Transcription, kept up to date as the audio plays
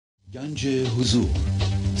گنج حضور،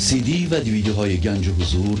 سی دی و دیویدیوهای گنج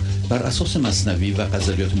حضور بر اساس مثنوی و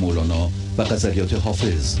غزلیات مولانا و غزلیات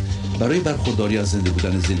حافظ برای برخورداری از زنده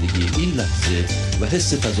بودن زندگی این لحظه و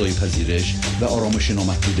حس فضای پذیرش و آرامش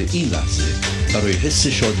نامحدود این لحظه، برای حس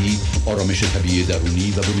شادی، آرامش طبیعی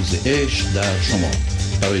درونی و بروز عشق در شما،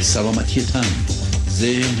 برای سلامتی تن،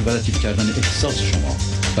 ذهن و لطیف کردن احساس شما،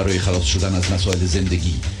 برای خلاص شدن از مسائل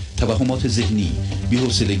زندگی، توهمات ذهنی،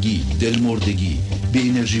 بی‌حوصلگی، دلمردگی، بی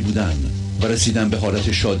انرژی بودن و رسیدن به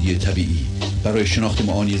حالت شادی طبیعی، برای شناخت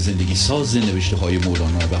معانی زندگی ساز نوشته‌های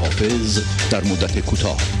مولانا و حافظ در مدت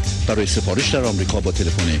کوتاه. برای سفارش در آمریکا با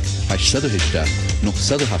تلفن 818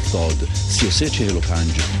 970 3345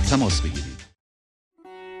 تماس بگیرید.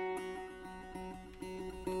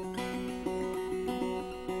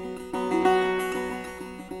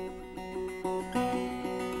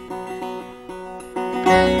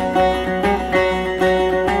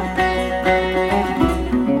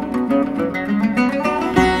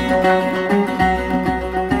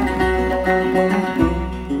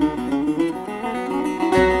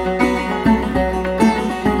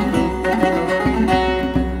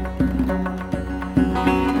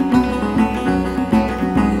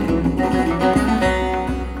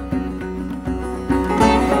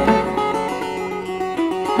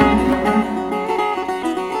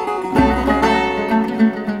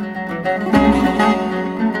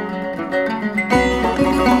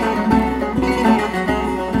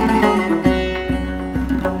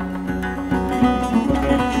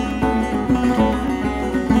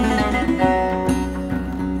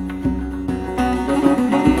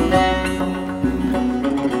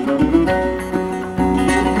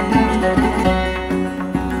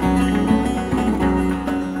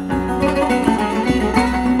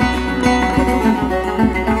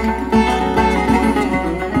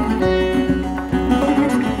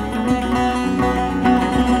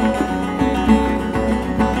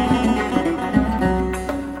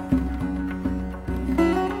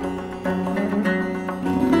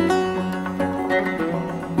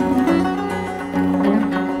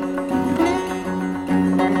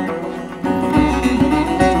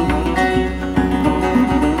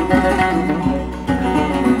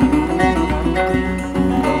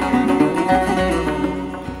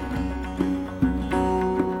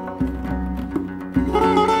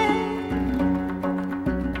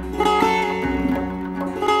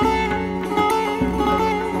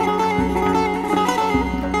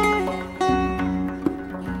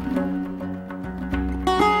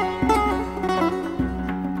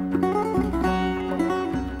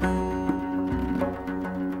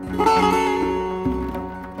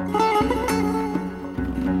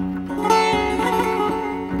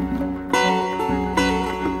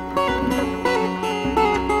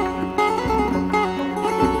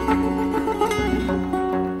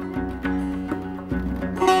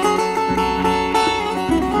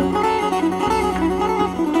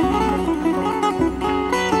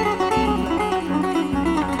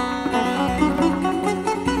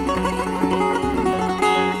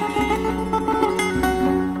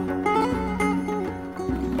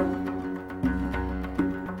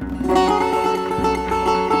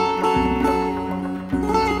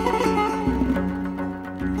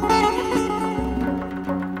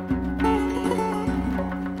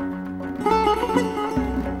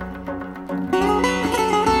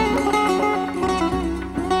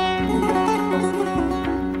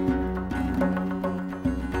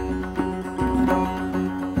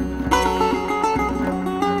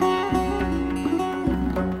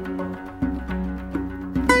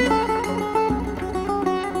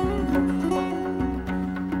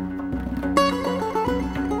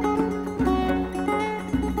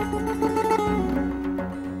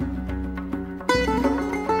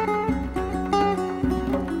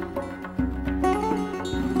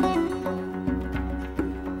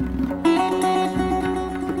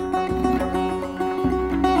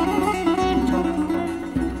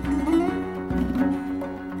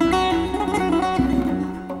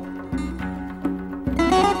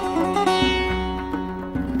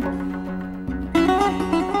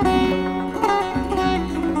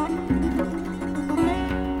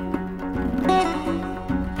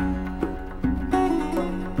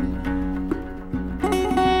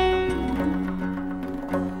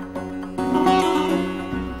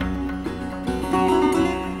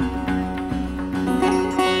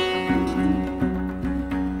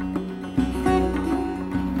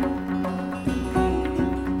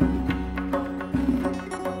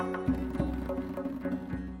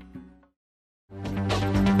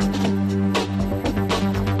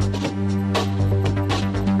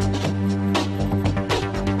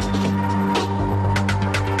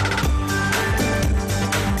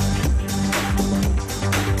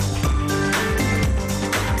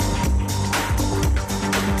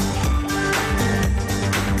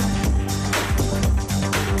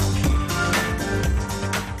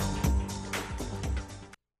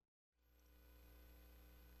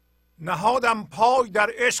 نهادم پای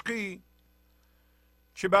در عشقی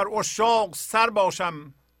که بر عشاق سر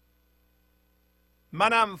باشم.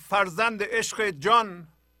 منم فرزند عشق جان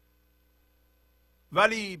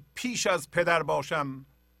ولی پیش از پدر باشم.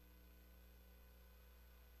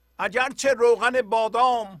 اگرچه روغن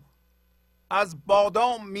بادام از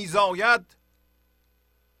بادام میزاید،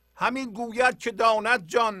 همین گوید که داند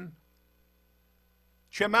جان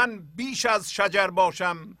که من بیش از شجر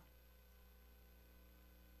باشم.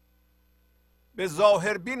 به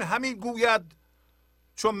ظاهر بین همین گوید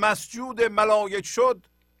چون مسجود ملائک شد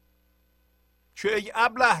که ای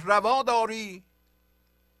ابله روا داری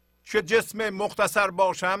که جسم مختصر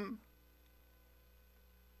باشم.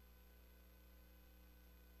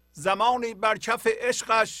 زمانی بر کف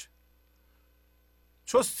عشقش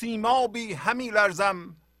چو سیمابی همی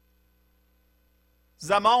لرزم،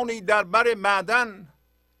 زمانی در بر معدن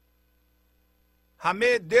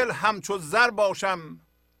همه دل همچو زر باشم.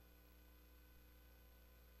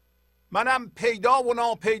 منم پیدا و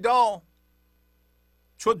ناپیدا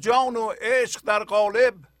چو جان و عشق در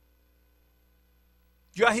قالب،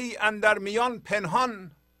 گهی اندر میان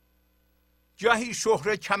پنهان گهی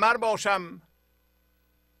شهره کمر باشم.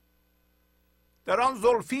 در آن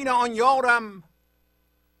زلفین آن یارم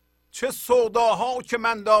چه سوداها که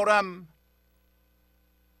من دارم،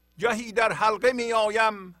 گهی در حلقه می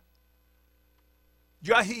آیم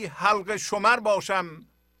گهی حلقه شمر باشم.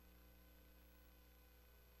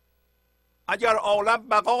 اگر عالم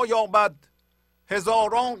بقا یابد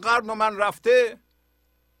هزاران قرن و من رفته،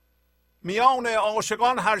 میان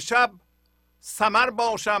عاشقان هر شب سمر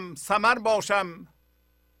باشم سمر باشم.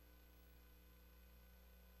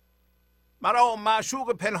 مرا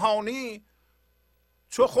معشوق پنهانی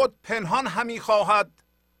چو خود پنهان همی خواهد،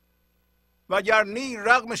 وگر نی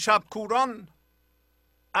رغم شب کوران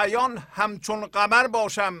عیان همچون قمر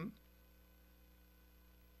باشم.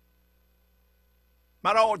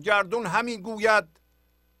 مرا گردون همی گوید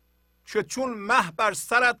که چون مه بر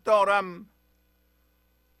سرت دارم،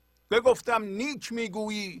 بگفتم نیک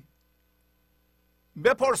میگویی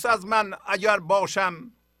بپرس از من اگر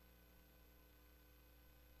باشم.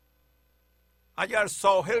 اگر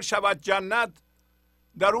ساحل شود جنت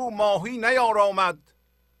در او ماهی نیارامد،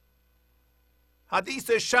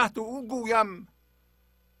 حدیث شهد او گویم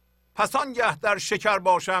پس آنگه در شکر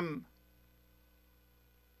باشم.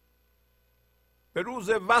 به روز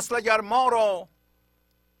وصل اگر ما را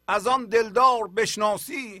از آن دلدار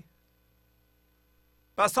بشناسی،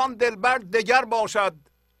 پس آن دلبر دگر باشد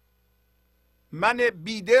من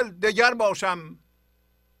بیدل دگر باشم.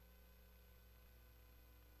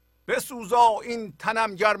 بسوزا این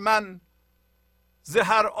تنم گر من ز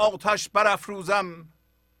هر آتش برافروزم،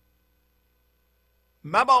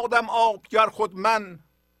 مبادم آب گر خود من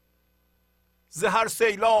ز هر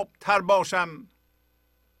سیلاب تر باشم.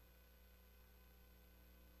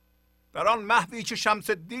 در آن محوی که شمس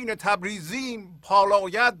الدین تبریزی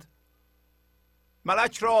پالاید،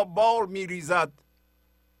 ملک را بال می ریزد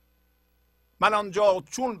من آنجا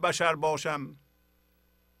چون بشر باشم.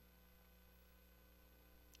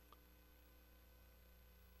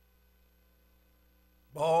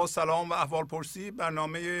 با سلام و احوال پرسی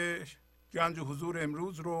برنامه گنج و حضور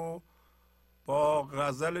امروز رو با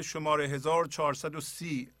غزل شماره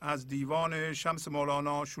 1430 از دیوان شمس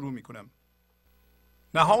مولانا شروع می کنم.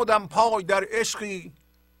 نهادم پای در عشقی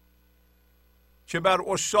که بر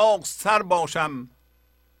عشاق سر باشم،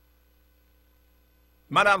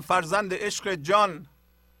 منم فرزند عشق جان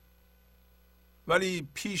ولی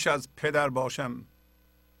پیش از پدر باشم.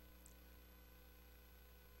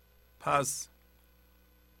 پس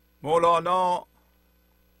مولانا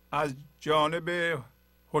از جانب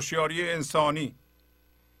هوشیاری انسانی،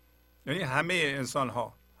 یعنی همه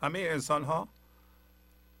انسان ها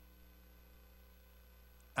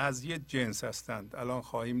از یه جنس هستند، الان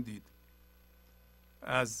خواهیم دید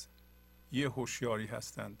از یه هوشیاری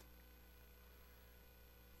هستند.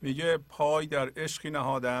 میگه پای در عشقی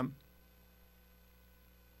نهادم،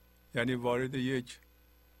 یعنی وارد یک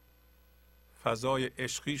فضای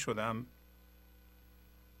عشقی شدم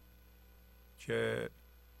که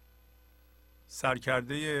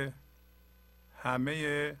سرکرده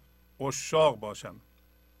همه عشاق باشم.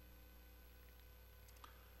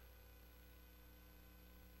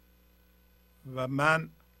 و من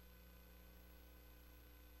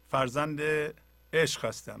فرزند عشق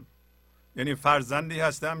هستم، یعنی فرزندی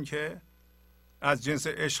هستم که از جنس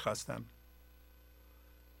عشق هستم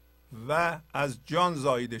و از جان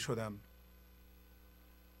زاییده شدم،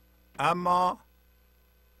 اما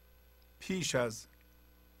پیش از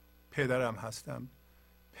پدرم هستم.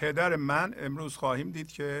 پدر من امروز خواهیم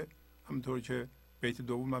دید که همونطور که بیت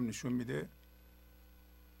دوم هم نشون میده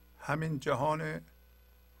همین جهان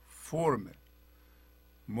فرم،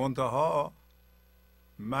 منتها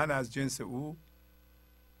من از جنس او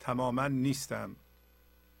تماما نیستم.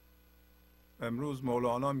 امروز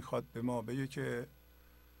مولانا میخواد به ما بگه که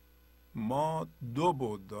ما دو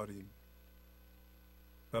بعد داریم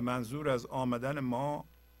و منظور از آمدن ما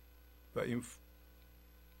و این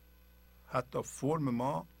حتی فرم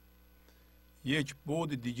ما یک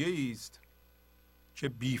بعد دیگه است که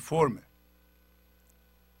بی فرمه.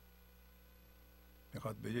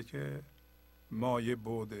 میخواد بگه که ما یه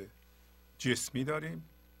بعد جسمی داریم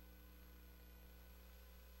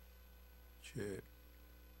که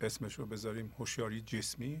اسمش رو بذاریم هوشیاری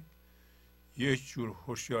جسمی. یک جور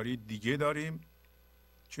هوشیاری دیگه داریم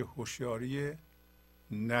که هوشیاری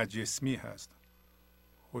نجسمی هست.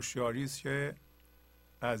 هوشیاری است که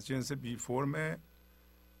از جنس بی فرمه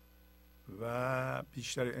و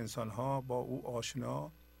بیشتر انسان ها با او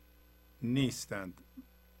آشنا نیستند.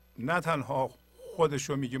 نه تنها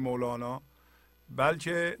خودشو میگه مولانا،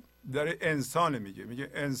 بلکه داره انسان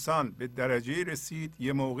میگه انسان به درجه رسید،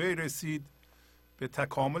 یه موقع رسید، به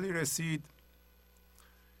تکاملی رسید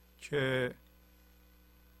که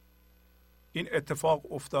این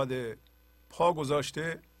اتفاق افتاده، پا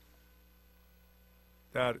گذاشته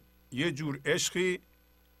در یه جور عشقی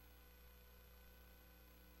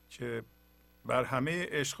که بر همه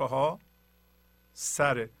عشقها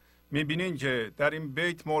سره. میبینین که در این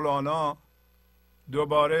بیت مولانا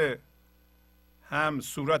دوباره هم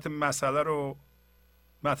صورت مسئله رو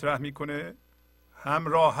مطرح میکنه، هم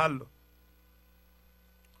راه حل،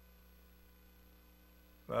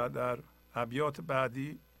 و در ابیات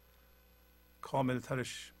بعدی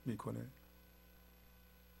کاملترش میکنه.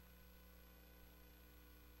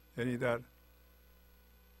 یعنی در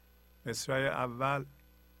مصرع اول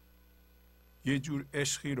یه جور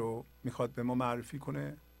عشقی رو میخواد به ما معرفی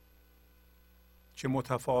کنه که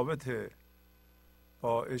متفاوته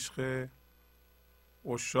با عشق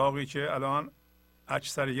عشاقی که الان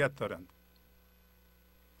اکثریت دارند.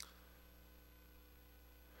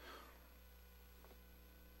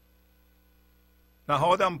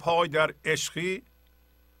 نهادم پای در عشقی.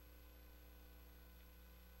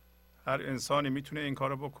 هر انسانی میتونه این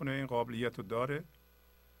کارو بکنه، این قابلیت رو داره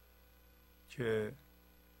که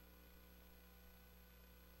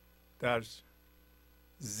در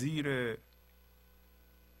زیر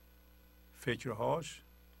فکرهاش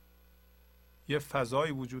یه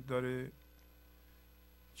فضایی وجود داره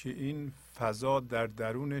که این فضا در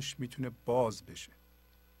درونش میتونه باز بشه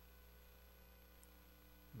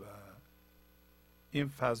و این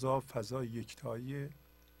فضا یکتاییه.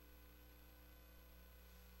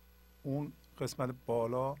 اون قسمت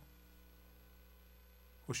بالا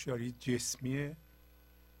هوشیاری جسمیه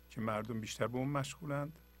که مردم بیشتر به اون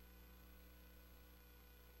مشغولند،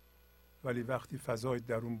 ولی وقتی فضای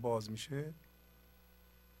درون باز میشه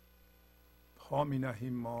پا می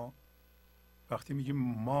نهیم ما. وقتی میگیم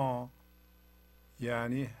ما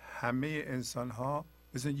یعنی همه انسان ها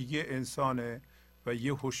مثل یه انسانه و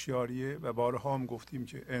یه هوشیاریه و بارها هم گفتیم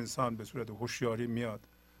که انسان به صورت هوشیاری میاد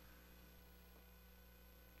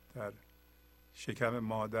در شکم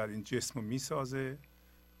مادر، این جسم رو میسازه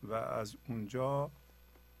و از اونجا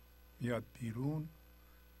میاد بیرون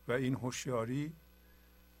و این هوشیاری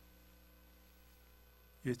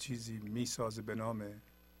یه چیزی میسازه به نام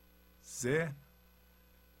ذهن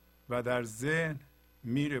و در ذهن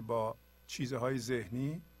میره با چیزهای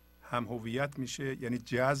ذهنی هم هویت میشه، یعنی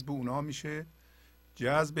جذب اونا میشه،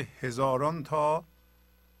 جذب هزاران تا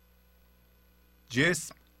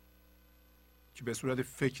جسم که به صورت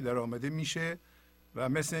فکر در آمده میشه و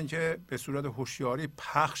مثل اینکه به صورت هوشیاری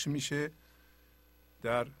پخش میشه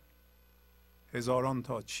در هزاران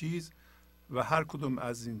تا چیز و هر کدوم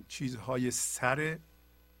از این چیزهای سر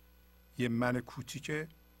یه من کوچیکه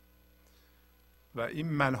و این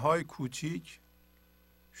منهای کوچیک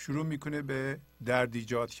شروع میکنه به درد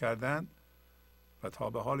ایجاد کردن و تا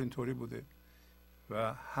به حال اینطوری بوده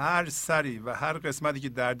و هر سری و هر قسمتی که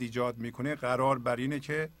درد ایجاد میکنه قرار بر اینه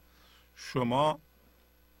که شما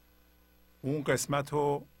اون قسمت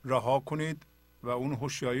رو رها کنید و اون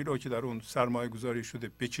هوشیاری رو که در اون سرمایه گذاری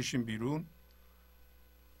شده بکشین بیرون.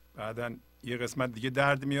 بعدن یه قسمت دیگه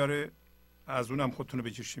درد میاره، از اونم خودتون رو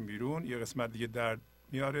بکشین بیرون، یه قسمت دیگه درد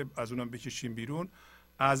میاره، از اونم بکشین بیرون.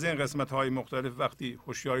 از این قسمت های مختلف وقتی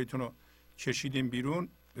هوشیاریتون رو کشیدین بیرون،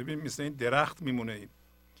 ببین مثل این درخت میمونه این،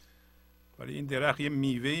 ولی این درخت یه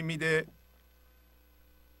میوه‌ای میده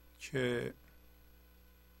که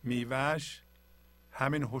میوهش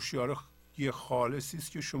همین هوشیاری یه خالصی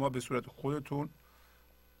است که شما به صورت خودتون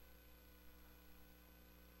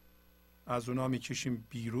از اونا میکشیم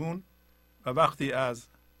بیرون و وقتی از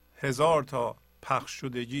 1000 تا پخش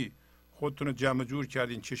شدگی خودتون رو جمع جور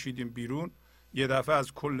کردین، کشیدین بیرون، یه دفعه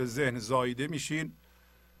از کل ذهن زاییده میشین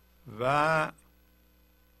و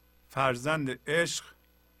فرزند عشق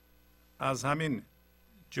از همین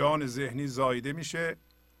جان ذهنی زاییده میشه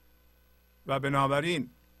و بنابراین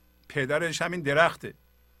پدرش همین درخته.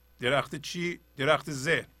 درخت چی؟ درخت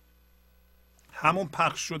ذهن، همون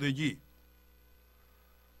پخش شدگی.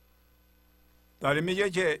 داره میگه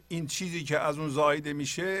که این چیزی که از اون زاییده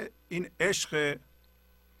میشه این عشق،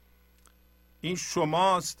 این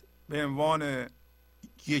شماست به عنوان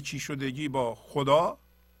یکی شدگی با خدا،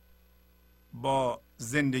 با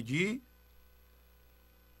زندگی،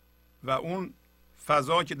 و اون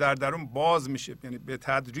فضا که در درون باز میشه، یعنی به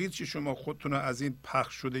تدریج که شما خودتون رو از این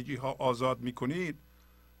پخش شدگی ها آزاد میکنید،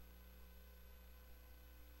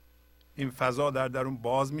 این فضا در درون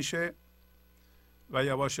باز میشه و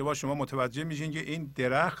یواش یواش شما متوجه میشین که این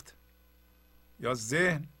درخت یا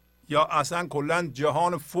ذهن یا اصلا کلا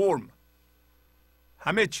جهان فرم،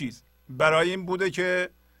 همه چیز برای این بوده که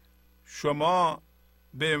شما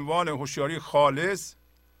به عنوان هوشیاری خالص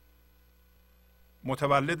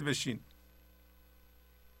متولد بشین.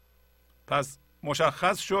 پس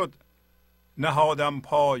مشخص شد نهادم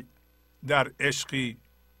پای در عشقی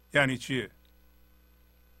یعنی چیه؟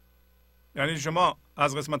 یعنی شما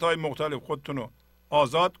از قسمت‌های مختلف خودتون رو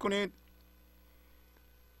آزاد کنید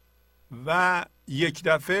و یک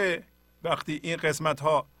دفعه وقتی این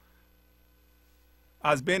قسمت‌ها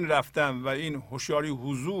از بین رفتن و این هوشیاری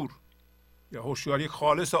حضور یا هوشیاری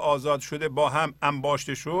خالص آزاد شده با هم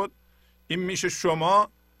انباشته شد، این میشه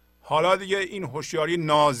شما. حالا دیگه این هوشیاری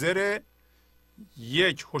ناظر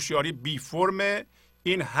یک هوشیاری بی فرمه.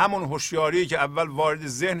 این همون هوشیاری که اول وارد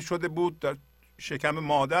ذهن شده بود، در شکم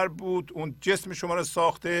مادر بود، اون جسم شما رو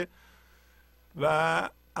ساخته و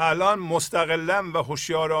الان مستقلا و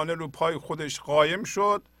هوشیارانه رو پای خودش قایم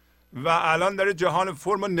شد و الان داره جهان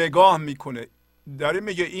فرم رو نگاه میکنه. داره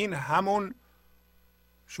میگه این همون،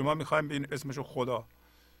 شما میخوایم به این اسمشو خدا،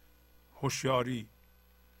 هوشیاری،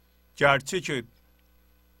 گرچه که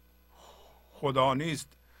خدا نیست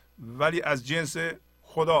ولی از جنس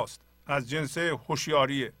خداست، از جنس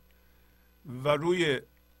هوشیاریه و روی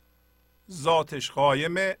ذاتش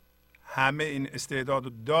قایمه. همه این استعداد رو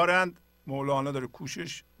دارند. مولانا داره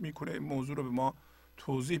کوشش میکنه این موضوع رو به ما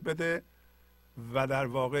توضیح بده و در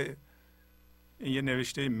واقع این یه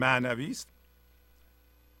نوشته معنوی است.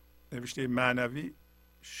 نوشته معنوی،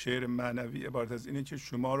 شعر معنوی عبارت از اینه که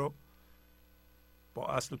شما رو با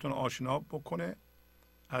اصلتون آشنا بکنه،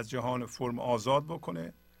 از جهان فرم آزاد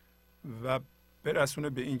بکنه و برسونه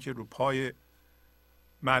به اینکه رو پای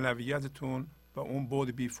معنویتتون و اون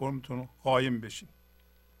بعد بی فرمتون قایم بشین.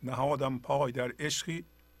 نهادم پای در عشقی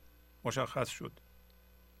مشخص شد.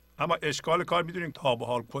 اما اشکال کار میدونیم تا به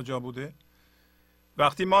حال کجا بوده؟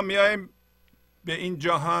 وقتی ما میایم به این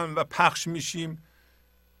جهان و پخش میشیم،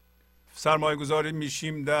 سرمایه گذاری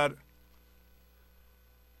میشیم در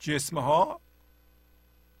جسمها،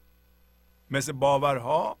 مثل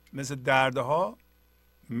باورها، مثل دردها،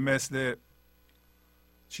 مثل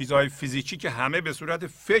چیزهای فیزیکی که همه به صورت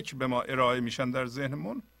فکر به ما ارائه میشن در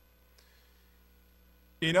ذهنمون،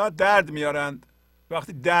 اینا درد میارند.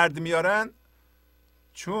 وقتی درد میارن،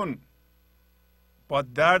 چون با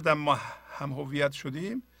دردم ما هم هویت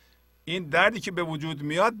شدیم، این دردی که به وجود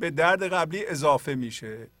میاد به درد قبلی اضافه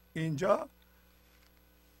میشه. اینجا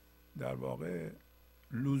در واقع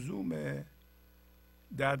لزوم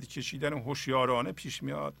درد کشیدن هوشیارانه پیش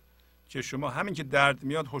میاد که شما همین که درد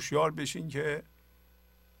میاد هوشیار بشین که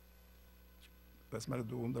قسمت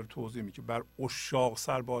دوم داره توضیح میگه بر عشاق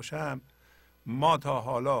سر باشم. ما تا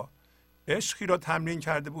حالا عشقی را تمرین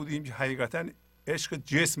کرده بودیم که حقیقتا عشق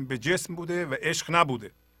جسم به جسم بوده و عشق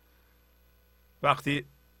نبوده. وقتی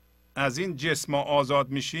از این جسم ما آزاد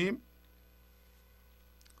میشیم،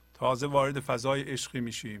 تازه وارد فضای عشقی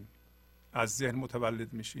میشیم، از ذهن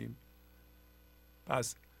متولد میشیم.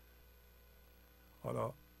 پس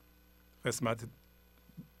حالا قسمت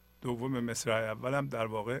دوم مصرع اولم در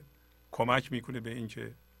واقع کمک میکنه به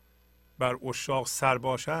اینکه بر عشاق سر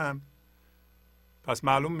باشم. پس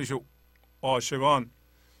معلوم میشه عاشقان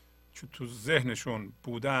که تو ذهنشون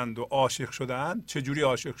بودند و عاشق شدند چجوری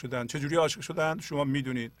عاشق شدند. چجوری عاشق شدند شما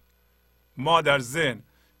میدونید. ما در ذهن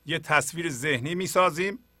یه تصویر ذهنی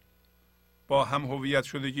میسازیم با هم هویت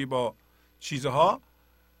شدگی با چیزها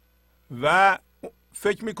و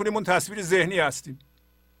فکر میکنیم اون تصویر ذهنی هستیم.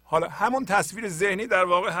 حالا همون تصویر ذهنی در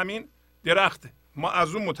واقع همین درخته، ما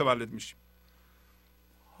از اون متولد میشیم.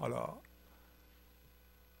 حالا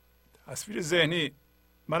تصویر ذهنی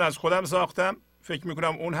من از خودم ساختم، فکر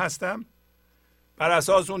میکنم اون هستم، بر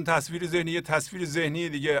اساس اون تصویر ذهنی یه تصویر ذهنی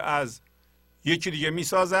دیگه از یکی دیگه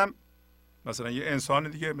میسازم مثلا یه انسان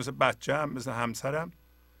دیگه، مثل بچه‌م، مثل همسرم.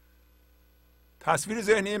 تصویر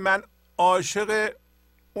ذهنی من عاشق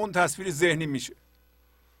اون تصویر ذهنی میشه.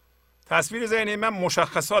 تصویر ذهنی من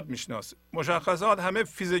مشخصات میشناسه. مشخصات همه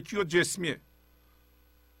فیزیکی و جسمیه.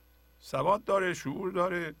 سواد داره، شعور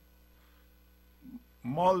داره،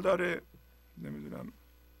 مال داره، نمیدونم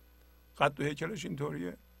قد و هیکلش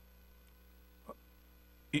اینطوریه.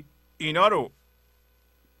 اینا رو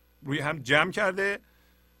روی هم جمع کرده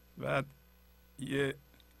و یه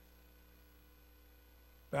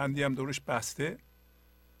بندی هم دورش بسته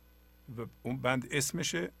و اون بند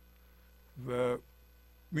اسمشه و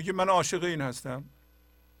میگه من عاشق این هستم.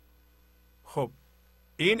 خب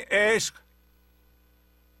این عشق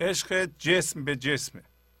جسم به جسمه.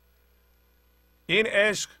 این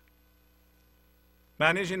عشق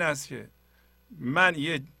معنیش این است که من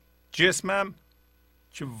یه جسمم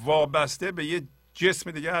که وابسته به یه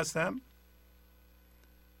جسم دیگه هستم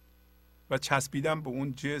و چسبیدم به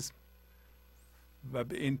اون جسم و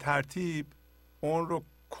به این ترتیب اون رو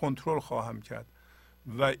کنترل خواهم کرد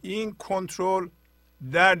و این کنترل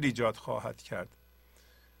درد ایجاد خواهد کرد.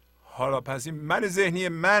 حالا پس این من ذهنی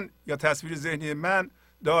من یا تصویر ذهنی من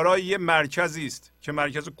دارای یه مرکزی است که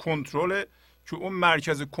مرکز کنترله، که اون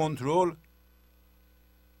مرکز کنترل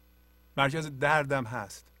مرکز دردم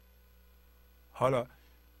هست. حالا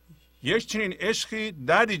یک چنین عشقی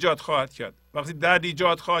درد ایجاد خواهد کرد. وقتی درد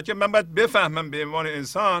ایجاد خواهد کرد من باید بفهمم به عنوان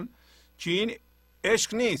انسان که این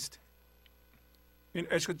عشق نیست، این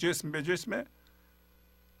عشق جسم به جسمه،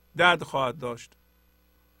 درد خواهد داشت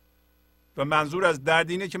و منظور از درد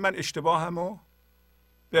اینه که من اشتباهمو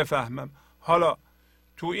بفهمم. حالا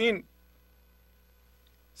تو این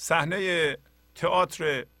صحنه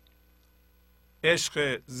تئاتر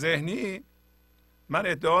عشق ذهنی من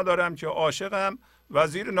ادعا دارم که عاشقم و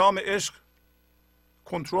زیر نام عشق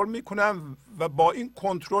کنترل میکنم و با این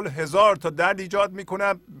کنترل 1000 تا درد ایجاد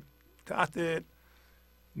میکنم تحت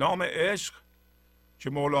نام عشق که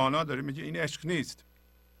مولانا داره میگه این عشق نیست.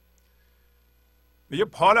 یه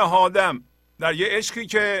پال آدم در یه عشقی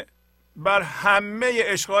که بر همه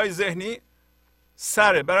عشقهای ذهنی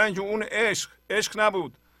سره، برای اینکه اون عشق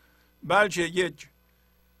نبود بلکه یک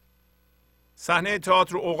صحنه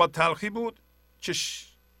تئاتر اوقات تلخی بود که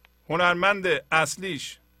هنرمند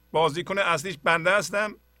اصلیش، بازیکن اصلیش بنده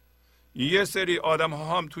هستم، یه سری آدم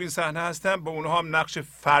ها هم تو این صحنه هستن، به اونها هم نقش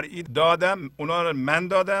فرعی دادم، اونها رو من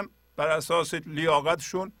دادم بر اساس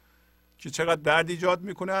لیاقتشون که چقدر درد ایجاد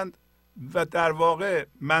میکنند و در واقع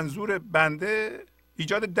منظور بنده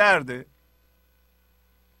ایجاد درده.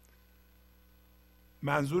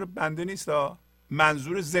 منظور بنده نیست،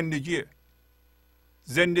 منظور زندگیه.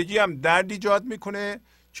 زندگی هم درد ایجاد میکنه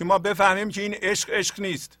که ما بفهمیم که این عشق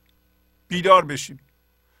نیست، بیدار بشیم.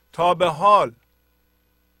 تا به حالا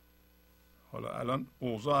الان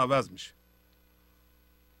اوضاع عوض میشه.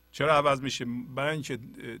 چرا عوض میشه؟ برای اینکه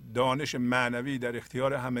دانش معنوی در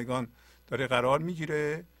اختیار همگان داره قرار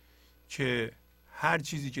میگیره که هر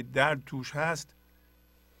چیزی که درد توش هست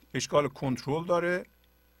اشکال کنترل داره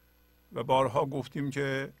و بارها گفتیم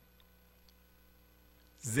که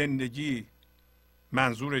زندگی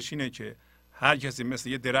منظورش اینه که هر کسی مثل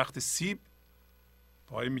یه درخت سیب،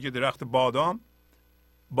 پای میگه درخت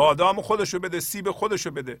بادام خودشو بده، سیب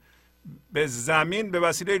خودشو بده، به زمین به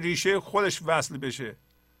وسیله ریشه خودش وصل بشه.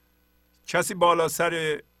 کسی بالا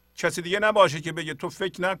سر کسی دیگه نباشه که بگه تو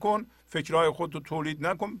فکر نکن، فکرهای خودتو تولید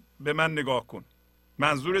نکن، به من نگاه کن.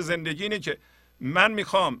 منظور زندگی اینه که من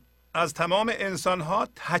میخوام از تمام انسانها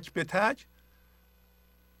تک به تک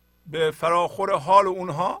به فراخور حال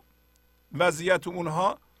اونها، وضعیت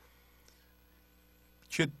اونها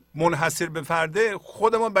که منحصر به فرده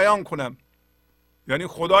خودمو بیان کنم. یعنی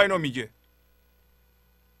خدا اینو میگه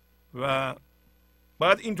و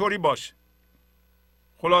باید اینطوری باشه.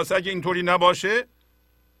 خلاصه اگه اینطوری نباشه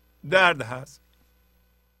درد هست.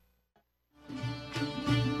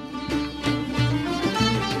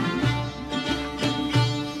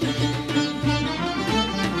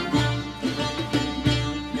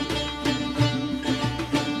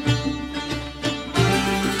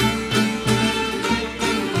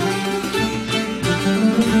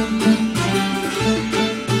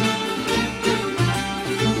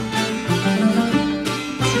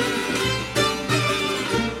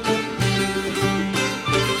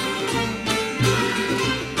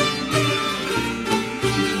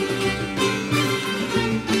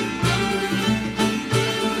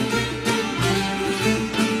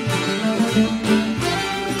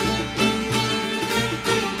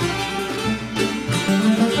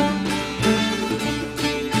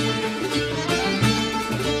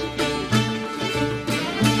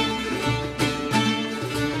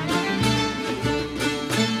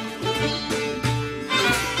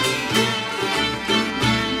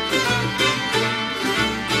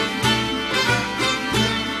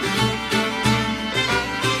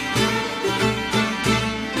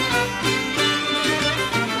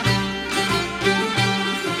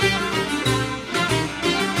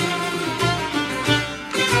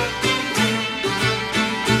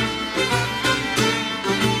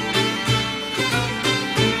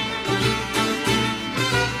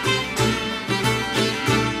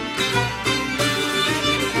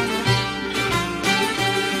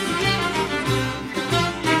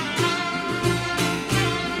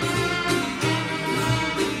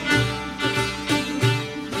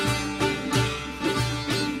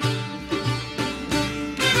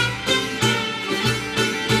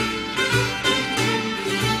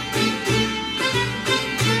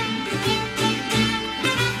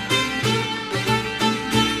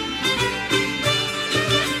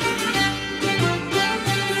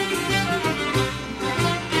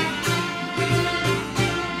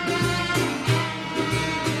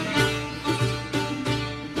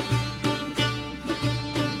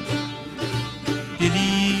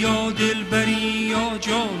 یا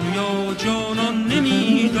جان یا جانان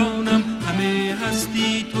نمیدانم، همه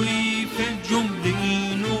هستی تویی فی جمله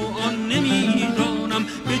این و آن نمیدانم،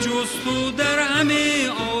 به جز تو در همه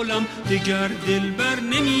عالم دگر دلبر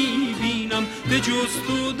نمیبینم، به جز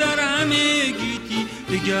تو در همه گیتی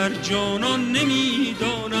دگر جانان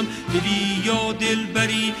نمیدانم، دلی یا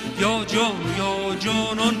دلبری یا جان یا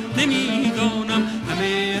جانان نمیدانم،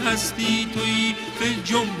 همه هستی تویی فی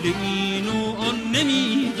جمله این و آن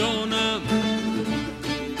نمیدانم.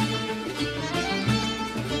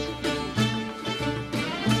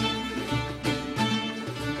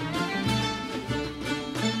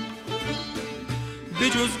 به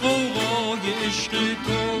جز غوغای عشق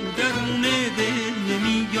تو درون دل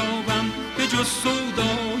نمییابم، به جز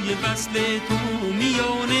سودای وصل تو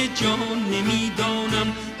میان جان نمیدانم،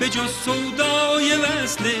 به جز سودای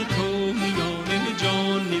وصل تو میان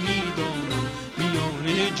جان نمیدانم،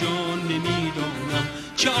 میان جان نمیدانم.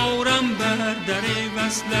 چه آرم بر در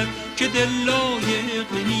وصلت که دل لایق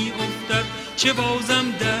نمی افتد، چه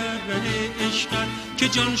بازم در ره عشقت که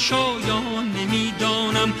جان شایان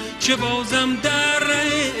نمیدانم، چه بازم در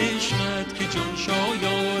ره عشقت که جان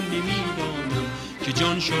شایان نمیدانم، که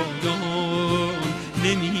جان شایان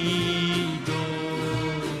نمیدانم.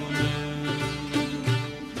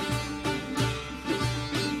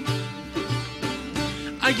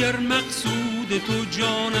 اگر مقصود تو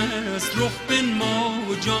جان است رخ بنما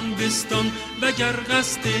و جان بستان، وگر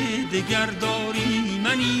قصد دگر داری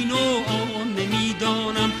من این و آن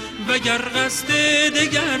نمیدانم، وگر قصد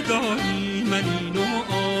دگر داری من این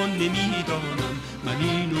و آن نمیدانم، من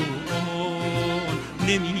این و آن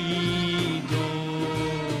نمیدانم.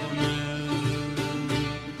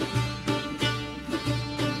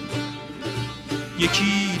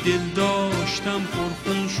 یکی دل داشتم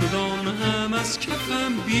پرخون شدان هم از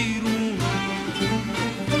کفم بیرون،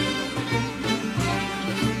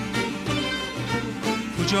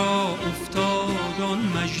 کجا افتاد آن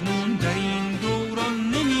مجنون در این دوران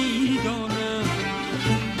نمیدانم،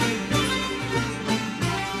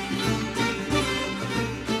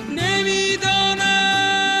 نمیدانم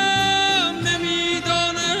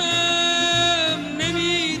نمیدانم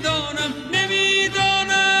نمیدانم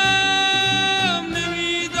نمیدانم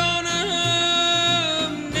نمیدانم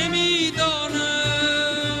نمیدانم.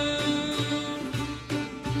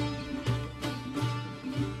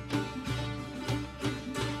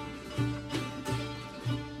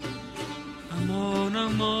 امان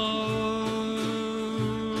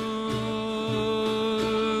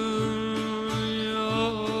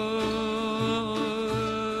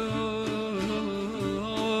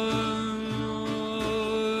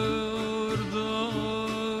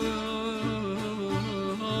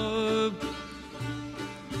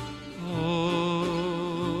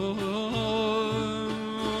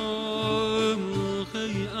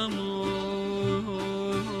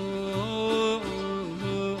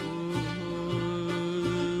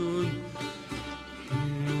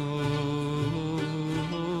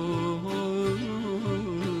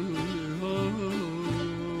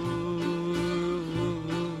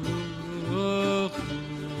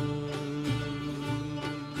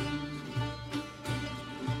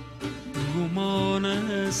گمان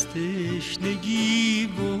از تشنگی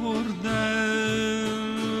بردم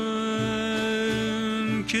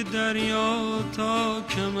که دریا تا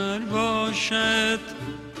کمر باشد،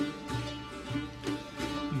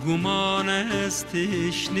 گمان از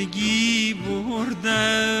تشنگی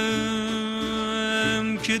بردم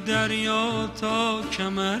که دریا تا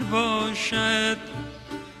کمر باشد،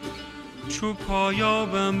 چو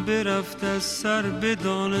پایابم برفت از سر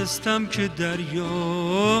بدانستم که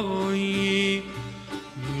دریایی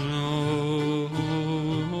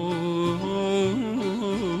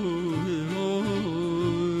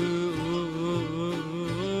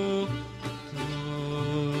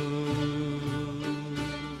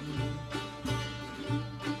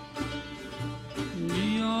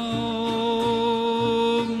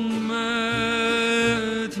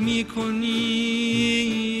بیامد میکنی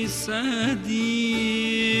سعدی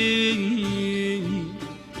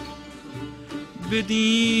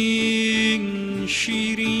بدین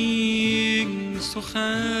شیرین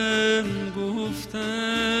سخن گفتم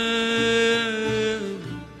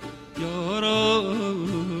یارا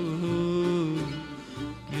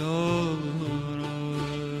یارا،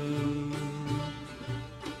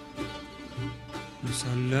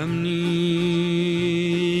 مسلم نیست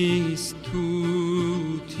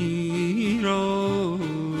طوطی را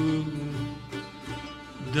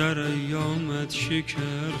در ایامت شکر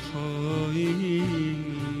خواهی.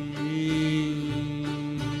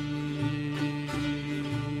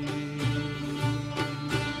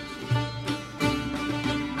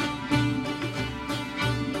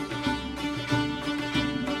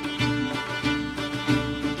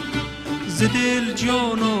 ز دل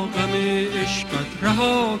جانا غم عشقت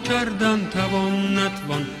رها کردن توان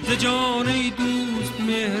نتوان، ز جان ای دوست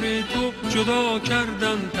مهر تو جدا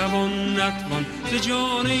کردن توان نتوان، ز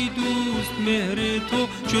جان ای دوست مهر تو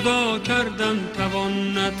جدا کردن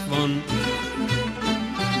توان نتوان.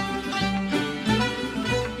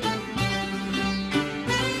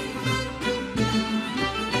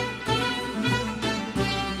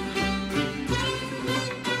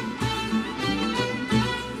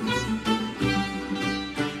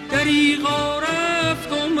 دریغا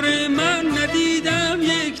رفت عمر من ندیدم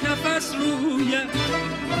یک نفس رویت،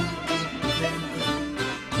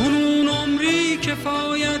 کنون عمری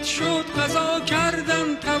کفایت شد قضا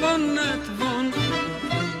کردن توان نتوان.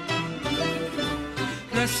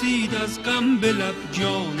 رسید از غم به لب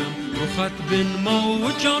جانم رخت بنما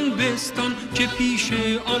و جان بستان، که پیش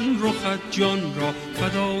آن رخت جان را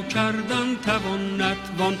فدا کردن توان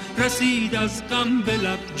نتوان. رسید از غم به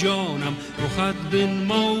لب جانم رخت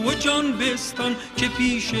بنما و جان بستان، که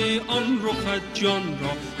پیش آن رخت جان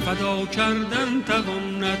را فدا کردن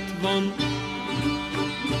توان نتوان.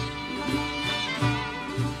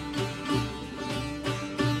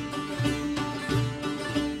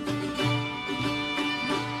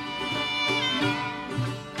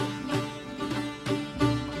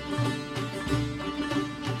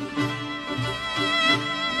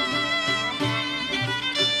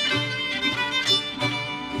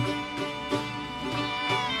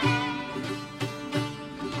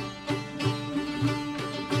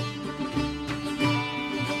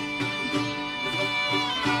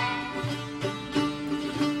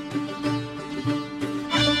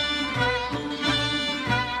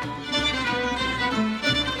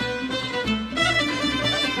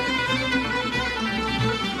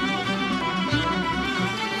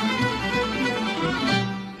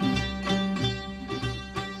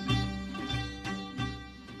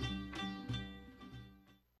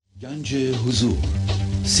 گنج حضور،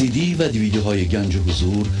 CD و دیویدیوهای گنج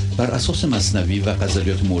حضور بر اساس مثنوی و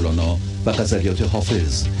غزلیات مولانا و غزلیات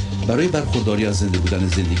حافظ برای برخورداری از زنده بودن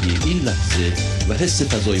زندگی این لحظه و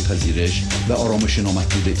حس فضای پذیرش و آرامش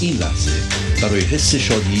نامحدود این لحظه، برای حس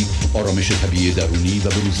شادی، آرامش طبیعی درونی و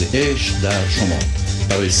بروز عشق در شما،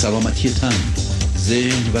 برای سلامتی تن،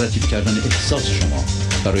 ذهن و لطیف کردن احساس شما،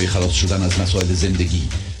 برای خلاص شدن از مسائل زندگی،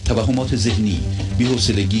 توهمات ذهنی،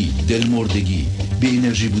 بی‌حوصلگی، دلمردگی، بی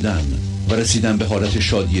انرژی بودن و رسیدن به حالت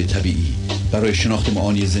شادی طبیعی، برای شناخت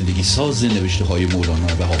معانی زندگی ساز نوشته های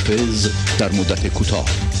مولانا و حافظ در مدت کوتاه.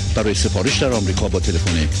 برای سفارش در آمریکا با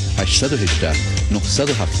تلفن 818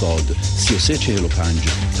 970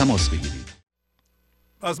 3345 تماس بگیرید.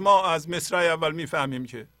 از ما از مصرع اول میفهمیم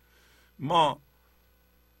که ما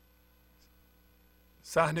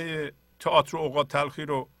صحنه تئاتر اوقات تلخی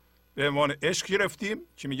رو به عنوان عشق گرفتیم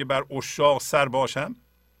که میگه بر عشاق سر باشم.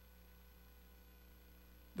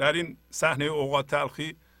 در این صحنه اوقات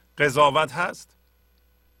تلخی قضاوت هست،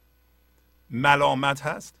 ملامت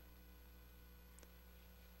هست،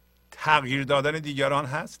 تغییر دادن دیگران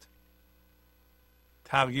هست.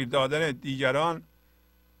 تغییر دادن دیگران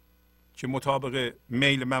که مطابق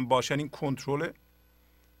میل من باشن این کنترله.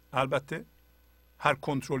 البته هر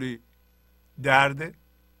کنترلی درد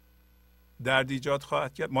ایجاد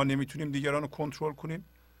خواهد کرد. ما نمیتونیم دیگران رو کنترل کنیم.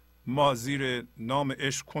 ما زیر نام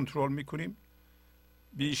عشق کنترل میکنیم.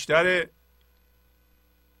 بیشتر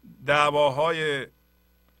دعواهای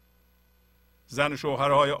زن و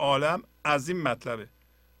شوهرهای عالم از این مطلبه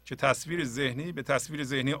که تصویر ذهنی به تصویر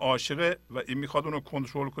ذهنی عاشقه و این میخواد اونو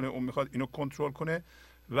کنترل کنه، اون میخواد اینو کنترل کنه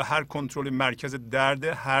و هر کنترل مرکز درد.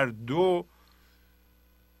 هر دو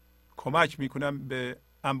کمک میکنن به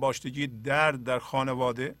انباشتگی درد در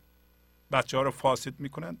خانواده. بچه ها رو فاسد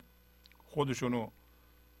میکنند، خودشونو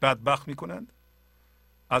بدبخت میکنند،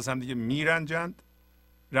 از همدیگه میرنجند،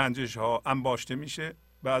 رنجش ها انباشته میشه،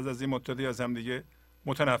 بعد از این مدتی از همدیگه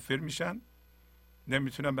متنفر میشن،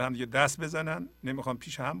 نمیتونن به همدیگه دست بزنن، نمیخوان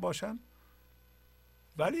پیش هم باشن.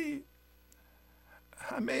 ولی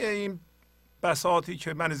همه این بساطی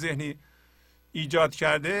که من ذهنی ایجاد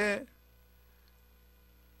کرده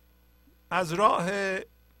از راه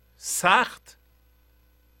سخت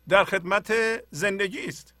در خدمت زندگی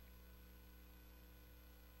است.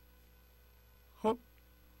 خب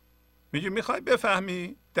میگه میخوای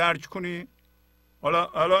بفهمی، درک کنی.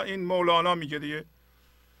 حالا این مولانا میگه دیگه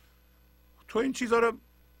تو این چیزها رو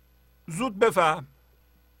زود بفهم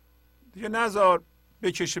دیگه، نذار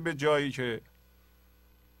بکشه به جایی که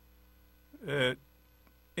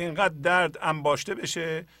اینقدر درد انباشته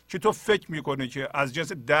بشه که تو فکر میکنی که از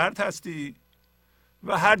جنس درد هستی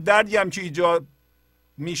و هر دردی هم که ایجاد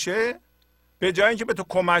میشه به جای اینکه به تو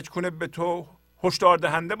کمک کنه، به تو هشدار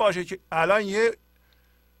دهنده باشه که الان یه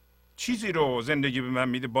چیزی رو زندگی به من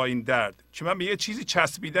میده با این درد که من به یه چیزی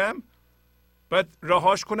چسبیدم، باید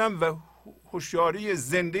رهاش کنم و هوشیاری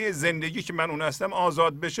زندگی که من اون هستم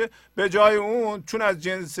آزاد بشه. به جای اون چون از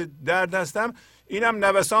جنس درد هستم، اینم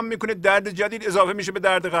نوسان میکنه، درد جدید اضافه میشه به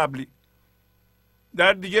درد قبلی،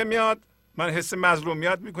 درد دیگه میاد، من حس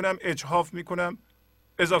مظلومیت میکنم، اجحاف میکنم،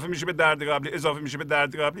 اضافه میشه به درد قبلی، اضافه میشه به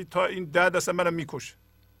درد قبلی، تا این درد اصلا منو میکشه.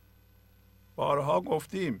 بارها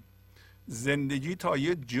گفتیم زندگی تا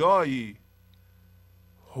یه جایی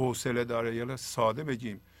حوصله داره، یا ساده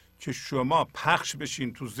بگیم که شما پخش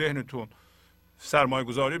بشین تو ذهنتون، سرمایه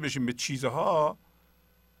گذاری بشین به چیزها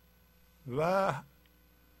و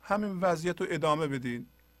همین وضعیت رو ادامه بدین.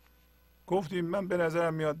 گفتیم من به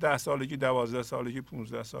نظرم میاد 10 سالگی، 12 سالگی،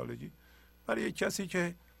 15 سالگی برای یک کسی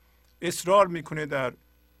که اصرار میکنه در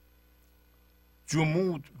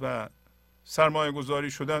جمود و سرمایه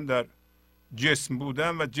گذاری شدن در جسم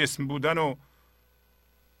بودن و جسم بودن رو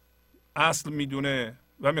اصل میدونه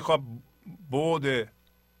و میخواد بعد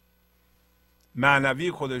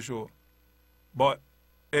معنوی خودشو با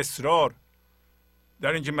اصرار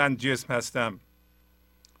در اینکه من جسم هستم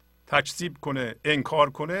تکذیب کنه، انکار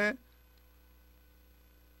کنه،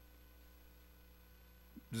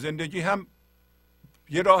 زندگی هم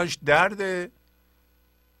یه راهش درده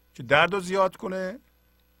که درد رو زیاد کنه.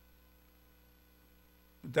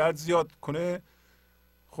 درد زیاد کنه،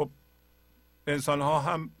 خب انسان ها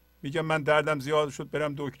هم میگن من دردم زیاد شد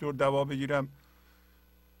برم دکتر دوا بگیرم،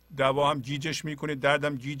 دوا هم گیجش میکنه،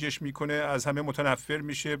 دردم گیجش میکنه، از همه متنفر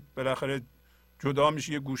میشه، بالاخره جدا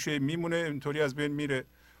میشه، یه گوشه میمونه، اینطوری از بین میره.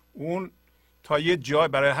 اون تا یه جای،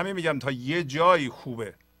 برای همین میگم تا یه جایی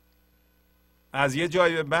خوبه، از یه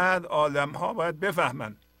جایی به بعد آدم ها باید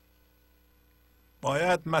بفهمن،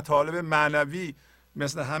 باید مطالب معنوی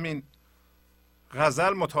مثل همین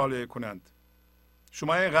غزل مطالعه کنند.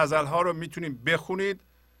 شما این غزل ها رو میتونید بخونید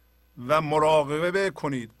و مراقبه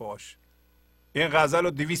کنید باش. این غزل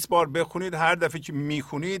رو 200 بار بخونید، هر دفعه که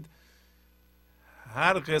میخونید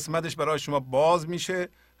هر قسمتش برای شما باز میشه.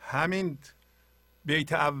 همین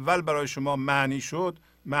بیت اول برای شما معنی شد،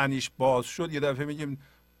 معنیش باز شد. یه دفعه میگیم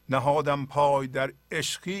نهادم پای در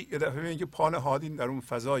عشقی، یه دفعه میگیم پا نهادیم در اون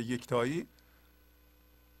فضای یکتایی.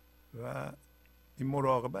 و این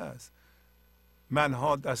مراقبه است.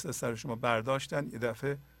 منها دست از سر شما برداشتن، یه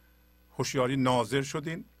دفعه هوشیاری ناظر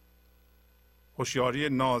شدین. هوشیاری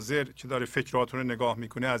ناظر که داره فکراتون رو نگاه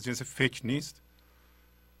میکنه از جنس فکر نیست،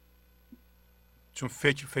 چون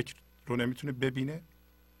فکر رو نمیتونه ببینه.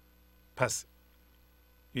 پس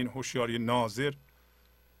این هوشیاری ناظر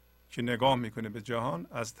که نگاه میکنه به جهان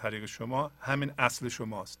از طریق شما، همین اصل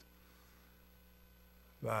شماست.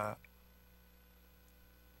 و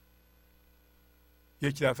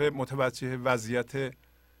یک دفعه متوجه وضعیت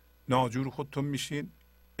ناجور خودتون میشین،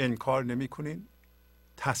 انکار نمیکنین،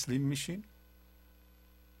 تسلیم میشین،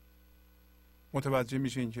 متوجه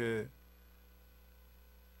میشین که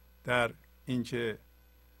در اینکه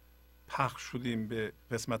پخش شدیم به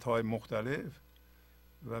قسمت‌های مختلف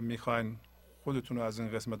و میخواین خودتون رو از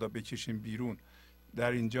این قسمت‌ها بکشین بیرون،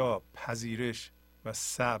 در اینجا پذیرش و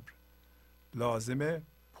صبر لازمه،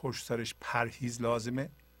 پشت سرش پرهیز لازمه.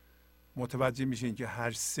 متوجه میشین که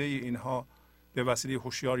هر سه اینها به وسیله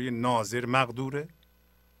هوشیاری ناظر مقدوره.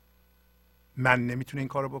 من نمیتونه این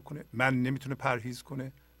کارو بکنه، من نمیتونه پرهیز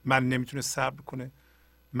کنه، من نمیتونه صبر کنه،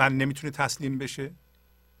 من نمیتونه تسلیم بشه.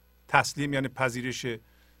 تسلیم یعنی پذیرش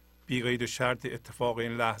بی قید شرط اتفاق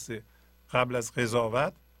این لحظه قبل از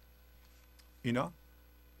قضاوت. اینا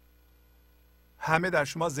همه در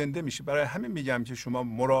شما زنده میشه. برای همین میگم که شما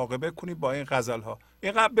مراقبه کنید با این غزل ها،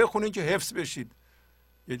 اینقدر بخونید که حفظ بشید.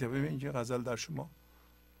 یه دفعه ببینید که غزل در شما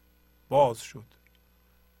باز شد.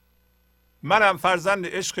 منم فرزند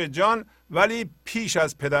عشق جان ولی پیش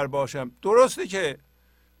از پدر باشم. درسته که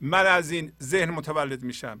من از این ذهن متولد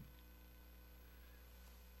میشم،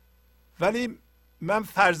 ولی من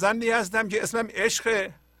فرزندی هستم که اسمم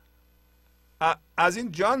عشق، از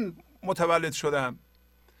این جان متولد شدم.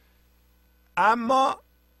 اما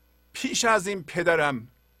پیش از این پدرم،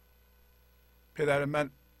 پدر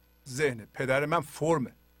من ذهنه، پدر من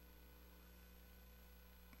فرمه.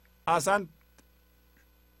 اصلا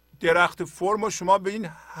درخت فرم و شما به این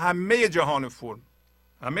همه جهان فرم،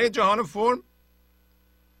 همه جهان فرم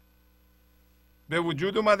به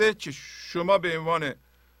وجود اومده که شما به عنوان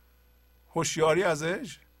هوشیاری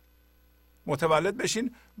ازش متولد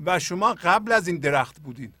بشین و شما قبل از این درخت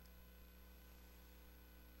بودین.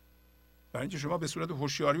 برای اینکه شما به صورت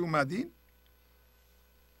هوشیاری اومدین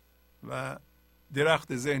و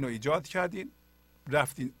درخت ذهن رو ایجاد کردین،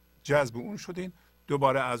 رفتین جذب اون شدین،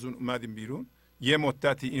 دوباره از اون اومدین بیرون. یه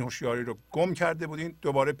مدتی این هوشیاری رو گم کرده بودین،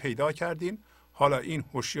 دوباره پیدا کردین. حالا این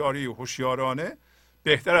هوشیاری هوشیارانه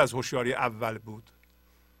بهتر از هوشیاری اول بود.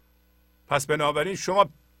 پس بنابراین شما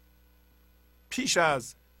پیش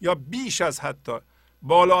از یا بیش از حتی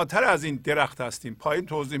بالاتر از این درخت هستیم. پایین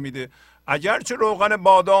توضیح میده اگرچه روغن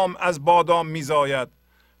بادام از بادام میزاید،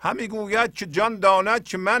 همی گوید که جان داند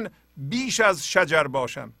که من بیش از شجر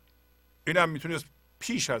باشم. اینم میتونست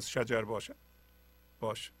پیش از شجر باشه.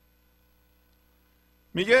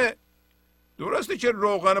 میگه درسته که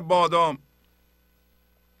روغن بادام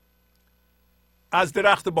از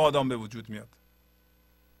درخت بادام به وجود میاد،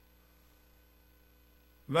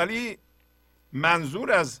 ولی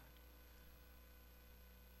منظور از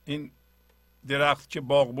این درخت که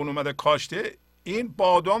باغبون اومده کاشته این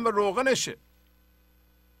بادام و روغنشه.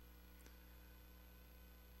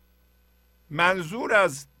 منظور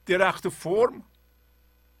از درخت فرم،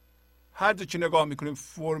 هر جا که نگاه میکنیم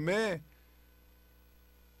فرمه،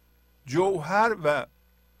 جوهر و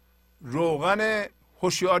روغن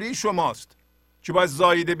هوشیاری شماست که باید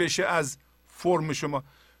زاییده بشه از فرم شما.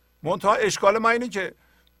 منتها اشکال ما اینه که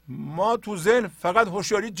ما تو ذهن فقط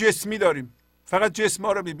هوشیاری جسمی داریم، فقط جسم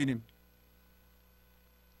ها رو میبینیم.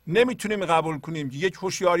 نمیتونیم قبول کنیم که یک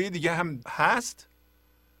هوشیاری دیگه هم هست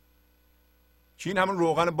که این همون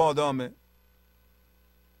روغن بادامه.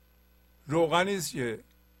 روغنی است که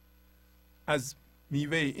از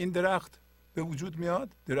میوه این درخت به وجود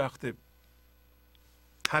میاد، درخت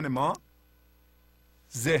تن ما،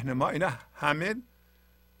 ذهن ما، اینا همه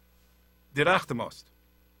درخت ماست.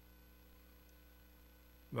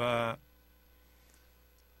 و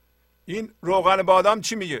این روغن بادام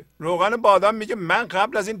چی میگه؟ روغن بادام میگه من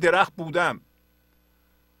قبل از این درخت بودم.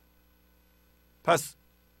 پس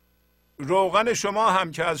روغن شما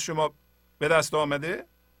هم که از شما به دست آمده،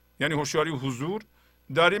 یعنی هوشیاری حضور،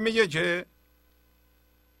 داره میگه که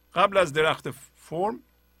قبل از درخت فرم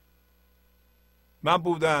من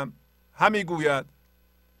بودم. همی گوید،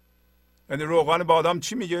 یعنی روغن بادام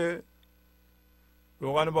چی میگه؟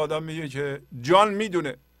 روغن بادام میگه که جان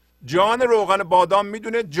میدونه، جان روغن بادام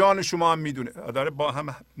میدونه، جان شما هم میدونه. داره با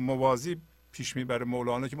هم موازی پیش میبره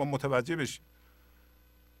مولانا که ما متوجه بشیم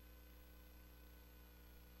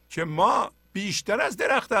که ما بیشتر از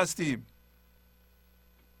درخت هستیم.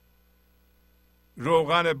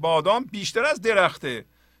 روغن بادام بیشتر از درخته،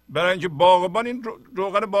 برای اینکه باغبان این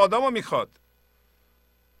روغن بادام رو میخواد.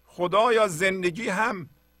 خدا یا زندگی هم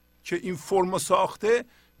که این فرم ساخته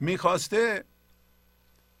میخواسته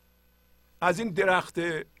از این درخت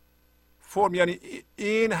فرم، یعنی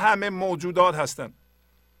این همه موجودات هستن،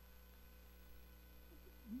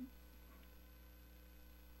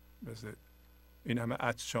 مثل این همه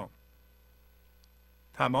اجسام،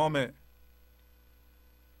 تمام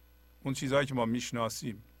اون چیزهایی که ما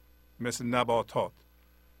میشناسیم، مثل نباتات،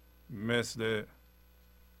 مثل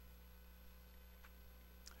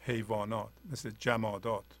حیوانات، مثل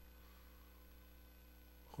جمادات،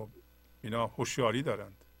 خب اینا هوشیاری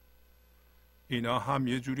دارند، اینا هم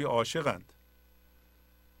یه جوری عاشقند،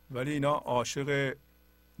 ولی اینا عاشق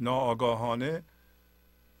ناآگاهانه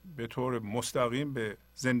به طور مستقیم به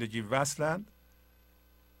زندگی وصلند.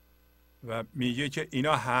 و میگه که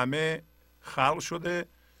اینا همه خلق شده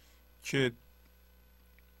که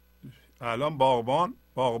الان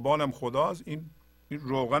باغبانم خداست، این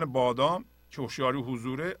روغن بادام که هوشیاری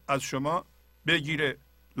حضوره از شما بگیره.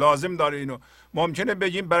 لازم داره اینو. ممکنه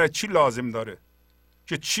بگیم برای چی لازم داره؟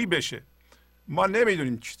 که چی بشه؟ ما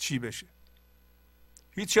نمیدونیم چی بشه.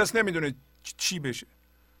 هیچ کس نمیدونه چی بشه.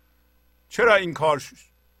 چرا این کار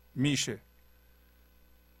میشه؟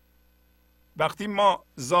 وقتی ما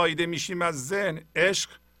زایده میشیم از ذهن، عشق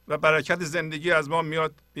و برکت زندگی از ما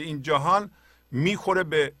میاد به این جهان، میخوره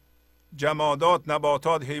به جمادات،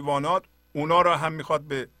 نباتات، حیوانات. اونا را هم میخواد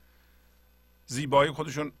به زیبایی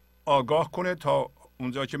خودشون آگاه کنه تا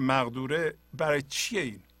اونجا که مقدوره. برای چیه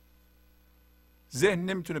این؟ ذهن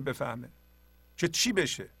نمیتونه بفهمه که چی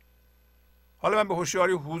بشه. حالا من به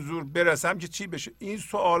هوشیاری حضور برسم که چی بشه. این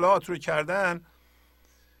سوالات رو کردن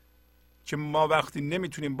که ما وقتی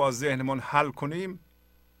نمیتونیم با ذهنمون حل کنیم،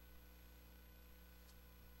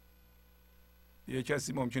 یک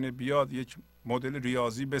کسی ممکنه بیاد یک مدل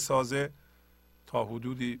ریاضی بسازه تا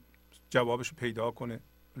حدودی جوابش پیدا کنه.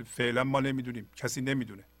 فعلا ما نمیدونیم، کسی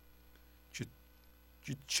نمیدونه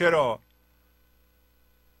که چرا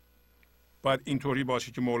باید اینطوری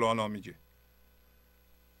باشه که مولانا میگه.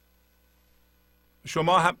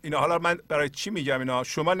 شما هم اینا، حالا من برای چی میگم اینا؟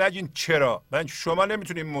 شما نگین چرا، من شما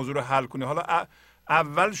نمیتونید این موضوع رو حل کنید. حالا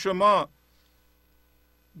اول شما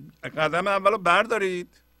قدم اول رو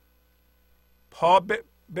بردارید، پا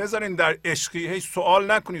بذارین در عشقی، هی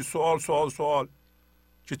سوال نکنید، سوال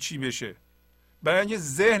که چی بشه. برای اینکه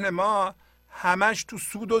ذهن ما همش تو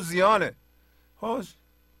سود و زیانه.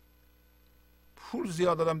 پول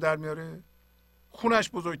زیاد آدم در میاره، خونش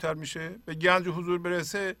بزرگتر میشه، به گنج و حضور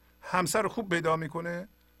برسه، همسر خوب پیدا میکنه.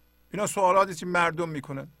 اینا سوالاتی که مردم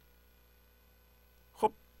میکنن.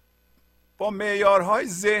 خب با معیارهای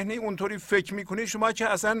ذهنی اونطوری فکر میکنی شما که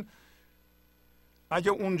اصلا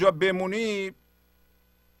اگه اونجا بمونی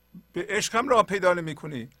به عشق هم راه پیدا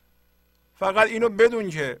نمیکنی. فقط اینو بدون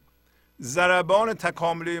که ضربان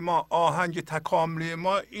تکاملی ما، آهنگ تکاملی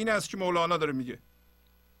ما این است که مولانا داره میگه.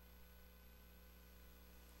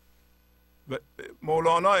 و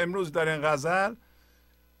مولانا امروز در این غزل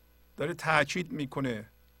داره تاکید میکنه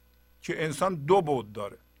که انسان دو بعد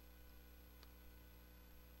داره.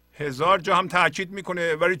 هزار جا هم تاکید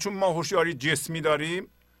میکنه، ولی چون ما هوشیاری جسمی داریم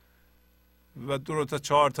و 2 تا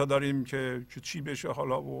 4 تا داریم که چی بشه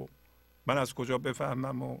حالا و من از کجا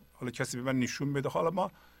بفهمم و حالا کسی به من نشون بده. حالا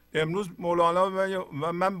ما امروز مولانا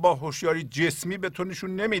و من با هوشیاری جسمی به تو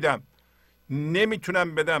نشون نمیدم،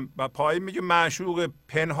 نمیتونم بدم. و پایین میگه معشوق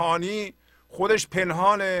پنهانی خودش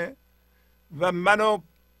پنهانه و منو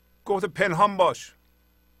گفته پنهان باش.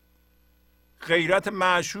 غیرت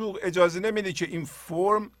معشوق اجازه نمیده که این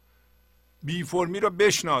فرم بی فرمی رو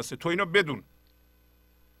بشناسه. تو اینو بدون.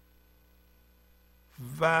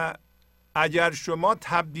 و اگر شما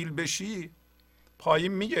تبدیل بشی،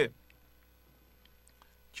 پایین میگه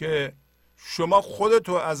که شما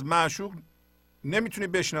خودتو از معشوق نمیتونی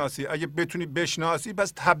بشناسی. اگه بتونی بشناسی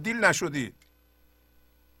پس تبدیل نشدی.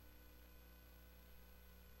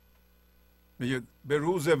 میگه به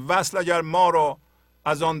روز وصل اگر ما رو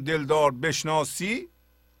از آن دلدار بشناسی.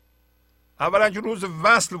 اولا که روز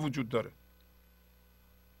وصل وجود داره.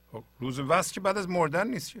 روز وصل که بعد از مردن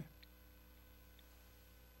نیست که.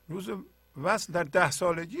 روز وصل در 10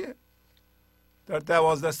 سالگیه، در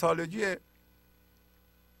 12 سالگیه،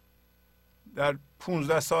 در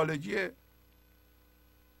 15 سالگیه.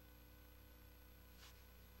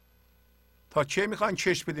 تا چه میخوان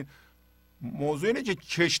کش بدین؟ موضوع اینه که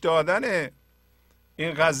کش دادن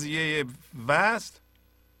این قضیه وصل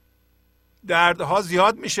دردها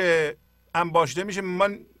زیاد میشه، انباشته میشه، ما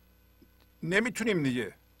نمیتونیم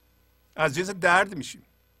دیگه، از جنس درد میشیم.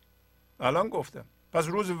 الان گفتم پس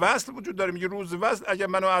روز وصل وجود داره. میگه روز وصل اگر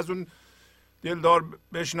منو از اون دلدار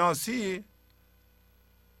بشناسی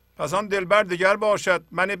پس آن دلبر دگر باشد،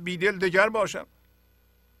 من بیدل دگر باشم.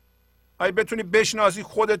 اگه بتونی بشناسی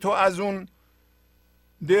خودتو از اون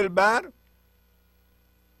دلبر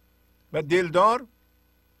و دلدار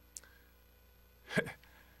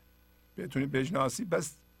بتونی بشناسی،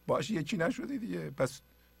 پس باش یکی نشدی دیگه. پس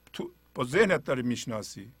تو با ذهنت داری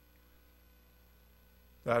میشناسی.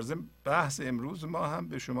 در ضمن بحث امروز ما هم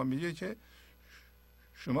به شما میگه که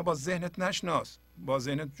شما با ذهنت نشناس، با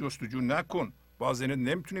ذهنت جستجو نکن، با ذهنت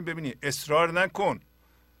نمیتونی ببینی، اصرار نکن،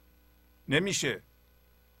 نمیشه.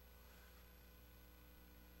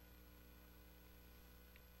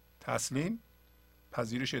 تسلیم،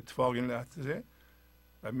 پذیرش اتفاق این لحظه.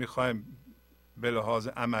 و میخوایم به لحاظ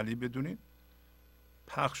عملی بدونید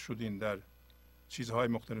پخش شدین در چیزهای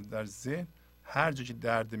مختلف در ذهن. هر جا که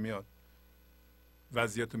درد میاد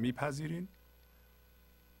وضعیت رو میپذیرین.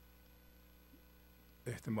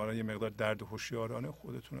 احتمالا یه مقدار درد هوشیارانه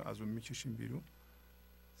خودتون رو از اون میکشین بیرون.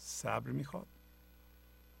 صبر میخواد.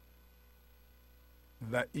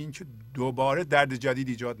 و اینکه دوباره درد جدید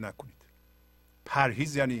ایجاد نکنید.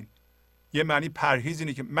 پرهیز یعنی یه معنی پرهیز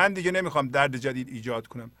اینه که من دیگه نمیخوام درد جدید ایجاد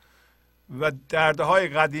کنم و دردهای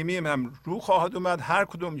قدیمی هم رو خواهد اومد. هر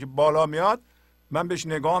کدوم که بالا میاد من بهش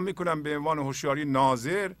نگاه میکنم به عنوان هوشیاری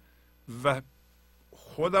ناظر و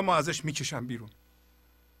خودم رو ازش میکشم بیرون.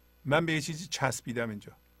 من به یه چیزی چسبیدم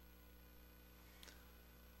اینجا.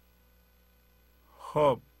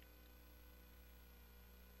 خب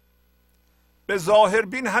به ظاهر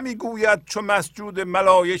بین همی گوید چو مسجود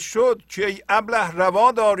ملایک شد که ای ابله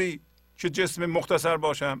روا داری که جسم مختصر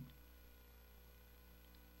باشم.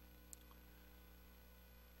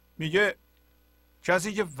 میگه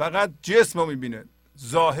کسی که فقط جسم رو میبینه،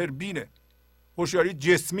 ظاهر بینه، هوشیاری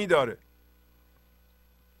جسمی داره.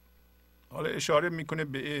 حالا اشاره میکنه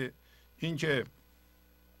به این که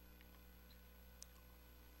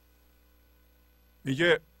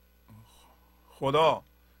میگه خدا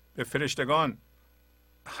به فرشتگان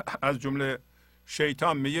از جمله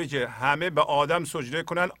شیطان میگه که همه به آدم سجده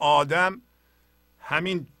کنن. آدم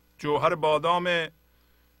همین جوهر بادام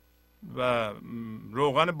و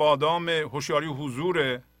روغن بادام هوشیاری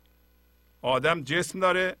حضور. آدم جسم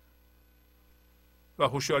داره و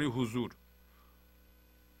هوشیاری حضور.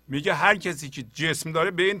 میگه هر کسی که جسم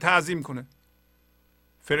داره به این تعظیم کنه.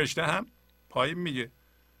 فرشته هم پایین میگه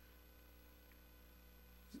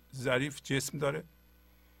ظریف جسم داره.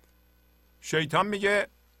 شیطان میگه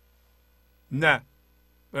نه،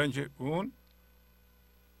 برای اینکه اون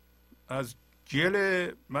از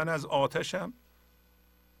گل، من از آتشم.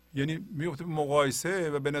 یعنی میفته مقایسه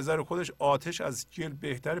و به نظر خودش آتش از گل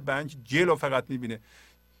بهتره، برای اینکه گل رو فقط میبینه.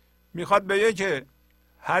 میخواد بگه که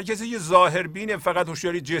هر کسی که ظاهر بینه، فقط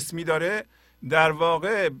هوشیاری جسمی داره، در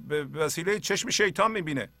واقع به وسیله چشم شیطان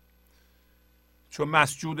میبینه. چون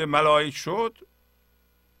مسجود ملائک شد،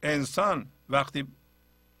 انسان وقتی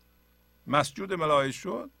مسجود ملائک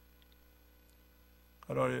شد،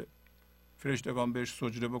 قرار فرشتگان بهش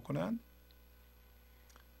سجده بکنند،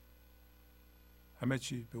 همه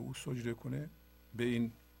چی به او سجده کنه، به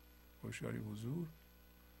این هوشیاری حضور.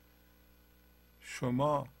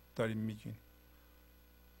 شما داریم میگین،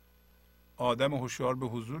 آدم هوشیار به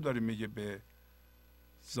حضور داریم میگه به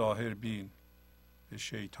ظاهر بین، به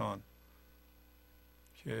شیطان،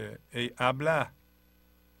 که ای ابله،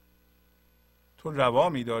 تو روا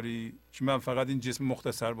میداری که من فقط این جسم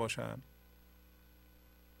مختصر باشم؟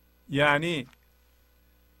 یعنی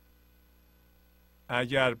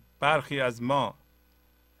اگر برخی از ما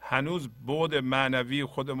هنوز بعد معنوی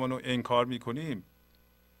خودمون رو انکار میکنیم،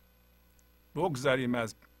 بگذاریم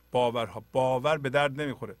از باورها. باور به درد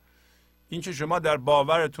نمیخوره. این که شما در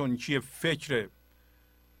باورتون که فکر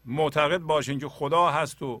معتقد باشین که خدا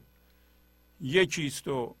هست و یکیست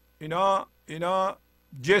و اینا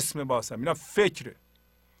جسم باسم، اینا فکره.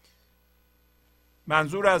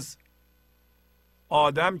 منظور از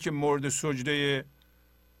آدم که مورد سجده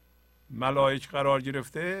ملائک قرار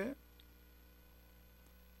گرفته،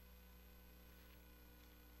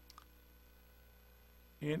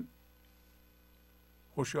 این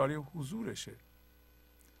هوشیاری حضورشه.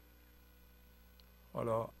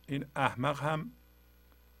 حالا این احمق هم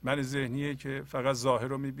من ذهنیه که فقط ظاهر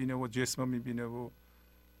رو میبینه و جسم رو میبینه و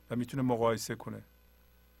میتونه مقایسه کنه.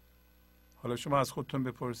 حالا شما از خودتون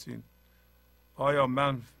بپرسین، آیا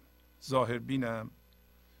من ظاهر بینم؟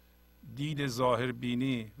 دید ظاهر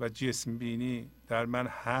بینی و جسم بینی در من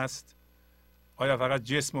هست؟ آیا فقط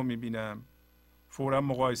جسم رو میبینم؟ فورا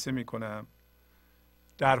مقایسه میکنم؟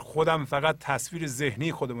 در خودم فقط تصویر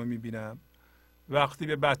ذهنی خودم رو میبینم؟ وقتی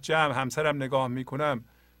به بچه‌م، همسرم نگاه میکنم،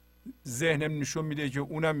 ذهنم نشون میده که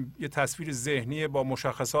اونم یه تصویر ذهنیه با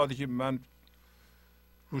مشخصاتی که من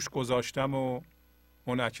روش گذاشتم و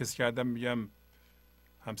منعکس کردم، میگم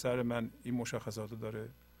همسر من این مشخصاتو داره.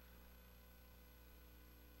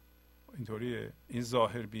 اینطوریه. این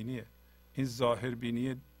ظاهر بینیه. این ظاهر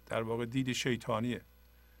بینیه در واقع دید شیطانیه.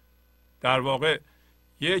 در واقع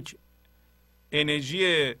یک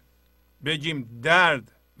انرژی بگیم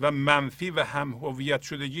درد و منفی و هم هویت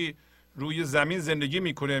شدگی روی زمین زندگی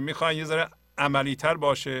میکنه. میخوان یه ذره عملی تر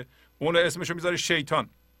باشه، اون اسمشو میذاره شیطان.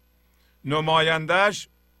 نمایندهش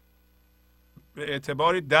به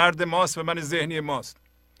اعتبار درد ماست و من ذهنی ماست.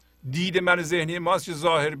 دید من ذهنی ماست که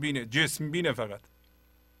ظاهر بینه، جسم بینه. فقط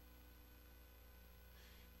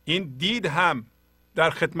این دید هم در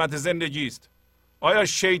خدمت زندگی است. آیا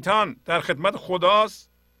شیطان در خدمت خداست؟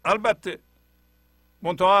 البته،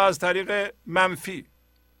 منتها از طریق منفی،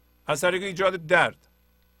 از طریق ایجاد درد.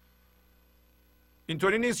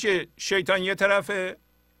 اینطوری نیست که شیطان یه طرفه،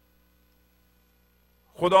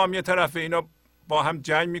 خدا هم یه طرفه، اینا با هم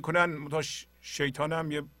جنگ میکنن. تا شیطان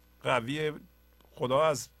هم یه قویه، خدا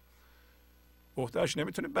از عهده‌اش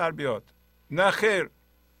نمیتونه بر بیاد. نه خیر،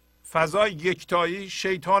 فضای یکتایی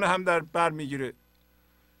شیطان هم در بر میگیره.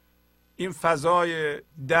 این فضای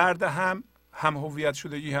درد هم هویت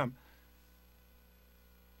شدگی هم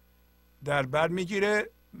در بر میگیره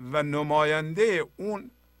و نماینده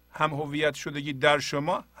اون هم هویت شدگی در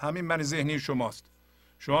شما همین من ذهنی شماست.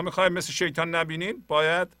 شما میخواید مثل شیطان نبینین،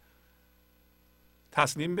 باید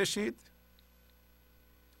تسلیم بشید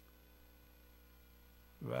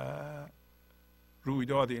و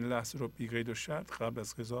رویداد این لحظه رو بی قید و شرط قبل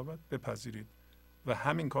از قضاوت بپذیرید و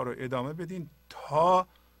همین کار رو ادامه بدین تا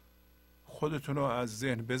خودتون رو از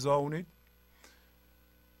ذهن بزاونید.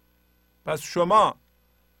 پس شما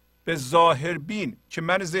به ظاهر بین که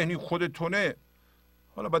من ذهنی خودتونه،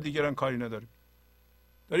 حالا با دیگران کاری نداریم،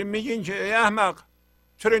 داریم میگین که ای احمق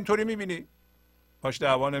چرا اینطوری میبینی؟ باش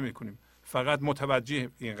دعوا نمی کنیم، فقط متوجه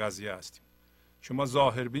این قضیه هستیم که ما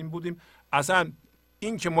ظاهر بین بودیم. اصلا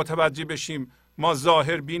این که متوجه بشیم ما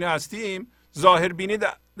ظاهر بین هستیم، ظاهر بینی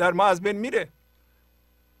در ما از بین میره.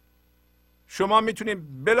 شما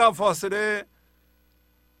میتونید بلافاصله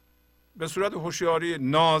به صورت هوشیاری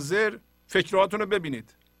ناظر فکراتون رو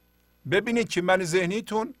ببینید که من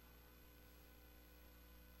ذهنیتون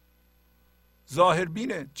ظاهر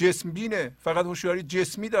بینه، جسم بینه، فقط هوشیاری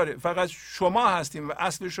جسمی داره. فقط شما هستیم و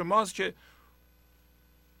اصل شماست که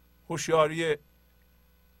هوشیاری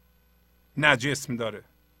نه جسم داره.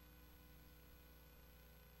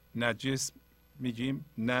 نه جسم میگیم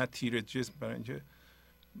نه تیر جسم، برای اینکه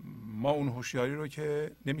ما اون هوشیاری رو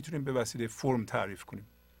که نمیتونیم به وسیله فرم تعریف کنیم،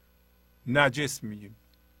 نه جسم میگیم.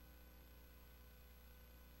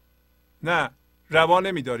 نه روا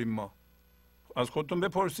نمیداریم. ما از خودتون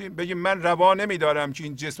بپرسیم، بگیم من روا نمیدارم که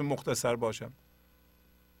این جسم مختصر باشم.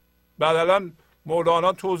 بعد الان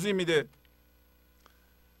مولانا توضیح میده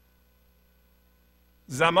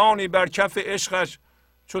زمانی بر کف عشقش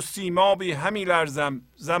چو سیمابی همی لرزم،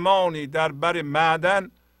 زمانی در بر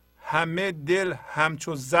معدن همه دل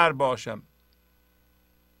همچو زر باشم.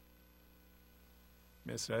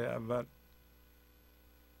 مصرع اول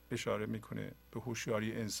اشاره میکنه به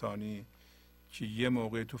هوشیاری انسانی که یه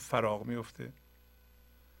موقع تو فراغ میفته.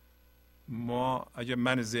 ما اگه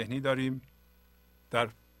من ذهنی داریم در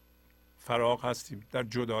فراغ هستیم، در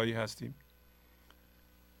جدایی هستیم،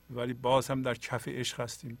 ولی باز هم در کف عشق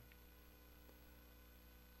هستیم.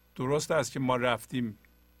 درست است که ما رفتیم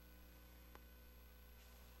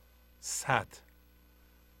سطح،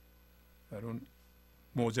 در اون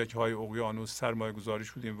موجک های اقیانوس سرمایه گذاری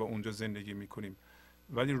شدیم و اونجا زندگی میکنیم،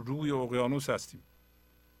 ولی روی اقیانوس هستیم.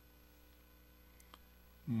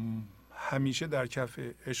 همیشه در کف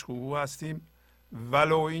عشق او هستیم،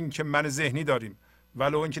 ولو این که من ذهنی داریم،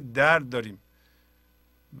 ولو این که درد داریم،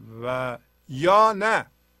 و یا نه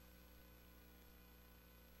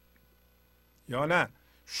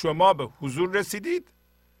شما به حضور رسیدید،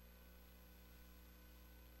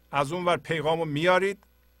 از اون ور پیغام رو میارید،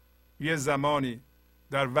 یه زمانی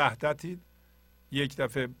در وحدتید، یک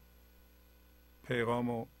دفعه پیغام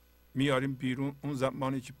رو میاریم بیرون. اون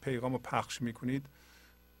زمانی که پیغام رو پخش میکنید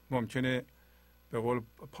ممکنه به قول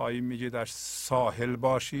پایین میگه در ساحل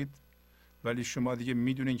باشید، ولی شما دیگه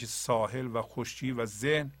میدونین که ساحل و خشکی و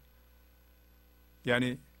ذهن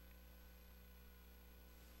یعنی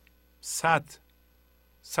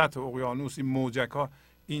سطح اقیانوس، این موجک ها،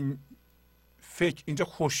 این فکر، اینجا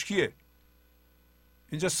خشکیه،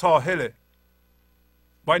 اینجا ساحله،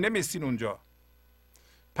 وای نمیستین اونجا.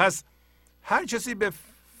 پس هر کسی به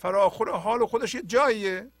فراخور حال خودش یه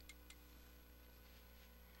جاییه.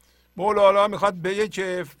 مولانا میخواد بگه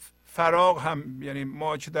که فراغ هم، یعنی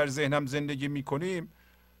ما که در ذهن هم زندگی میکنیم،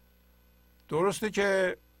 درسته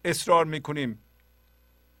که اصرار میکنیم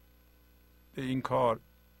به این کار،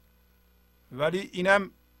 ولی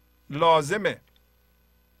اینم لازمه.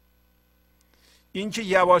 این که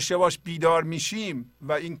یواش یواش بیدار میشیم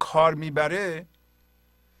و این کار میبره،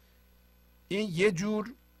 این یه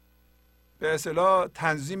جور به اصطلاح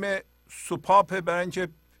تنظیم سوپاپه، برای اینکه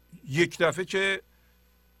یک دفعه که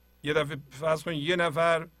یه دفعه فرض کنید یه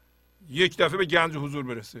نفر یک دفعه به گنج حضور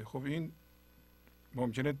برسه، خب این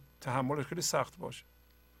ممکنه تحملش خیلی سخت باشه.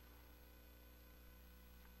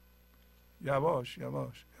 یواش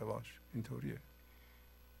یواش یواش اینطوریه.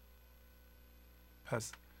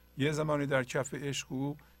 پس یه زمانی در کف عشق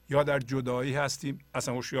او یا در جدایی هستیم،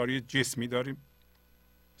 اصلا هوشیاری جسمی داریم،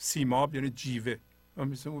 سیماب یعنی جیوه، ما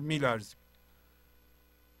مثل اون میلرزیم،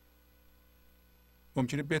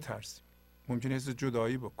 ممکنه بترسیم، ممکنه حس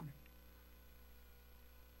جدایی بکنیم،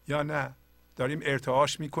 یا نه داریم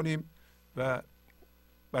ارتعاش میکنیم و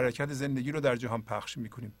برکت زندگی رو در جهان پخش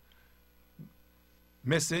میکنیم.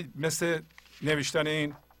 مثل نوشتن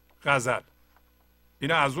این غزل،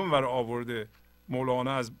 اینا از اون ور آورده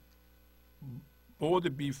مولانا، از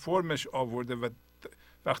بعد بی فرمش آورده و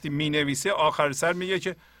وقتی می نویسه آخر سر میگه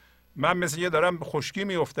که من مثل یه دارم به خشکی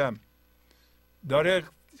میفتم، داره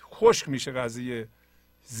خشک میشه قضیه،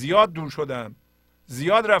 زیاد دور شدم،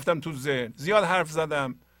 زیاد رفتم تو ذهن، زیاد حرف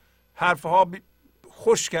زدم، حرفها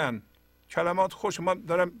خشکن، کلمات خشک، من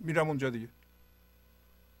دارم میرم اونجا دیگه.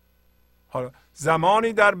 حالا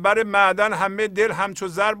زمانی در بر معدن همه دل همچو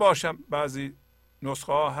زر باشم، بعضی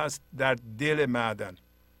نسخه ها هست در دل معدن،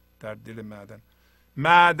 در دل معدن.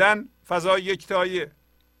 معدن فضای یکتاییه.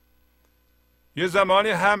 یه زمانی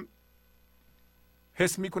هم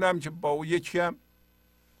حس میکنم که با او یکیم،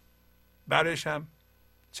 برشم،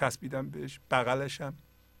 چسبیدم بهش، بغلشم،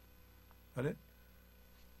 بله،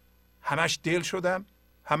 همش دل شدم،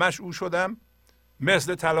 همش او شدم،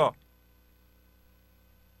 مثل طلا.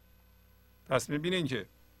 پس میبینین که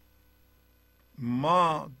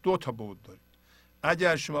ما 2 تا بعد داریم.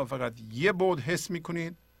 اگر شما فقط یه بعد حس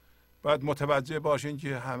میکنید، باید متوجه باشین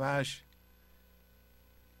که همش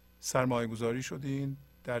سرمایه گذاری شدین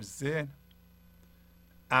در ذهن.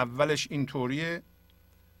 اولش اینطوریه،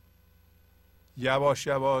 یواش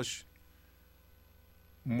یواش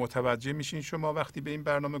متوجه میشین شما وقتی به این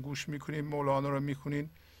برنامه گوش میکنین، مولانا رو میخونین،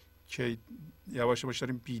 که یواش یواش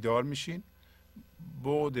دارین بیدار میشین.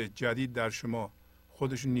 بعد جدید در شما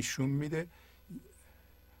خودش نشون میده.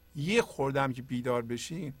 یه خورده هم که بیدار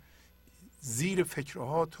بشین، زیر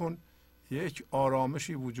فکرهاتون یک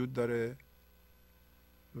آرامشی وجود داره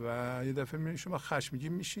و یه دفعه میبینید شما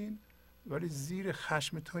خشمگین میشین ولی زیر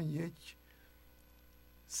خشمتون یک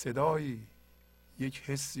صدایی، یک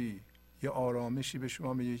حسی، یه آرامشی به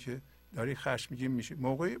شما میگه که داری خشمگین میشی.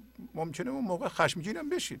 ممکنه اون موقع خشمگین هم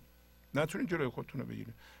بشین، نتونین جلوی خودتون رو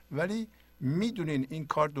بگیرین، ولی میدونین این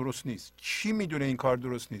کار درست نیست. کی میدونه این کار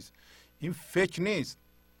درست نیست؟ این فکر نیست.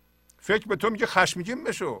 فکر به تو میگه خشمگین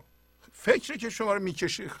بشو، فکری که شما رو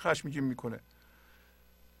میکشه خشمگین میکنه،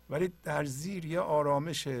 ولی در زیر یه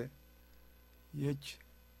آرامش، یک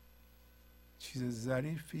چیز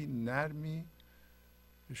ظریفی، نرمی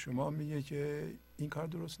به شما میگه که این کار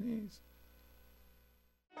درست نیست.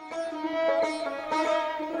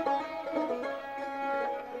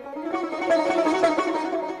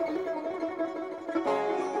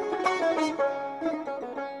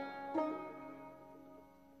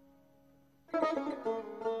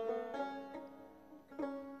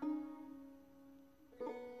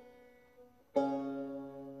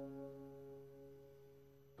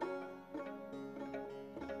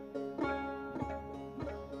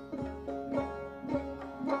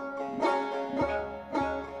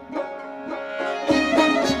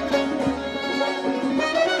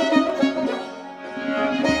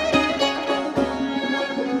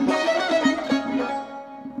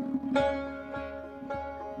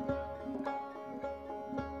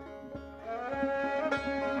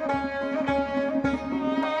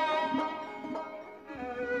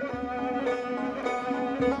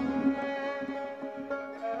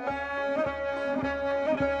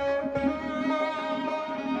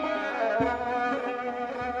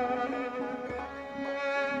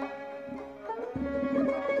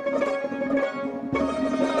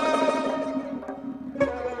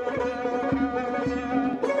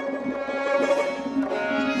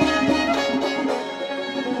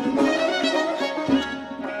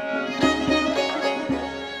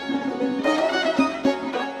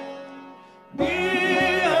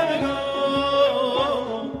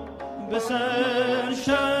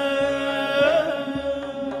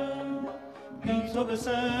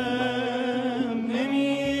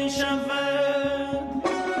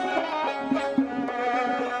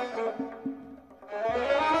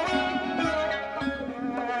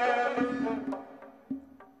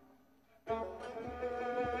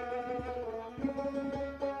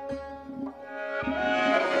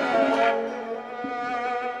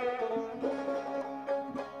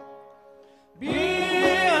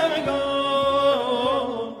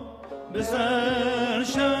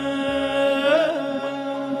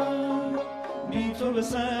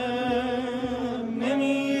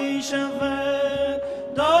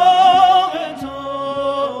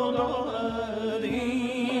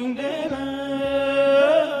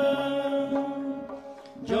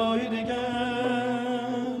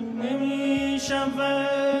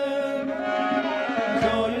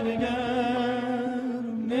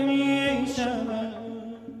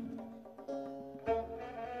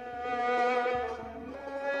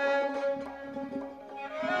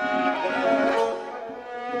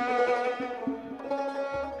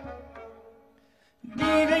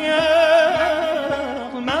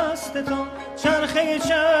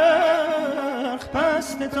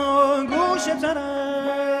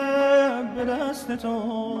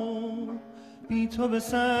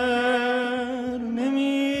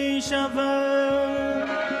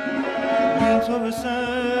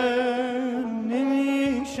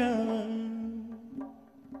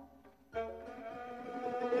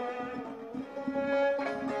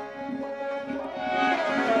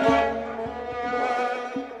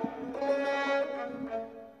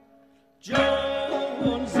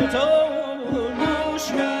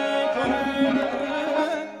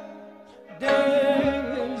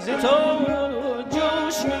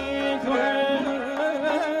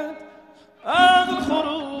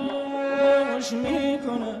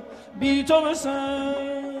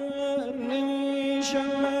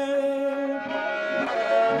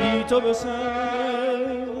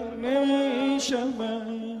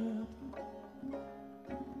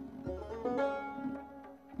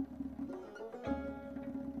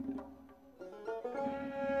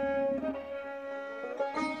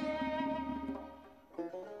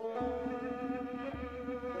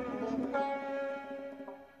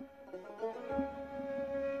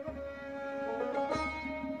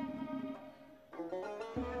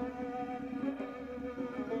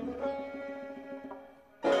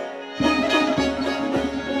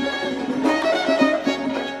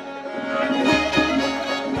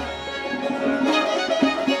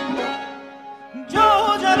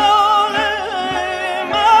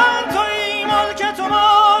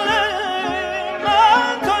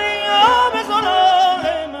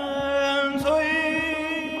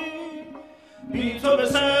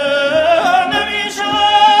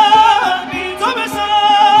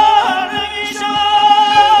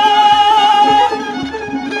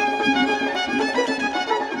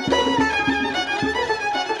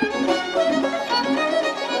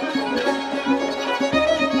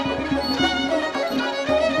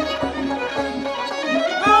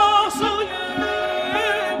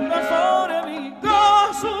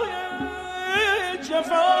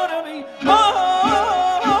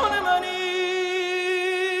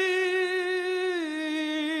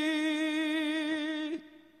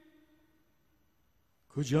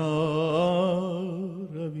 کجا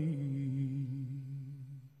روی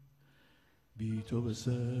بی تو به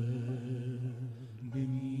سر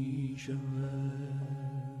نمی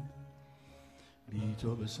شود، بی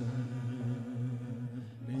تو به سر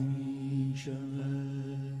نمی شود.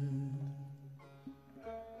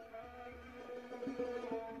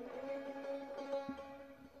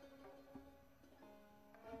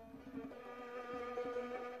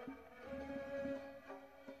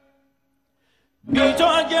 بی تو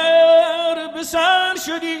اگر به سر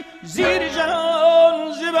شدی زیر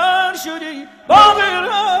جهان زبر شدی، با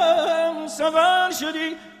غیرم سفر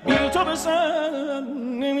شدی، بی تو به سر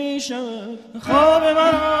نمی شود. خواب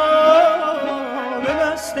مرا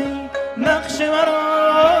ببستی، نقش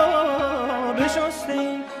مرا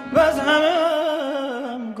بشستی و از همه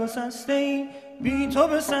هم گسستی، بی تو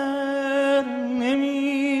به سر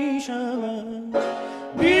نمی شود.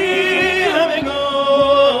 بی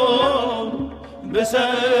همگان به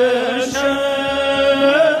سر شد،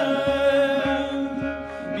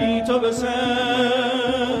 بی تو به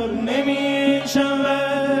سر نمی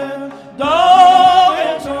شود.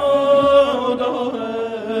 داغ تو داغ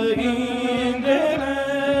این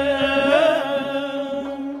دلم،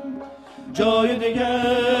 جای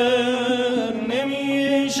دیگر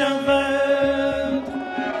نمی شود،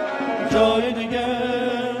 جای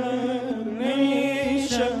دیگر نمی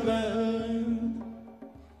شود،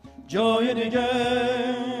 جای دیگر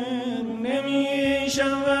نمی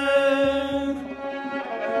شود،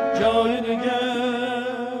 جای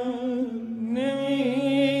دیگر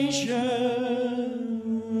نمی شود.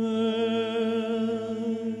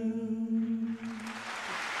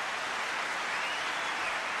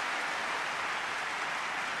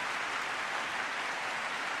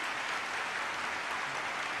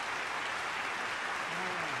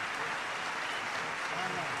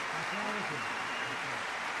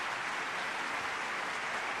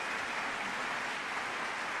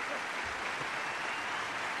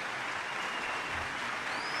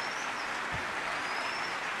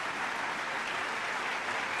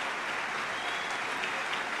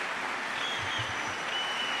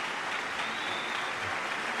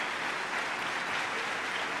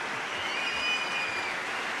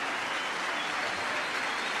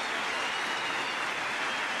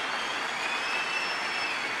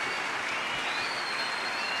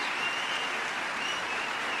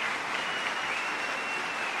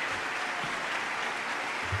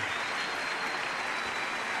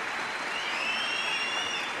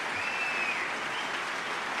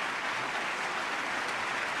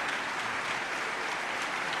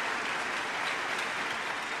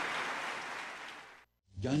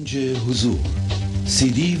 گنج حضور،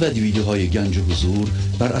 CD و دیویدیوهای گنج حضور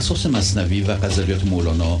بر اساس مثنوی و غزلیات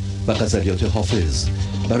مولانا و غزلیات حافظ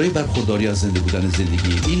برای برخورداری از زنده بودن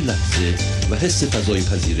زندگی این لحظه و حس فضای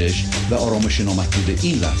پذیرش و آرامش نامحدود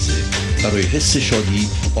این لحظه، برای حس شادی،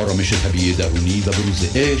 آرامش طبیعی درونی و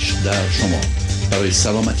بروز عشق در شما، برای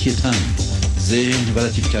سلامتی تن، ذهن و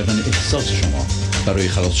لطیف کردن احساس شما، برای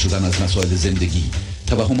خلاص شدن از مسائل زندگی،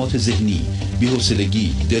 توهمات ذهنی،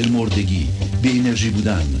 بی‌حوصلگی، دلمردگی، بی انرژی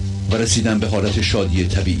بودن و رسیدن به حالت شادی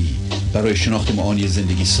طبیعی، برای شناخت معانی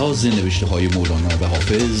زندگی ساز نوشته‌های مولانا و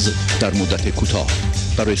حافظ در مدت کوتاه.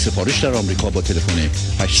 برای سفارش در آمریکا با تلفن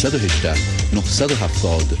 818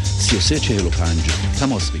 970 3345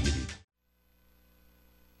 تماس بگیرید.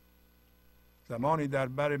 زمانی در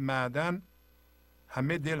بر معدن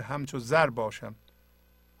همه دل همچو زر باشم.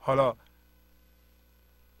 حالا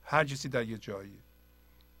هر چیزی در یه جایی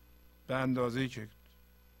به اندازه‌ای که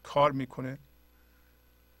کار میکنه،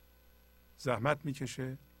 زحمت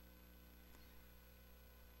میکشه.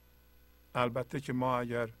 البته که ما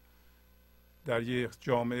اگر در یک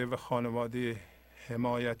جامعه و خانواده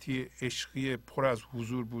حمایتی عشقی پر از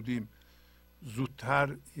حضور بودیم،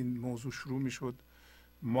 زودتر این موضوع شروع میشد.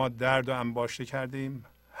 ما درد و انباشته کردیم،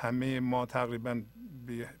 همه ما تقریبا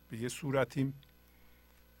به یه صورتیم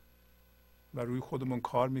و روی خودمون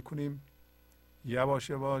کار میکنیم یواش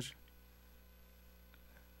یواش.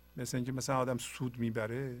 مثل اینکه مثلا آدم سود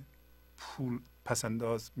میبره، پول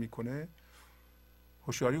پسنداز میکنه،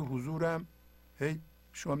 هوشیاری حضورم هی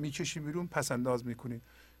شما میکشی بیرون، پسنداز میکنی،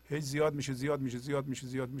 هی زیاد میشه زیاد میشه زیاد میشه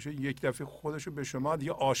زیاد میشه، یک دفعه خودشو به شما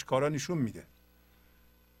دیگه آشکارا نشون میده.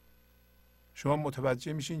 شما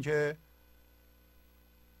متوجه میشین که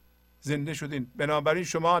زنده شدین. بنابراین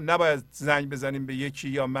شما نباید زنگ بزنین به یکی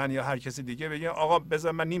یا من یا هر کسی دیگه بگین آقا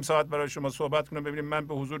بذار من نیم ساعت برای شما صحبت کنم ببینیم من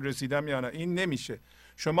به حضور رسیدم یا نه. این نمیشه.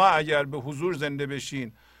 شما اگر به حضور زنده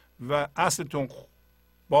بشین و اصلتون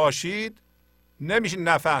باشید، نمیشین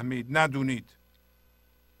نفهمید، ندونید.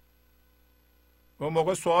 و اون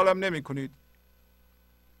موقع سوالم نمی کنید.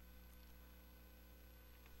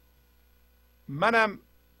 منم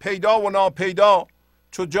پیدا و ناپیدا،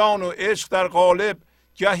 چو جان و عشق در قالب،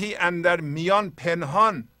 گهی اندر میان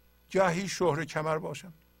پنهان، گهی شهره کمر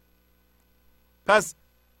باشم. پس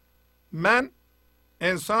من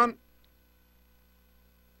انسان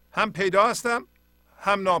هم پیدا هستم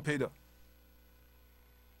هم ناپیدا.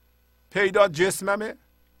 پیدا جسممه،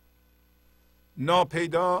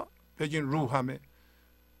 ناپیدا بگین روحمه.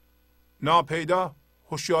 ناپیدا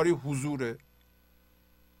هوشیاری حضوره،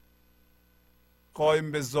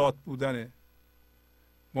 قائم به ذات بودنه.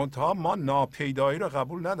 منتها ما ناپیدایی رو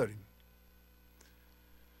قبول نداریم.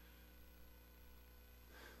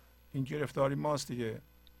 این گرفتاری ماست دیگه.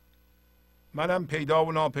 منم پیدا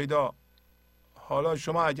و ناپیدا. حالا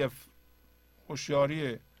شما اگه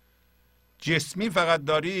هوشیاری جسمی فقط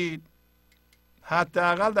دارید،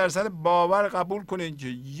 حداقل در سطح باور قبول کنید که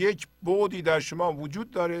یک بعدی در شما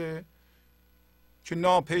وجود داره که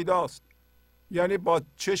ناپیداست. یعنی با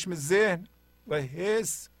چشم ذهن و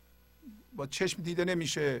حس، با چشم دیده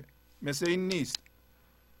نمیشه، مثل این نیست،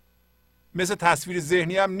 مثل تصویر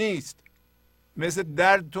ذهنی هم نیست، مثل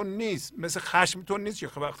دردتون نیست، مثل خشمتون نیست که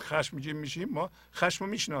وقت خشمگین میشیم ما خشم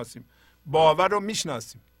رو میشناسیم، باور رو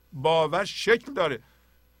میشناسیم. باور شکل داره،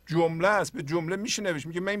 جمله است، به جمله میشه نوشت.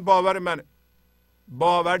 میگه من این باور منه.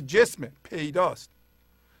 باور جسمه، پیداست.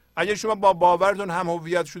 اگه شما با باورتون هم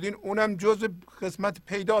هویت شدین، اونم جزء قسمت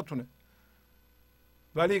پیداتونه.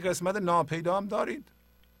 ولی قسمت ناپیدا هم دارید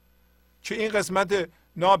که این قسمت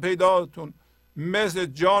ناپیداتون مثل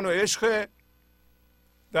جان و عشق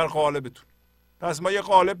در قالبتون. پس ما یه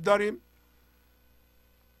قالب داریم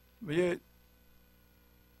و یه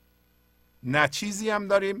نچیزی هم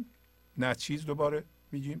داریم. نچیز دوباره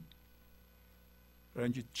میگیم،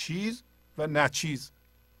 برای چیز و نچیز،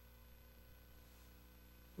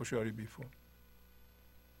 هوشیاری بیفون.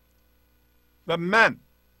 و من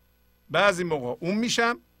بعضی موقع اون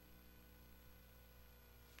میشم،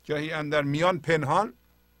 گاهی اندر میان پنهان.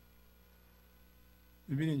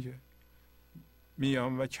 ببینید که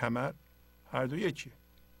میان و کمر هر دو یکی.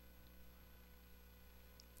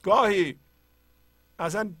 گاهی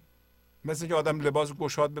اصلا مثل که آدم لباس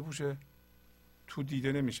گشاد بپوشه، تو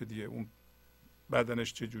دیده نمیشه دیگه اون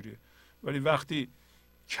بدنش چجوریه. ولی وقتی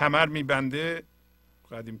کمر میبنده،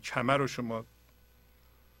 قدیم کمر رو شما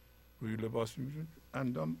روی لباس میبینید،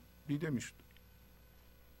 اندام دیده میشد.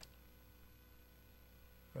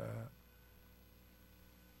 و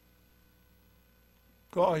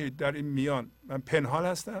گاهی در این میان من پنهان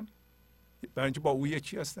هستم برای اینکه با او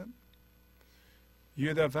یکی هستم.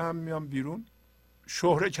 یه دفعه هم میام بیرون.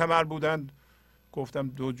 شهره کمر بودن گفتم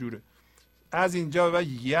دو جوره. از اینجا و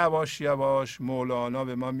یواش یواش مولانا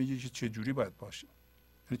به ما میگه که چجوری باید باشیم.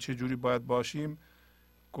 یعنی چجوری باید باشیم؟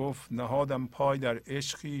 گفت نهادم پای در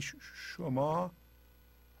عشقی شما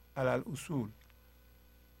علل اصول.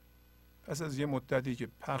 پس از یه مدتی که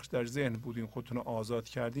پخش در ذهن بودین، خودتون رو آزاد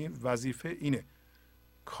کردین، وظیفه اینه،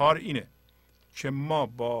 کار اینه که ما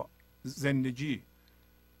با زندگی،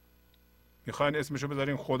 میخواین اسمشو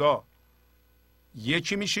بذارین خدا،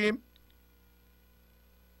 یکی میشیم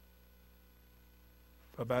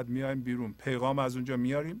و بعد میایم بیرون. پیغام از اونجا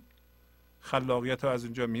میاریم، خلاقیت رو از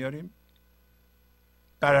اونجا میاریم،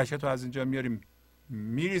 برکت رو از اینجا میاریم،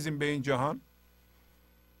 میریزیم به این جهان،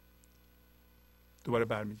 دوباره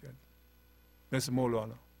برمیگردیم. مثل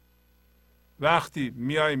مولانا وقتی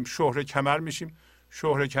میایم شهره کمر میشیم.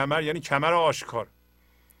 شهره کمر یعنی کمر آشکار.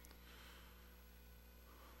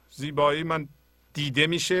 زیبایی من دیده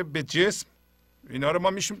میشه به جسم. اینا رو ما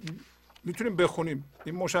میتونیم بخونیم،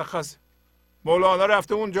 این مشخصه. مولانا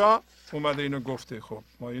رفته اونجا، اومده اینو گفته. خب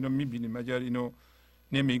ما اینو میبینیم. اگر اینو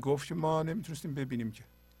نمیگفت که ما نمیتونستیم ببینیم. که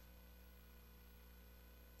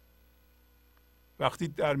وقتی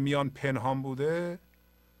در میان پنهان بوده،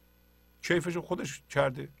 کیفشو خودش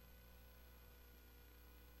کرده.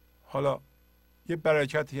 حالا یه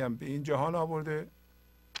برکتی هم به این جهان آورده.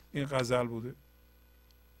 این غزل بوده.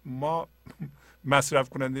 ما مصرف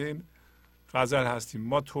کننده این غزل هستیم،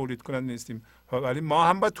 ما تولید کننده نیستیم، ولی ما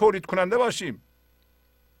هم باید تولید کننده باشیم.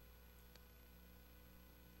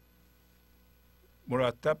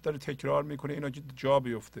 مرتب داره تکرار میکنه اینا که جا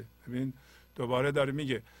بیفته. ببین دوباره داره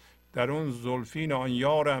میگه در اون زلفین آن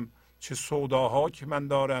یارم چه سوداها که من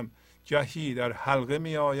دارم، گهی در حلقه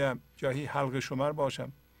میآیم گهی حلقه شمر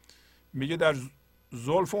باشم. میگه در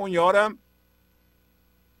زلف اون یارم.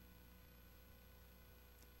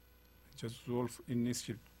 اینجا زلف این نیست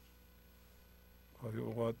که گاهی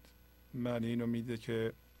اوقات معنی اینو میده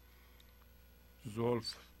که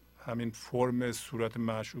زلف همین فرم صورت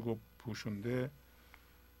معشوق رو پوشونده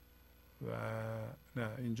و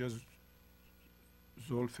نه، اینجا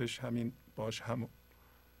زلفش همین باش هم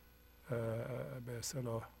به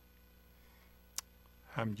اصطلاح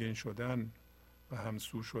همگن شدن و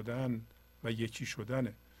همسو شدن و یکی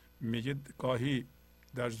شدنه. میگه گاهی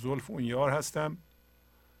در زلف اون یار هستم،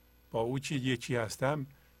 با او که یکی هستم،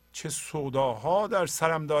 چه سوداها در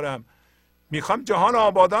سرم دارم. میخوام جهان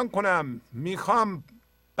آبادان کنم، میخوام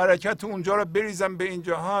برکت اونجا رو بریزم به این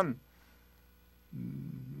جهان،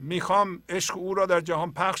 میخوام عشق او را در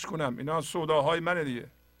جهان پخش کنم. اینا سوداهای منه دیگه.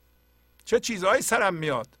 چه چیزهایی سرم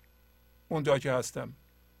میاد اونجا که هستم.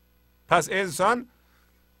 پس انسان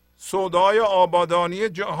سودای آبادانی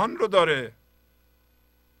جهان رو داره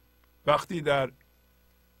وقتی در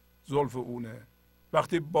زلف اونه،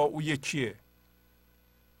 وقتی با او یکیه.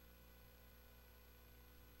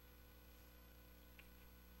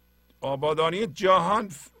 آبادانی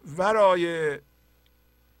جهان ورای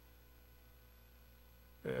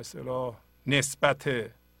به اصطلاح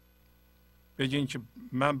نسبته. بگین که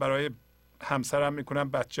من برای همسرم میکنم،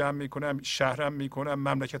 بچه‌ام میکنم، شهرم میکنم،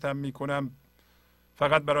 مملکتم میکنم،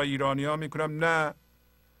 فقط برای ایرانی‌ها میکنم. نه،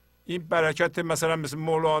 این برکت مثلا مثل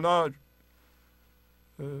مولانا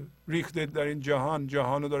ریخته در این جهان،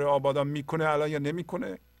 جهان رو داره آبادان میکنه الان یا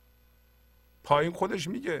نمیکنه. پایین خودش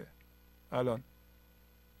میگه الان،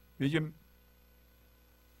 میگه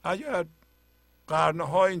اگر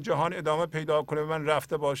قرنها این جهان ادامه پیدا کنه و من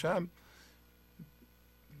رفته باشم،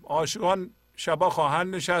 عاشقان شبا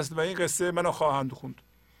خواهند نشست و این قصه منو خواهند خوند.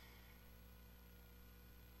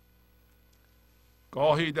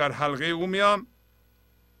 گاهی در حلقه او میام،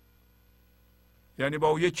 یعنی با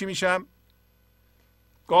او یکی میشم،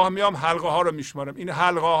 گاه میام حلقه ها رو میشمارم. این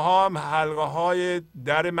حلقه ها هم حلقه های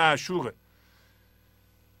در معشوقه.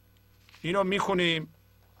 اینو میخونیم،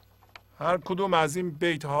 هر کدوم از این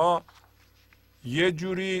بیت ها یه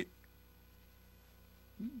جوری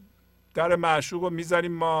در معشوق رو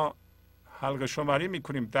میذاریم، ما حلقه شماری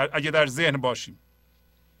میکنیم اگه در ذهن باشیم.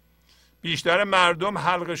 بیشتر مردم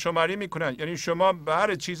حلقه شماری میکنن، یعنی شما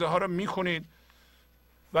هر چیزها رو میخونید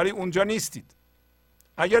ولی اونجا نیستید.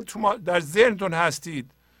 اگر در ذهنتون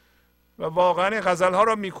هستید و واقعا غزل ها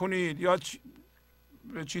رو میخونید یا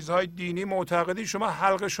چیزهای دینی معتقدی، شما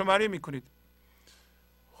حلقه شماری میکنید.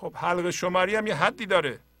 خب حلقه شماری هم یه حدی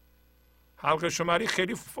داره. حلقه شماری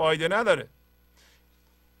خیلی فایده نداره.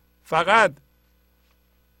 فقط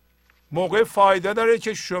موقع فایده داره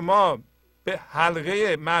که شما به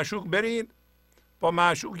حلقه معشوق برید، با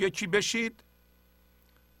معشوق یکی بشید،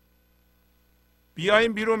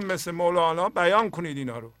 بیاین بیرون مثل مولانا بیان کنید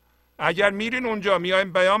اینا رو. اگر میرین اونجا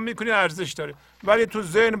میاین بیان میکنید ارزش داره. ولی تو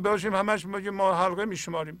ذهن باشیم همش ما حلقه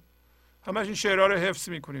میشماریم، همش این شعرها رو حفظ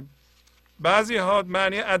میکنیم. بعضی ها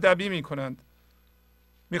معنی ادبی میکنند،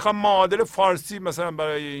 میخوام معادل فارسی مثلا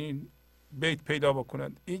برای این بیت پیدا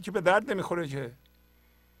بکنند. این که به درد نمیخوره که.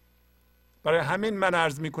 برای همین من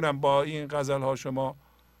عرض میکنم با این غزل ها شما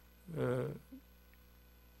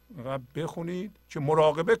بخونید که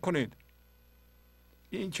مراقبه کنید.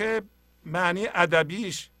 این که معنی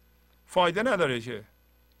ادبیش فایده نداره که.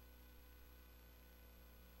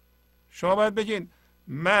 شما باید بگین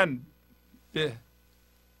من به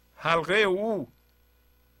حلقه او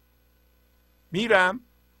میرم،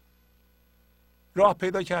 راه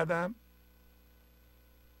پیدا کردم.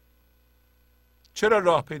 چرا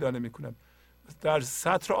راه پیدا نمی کنم؟ در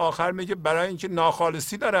سطر آخر میگه برای اینکه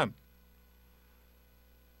ناخالصی دارم.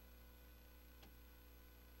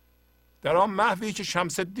 در آن محوی که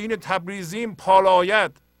شمس الدین تبریزیم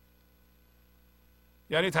پالاید،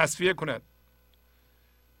 یعنی تصفیه کند.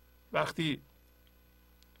 وقتی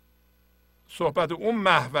صحبت اون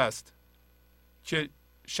محو است که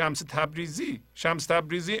شمس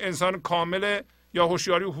تبریزی انسان کامل یا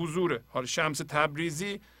هوشیاری و حضوره. حالا شمس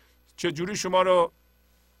تبریزی چجوری شما رو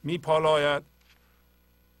میپالاید؟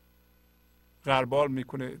 غربال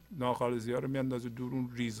میکنه، ناخالصی ها رو میاندازه دور،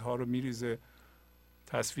 اون ریزها رو میریزه،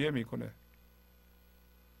 تصفیه میکنه.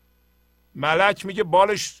 ملک میگه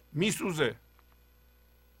بالش میسوزه،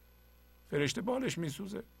 فرشته بالش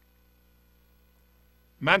میسوزه.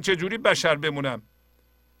 من چجوری بشر بمونم؟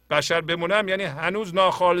 بشر بمونم یعنی هنوز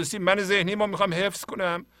ناخالصی من ذهنی ما میخوام حفظ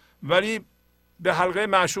کنم ولی به حلقه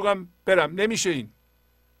معشوقم برم. نمیشه. این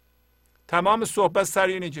تمام صحبت سر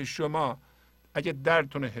اینه که شما اگه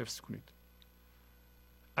دردتون حفظ کنید،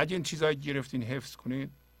 اگه این چیزهای گرفتین حفظ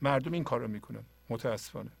کنید، مردم این کار رو میکنن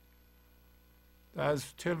متاسفانه.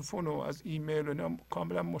 از تلفن و از ایمیل و اینا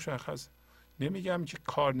کاملا مشخص. نمیگم که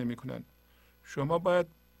کار نمیکنن. شما باید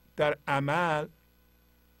در عمل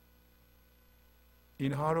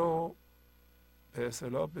اینها رو به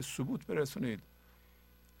اصطلاح به ثبوت برسونید.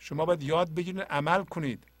 شما باید یاد بگیرید عمل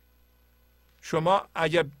کنید. شما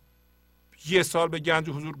اگر یه سال به گنج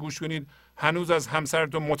حضور گوش کنید، هنوز از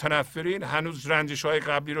همسرتون متنفرین، هنوز رنجش های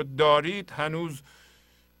قبلی رو دارید، هنوز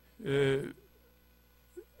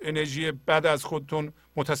انرژی بد از خودتون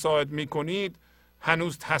متساعد میکنید،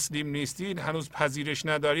 هنوز تسلیم نیستید، هنوز پذیرش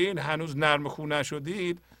ندارید، هنوز نرم خو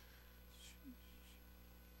نشدید،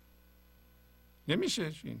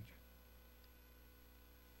 نمیشه. این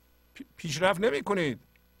پیشرفت نمی کنید.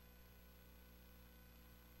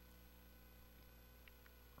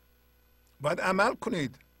 باید عمل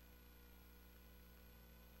کنید.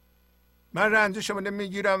 من رنجش ما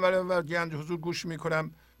نمیگیرم ولی گنج حضور گوش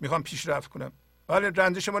میکنم، میخوام پیشرفت کنم، ولی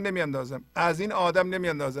رنجش ما نمیاندازم، از این آدم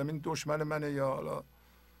نمیاندازم، این دشمن منه یا حالا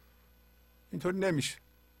اینطور نمیشه.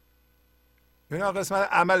 اینا قسمت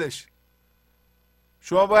عملش.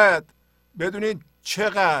 شما باید بدونید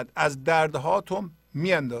چقدر از دردهاتون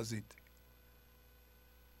میاندازید.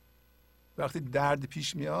 وقتی درد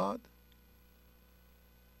پیش میاد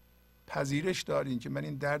پذیرش دارین که من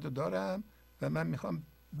این درد رو دارم و من میخوام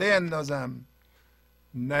بیندازم.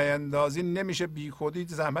 نیندازین نمیشه، بی خودی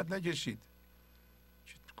زحمت نکشید.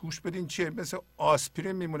 گوش بدین چیه، مثل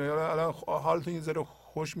آسپرین میمونه. الان حالتون یه ذره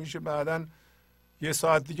خوش میشه، بعدن یه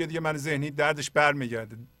ساعت دیگه من ذهنی دردش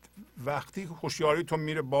برمیگرده. وقتی هوشیاریتون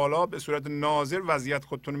میره بالا به صورت ناظر وضعیت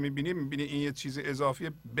خودتون رو میبینی این یه چیز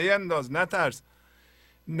اضافیه، بینداز،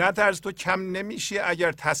 نترس. تو کم نمیشی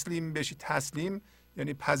اگر تسلیم بشی. تسلیم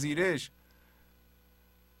یعنی پذیرش.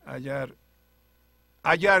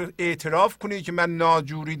 اگر اعتراف کنی که من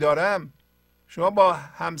ناجوری دارم، شما با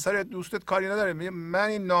همسر دوستت کاری نداره، میگه من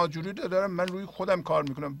این ناجوری دارم، من روی خودم کار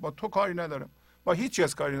میکنم، با تو کاری ندارم، با هیچ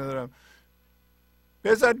چیز کاری ندارم،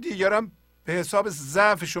 بذار دیگرم به حساب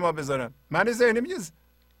ضعف شما بذارن. من ذهنی میگه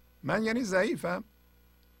من یعنی ضعیفم.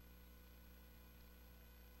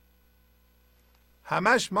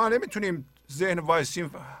 همش ما نمیتونیم ذهن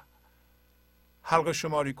وایسیم حلقه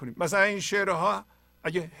شماری کنیم. مثلا این شعرها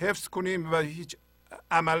اگه حفظ کنیم و هیچ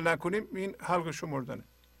عمل نکنیم این حلقه شمردنه.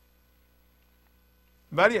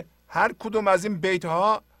 ولی هر کدوم از این بیت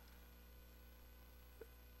ها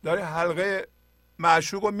داره حلقه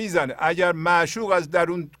معشوق رو میزنه. اگر معشوق از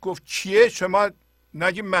درون گفت چیه، شما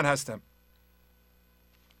نگیم من هستم.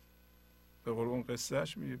 به قول اون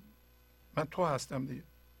قصهش میگه من تو هستم دیگه،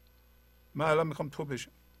 من الان میخوام تو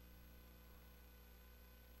بشم.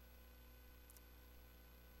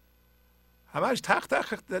 همش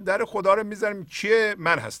تق در خدا رو میزنیم چیه،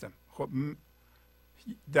 من هستم. خب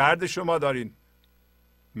درد شما دارین،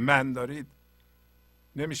 من دارید،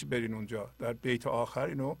 نمیشه برین اونجا. در بیت آخر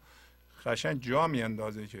اینو قشنگ جا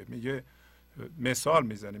میاندازه که میگه، مثال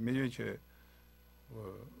میزنه، میگه که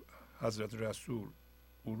حضرت رسول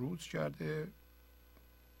عروج کرده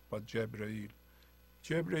با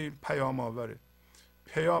جبرئیل پیام آوره،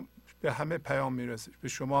 پیام به همه پیام میرسه، به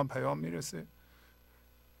شما هم پیام میرسه.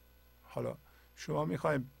 حالا شما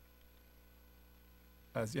میخوایم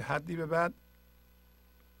از یه حدی به بعد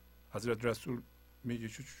حضرت رسول میگه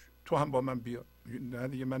تو هم با من بیا. نه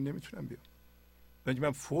دیگه من نمیتونم بیام، بلکه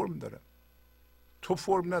من فرم دارم، تو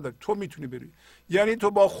فرم نداری، تو میتونی بری. یعنی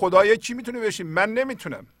تو با خدای چی میتونی بشی، من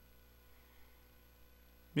نمیتونم.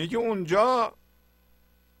 میگه اونجا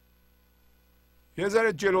یه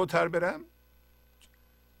ذره جلوتر برم،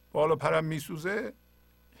 بالا پرم میسوزه.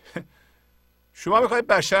 شما میخواید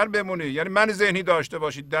بشر بمونی، یعنی من ذهنی داشته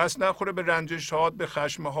باشید، دست نخوره به رنجش هات، به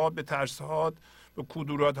خشم ها، به ترس هات، به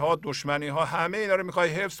کدورات ها، دشمنی ها، همه اینا رو میخوای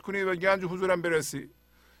حفظ کنی و گنج حضورم برسی.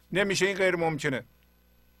 نمیشه، این غیر ممکنه.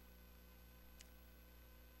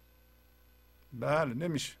 بله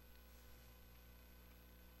نمیشه.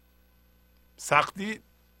 سختی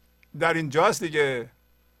در اینجاست دیگه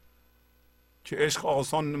که عشق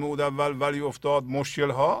آسان نمود اول ولی افتاد مشکل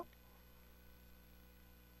ها.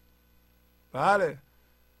 بله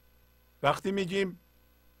وقتی میگیم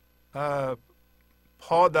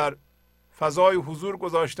پا در فضای حضور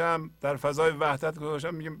گذاشتم، در فضای وحدت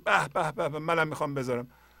گذاشتم، میگیم به به به منم میخوام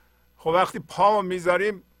بذارم. خب وقتی پا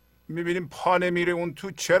میذاریم میبینیم پا نمیره اون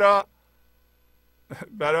تو. چرا؟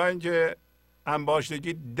 برای اینکه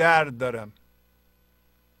انباشتگی درد دارم.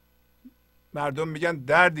 مردم میگن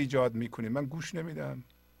درد ایجاد میکنیم، من گوش نمیدم،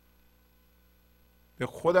 به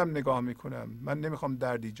خودم نگاه میکنم. من نمیخوام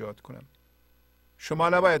درد ایجاد کنم. شما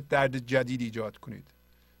نباید درد جدید ایجاد کنید،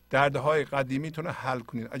 دردهای قدیمیتون رو حل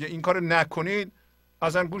کنید. اگه این کار نکنید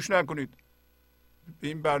اصلا گوش نکنید به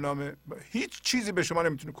این برنامه، هیچ چیزی به شما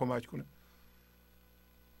نمیتونه کمک کنه.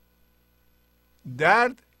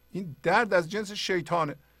 این درد از جنس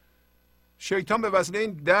شیطانه. شیطان به وسیله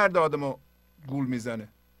این درد آدمو گول میزنه.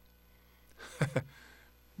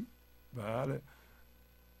 بله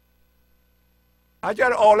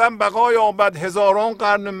اگر عالم بقای آمد هزاران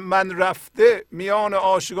قرن من رفته، میان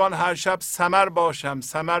عاشقان هر شب سمر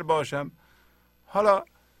باشم. حالا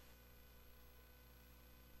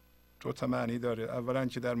دو تا معنی داره. اولا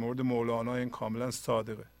که در مورد مولانا این کاملا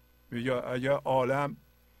صادقه، یا اگر عالم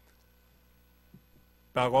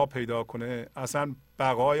بقا پیدا کنه، اصلا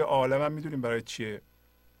بقای عالم هم میدونیم برای چیه.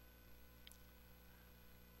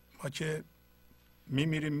 ما که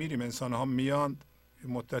میریم انسان ها میان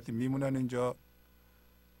مدتی میمونن اینجا،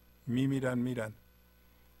 میرن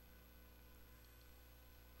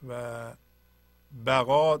و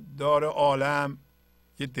بقا داره عالم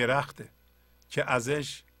یه درخته که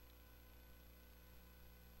ازش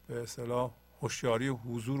به اصطلاح هوشیاری و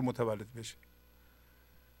حضور متولد بشه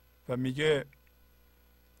و میگه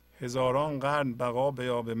هزاران قرن بقا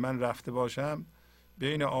به من رفته باشم،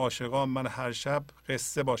 بین عاشقان من هر شب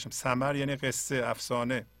قصه باشم. سمر یعنی قصه،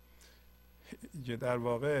 افسانه، که در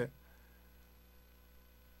واقع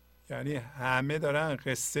یعنی همه دارن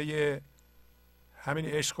قصه همین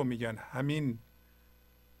عشق رو میگن، همین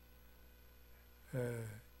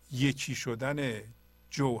یکی شدن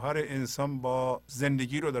جوهر انسان با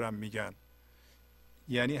زندگی رو دارن میگن.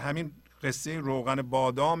 یعنی همین قصه روغن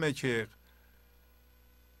بادامه که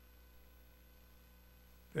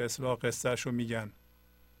به اصطلاح قصهش رو میگن.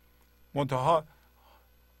 منتها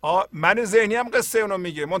من ذهنی هم قصه اونو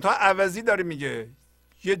میگه، منتها عوضی داره میگه،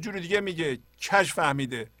 یه جور دیگه میگه، کش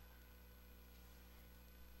فهمیده.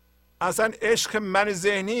 اصلا عشق من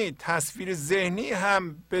ذهنی، تصویر ذهنی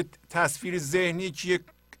هم به تصویر ذهنی که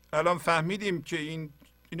الان فهمیدیم که این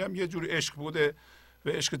هم یه جور عشق بوده و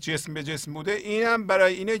عشق جسم به جسم بوده، این هم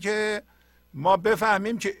برای اینه که ما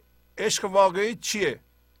بفهمیم که عشق واقعی چیه.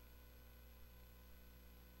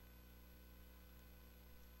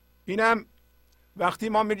 اینم وقتی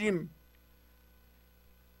ما میریم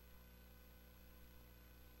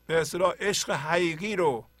به اصطلاح عشق حقیقی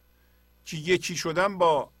رو که یکی شدن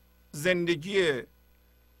با زندگی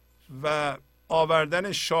و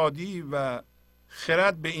آوردن شادی و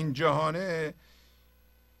خرد به این جهانه،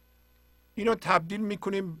 اینو تبدیل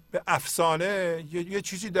میکنیم به افسانه. یه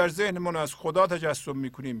چیزی در ذهنمون از خدا تجسم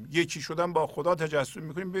میکنیم، یکی شدن با خدا تجسم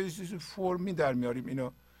میکنیم، به چیز فرمی در میاریم،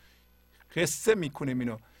 اینو قصه میکنیم.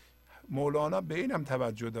 اینو مولانا به اینم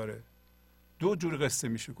توجه داره. دو جور قصه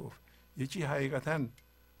میشه گفت، یکی حقیقتا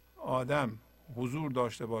آدم حضور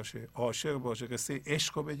داشته باشه، عاشق باشه، قصه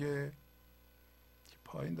عشق رو بگه که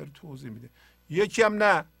پایین داره توضیح میده. یکی هم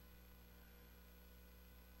نه،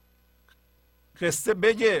 قصه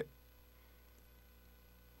بگه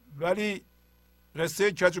ولی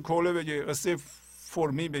قصه کج و کوله بگه، قصه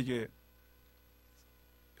فرمی بگه،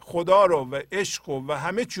 خدا رو و عشق و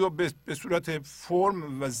همه چی رو به صورت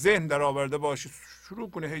فرم و ذهن در آورده باشه، شروع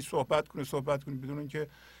کنه هی صحبت کنه بدون اینکه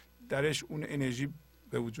درش اون انرژی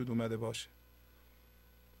به وجود اومده باشه.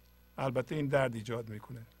 البته این درد ایجاد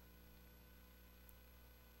میکنه،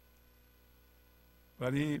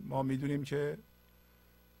 ولی ما میدونیم که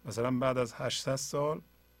مثلا بعد از 800 سال،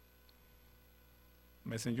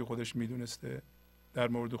 مثل اینکه خودش میدونسته، در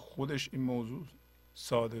مورد خودش این موضوع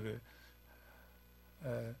صادقه.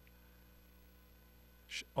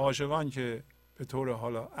 عاشقان که به طور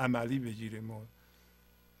حالا عملی بگیریم و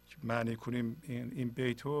معنی کنیم این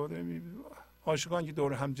بیتو، عاشقان که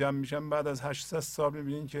دور هم جمع میشن بعد از 800 سال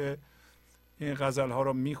میبینین که این غزل ها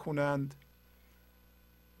رو میخونند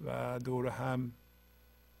و دور هم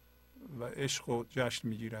و عشق و جشن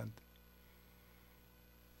میگیرند.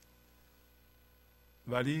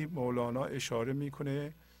 ولی مولانا اشاره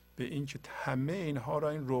میکنه به این که همه اینها را،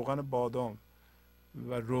 این روغن بادام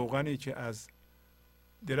و روغنی که از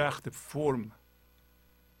درخت فرم،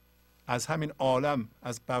 از همین عالم،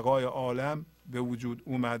 از بقای عالم به وجود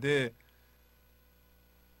اومده،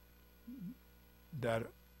 در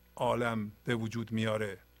عالم به وجود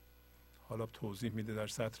میاره. حالا توضیح میده در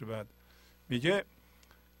سطر بعد، میگه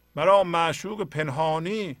مرا معشوق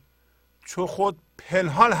پنهانی چو خود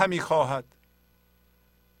پنهان همی خواهد،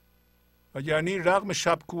 و یعنی رغم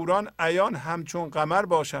شبکوران عیان همچون قمر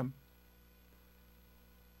باشم.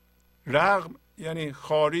 رغم یعنی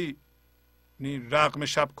خاری، یعنی رغم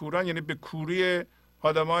شبکوران یعنی به کوری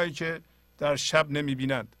آدمایی که در شب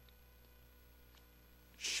نمیبینند.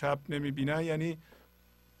 شب نمیبینن یعنی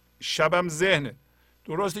شبم ذهنه.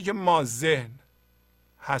 درسته که ما ذهن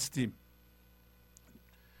هستیم،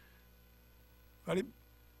 ولی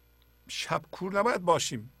شب کور نباید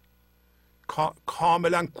باشیم،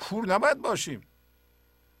 کاملا کور نباید باشیم.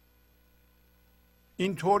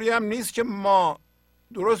 اینطوری هم نیست که ما،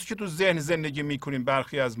 درست که تو ذهن زندگی میکنیم،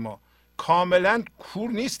 برخی از ما کاملا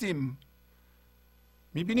کور نیستیم.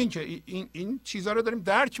 میبینین که این چیزها رو داریم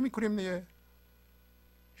درک میکنیم دیگه.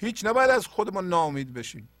 هیچ نباید از خودمون ناامید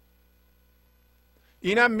بشیم.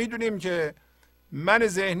 اینم میدونیم که من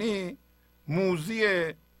ذهنی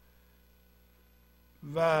موذیه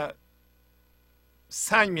و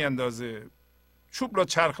سنگ میاندازه، چوب را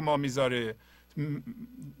چرخ ما میذاره.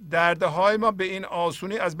 درده های ما به این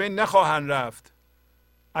آسونی از بین نخواهند رفت.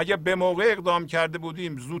 اگر به موقع اقدام کرده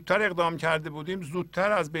بودیم، زودتر اقدام کرده بودیم،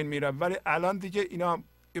 زودتر از بین میرفت. ولی الان دیگه اینا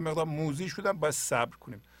یه مقدار موذی شدن، باید صبر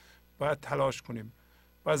کنیم، باید تلاش کنیم،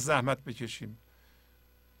 باید زحمت بکشیم.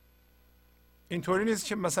 اینطوری نیست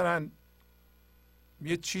که مثلا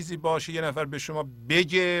یه چیزی باشه یه نفر به شما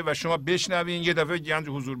بگه و شما بشنوین یه دفعه گنج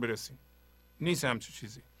حضور برسین. نیست همچین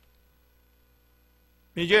چیزی.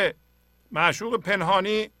 میگه معشوق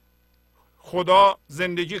پنهانی خدا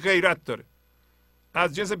زندگی غیرت داره،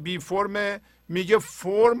 از جنس بی فرمه. میگه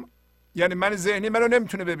فرم یعنی من ذهنی منو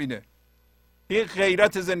نمیتونه ببینه. این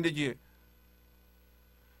غیرت زندگیه،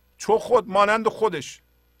 چون خود مانند خودش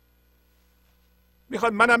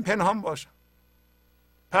میخواد منم پنهان باشم.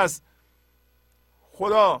 پس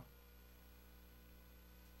خدا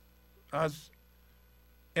از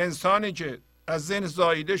انسانی که از ذهن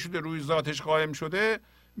زاییده شده روی ذاتش قائم شده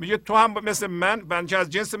میگه تو هم مثل من، بنچه از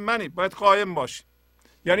جنس منی، باید قائم باشی.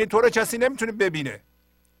 یعنی تو رو کسی نمیتونه ببینه.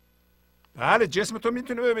 بله جسم تو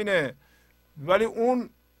میتونه ببینه، ولی اون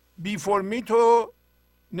بی فرمی تو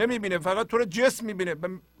نمیبینه، فقط تو رو جسم میبینه.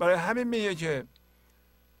 برای همین میگه که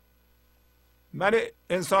من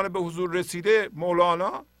انسان به حضور رسیده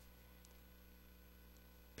مولانا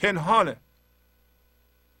پنهانه.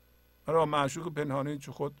 برای معشوق پنهانی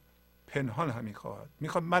چه خود پنهان همی خواهد،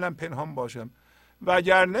 میخواد منم پنهان باشم.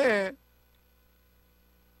 وگرنه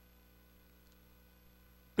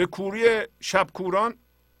به کوری شبکوران،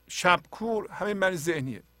 شبکور همین معنی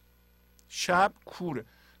ذهنیه، شب کوره.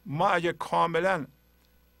 ما اگه کاملا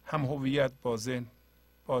هم هویت با ذهن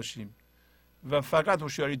باشیم و فقط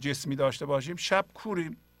هوشیاری جسمی داشته باشیم شب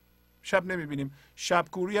کوریم، شب نمیبینیم. شب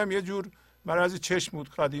کوری هم یه جور مرض چشم بود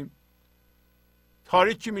قدیم،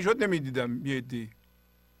 تاریکی میشد نمیدیدم یه عده‌ای.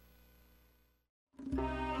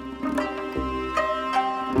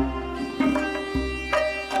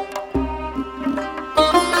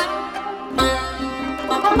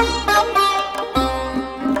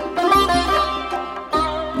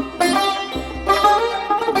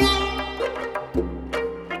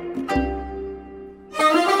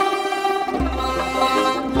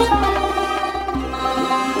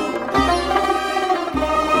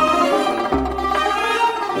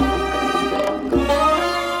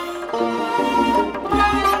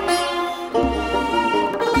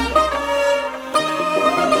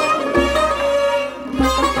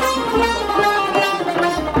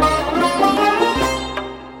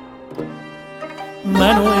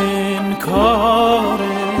 منو انکار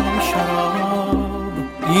شراب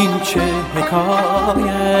این چه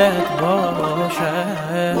حکایت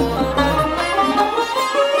باشد،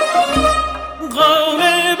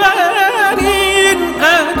 غالبا این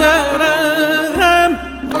قدرم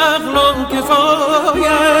عقل و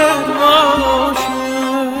کفایت باشد.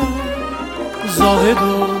 زاهد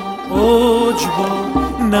و عجب و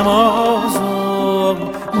نماز و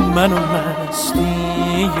من و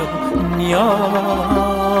مستی و نیاز،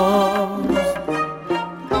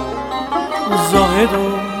 زاهد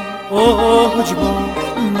و عجب و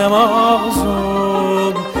نماز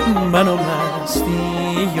و من و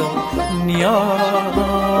مستی و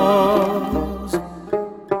نیاز.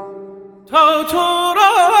 تا تو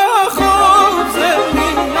را خود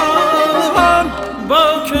زمینم با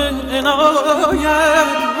که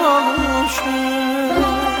عنایت باشد،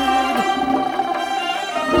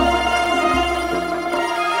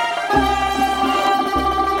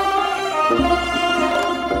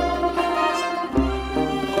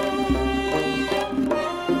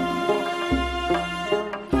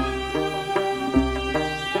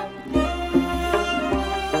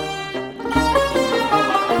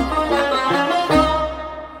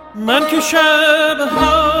 من که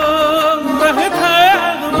شبها ره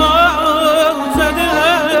تقوا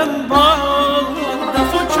زدم با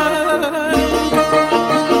دست و چنگ،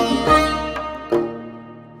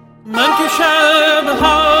 من که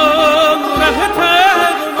شبها ره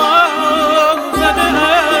تقوا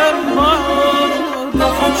زدم با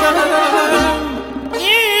دست و چنگ.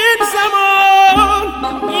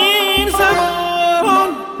 این زمان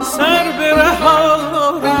سر به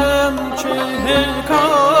رهارم چه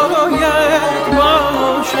حکایت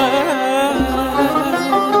باشد.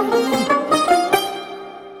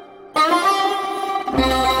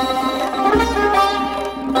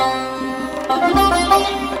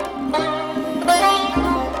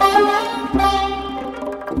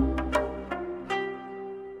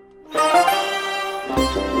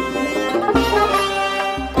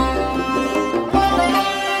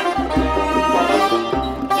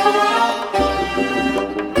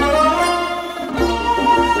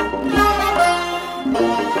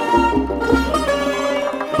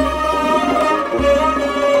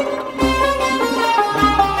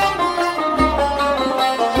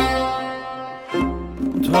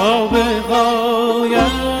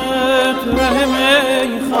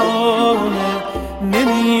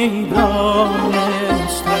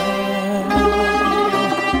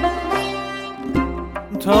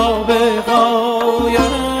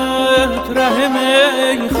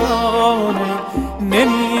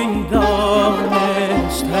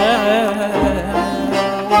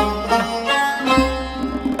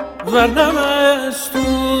 ورنه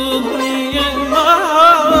مستوری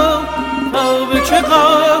ما تا به چه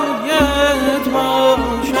غایت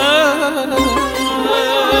باشد.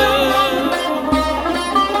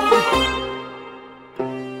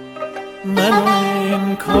 من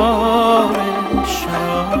این کار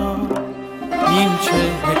شراب این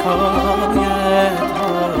چه حکایت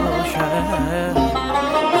باشد.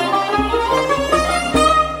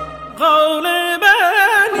 غالباً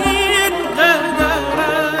این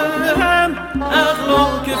قدرم عقل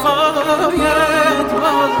و کفایت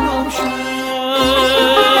باشد.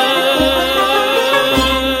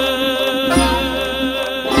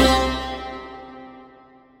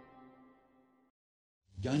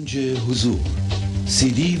 گنج حضور،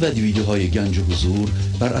 CD و دیویدیوهای گنج حضور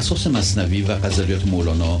بر اساس مثنوی و غزلیات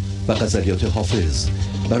مولانا و غزلیات حافظ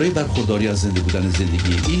برای برخورداری از زنده بودن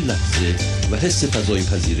زندگی این لحظه و حس فضای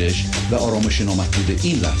پذیرش و آرامش نامحدود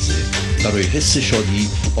این لحظه، برای حس شادی،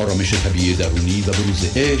 آرامش طبیعی درونی و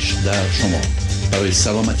بروز عشق در شما، برای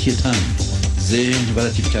سلامتی تن، ذهن و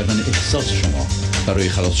لطیف کردن احساس شما، برای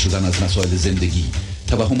خلاص شدن از مسائل زندگی،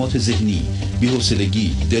 توهمات ذهنی،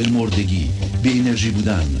 بی‌حوصلگی، دلمردگی، بی انرژی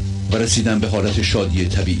بودن و رسیدن به حالت شادی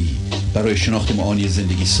طبیعی، برای شناخت معانی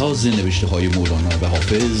زندگی ساز نوشته‌های مولانا و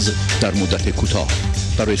حافظ در مدت کوتاه.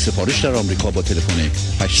 برای سفارش در آمریکا با تلفن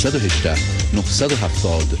 818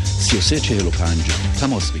 970 3345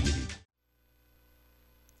 تماس بگیرید.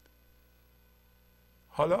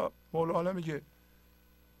 حالا مولانا میگه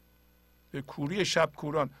به کوری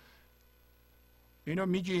شبکوران، اینو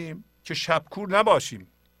میگیم که شبکور نباشیم.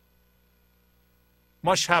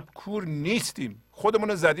 ما شبکور نیستیم، خودمون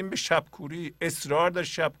رو زدیم به شبکوری، اصرار در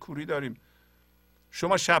شبکوری داریم.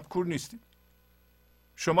 شما شبکور نیستید.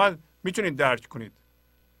 شما میتونید درک کنید.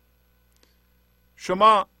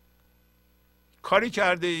 شما کاری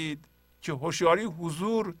کرده اید که هوشیاری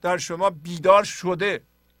حضور در شما بیدار شده،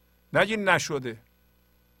 نگید نشده.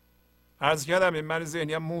 عرض کردم این من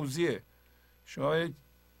ذهنی هم موزیه. شما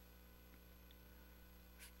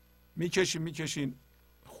میکشین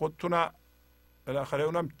خودتون، بالاخره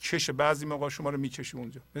اونم چشه، بعضی موقع شما رو میکشه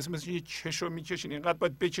اونجا، مثل یه چش رو میکشین، اینقدر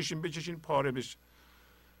باید بکشین پاره بشه.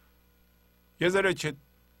 یه ذره که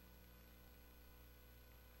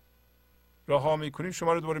رها میکنین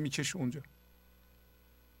شما رو دوباره میکشه اونجا.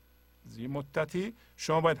 یه مدتی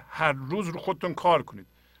شما باید هر روز رو خودتون کار کنید.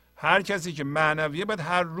 هر کسی که معنویه باید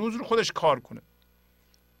هر روز رو خودش کار کنه،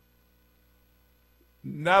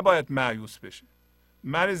 نباید مایوس بشه.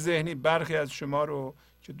 من ذهنی برخی از شما رو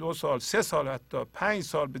که 2 سال 3 سال حتی 5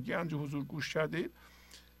 سال به گنج حضور گوش کردید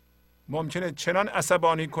ممکنه چنان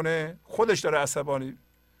عصبانی کنه، خودش داره عصبانی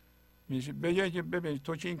میشه، بگه که ببین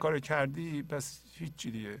تو که این کار کردی پس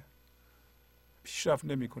هیچی دیگه پیشرفت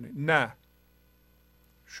نمیکنی. نه،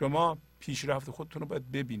 شما پیشرفت خودتون رو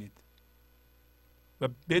باید ببینید و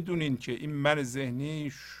بدونین که این من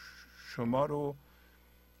ذهنی شما رو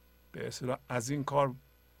به اصطلاح از این کار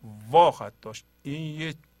واخد داشت.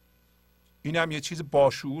 این هم یه چیز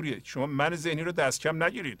باشعوریه. شما من ذهنی رو دست کم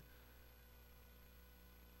نگیرید.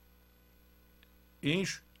 این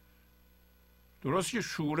درست که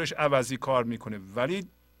شعورش عوضی کار میکنه ولی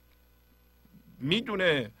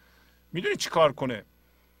میدونه چی کار کنه.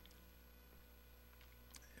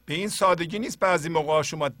 به این سادگی نیست بعضی موقع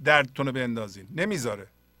شما دردتون رو بندازین، نمیذاره.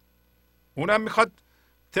 اونم میخواد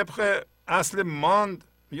طبق اصل ماند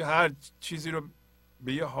یا هر چیزی رو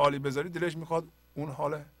به یه حالی بذاری دلش میخواد اون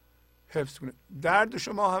حال حفظ کنه. درد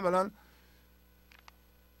شما اولا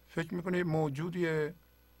فکر میکنه موجودیه،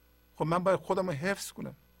 خب من باید خودم رو حفظ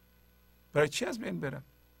کنم، برای چی از بین برم؟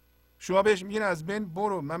 شما بهش میگین از بین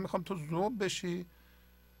برو، من میخوام تو ذوب بشی،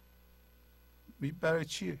 برای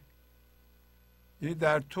چیه؟ یعنی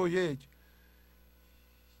در تو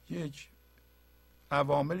یک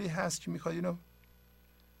عواملی هست که میخواد اینو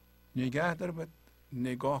نگه داره، باید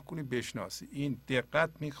نگاه کنی بشناسی. این دقت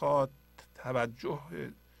میخواد، توجه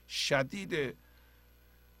شدید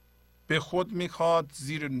به خود میخواد،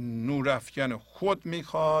 زیر نور افکن خود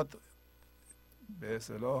میخواد، به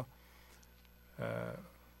اصطلاح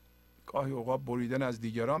گاهی اوقات بریدن از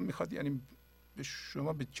دیگران میخواد. یعنی به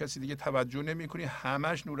شما به کسی دیگه توجه نمی کنی،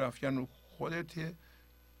 همش نور افکن رو خودته.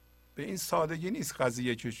 به این سادگی نیست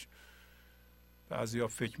قضیه که بعضیا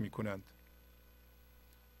فکر میکنند.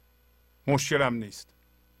 مشکلم نیست.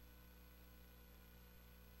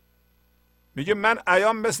 میگه من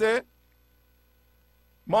ایام مثل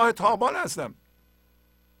ماه تابان هستم.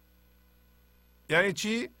 یعنی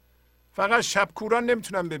چی؟ فقط شبکوران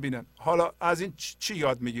نمیتونن ببینن. حالا از این چی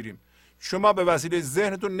یاد میگیریم؟ شما به وسیله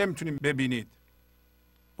ذهنتون نمیتونید ببینید،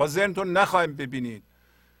 با ذهنتون نخواهیم ببینید.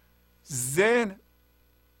 ذهن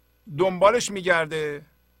دنبالش میگرده.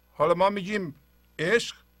 حالا ما میگیم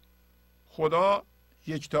عشق، خدا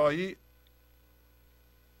یکتایی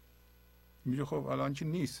میگه خب الان که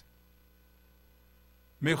نیست،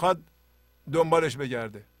 میخواد دنبالش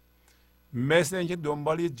بگرده، مثل اینکه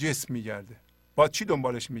دنبال یه جسم میگرده. با چی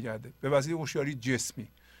دنبالش میگرده؟ به وسیله هوشیاری جسمی.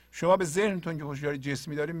 شما به ذهنتون که هوشیاری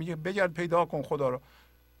جسمی داری میگه بگرد پیدا کن خدا رو،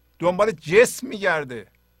 دنبال جسم میگرده.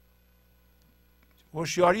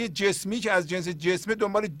 هوشیاری جسمی که از جنس جسمه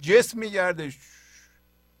دنبال جسم میگرده.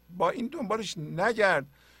 با این دنبالش نگرد،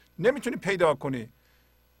 نمیتونی پیدا کنی،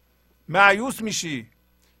 مایوس میشی.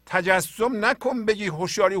 تجسم نکن بگی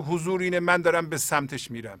هوشیاری حضور اینه من دارم به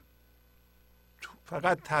سمتش میرم.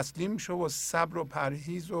 فقط تسلیم شو و صبر و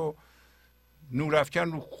پرهیز و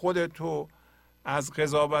نورافکن رو خودت و از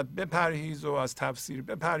قضاوت بپرهیز و از تفسیر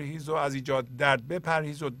بپرهیز و از ایجاد درد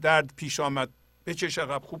بپرهیز و درد پیش آمد بچش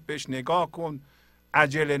عقب، خوب بهش نگاه کن،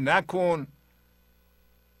 عجله نکن.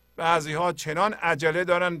 بعضی ها چنان عجله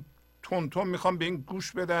دارن تون تون میخوان به این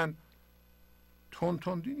گوش بدن. تون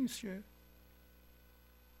تندی نیست که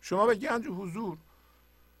شما به گنج حضور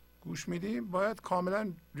گوش میدیم باید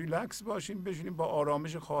کاملا ریلکس باشیم، بشینیم با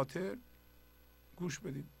آرامش خاطر گوش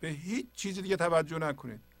بدید، به هیچ چیزی دیگه توجه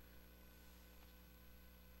نکنید.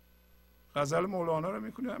 غزل مولانا رو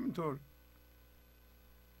میکنید همینطور.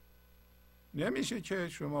 نمیشه که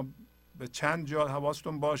شما به چند جا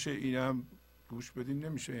حواستون باشه اینم گوش بدین،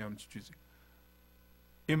 نمیشه همچین چیزی.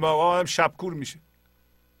 این موقع هم شبکور میشه.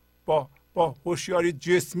 با هوشیاری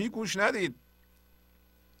جسمی گوش ندید،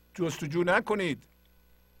 جستجو نکنید،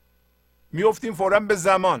 میافتیم فوراً به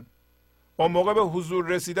زمان. اون موقع به حضور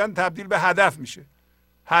رسیدن تبدیل به هدف میشه.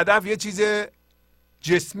 هدف یه چیز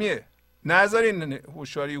جسمیه. نذارین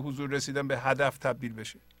هوشیاری حضور رسیدن به هدف تبدیل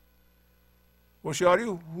بشه. هوشیاری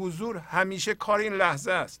حضور همیشه کار این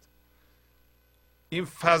لحظه است. این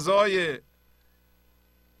فضای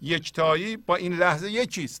یکتایی با این لحظه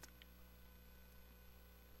یکیست.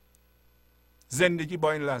 زندگی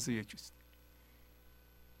با این لحظه یکیست.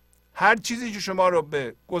 هر چیزی که شما رو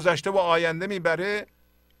به گذشته و آینده میبره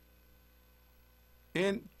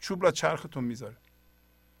این چوب را چرختون میذاره.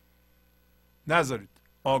 نذارید،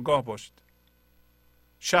 آگاه باشید.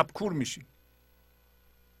 شبکور میشید.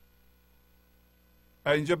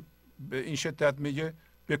 اینجا به این شدت میگه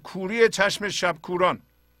به کوری چشم شبکوران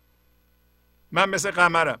من مثل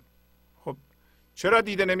قمرم. خب چرا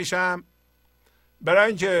دیده نمیشم؟ برای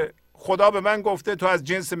اینکه خدا به من گفته تو از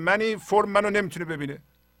جنس منی، فرم منو نمیتونه ببینه،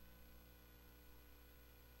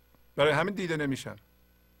 برای همین دیده نمیشم.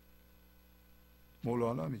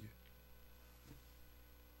 مولانا میگه.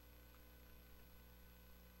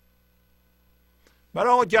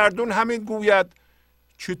 برای آقا گردون همین گوید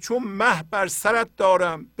که چون مه بر سرت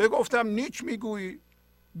دارم، بگفتم نیک میگویی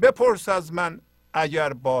بپرس از من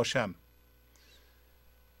اگر باشم.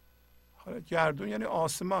 حالا گردون یعنی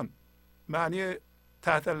آسمان. معنی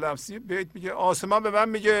تحت لفظی بیت میگه آسمان به من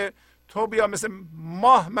میگه تو بیا مثل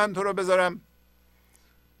ماه من تو رو بذارم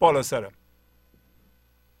بالا سرم.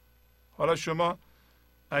 حالا شما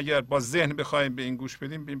اگر با ذهن بخوایم به این گوش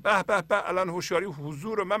بدیم ببین به به به الان هوشیاری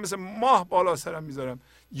حضور رو من مثل ماه بالا سرم میذارم.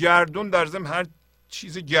 گردون در ضمن هر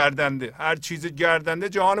چیز گردنده، هر چیز گردنده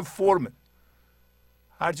جهان فرمه،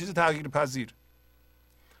 هر چیز تغییر پذیر.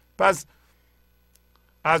 پس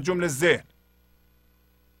از جمله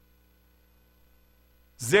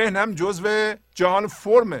ذهن هم جزو جهان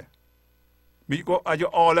فرمه. میگه اگه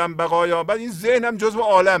عالم بقا یابد این ذهن هم جزو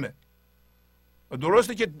عالمه.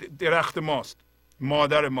 درسته که درخت ماست،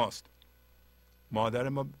 مادر ماست، مادر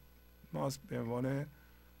ماست به عنوان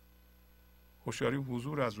هوشیاری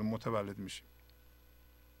حضور از اون متولد میشه.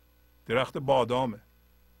 درخت بادامه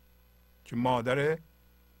که مادر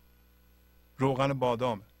روغن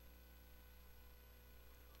بادامه.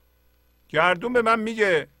 گردون به من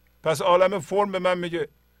میگه، پس عالم فرم به من میگه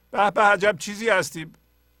به به عجب چیزی هستی،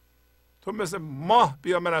 تو مثل ماه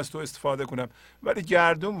بیا من از تو استفاده کنم. ولی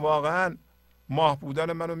گردون واقعا ماه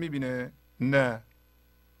بودن منو میبینه؟ نه،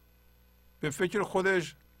 به فکر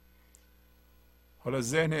خودش. حالا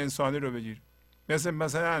ذهن انسانی رو بگیر،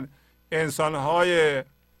 مثلا انسانهای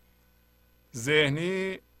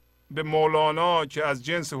ذهنی به مولانا که از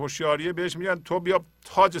جنس هوشیاریه بهش میگن تو بیا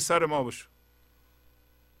تاج سر ما بشو.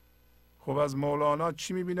 خب از مولانا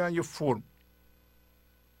چی میبینن؟ یه فرم،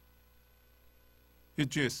 یه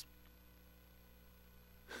جسم.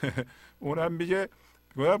 اونم میگه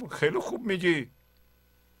خیلی خوب میگی،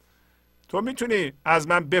 تو میتونی از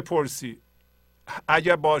من بپرسی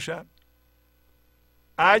اگر باشم.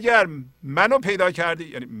 اگر منو پیدا کردی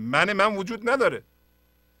یعنی من وجود نداره،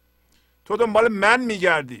 تو دنبال من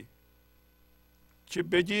میگردی که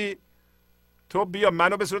بگی تو بیا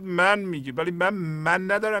منو به صورت من میگی، ولی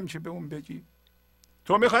من ندارم که به اون بگی.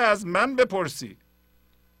 تو میخوای از من بپرسی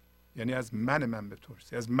یعنی از من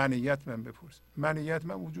بپرسی، از منیت من بپرسی. منیت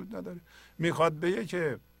من وجود نداره. میخواد بگه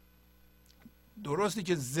که درستی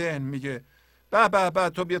که ذهن میگه به به به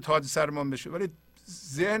تو بیا تاج سرمان بشه، ولی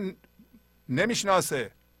ذهن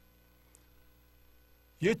نمیشناسه،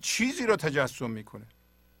 یه چیزی رو تجسم میکنه.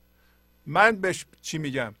 من بهش چی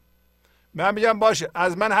میگم؟ من میگم باشه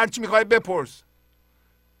از من هر چی میخوای بپرس،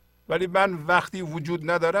 ولی من وقتی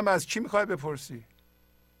وجود ندارم از چی میخوای بپرسی؟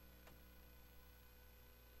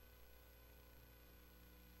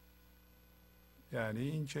 یعنی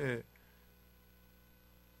این که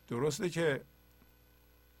درسته که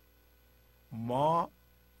ما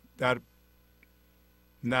در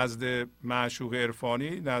نزد معشوق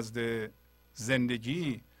عرفانی، نزد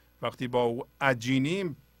زندگی، وقتی با او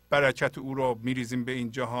عجینیم برکت او رو میریزیم به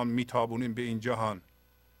این جهان، میتابونیم به این جهان.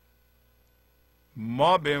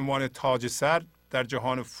 ما به عنوان تاج سر در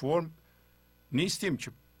جهان فرم نیستیم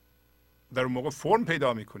که در اون موقع فرم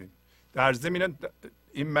پیدا میکنیم. در ضمن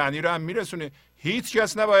این معنی رو هم میرسونه هیچ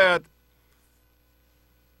کس نباید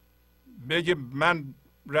بگه من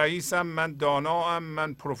رئیسم، من دانام،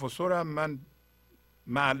 من پروفسورم، من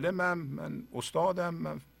معلمم، من استادم،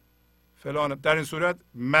 من فلانم. در این صورت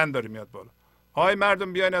من داره میاد بالا. های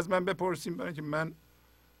مردم بیاین از من بپرسیم، برای که من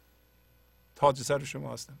تاج سر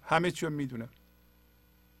شما هستم، همه چی رو میدونم.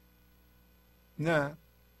 نه،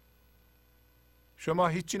 شما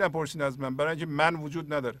هیچی نپرسین از من، برای اینکه من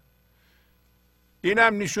وجود نداره. این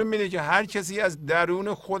هم نشون میده که هر کسی از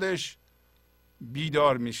درون خودش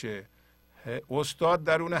بیدار میشه. استاد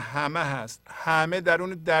درون همه هست، همه درون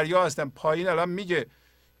دریا هستن. پایین الان میگه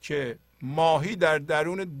که ماهی در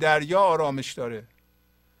درون دریا آرامش داره،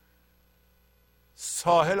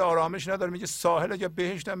 ساحل آرامش نداره. میگه ساحل اگه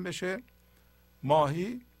بهشتم بشه،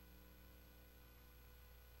 ماهی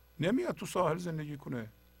نمیاد تو ساحل زندگی کنه.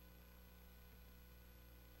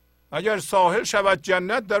 اگر ساحل شود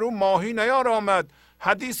جنت، در اون ماهی نیارامد.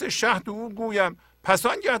 حدیث شهد او گویم، پس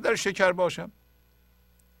آنگه در شکر باشم.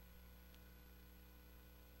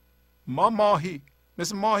 ما ماهی،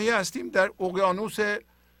 مثل ماهی هستیم در اقیانوس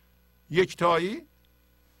یکتایی،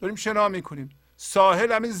 داریم شنا میکنیم.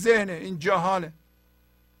 ساحل همین ذهنه، این جهانه.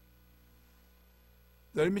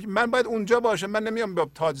 داریم میگیم من باید اونجا باشم، من نمیام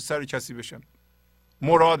با تاج سر کسی بشم،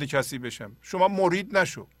 مراد کسی بشم. شما مرید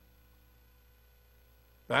نشو.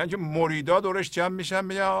 برای اینکه مریدا دورش جمع میشن،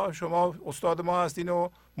 میگن شما استاد ما هستین و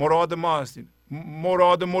مراد ما هستین.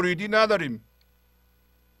 مراد مریدی نداریم.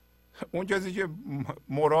 اون کسی که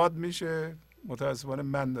مراد میشه متاسفانه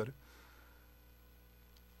من داره.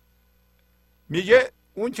 میگه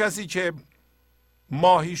اون کسی که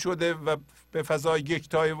ماهی شده و به فضای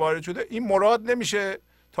یکتایی وارد شده، این مراد نمیشه،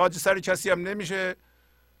 تاج سر کسی هم نمیشه،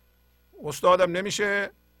 استادم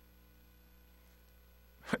نمیشه.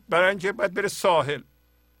 برای اینکه باید بره ساحل.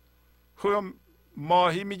 خب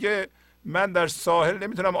ماهی میگه من در ساحل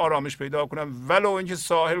نمیتونم آرامش پیدا کنم، ولو اینکه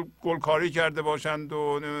ساحل گلکاری کرده باشند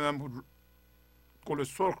و نمیدونم گل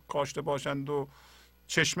سرخ کاشته باشند و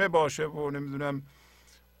چشمه باشه و نمیدونم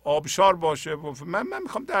آبشار باشه و من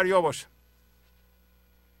میخوام دریا باشم.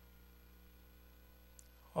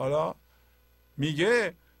 حالا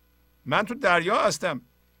میگه من تو دریا هستم.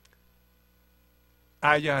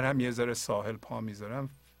 اگر هم یه ذره ساحل پا میذارم،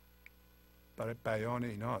 برای بیان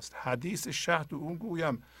ایناست. حدیث شهد اون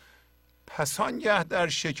گویم، پس آنگه در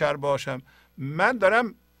شکر باشم. من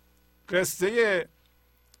دارم قصه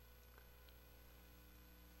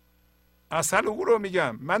عسل او رو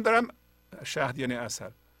میگم. من دارم، شهد یعنی عسل،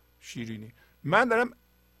 شیرینی. من دارم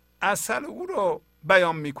عسل او رو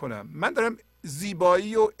بیان میکنم. من دارم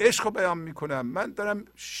زیبایی و عشق رو بیان میکنم. من دارم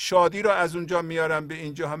شادی رو از اونجا میارم به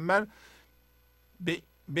اینجا. هم من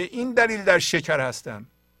به این دلیل در شکر هستم.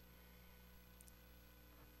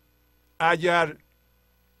 اگر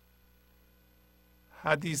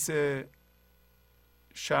حدیث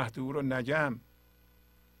شهد او رو نگم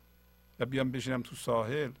و بیام بشینم تو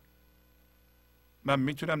ساحل، من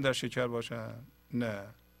میتونم در شکر باشم؟ نه.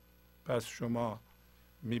 پس شما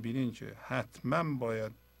میبینین که حتما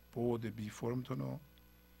باید بعد بی فرمتون رو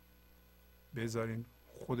بذارین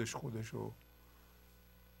خودش رو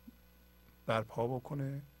برپا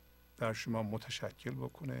بکنه، در شما متشکل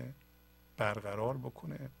بکنه، برقرار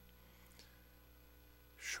بکنه.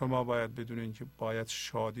 شما باید بدونین که باید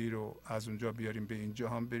شادی رو از اونجا بیاریم به این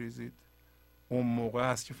جهان بریزید. اون موقع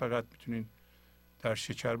هست که فقط میتونین در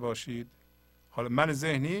شکر باشید. حالا من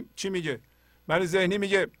ذهنی چی میگه؟ من ذهنی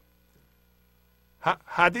میگه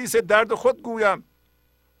حدیث درد خود گویم،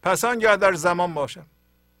 پس آنگه در زمان باشم.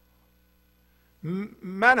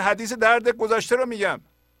 من حدیث درد گذشته رو میگم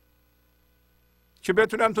که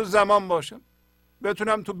بتونم تو زمان باشم،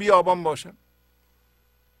 بتونم تو بیابان باشم.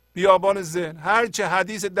 بیابان ذهن. هرچه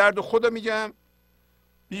حدیث درد خودم میگم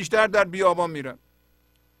بیشتر در بیابان میرم.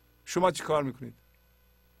 شما چی کار میکنید؟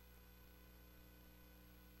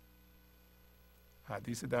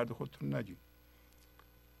 حدیث درد خودتون نگید،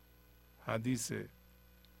 حدیث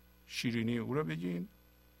شیرینی او رو بگین.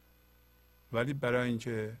 ولی برای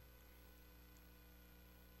اینکه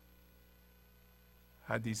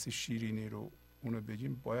حدیث شیرینی رو اونو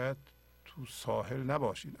بگیم باید تو ساحل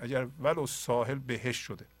نباشید. اگر ولو ساحل بهشت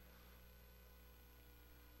شده،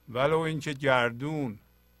 ولو اینکه گردون،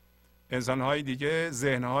 انسانهای دیگه،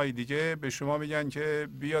 ذهنهای دیگه به شما میگن که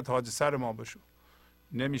بیا تاج سر ما بشو،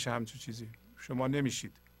 نمیشه همچون چیزی. شما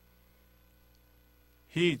نمیشید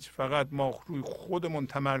هیچ. فقط ما روی خودمون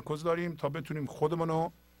تمرکز داریم تا بتونیم خودمون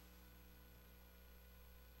رو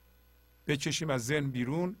بکشیم از ذهن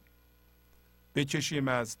بیرون، بکشیم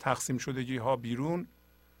از تقسیم شدگی ها بیرون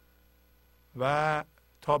و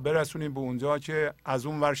تا برسونیم به اونجا که از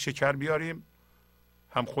اون ور شکر بیاریم،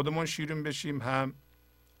 هم خودمون شیرین بشیم هم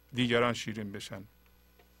دیگران شیرین بشن.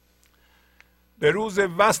 به روز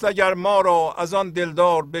وصل اگر ما را از آن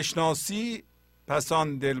دلدار بشناسی، پس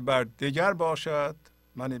آن دلبر دگر باشد،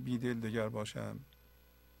 من بی دل دگر باشم.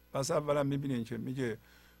 پس اولا میبینین که میگه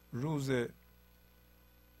روز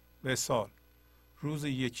وصال، روز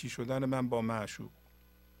یکی شدن من با معشوق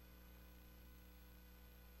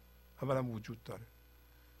اولا وجود داره.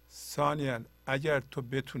 ثانیاً اگر تو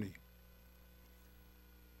بتونی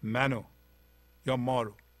منو یا ما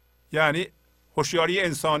رو، یعنی هوشیاری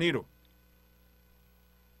انسانی رو،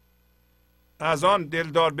 از آن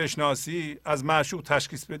دلدار بشناسی، از معشوق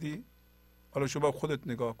تشخیص بدی. حالا شما خودت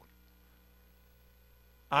نگاه کن.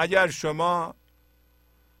 اگر شما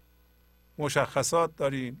مشخصات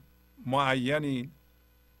دارین، معینین،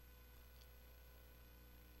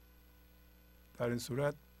 در این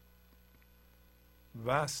صورت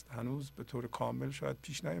وصل هنوز به طور کامل شاید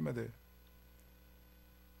پیش نیامده.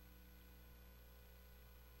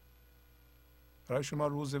 برای شما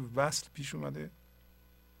روز وصل پیش اومده،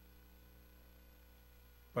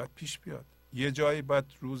 باید پیش بیاد. یه جایی باید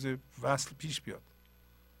روز وصل پیش بیاد.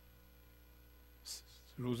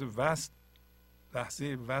 روز وصل،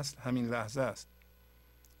 لحظه وصل همین لحظه است.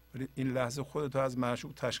 ولی این لحظه خودتو از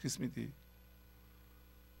معشوق تشخیص میدی.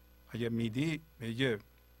 اگه میدی میگه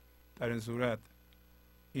در این صورت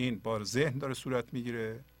این با ذهن داره صورت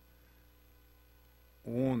میگیره،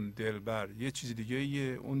 اون دلبر یه چیز دیگه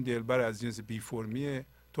ایه، اون دلبر از جنس بی فرمیه،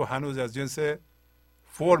 تو هنوز از جنس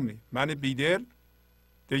فرمی. من بیدل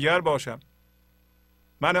دگر باشم،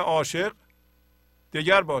 من عاشق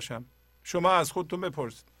دگر باشم. شما از خودتون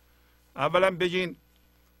بپرسید. اولا بگین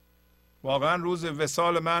واقعا روز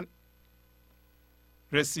وصال من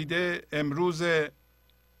رسیده، امروز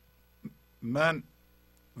من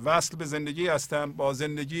وصل به زندگی هستم، با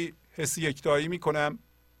زندگی حس یکتایی میکنم.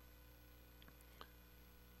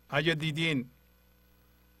 اگه دیدین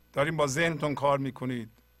دارین با ذهنتون کار میکنید،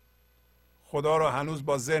 خدا رو هنوز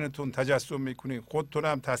با ذهنتون تجسم میکنید، خودتون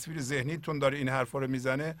هم تصویر ذهنیتون داره این حرفا رو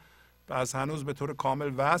میزنه، پس هنوز به طور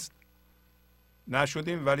کامل وصل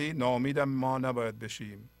نشدیم. ولی ناامیدم ما نباید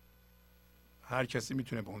بشیم. هر کسی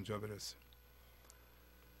میتونه به اونجا برسه.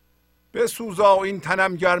 بسوزا این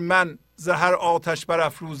تنم گر من ز هر آتش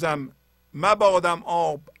برافروزم، مبادم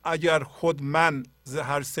آب اگر خود من ز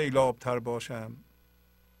هر سیلاب تر باشم.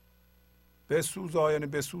 بسوزا یعنی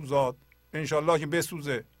بسوزاد، انشالله که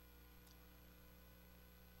بسوزه.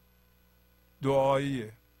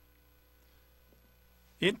 دعاییه.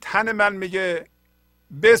 این تن من میگه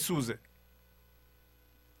بسوزه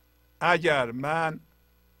اگر من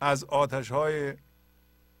از آتش‌های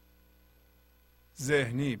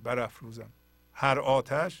ذهنی برافروزم. هر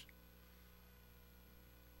آتش،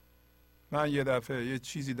 من یه دفعه یه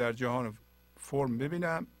چیزی در جهان فرم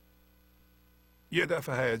ببینم، یه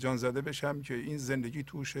دفعه هیجان زده بشم که این زندگی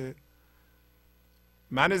توشه.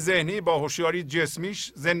 من ذهنی با هوشیاری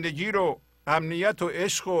جسمیش زندگی رو، امنیت و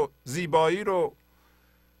عشق و زیبایی رو،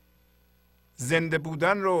 زنده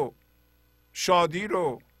بودن رو، شادی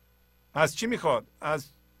رو از چی میخواد؟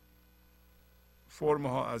 از فرم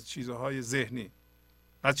ها، از چیزهای ذهنی،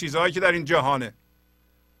 از چیزهایی که در این جهانه.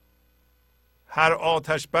 هر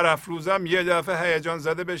آتش برافروزم، یه دفعه هیجان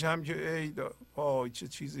زده بشم که ای چه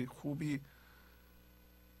چیزی خوبی،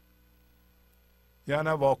 یا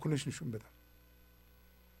نه واکنش نشون بدم.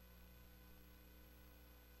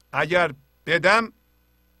 اگر بدم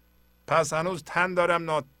پس هنوز تن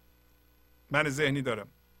دارم، من ذهنی دارم.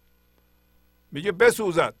 میگه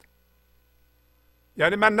بسوزد،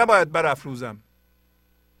 یعنی من نباید برافروزم.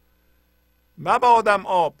 مبادم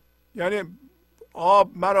آب، یعنی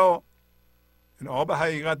آب مرا، این آب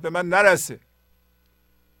حقیقت به من نرسه.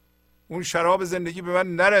 اون شراب زندگی به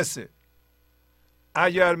من نرسه.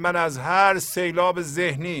 اگر من از هر سیلاب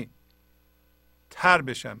ذهنی تر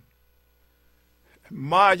بشم،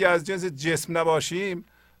 ما اگر از جنس جسم نباشیم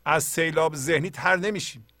از سیلاب ذهنی تر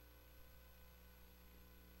نمیشیم.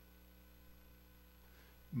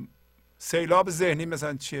 سیلاب ذهنی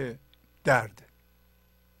مثلا چیه؟ درد،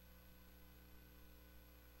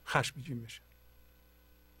 خشمگین بشم.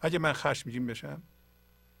 اگه من خشمگین بشم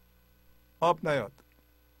آب نیاد،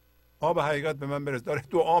 آب حقیقت به من برسه. داره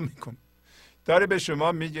دعا میکنه، داره به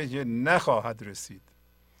شما میگه که نخواهد رسید.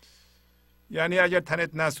 یعنی اگر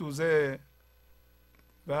تنت نسوزه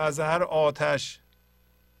و از هر آتش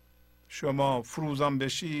شما فروزان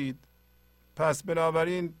بشید، پس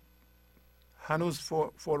بنابراین هنوز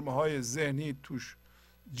فرمهای ذهنی توش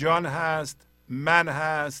جان هست، من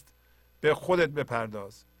هست. به خودت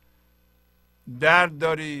بپرداز. درد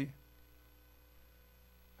داری،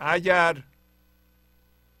 اگر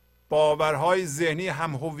باورهای ذهنی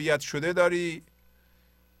هم هویت شده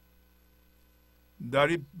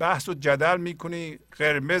داری بحث و جدل میکنی،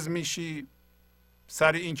 قرمز میشی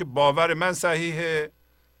سر این که باور من صحیحه،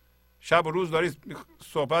 شب و روز داری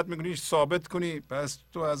صحبت میکنی ثابت کنی، پس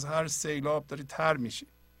تو از هر سیلاب داری تر میشی،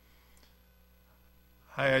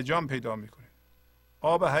 هیجان پیدا میکنی.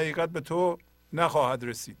 آب حقیقت به تو نخواهد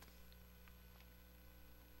رسید.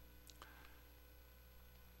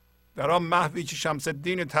 در آن محوی که شمس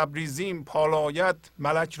الدین تبریزیم پالاید،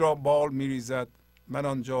 ملک را بال میریزد من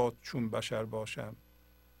آنجا چون بشر باشم.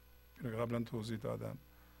 اینو قبلا توضیح دادم.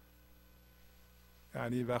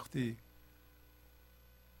 یعنی وقتی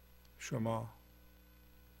شما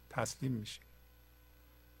تسلیم میشید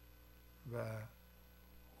و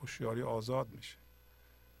هوشیاری آزاد میشه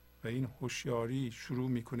و این هوشیاری شروع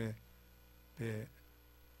میکنه به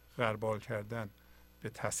غربال کردن، به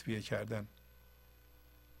تصفیه کردن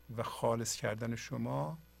و خالص کردن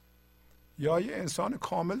شما، یا یه انسان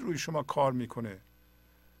کامل روی شما کار میکنه.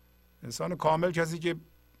 انسان کامل کسی که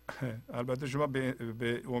البته شما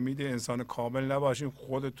به امید انسان کامل نباشین،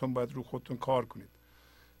 خودتون باید رو خودتون کار کنید.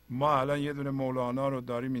 ما الان یه دونه مولانا رو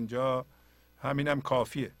داریم اینجا، همینم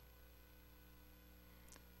کافیه.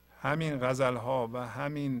 همین غزل ها و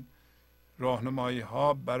همین راهنمایی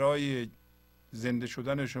ها برای زنده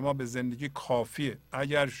شدن شما به زندگی کافیه.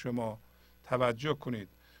 اگر شما توجه کنید،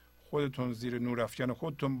 خودتون زیر نورافکن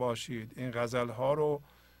خودتون باشید، این غزل ها رو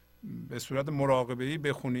به صورت مراقبه‌ای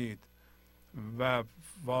بخونید و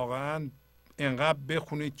واقعا اینقدر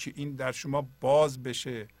بخونید که این در شما باز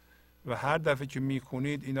بشه و هر دفعه که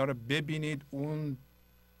میخونید اینا رو ببینید. اون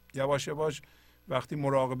یواش یواش وقتی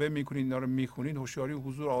مراقبه میکنید، اینا رو میخونید، هوشیاری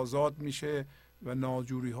حضور آزاد میشه و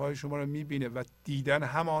ناجوری های شما رو میبینه و دیدن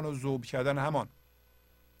همان و ذوب کردن همان.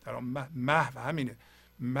 در محو همینه.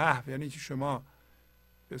 محو یعنی که شما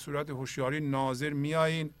به صورت هوشیاری ناظر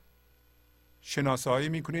میایین، شناسایی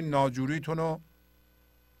میکنین ناجوریتون رو.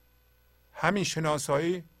 همین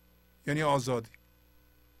شناسایی یعنی آزادی.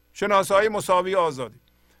 شناسایی مساوی آزادی.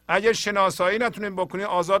 اگر شناسایی نتونین بکنین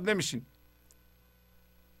آزاد نمیشین.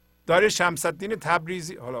 داره شمس الدین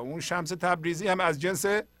تبریزی، حالا اون شمس تبریزی هم از جنس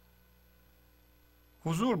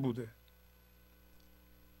حضور بوده،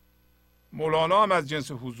 مولانا هم از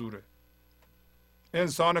جنس حضوره،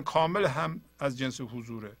 انسان کامل هم از جنس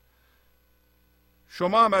حضوره،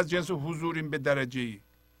 شما هم از جنس حضورین به درجه ای.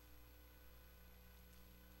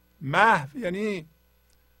 محو یعنی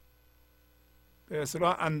به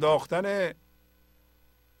اصطلاح انداختن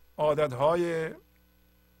عادتهای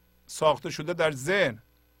ساخته شده در ذهن،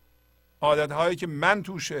 عادتهایی که من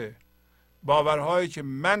توشه، باورهایی که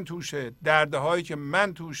من توشه، دردهایی که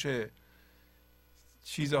من توشه،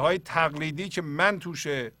 چیزهای تقلیدی که من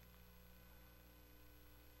توشه،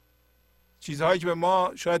 چیزهایی که به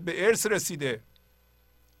ما شاید به ارث رسیده،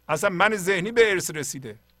 اصلا من ذهنی به ارث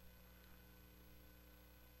رسیده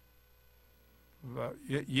و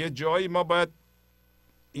یه جایی ما باید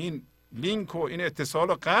این لینک و این اتصال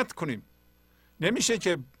رو قطع کنیم. نمیشه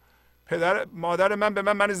که پدر مادر من به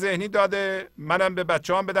من ذهنی داده، منم به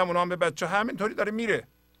بچه هم بدم، اونا هم به بچه، همینطوری داره میره.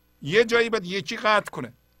 یه جایی باید یکی قطع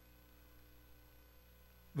کنه.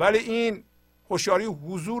 ولی این هوشیاری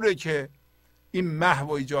حضوره که این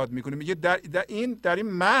محو ایجاد میکنه. میگه در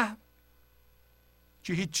این محو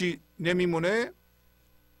که هیچی نمیمونه،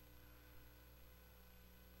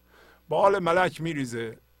 بال ملک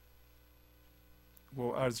میریزه. و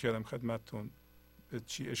عرض کردم خدمتتون به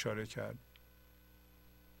چی اشاره کرد.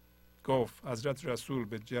 گفت حضرت رسول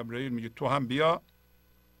به جبرئیل میگه تو هم بیا،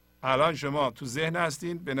 الان شما تو ذهن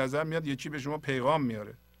هستین، به نظر میاد یکی به شما پیغام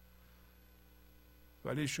میاره،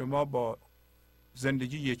 ولی شما با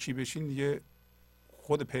زندگی یکی بشین دیگه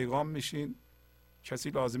خود پیغام میشین، کسی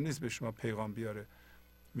لازم نیست به شما پیغام بیاره.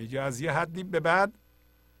 میگه از یه حدی به بعد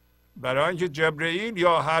برای اینکه جبرئیل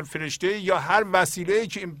یا هر فرشته یا هر وسیله‌ای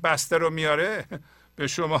که این بسته رو میاره به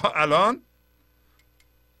شما الان،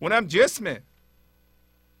 اونم جسمه.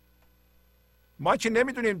 ما که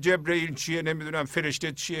نمیدونیم جبرئیل چیه، نمیدونم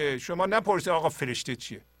فرشته چیه. شما نپرسید آقا فرشته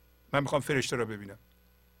چیه، من میخوام فرشته رو ببینم.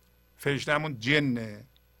 فرشته همون جنه.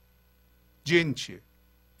 جن چیه؟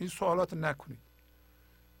 این سوالات نکنید.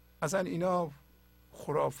 اصلا اینا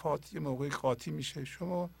خرافات یه موقعی قاطی میشه.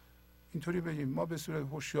 شما اینطوری بگیم ما به صورت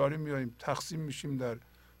هوشیاری میایم تقسیم میشیم در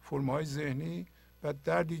فرم‌های ذهنی و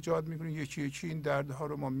درد ایجاد میکنیم، یکی یکی این دردها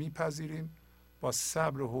رو ما میپذیریم، با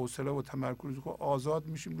صبر و حوصله و تمرکز رو آزاد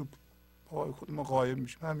میشیم، رو پای خود ما غایب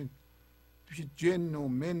میشیم. همین میشه جن و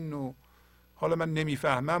من و حالا من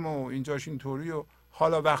نمیفهمم و اینجاش اینطوری. و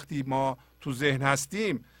حالا وقتی ما تو ذهن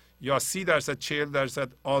هستیم یا 30% 40%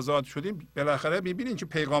 آزاد شدیم، بالاخره میبینین که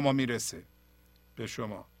پیغام ها میرسه به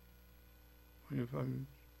شما.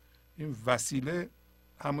 این وسیله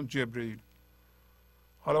همون جبرئیل.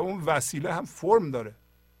 حالا اون وسیله هم فرم داره.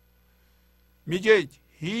 میگه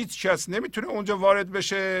هیچ کس نمیتونه اونجا وارد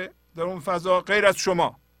بشه در اون فضا غیر از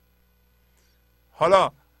شما.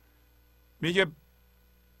 حالا میگه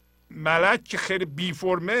ملک که خیلی بی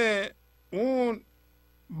فرمه اون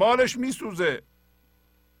بالش میسوزه.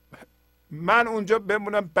 من اونجا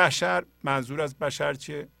بمونم بشر. منظور از بشر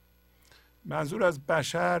چیه؟ منظور از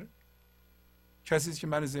بشر کسی که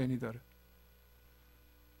من ذهنی داره،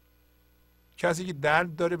 کسی که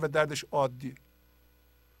درد داره و دردش عادیه،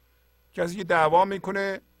 کسی که دعوا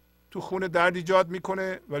میکنه تو خونه درد ایجاد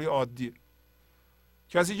میکنه ولی عادیه،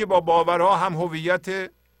 کسی که با باورها هم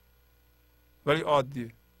هویت ولی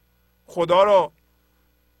عادیه. خدا رو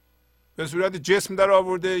به صورت جسم در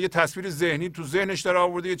آورده، یه تصویر ذهنی تو ذهنش در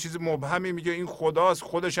آورده، یه چیز مبهمی میگه این خداست،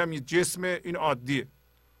 خودش هم یه جسمه، این عادیه.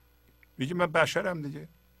 میگه من بشرم دیگه.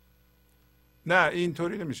 نه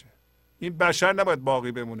اینطوری نمیشه. این بشر نباید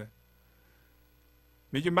باقی بمونه.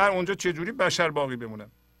 میگه من اونجا چجوری بشر باقی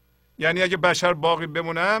بمونم؟ یعنی اگه بشر باقی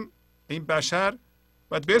بمونم این بشر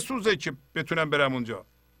باید بسوزه که بتونم برم اونجا.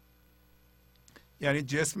 یعنی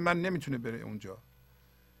جسم من نمیتونه بره اونجا.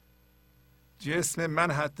 جسم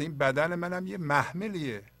من حتی این بدن منم یه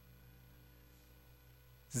محملیه.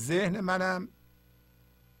 ذهن منم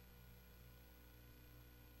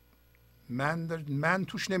من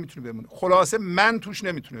توش نمیتونه بمونه. خلاصه من توش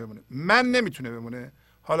نمیتونه بمونه. من نمیتونه بمونه.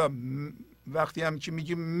 حالا وقتی هم که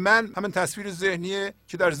میگیم من، همین تصویر ذهنیه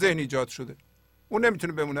که در ذهن ایجاد شده، اون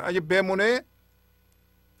نمیتونه بمونه. اگه بمونه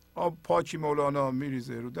آب پاکی مولانا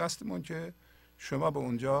میریزه رو دستمون که شما به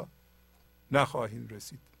اونجا نخواهید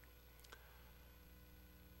رسید.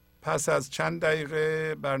 پس از چند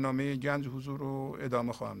دقیقه برنامه گنج حضور رو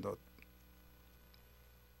ادامه خواهم داد.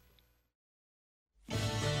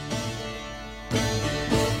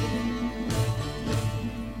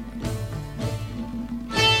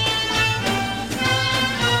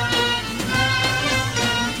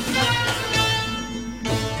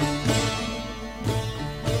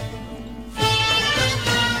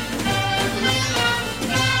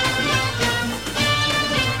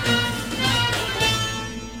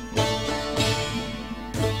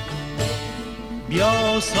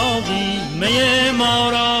 بیا ساقی می ما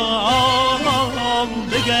را آرام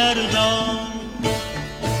بگردان،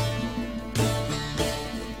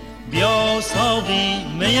 بیا ساقی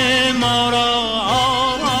می ما را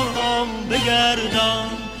آرام بگردان،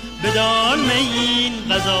 بدان می این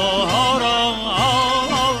غذاها را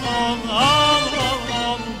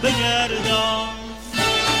آرام بگردان.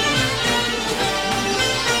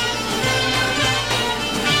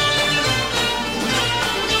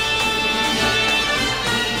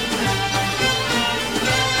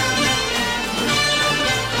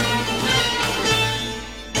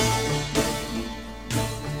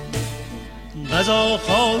 غذا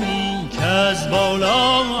خواهی که از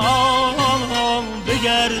بالا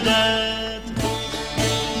بگردد،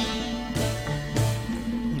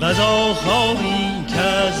 غذا خواهی که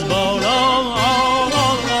از بالا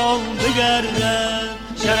بگردد،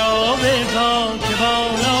 شراب پاک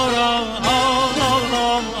بالا را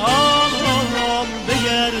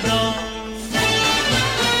بگردان.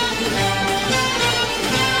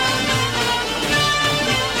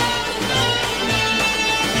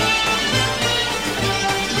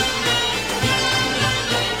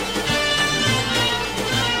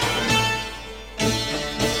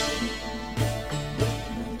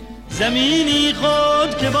 زمینی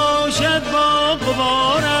خود که باشد با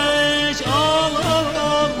غبارش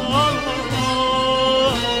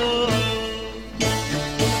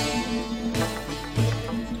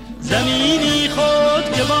زمینی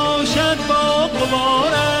خود که باشد با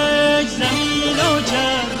غبارش، زمین و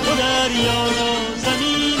چرخ و دریا را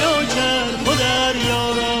زمین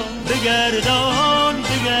گردان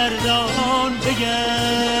بگردان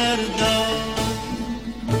بگردان.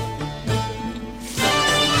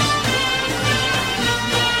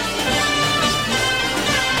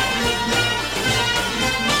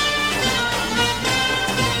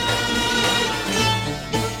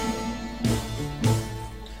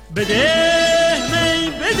 بده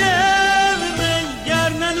می گر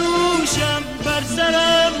ننوشم بر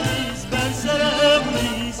سرم ریز بر سرم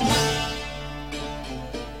ریز.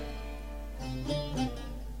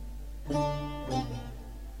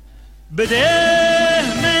 بده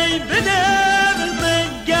می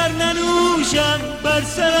گر ننوشم بر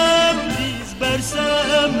سرم ریز بر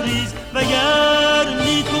سرم ریز. وگر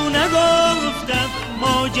نیکو نگفتم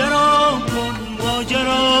ماجرا کن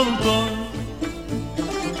ماجرا کن.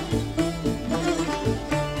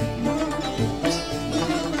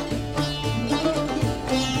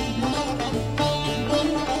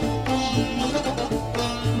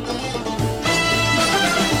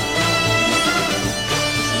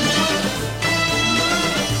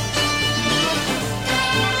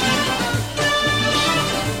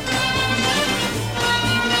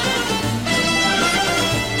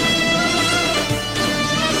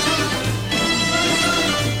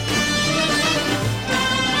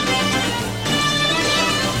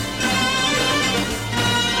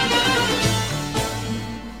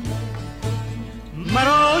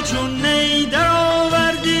 چون نی در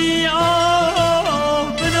آوردی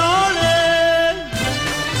آه به ناله.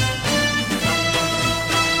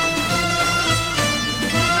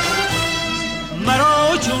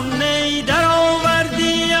 مرا چون نی در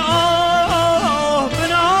آوردی آه به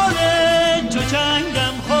ناله. چو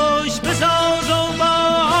چنگم خوش بساز و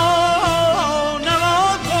با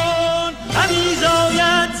نوا کن. همی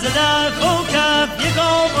زاید ز دف و کف یک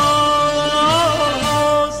آواز.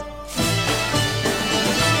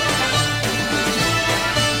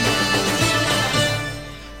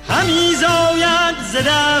 همی زاید ز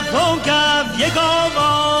دف و کف یک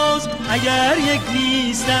آواز. اگر یک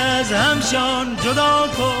نیست از همشان جدا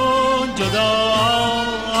کن جدا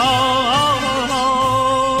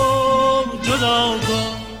جدا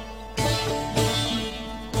کن.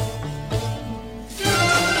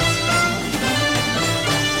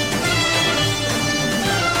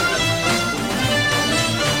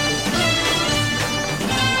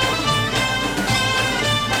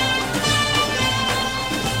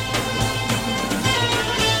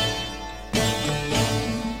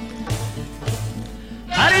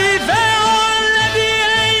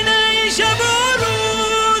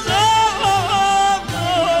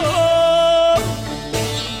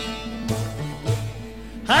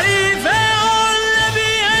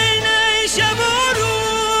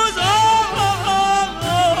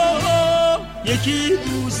 یکی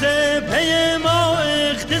بوسه پی ما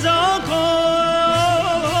اقتضا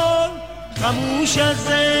کن. خموش از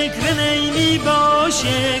ذکر نیمی باش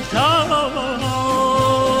یکتا.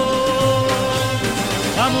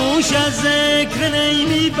 خموش از ذکر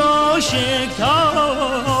نیمی باش یکتا.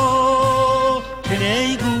 که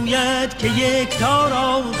نی گوید که یکتا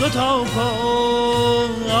را دوتا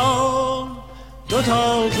کن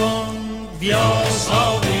دوتا کن. بیا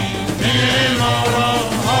ساقی می ما را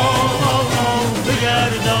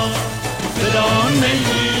بگردان. بدان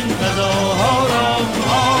میین غذاها را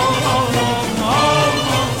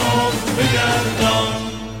بگردان.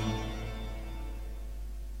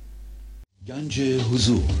 گنج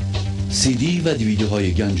حضور، سی دی و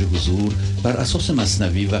دیویدیوهای گنج حضور بر اساس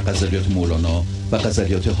مثنوی و غزلیات مولانا و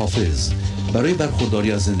غزلیات حافظ برای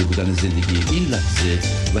برخورداری از زنده بودن زندگی این لحظه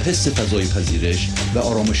و حس فضای پذیرش و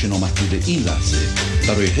آرامش نامحدود این لحظه،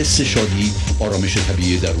 برای حس شادی، آرامش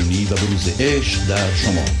طبیعی درونی و بروز عشق در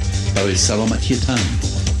شما، برای سلامتی تن،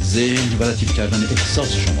 ذهن و لطیف کردن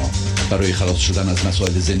احساس شما، برای خلاص شدن از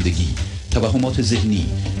مسائل زندگی، توهمات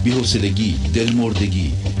ذهنی، بی‌حوصلگی،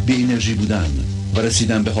 دلمردگی، بی انرژی بودن و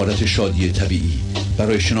رسیدن به حالت شادی طبیعی،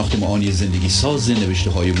 برای شناخت معانی زندگی ساز نوشته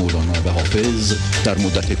های مولانا و حافظ در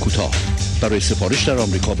مدت کوتاه. برای سفارش در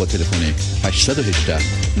آمریکا با تلفن 818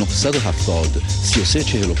 970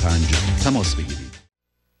 3345 تماس بگیرید.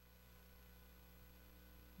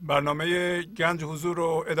 برنامه گنج حضور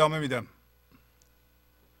رو ادامه میدم.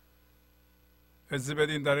 اجازه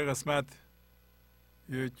بدین در این قسمت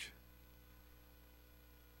یک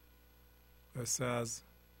قصه از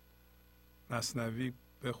مثنوی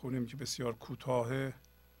بخونیم که بسیار کوتاهه.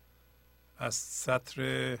 از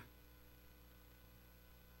سطر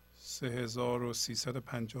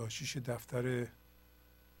 3356 دفتر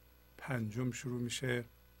پنجم شروع میشه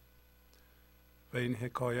و این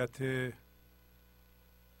حکایت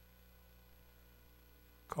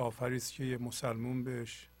کافری است که یه مسلمون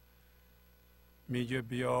بهش میگه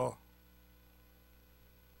بیا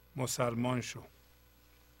مسلمان شو.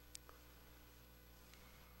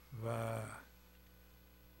 و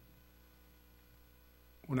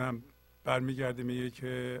اونم برمیگرده میگه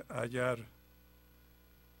که اگر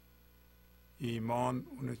ایمان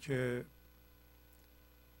اونه که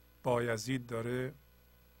بایزید داره،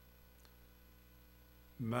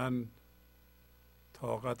 من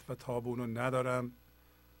طاقت و تابونو ندارم،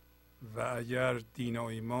 و اگر دین و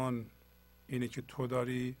ایمان اینه که تو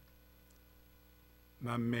داری،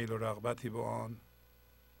 من میل و رغبتی به آن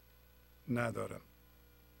ندارم.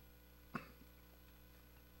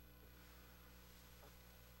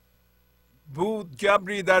 بود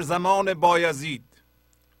جبری در زمان بایزید،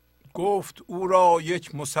 گفت او را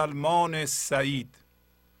یک مسلمان سعید،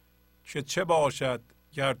 که چه باشد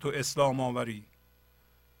گر تو اسلام آوری،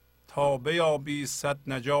 تا بیابی صد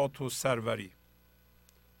نجات و سروری.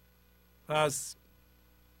 پس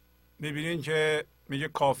میبینین که میگه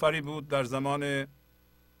کافری بود در زمان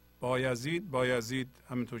بایزید. بایزید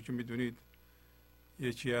همینطور که میدونید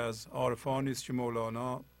یکی از عارفانی است که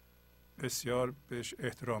مولانا بسیار بهش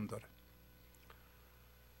احترام داره.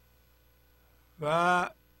 و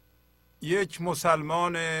یک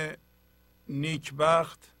مسلمان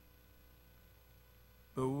نیکبخت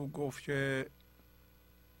به او گفت که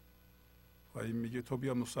و این میگه تو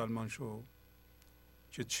بیا مسلمان شو،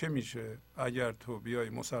 که چه میشه اگر تو بیای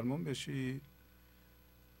مسلمان بشی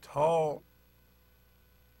تا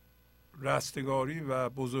رستگاری و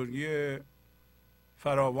بزرگی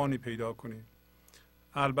فراوانی پیدا کنی.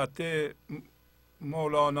 البته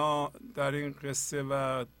مولانا در این قصه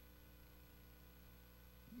و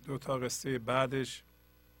دو تا قصه بعدش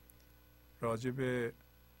راجع به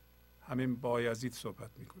همین بایزید صحبت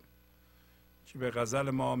میکنه که به غزل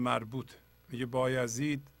ما مربوط. میگه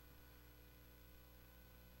بایزید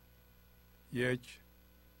یک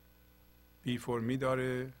بی فرمی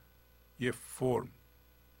داره، یه فرم،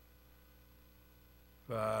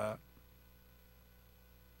 و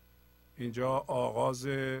اینجا آغاز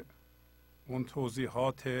اون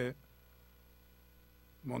توضیحات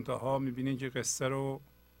منتها میبینین که قصه رو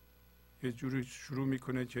یه جوری شروع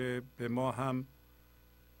میکنه که به ما هم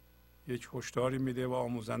یک هشداری میده و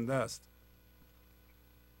آموزنده است.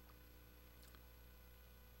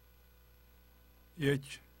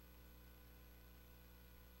 یک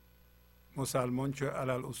مسلمان که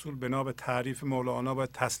علل اصول بنا به تعریف مولانا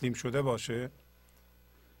باید تسلیم شده باشه،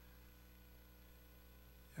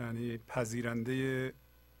 یعنی پذیرنده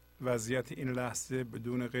وضعیت این لحظه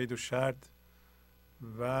بدون قید و شرط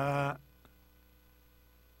و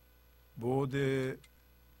بعد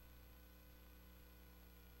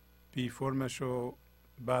بی فرمش رو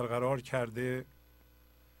برقرار کرده،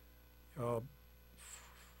 یا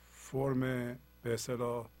فرم به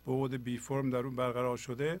اصطلاح بعد بی فرم در اون برقرار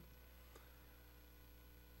شده،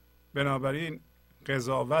 بنابراین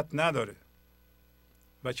قضاوت نداره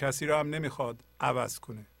و کسی رو هم نمیخواد عوض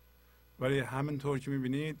کنه. ولی همینطور که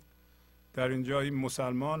میبینید در اینجا این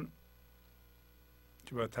مسلمان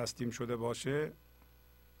که باید تسلیم شده باشه،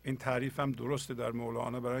 این تعریف هم درسته در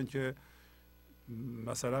مولانا، برای اینکه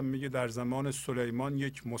مثلا میگه در زمان سلیمان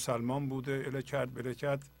یک مسلمان بوده، اله کرد بله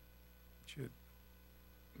کرد، که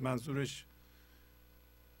منظورش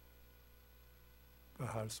به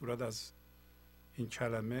هر صورت از این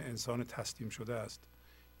کلمه انسان تسلیم شده است.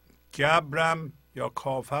 گبرم یا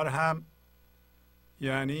کافر هم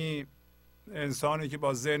یعنی انسانی که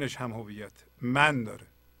با ذهنش هم هویت من داره.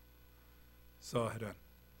 ظاهرا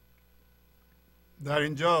در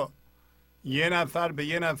اینجا یه نفر به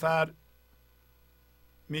یه نفر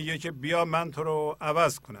میگه که بیا من تو رو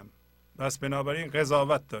عوض کنم، بس بنابراین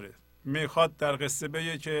قضاوت داره. میخواد در قصه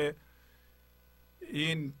بگه که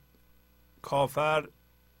این کافر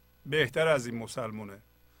بهتر از این مسلمونه،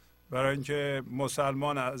 برای اینکه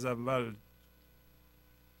مسلمان از اول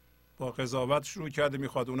با قضاوت شروع کرده،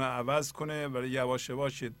 میخواد اونو عوض کنه، ولی یواش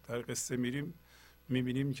یواش در قصه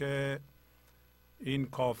میبینیم که این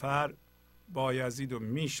کافر بایزید رو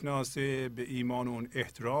میشناسه، به ایمان اون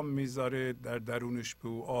احترام میذاره، در درونش به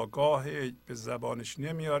او آگاهه، به زبانش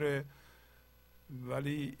نمیاره،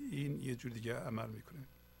 ولی این یه جور دیگه عمل میکنه.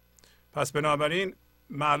 پس بنابراین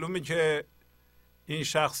معلومه که این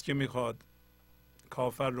شخص که میخواد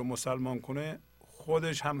کافر رو مسلمان کنه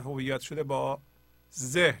خودش هم هویت شده با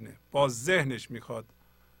ذهنه، با ذهنش میخواد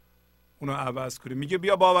اونو عوض کنه. میگه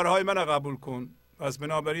بیا باورهای من قبول کن. پس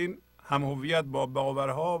بنابراین هم هویت با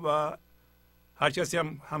باورها، و هر کسی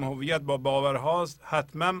هم هویت با باورهاست،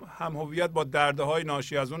 حتما هم هویت با دردهای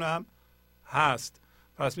ناشی از اون هم هست.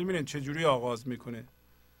 پس میبینید چجوری آغاز میکنه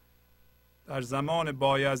در زمان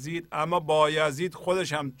بایزید. اما بایزید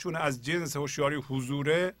خودش هم چون از جنس هوشیاری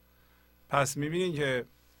حضوره، پس میبینید که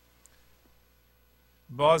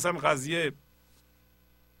باز هم قضیه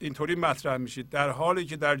اینطوری مطرح میشه، در حالی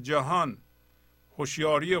که در جهان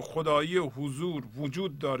هوشیاری خدایی حضور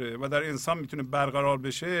وجود داره و در انسان میتونه برقرار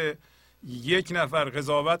بشه، یک نفر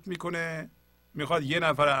قضاوت میکنه، میخواد یه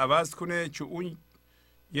نفر عوض کنه که اون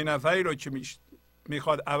یه نفری رو که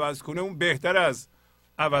میخواد عوض کنه اون بهتر از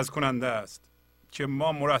عوض کننده است، که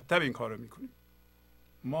ما مرتب این کار رو میکنیم.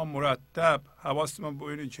 ما مرتب حواسمون به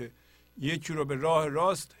اینه که یکی رو به راه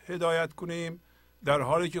راست هدایت کنیم، در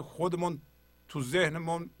حالی که خودمون تو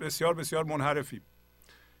ذهنمون بسیار بسیار منحرفیم.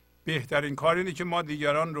 بهترین کار اینه که ما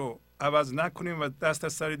دیگران رو عوض نکنیم و دست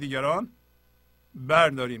از سر دیگران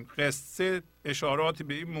برداریم. قصه اشاراتی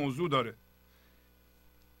به این موضوع داره.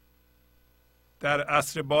 در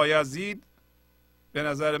عصر بایزید به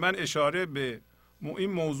نظر من اشاره به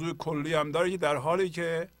این موضوع کلی هم داره که در حالی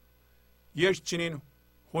که یک چنین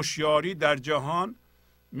هوشیاری در جهان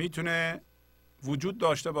میتونه وجود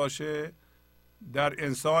داشته باشه در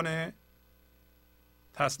انسان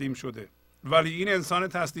تسلیم شده، ولی این انسان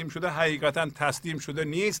تسلیم شده حقیقتا تسلیم شده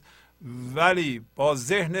نیست، ولی با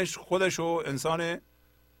ذهنش خودش رو انسان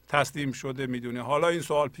تسلیم شده میدونه. حالا این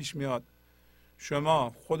سوال پیش میاد، شما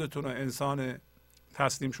خودتون رو انسان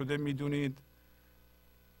تسلیم شده میدونید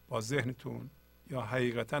با ذهنتون یا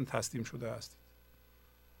حقیقتا تسلیم شده هستید؟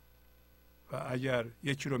 و اگر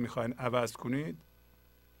یکی رو میخواین عوض کنید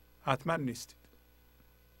حتما نیستید.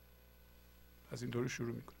 از اینطوری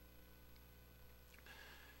شروع میکنه.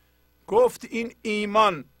 گفت این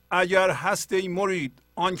ایمان اگر هست ای مرید،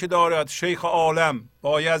 آن که دارد شیخ عالم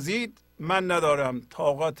بایزید، من ندارم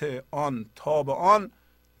طاقت آن تاب آن،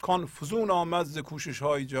 کان فزون آمد ز کوشش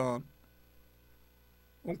های جان.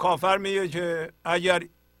 اون کافر میگه که اگر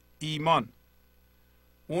ایمان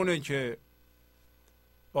اونه که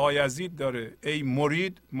بایزید داره ای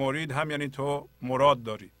مرید، مرید هم یعنی تو مراد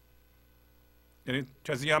داری، یعنی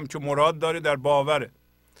کسی هم که مراد داره در باوره.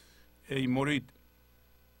 ای مرید،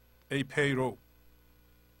 ای پیرو،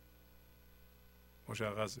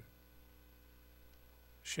 مشخصه.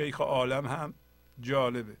 شیخ عالم هم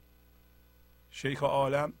جالبه. شیخ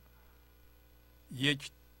عالم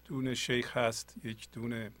یک دونه شیخ هست، یک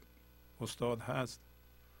دونه استاد هست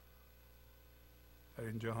در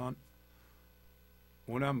این جهان،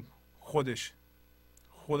 اونم خودش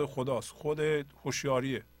خود خداست، خود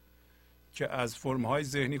هوشیاریه که از فرم‌های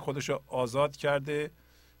ذهنی خودش رو آزاد کرده،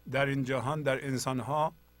 در این جهان در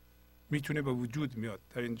انسان‌ها میتونه به وجود میاد.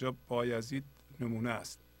 در اینجا بایزید نمونه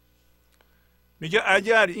است. میگه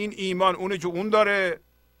اگر این ایمان اونه که اون داره،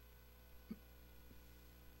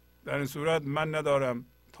 در این صورت من ندارم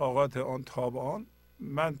طاقت آن تاب آن،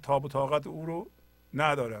 من تاب و طاقت او رو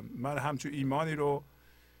ندارم. من همچون ایمانی رو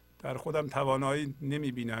در خودم توانایی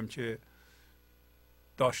نمیبینم که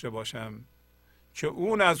داشته باشم که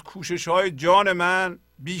اون از کوشش های جان من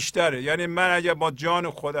بیشتره. یعنی من اگر با جان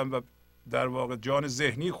خودم و در واقع جان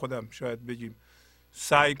ذهنی خودم شاید بگیم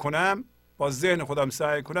سعی کنم، با ذهن خودم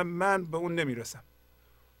سعی کنم، من به اون نمیرسم.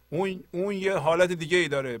 اون یه حالت دیگه ای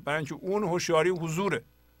داره، برای اینکه اون هوشیاری حضوره،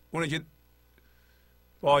 اونه که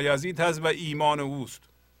بایزید هست و ایمان اوست.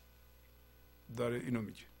 داره اینو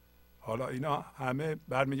میگه. حالا اینا همه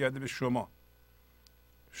برمیگرده به شما.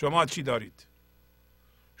 شما چی دارید؟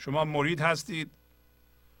 شما مرید هستید،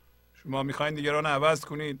 شما میخواین دیگران عوض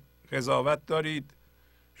کنید، قضاوت دارید،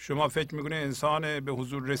 شما فکر میکنید انسان به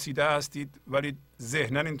حضور رسیده هستید ولی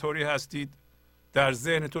ذهنن اینطوری هستید. در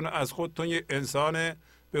ذهنتون از خودتون یه انسان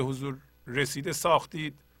به حضور رسیده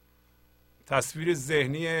ساختید، تصویر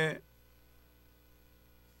ذهنی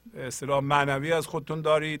به اصطلاح معنوی از خودتون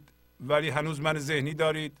دارید ولی هنوز من ذهنی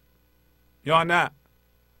دارید، یا نه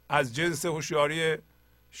از جنس هوشیاری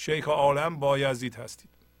شیخ عالم بایزید هستید.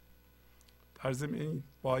 در ضمن این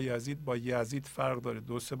بایزید با یزید فرق داره.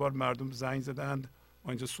 2-3 بار مردم زنگ زدند،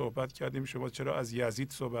 ما اینجا صحبت کردیم شما چرا از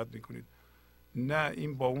یزید صحبت میکنید؟ نه،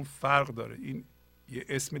 این با اون فرق داره، این یه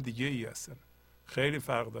اسم دیگه ای هستن، خیلی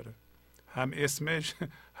فرق داره، هم اسمش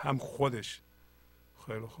هم خودش.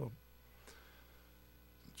 خیلی خوب.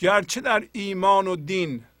 گرچه در ایمان و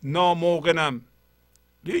دین ناموقنم،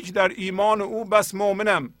 لیک در ایمان او بس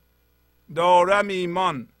مؤمنم. دارم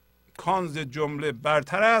ایمان کانز جمله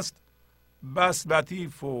برتر است، بس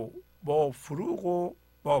لطیف و با فروغ و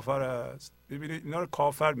بافر است. ببینید اینا رو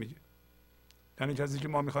کافر میگه، یعنی کسی که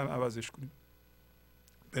ما میخوایم عوضش کنیم،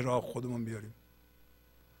 به راه خودمون بیاریم.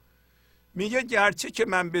 میگه گرچه که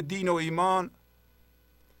من به دین و ایمان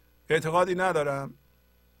اعتقادی ندارم،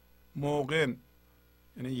 موقن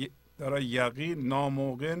یعنی داره یقین،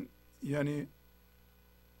 ناموقن یعنی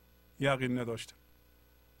یقین نداشتم،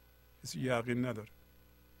 کسی یقین نداره.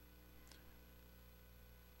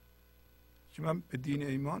 که من به دین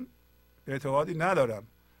ایمان اعتقادی ندارم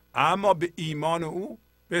اما به ایمان او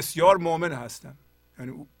بسیار مؤمن هستم.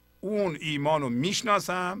 یعنی اون ایمان رو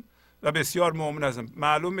میشناسم و بسیار مؤمن هستم.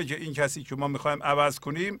 معلومه که این کسی که ما میخوایم عوض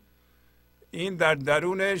کنیم، این در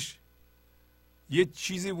درونش یه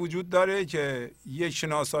چیزی وجود داره که یه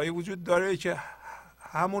شناسایی وجود داره که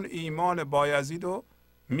همون ایمان بایزید رو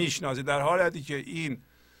میشناسه، در حالتی که این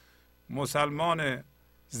مسلمان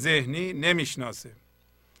ذهنی نمیشناسه.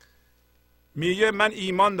 میگه من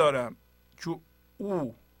ایمان دارم که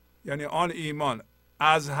او، یعنی آن ایمان،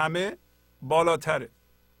 از همه بالاتره.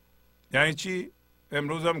 یعنی چی؟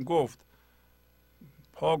 امروز هم گفت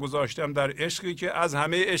پا گذاشتم در عشقی که از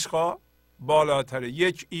همه عشقا بالاتره.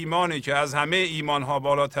 یک ایمانی که از همه ایمانها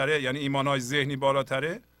بالاتره، یعنی ایمانهای ذهنی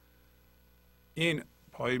بالاتره، این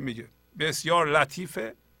پایین میگه بسیار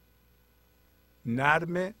لطیفه،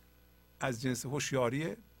 نرمه، از جنس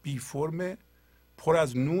هوشیاری، بی فرمه، پر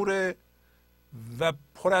از نور و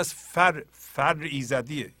پر از فر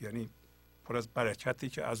ایزدیه، یعنی پر از برکتی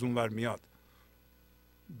که از اون ور میاد.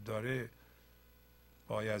 داره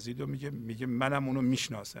بایزید رو میگه منم اونو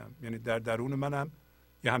میشناسم، یعنی در درون منم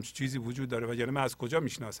یه همچین چیزی وجود داره و یعنی من از کجا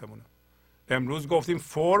میشناسم اونو؟ امروز گفتیم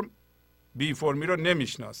فرم بی فرمی رو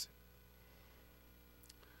نمیشناسه.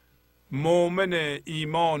 مؤمن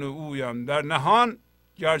ایمان اویم در نهان،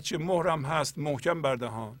 گرچه مهرم هست محکم بر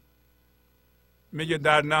دهان. میگه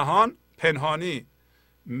در نهان، پنهانی،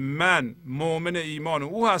 من مؤمن ایمان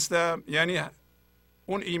او هستم، یعنی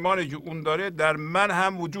اون ایمانی که اون داره در من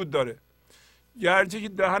هم وجود داره، گرچه که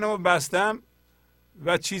دهنمو بستم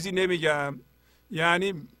و چیزی نمیگم.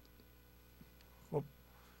 یعنی خب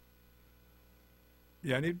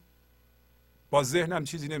یعنی با ذهنم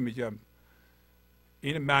چیزی نمیگم.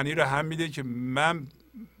 این معنی رو هم میده که من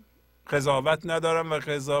قضاوت ندارم و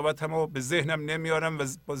قضاوتمو به ذهنم نمیارم و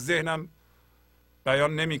با ذهنم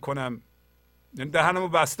بیان نمی کنم. یعنی دهنمو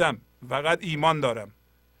بستم، فقط ایمان دارم.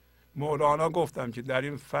 مولانا گفتم که در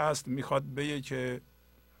این فصل میخواد بگه که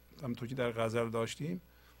همونطور که در غزل داشتیم،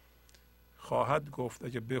 خواهد گفت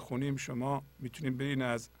اگه بخونیم شما میتونیم برین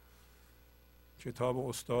از کتاب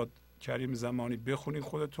استاد کریم زمانی بخونین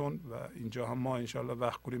خودتون و اینجا هم ما انشالله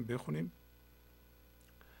وقت کنیم بخونیم.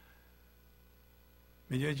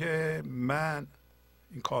 میگه که من،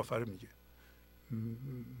 این کافر میگه،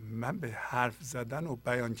 من به حرف زدن و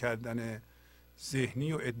بیان کردن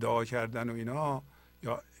ذهنی و ادعا کردن و اینا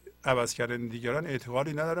یا عوض کردن دیگران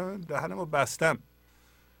اعتقادی ندارم، دهنمو بستم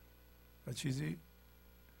و چیزی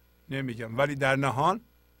نمیگم، ولی در نهان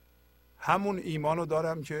همون ایمانو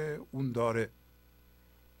دارم که اون داره.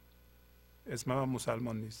 اسمم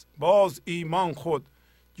مسلمان نیست. باز ایمان خود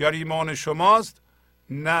گر ایمان شماست،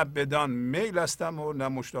 نه بدان میل استم و نه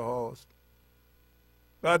مشتهاست.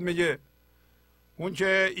 بعد میگه اون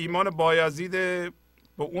که ایمان بایزید به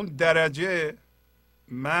اون درجه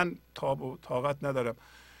من تاب و طاقت ندارم.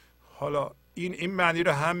 حالا این معنی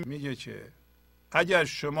رو هم میگه که اگر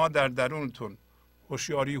شما در درونتون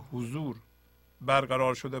هوشیاری حضور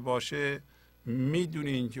برقرار شده باشه،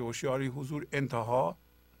 میدونین که هوشیاری حضور انتها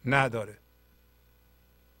نداره.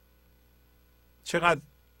 چقدر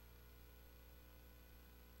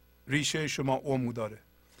ریشه شما عمق داره.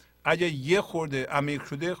 اگه یه خورده عمیق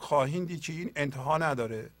شده خواهید دید که این انتها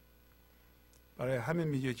نداره. برای همین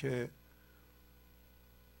میگه که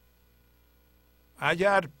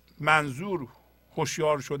اگر منظور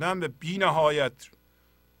هوشیار شدن به بی‌نهایت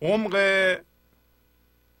عمق،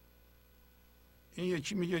 این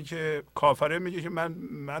یکی میگه که کافره میگه که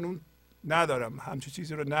من اون ندارم، همچین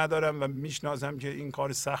چیزی رو ندارم و میشناسم که این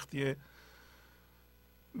کار سختیه،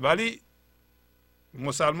 ولی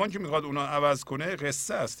مسلمان که میخواد اونا عوض کنه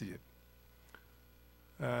قصه است دیگه،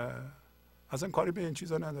 اصلا کاری به این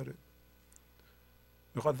چیزا نداره،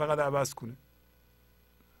 میخواد فقط عوض کنه.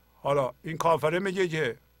 حالا این کافره میگه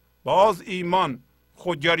که باز ایمان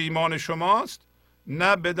خود گر ایمان شماست،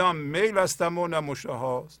 نه بدان میل استم و نه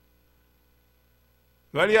مشتهاست.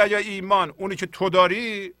 ولی اگر ایمان اونی که تو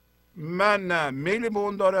داری، من نه میل به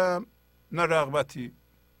اون دارم نه رغبتی.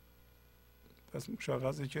 پس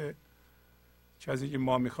مشخصه که چیزی که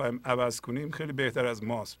ما میخوایم عوض کنیم خیلی بهتر از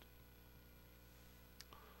ماست.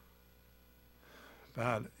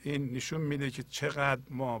 بله، این نشون میده که چقدر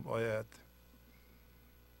ما باید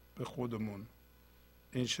به خودمون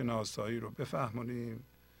این شناسایی رو بفهمونیم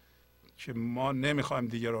که ما نمیخوایم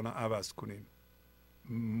دیگران رو عوض کنیم.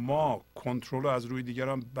 ما کنترل رو از روی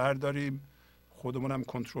دیگران برداریم، خودمون هم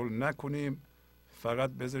کنترل نکنیم، فقط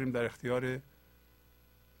بذاریم در اختیار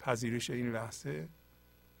پذیرش این لحظه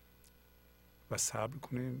و صبر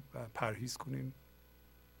کنیم و پرهیز کنیم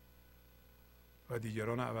و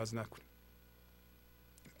دیگران رو عوض نکنیم.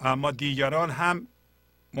 اما دیگران هم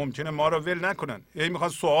ممکنه ما رو ول نکنن، میخوان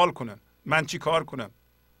سوال کنن من چی کار کنم.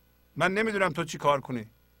 من نمیدونم تو چی کار کنی.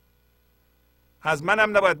 از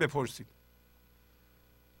منم نباید بپرسید.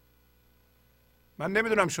 من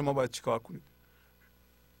نمیدونم شما باید چی کار کنید.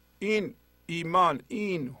 این ایمان،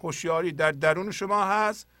 این هوشیاری در درون شما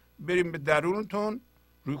هست. بریم به درونتون،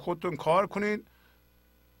 روی خودتون کار کنید،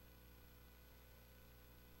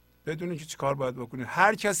 بدونید که چی کار باید بکنید.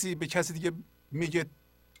 هر کسی به کسی دیگه میگه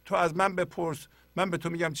تو از من بپرس، من به تو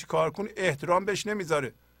میگم چی کار کنی، احترام بهش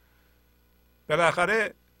نمیذاره.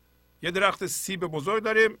 بالاخره یه درخت سیب بزرگ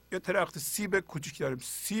داریم، یه درخت سیب کوچیک داریم.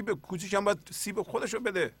 سیب کوچیک هم باید سیب خودشو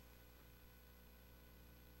بده.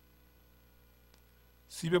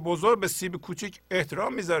 سیب بزرگ به سیب کوچیک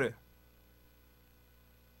احترام میذاره.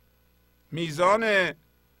 میزان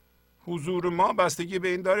حضور ما بستگی به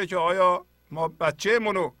این داره که آیا ما بچه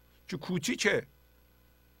منو که کوچیکه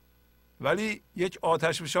ولی یک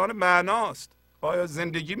آتشفشان معناست، آیا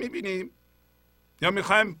زندگی میبینیم یا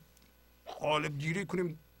میخوایم قالب گیری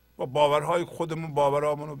کنیم با باورهای خودمون،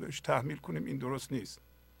 باورهامون رو بهش تحمیل کنیم. این درست نیست.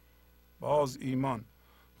 باز ایمان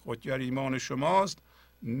خودگر ایمان شماست،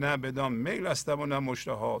 نه بدان میل استم و نه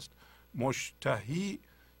مشتهاست. مشتهی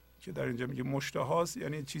که در اینجا میگه مشتهاست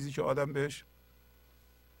یعنی چیزی که آدم بهش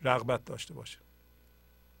رغبت داشته باشه.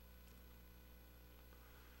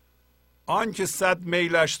 آن که 100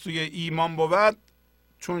 میلش سوی ایمان بود،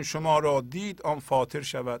 چون شما را دید آن فاطر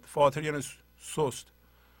شود. فاطر یعنی سست.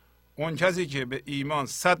 اون کسی که به ایمان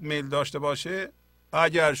 100 میل داشته باشه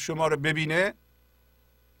اگر شما را ببینه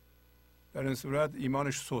در این صورت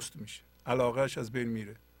ایمانش سست میشه، علاقهش از بین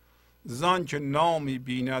میره. زان که نامی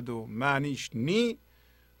بیند و معنیش نی،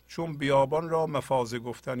 چون بیابان را مفازه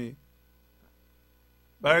گفتنی.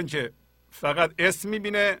 برای اینکه فقط اسم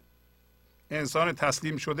میبینه، انسان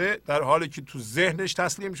تسلیم شده در حالی که تو ذهنش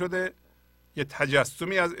تسلیم شده، یه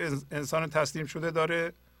تجسمی از انسان تسلیم شده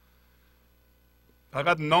داره،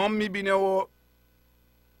 فقط نام میبینه و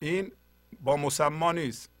این با مسما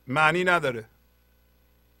نیست، معنی نداره.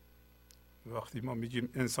 وقتی ما میگیم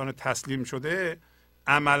انسان تسلیم شده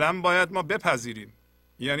عملا باید ما بپذیریم،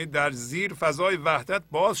 یعنی در زیر فضای وحدت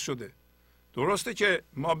باز شده. درسته که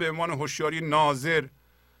ما به عنوان هوشیاری ناظر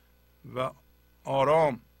و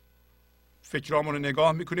آرام فکرامون رو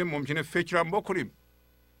نگاه میکنیم، ممکنه فکرم بکنیم،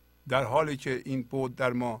 در حالی که این بود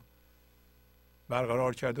در ما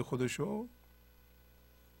برقرار کرده خودشو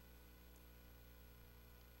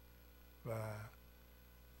و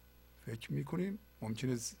فکر میکنیم.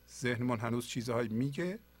 ممکنه ذهنمون هنوز چیزهایی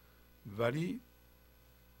میگه ولی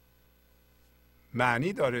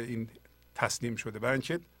معنی داره این تسلیم شده، برای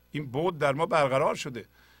اینکه این بود در ما برقرار شده.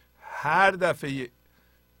 هر دفعه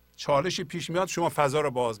چالشی پیش میاد شما فضا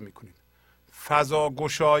رو باز میکنید. فضا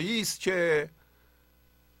گشایی است که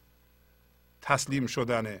تسلیم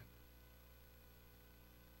شدنه،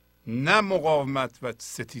 نه مقاومت و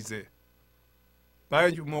ستیزه.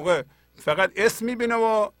 برای این موقع فقط اسم میبینه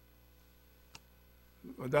و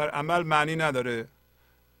در عمل معنی نداره.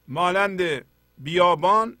 مانند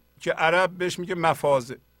بیابان که عرب بهش میگه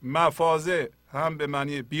مفازه. مفازه هم به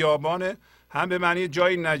معنی بیابانه، هم به معنی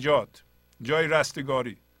جای نجات، جای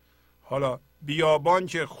رستگاری. حالا بیابان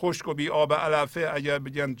که خشک و بی آب علفه، اگر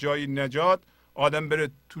بگن جای نجات، آدم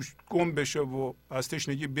بره توش گم بشه و از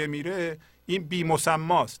تشنگی بمیره، این بی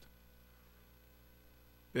مسماست.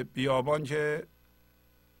 به بیابان که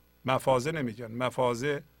مفازه نمیگن.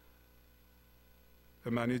 مفازه به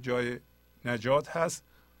معنی جای نجات هست.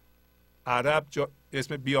 عرب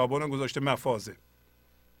اسم بیابان رو گذاشته مفازه.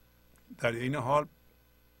 در این حال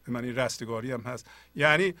به معنی رستگاری هم هست.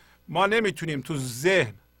 یعنی ما نمیتونیم تو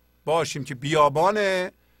ذهن باشیم که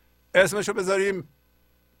بیابانه اسمشو بذاریم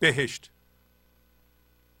بهشت،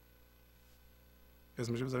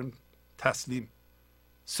 اسمشو بذاریم تسلیم،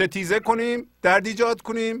 ستیزه کنیم، درد ایجاد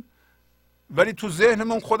کنیم، ولی تو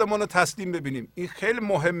ذهنمون خودمون رو تسلیم ببینیم. این خیلی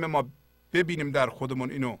مهمه ما ببینیم در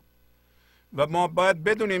خودمون اینو. و ما باید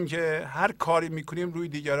بدونیم که هر کاری میکنیم روی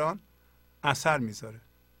دیگران اثر میذاره.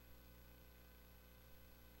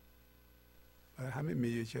 برای همین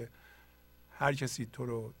میگه که هر کسی تو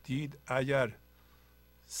رو دید اگر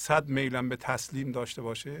 100 میلم به تسلیم داشته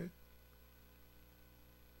باشه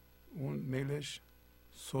اون میلش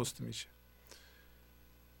سست میشه.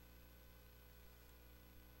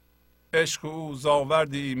 عشق او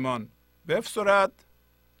زاورد ایمان بفسرد،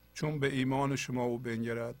 چون به ایمان شما او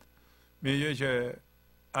بنگرد. میگه که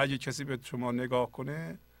اگه کسی به شما نگاه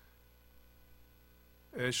کنه،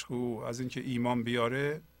 عشق او از اینکه ایمان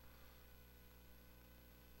بیاره،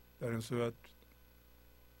 در این صورت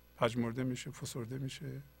پژمرده میشه، فسرده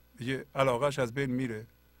میشه، دیگه علاقهش از بین میره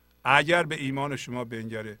اگر به ایمان شما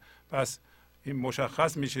بنگره. پس این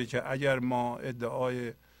مشخص میشه که اگر ما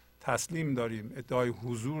ادعای تسلیم داریم، ادعای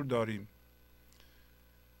حضور داریم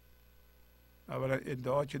اولا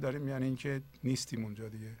ادعا که داریم یعنی اینکه نیستیم اونجا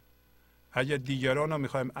دیگه. اگر دیگران رو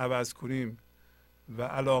میخوایم عوض کنیم و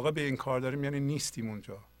علاقه به این کار داریم یعنی نیستیم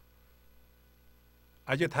اونجا.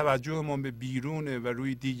 اگر توجهمون به بیرونه و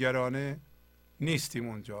روی دیگرانه نیستیم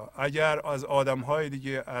اونجا. اگر از آدم‌های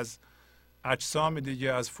دیگه، از اجسام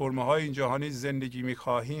دیگه، از فرم‌های این جهانی زندگی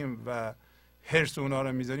می‌خواهیم و حرص اونا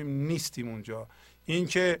رو می‌ذاریم نیستیم اونجا. این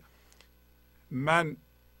که من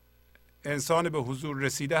انسان به حضور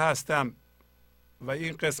رسیده هستم و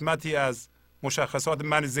این قسمتی از مشخصات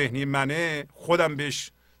من ذهنی منه، خودم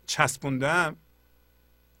بهش چسبوندم،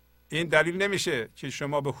 این دلیل نمیشه که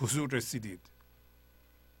شما به حضور رسیدید.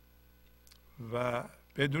 و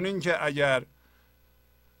بدون اینکه اگر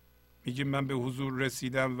میگیم من به حضور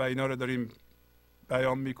رسیدم و اینا رو داریم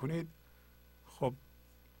بیان میکنید، خب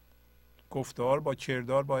گفتار با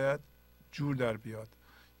کردار باید جور در بیاد.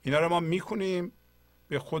 اینا رو ما میکنیم،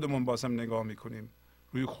 به خودمون بازم نگاه میکنیم،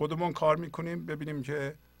 روی خودمون کار میکنیم، ببینیم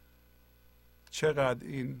که چقدر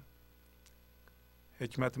این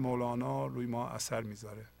حکمت مولانا روی ما اثر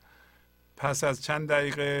میذاره. پس از چند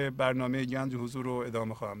دقیقه برنامه گنج حضور رو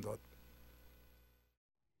ادامه خواهم داد.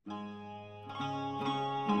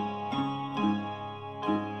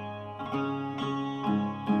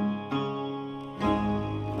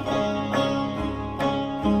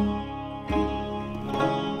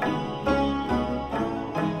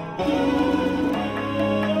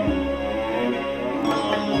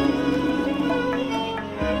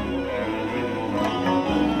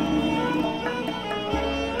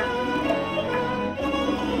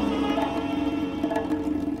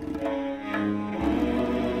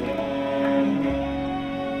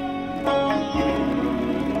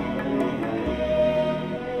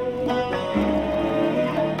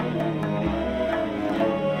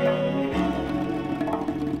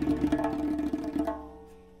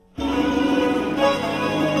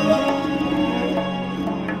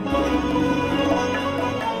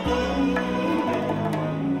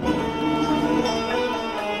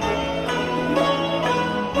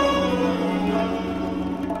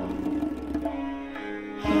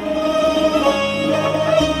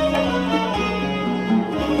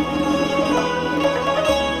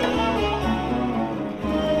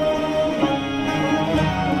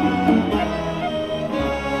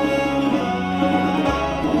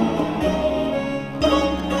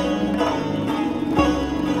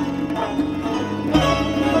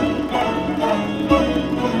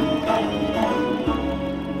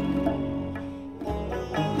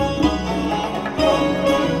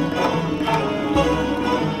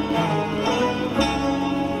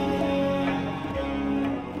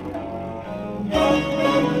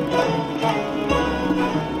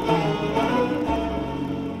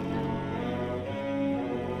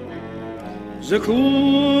 ز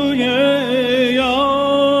کوی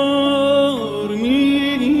یار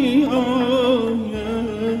می آید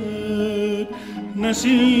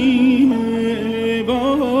نسیم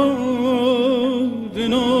باد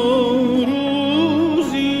نوروزی،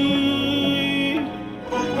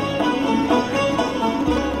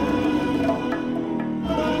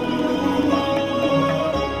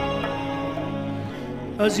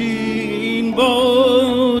 از این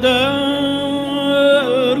بادر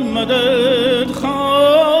مدد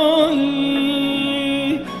خواهی،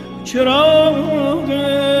 چراغ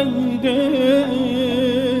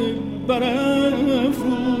دل برافروزی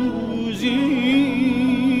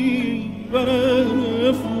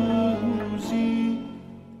برافروزی.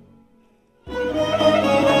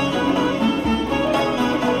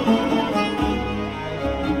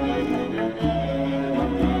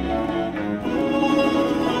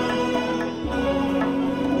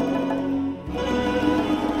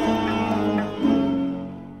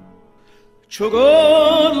 چو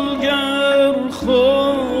گل گر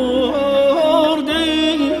خورده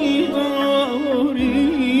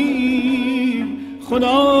داری،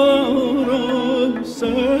 خدا را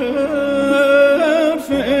صرف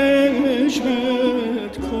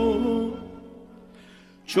عشقت کن.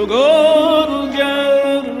 چو گل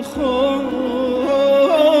گر خورده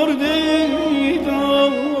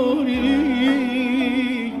داری،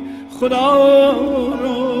 خدا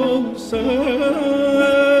را صرف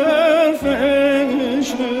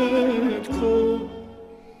عشقت کن.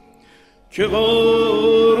 که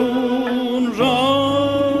قارون را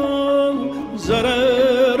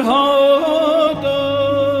ضررها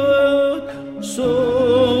داد،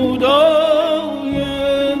 سودای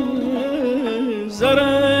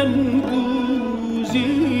زرندوزی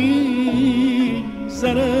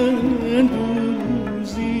زرندوزی.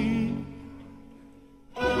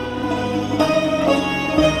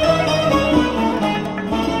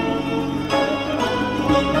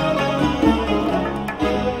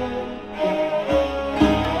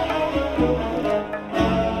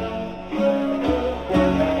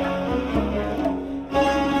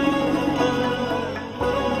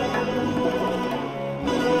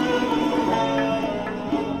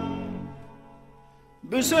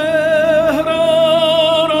 به صحرا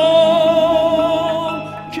را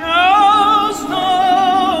که از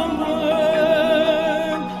دامن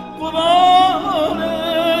غبار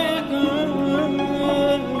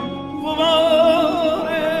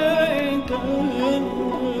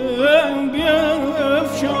غم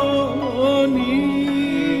بیفشانی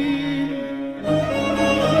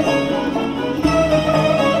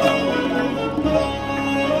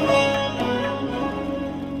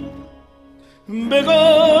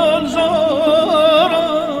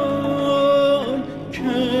بگذارم که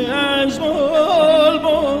از بلبل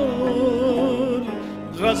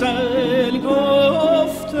غزل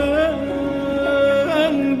گفتن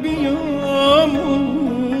بیاموزی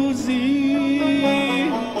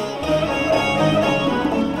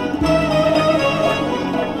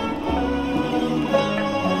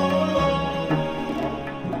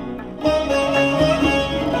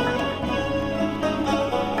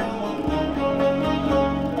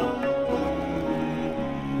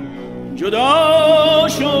جدا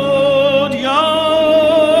شد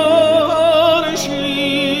یار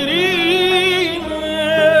شیرینت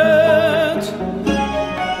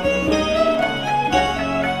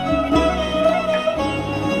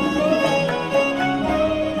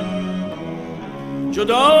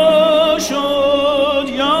جدا شد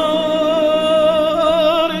یار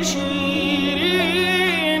شیرینت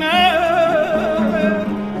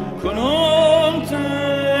کنون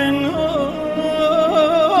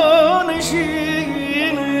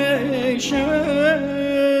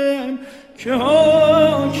که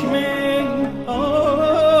حکم آسمان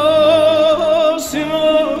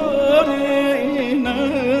این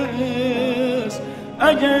است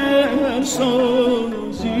اگر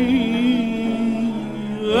سوزی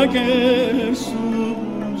اگر سوزی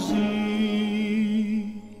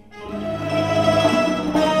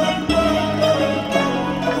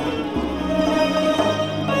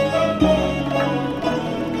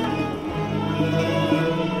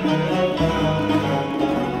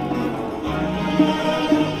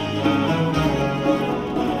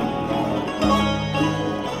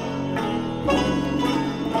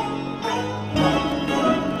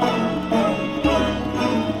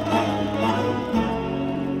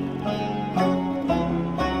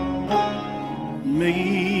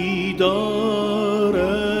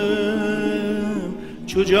می‌دارم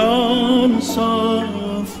چو جان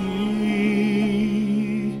صافی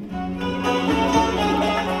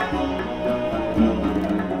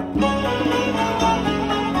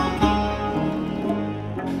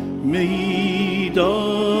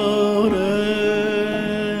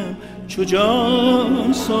می‌دارم چو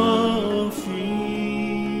جان صافی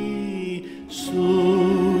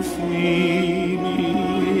صوفی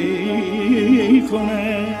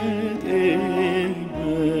کند عیبش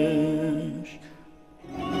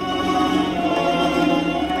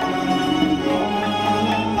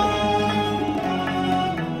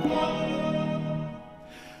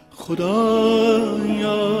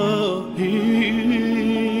خدایا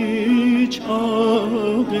هیچ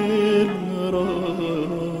عاقل را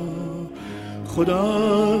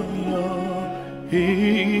خدایا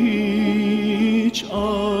هیچ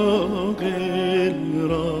عاقل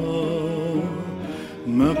را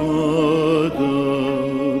مبادا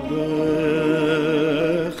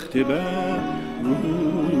بخت بر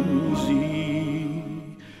روزی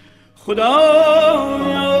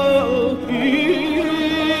خدایا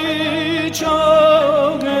هیچ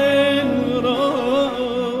عاقل را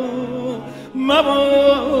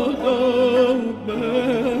مبادا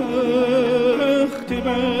بخت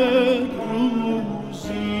بر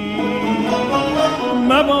روزی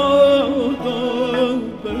مبادا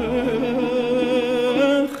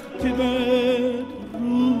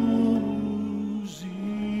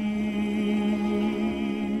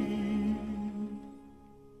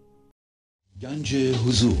گنج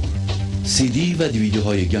حضور CD و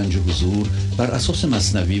دیویدیوهای گنج حضور بر اساس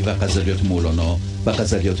مثنوی و غزلیات مولانا و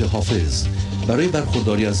غزلیات حافظ برای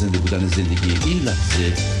برخورداری از زنده بودن زندگی این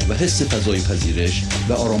لحظه و حس فضای پذیرش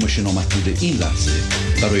و آرامش نامحدود این لحظه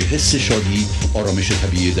برای حس شادی، آرامش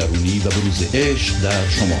طبیعی درونی و بروز عشق در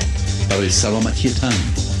شما، برای سلامتی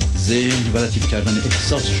تن، ذهن و لطیف کردن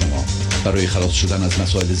احساس شما، برای خلاص شدن از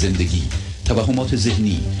مسائل زندگی، توهمات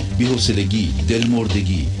ذهنی، بی‌حوصلگی،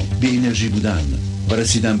 دلمردگی، بی انرژی بودن و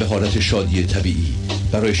رسیدن به حالت شادی طبیعی،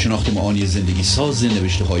 برای شناخت معانی زندگی ساز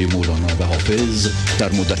نوشته‌های مولانا و حافظ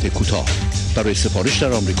در مدت کوتاه. برای سفارش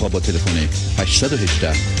در آمریکا با تلفن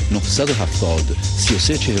 818 970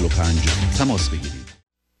 3345 تماس بگیرید.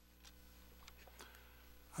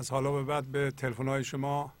 از حالا به بعد به تلفن‌های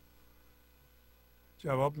شما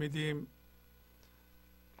جواب میدیم.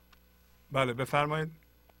 بله بفرمایید.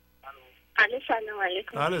 سلام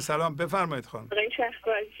علیکم. بله سلام، بفرمایید خانم. آقای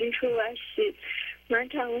شهبازی خوب هستید؟ من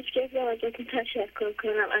تماس گرفتم ازتون تشکر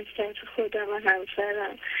کنم از طرف خودم و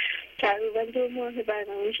همسرم. تقریبا 2 ماه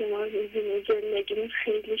برنامه شما رو می‌بینیم، زندگیمون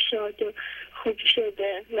خیلی شاد و خوب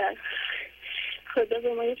شده و خدا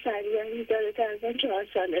به ما یه فرزندی داره. تقریبا 4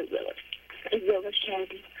 سال ازدواج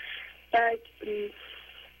کردیم. بعد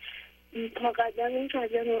تا قدم این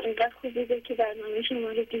فرزند اینقدر خوب بوده که برنامه شما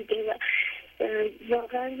رو دیده و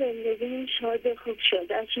واقعا زندگیمون شاد و خوب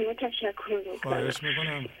شده. از شما تشکر میکنم. خواهش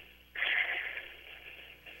میکنم.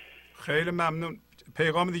 خیلی ممنون.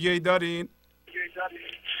 پیغام دیگه ای دارین؟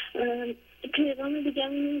 پیغام دیگه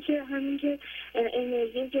اینه که همین که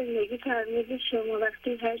انرژی زندگی فرمود شما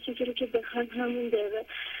وقتی هر چیزی رو که بخوان همون داره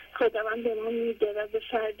خداوند به ما میده و به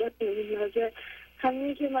فردا می‌نازه.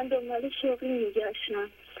 همین که من دنبال شغلی میگشتم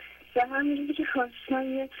و همین که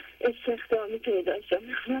خواستم یه استخدامی پیدا شد.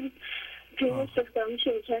 من توی استخدامی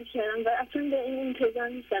شرکت کردم و اصلا به این انتظار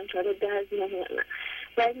نیستم که رو درز نمیانم،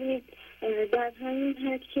 ولی در همین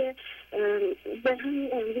حد که به همین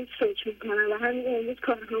امروز فکر میکنم و همین امروز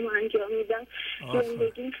کارهامو انجام میدم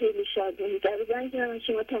زندگیم خیلی شاد میده. بنجم از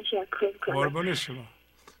شما تشکر کنم. قربون شما،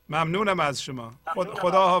 ممنونم از شما.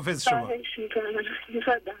 خدا حافظ شما. خواهش میکنم.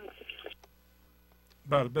 خدا.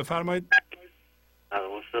 بله بفرمایید.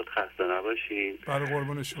 استاد خسته نباشین. بله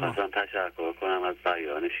قربون شما. مثلا تشکر کنم از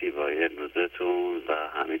بیان شیوای امروزتون و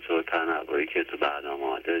همینطور تنوعی که تو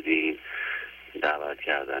برنامه دادین، دعوت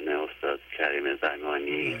کردن استاد کریم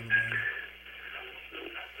زمانی.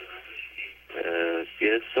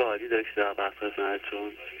 یه سوالی داشتم از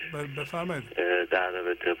خدمتتون. بفرمایید. در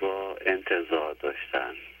رابطه با انتظار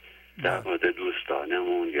داشتن در مورد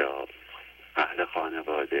دوستانمون یا اهل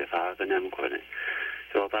خانواده فرق نمیکنه.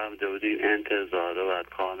 شما فرموده بودین انتظار رو باید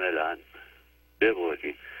کاملا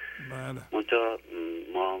ببریم. بله. منتها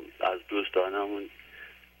ما از دوستانمون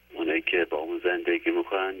اونایی که با اون زندگی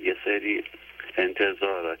میکنن یه سری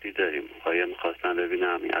انتظاراتی داریم. آیا میخواستم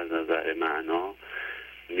ببینم از نظر معنا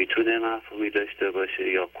میتونه مفهومی داشته باشه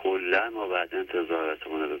یا کلا ما باید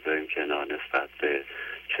انتظاراتمون رو بذاریم کنار نسبت به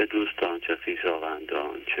چه دوستان، چه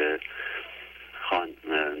خویشاوندان، چه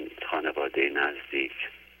خانواده نزدیک.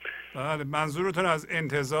 بله منظورتون از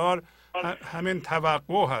انتظار همین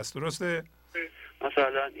توقع هست، درسته؟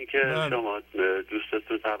 مثلا اینکه شما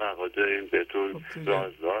دوستتون توقع دارین بهتون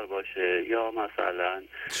رازدار باشه یا مثلا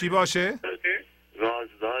چی باشه؟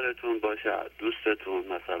 رازدارتون باشه، دوستتون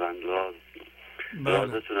مثلا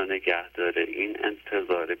رازتون رو نگه داره. این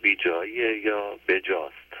انتظار بیجاییه یا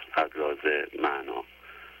بجاست از لحاظ معنا؟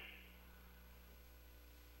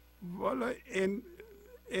 والا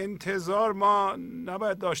انتظار ما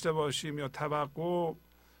نباید داشته باشیم یا توقع.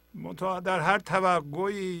 در هر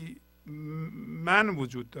توقعی من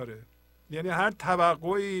وجود داره، یعنی هر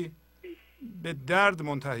توقعی به درد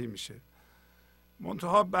منتهی میشه.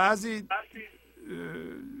 منتها بعضی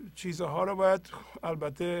چیزها رو باید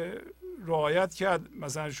البته رعایت کرد.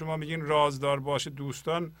 مثلا شما میگین رازدار باشه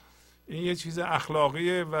دوستان، این یه چیز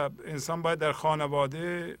اخلاقیه و انسان باید در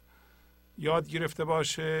خانواده یاد گرفته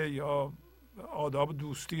باشه. یا آداب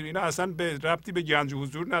دوستی، اینا اصلا به ربطی به گنج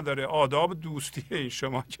حضور نداره. آداب دوستیه.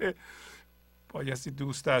 شما که با کسی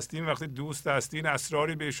دوست هستین، وقتی دوست هستین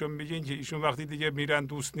اسراری بهشون بگین که ایشون وقتی دیگه میرن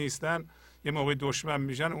دوست نیستن، یه موقع دشمن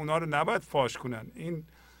میشن، اونا رو نباید فاش کنن. این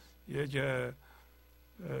یک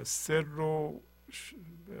سر و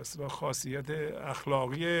اصلا خاصیت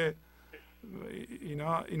اخلاقی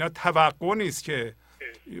اینا توقع نیست که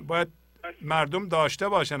باید مردم داشته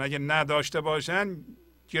باشن. اگه نداشته باشن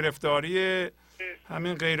گرفتاری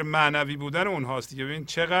همین غیر معنوی بودن اونهاست دیگه. ببین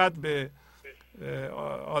چقدر به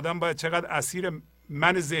آدم باید چقدر اسیر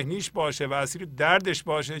من ذهنیش باشه و اسیر دردش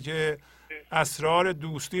باشه که اسرار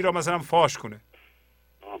دوستی را مثلا فاش کنه.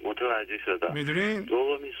 متوجه شدم. میدونین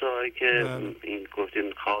دومی سوالی که این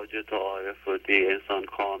گفتیم خواجه تا عارف و دی انسان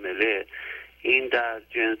کامله، این در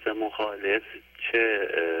جنس مخالف چه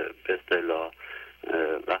به اصطلاح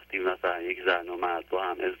وقتی مثلا یک زن و مرد با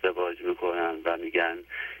هم ازدواج میکنن و میگن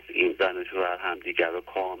این زن و شوهر هم دیگر رو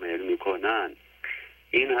کامل میکنن،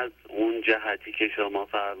 این از اون جهتی که شما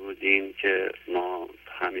فرمودین که ما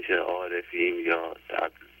همیشه عارفیم یا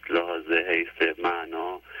از لحاظ حیث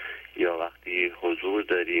معنا یا وقتی حضور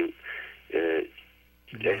داریم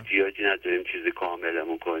احتیاجی نداریم چیزی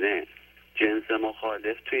کاملمون کنه، جنس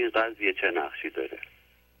مخالف تو این قضیه چه نقشی داره؟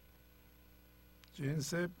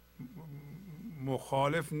 جنس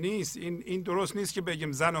مخالف نیست. این درست نیست که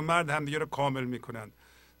بگیم زن و مرد همدیگه رو کامل میکنن.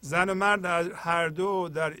 زن و مرد هر دو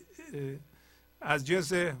در از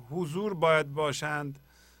جنس حضور باید باشند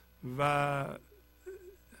و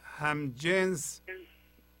هم جنس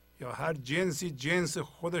یا هر جنسی جنس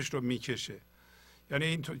خودش رو میکشه. یعنی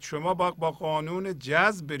این شما با قانون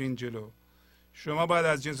جذب برین جلو. شما باید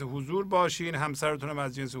از جنس حضور باشین، همسرتون هم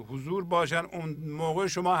از جنس حضور باشن، اون موقع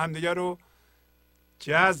شما همدیگه رو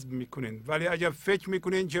جذب میکنین. ولی اگر فکر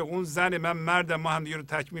میکنین که اون زن من مردم ما همدیگه رو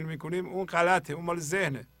تکمیل میکنیم، اون غلطه، اون مال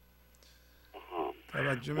ذهنه.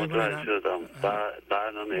 توجه متوجه شدم.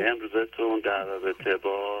 برنامه امروزتون در رابطه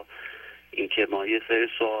با اینکه ما یه سری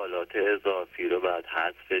سوالات اضافی رو باید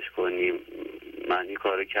حذفش کنیم، من این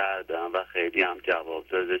کارو کردم و خیلی هم جواب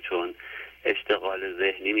داده، چون اشتغال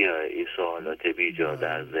ذهنی میاره این سوالات بیجا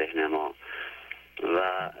در ذهن ما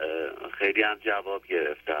و خیلی هم جواب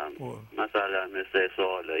گرفتم. مثلا مثل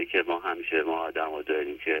سوالایی که ما همیشه ما آدم ها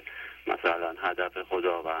داریم که مثلا هدف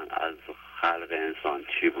خداوند از خلق انسان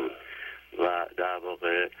چی بود، و در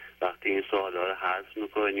واقع وقتی این سوالا رو حذف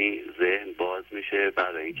میکنی ذهن باز میشه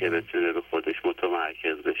برای اینکه بتونه به خودش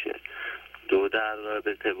متمرکز بشه. دو، در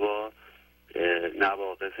رابطه با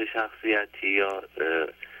نواقص شخصیتی یا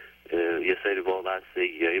یه سری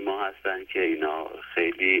وابستگی‌های ما هستن که اینا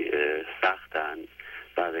خیلی سختن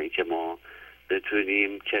برای اینکه ما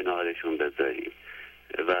بتونیم کنارشون بذاریم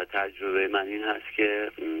و تجربه من این هست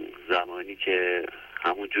که زمانی که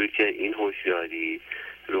همونجور که این هوشیاری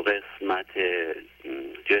رو قسمت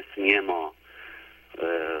جسمی ما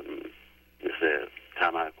مثل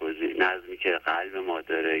تمرکزی نظمی که قلب ما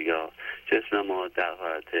داره یا جسم ما در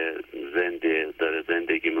حالت زنده داره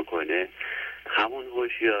زندگی میکنه، همون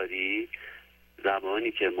هوشیاری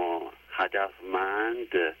زمانی که ما هدفمند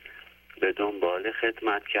به دنبال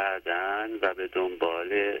خدمت کردن و به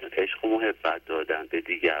دنبال عشق و محبت دادن به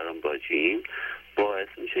دیگران باشیم، باعث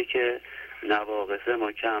میشه که نواقص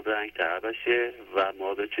ما کم رنگ تر بشه و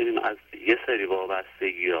ما بتونیم از یه سری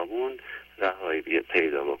وابستگیامون رهایی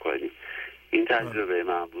پیدا بکنیم. این تجربه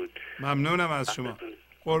من بود. ممنونم از شما.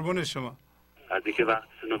 قربون شما. از اینکه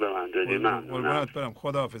وقتتون رو به من دادید ممنونم. قربونت برم.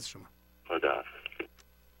 خداحافظ شما. خداحافظ.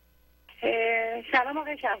 سلام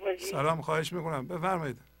آقای شهبازی. سلام، خواهش میکنم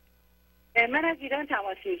بفرمایید. من از ایران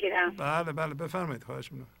تماس میگیرم. بله بفرمایید،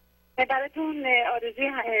 خواهش میکنم. براتون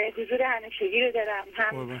آرزوی حضور همیشگی رو دارم،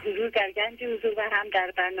 هم حضور در گنج حضور و هم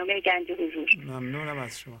در برنامه گنج حضور. ممنونم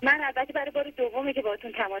از شما. من البته برای بار دومه که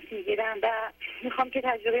باهاتون تماس میگیرم و میخوام که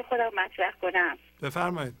تجربه خودم مطرح کنم.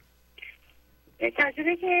 بفرمایید.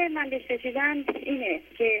 تجربه که من بهش رسیدم اینه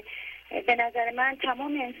که به نظر من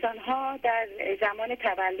تمام انسان ها در زمان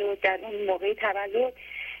تولد، در اون موقع تولد،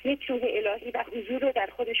 یک روح الهی و حضور رو در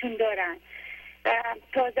خودشون دارن و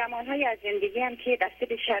تا زمانهای از زندگی هم که بسته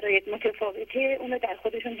به شرایط متفاوته اونو در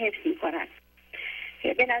خودشون حفظ میکنن.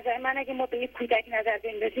 به نظر من اگه ما به یک کودک نظر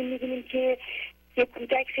بندازیم میبینیم که یک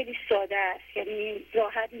کودک خیلی ساده است، یعنی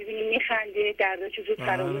راحت میبینیم میخنده، درداشو زود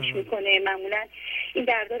فراموش میکنه، معمولا این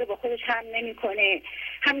دردا رو با خودش هم نمیکنه.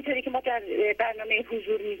 همینطوری که ما در برنامه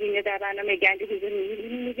حضور میبینیم، در برنامه گنج حضور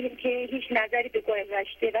میبینیم که هیچ نظری به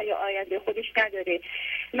گذشته و یا آینده خودش نداره.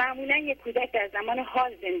 معمولا یک کودک در زمان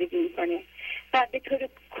حال زندگی میکنه و به طور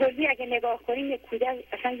کلی اگه نگاه کنیم یک کودک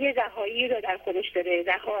اصلا یه رهایی رو در خودش داره،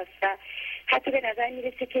 رهاست و حتی به نظر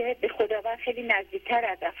میرسه که به خداوند خیلی نزدیکتر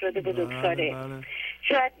از افراد بزرگساله.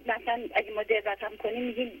 شاید مثلا اگه ما دقت هم کنیم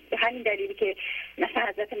میگیم همین دلیلی که مثلا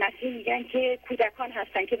حضرت مسیح میگن که کودکان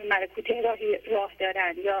هستن که به ملکوت راه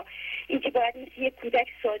دارن، یا اینکه باید مثل یک کودک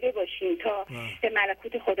ساده باشیم تا به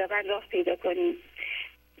ملکوت خداوند راه پیدا کنیم.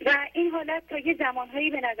 و این حالت تا یه زمانهایی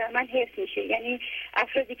به نظر من حفظ میشه، یعنی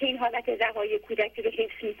افرادی که این حالت رهایی کودکی رو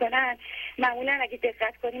حفظ میکنن معمولا اگه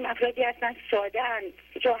دقت کنیم افرادی هستن ساده‌اند،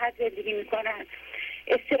 راحت زندگی میکنن،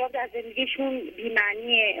 اضطراب در زندگیشون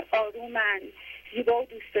بی‌معنی، آرومن، زیبا و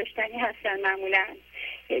دوست داشتنی هستن، معمولا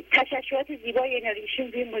تشعشعات زیبای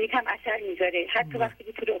انرژیشون روی محیط هم اثر میذاره، حتی وقتی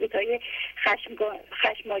که تو رابطه‌های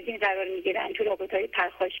خشم‌آلود قرار میگیرن، تو رابطه‌های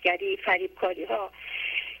پرخاشگری، فریبکاری ها،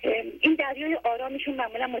 این دریای آرامشون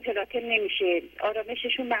معمولا متلاطم نمیشه،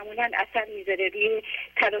 آرامششون معمولا اثر میذاره روی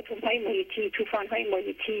تلاطم‌های محیطی، طوفان‌های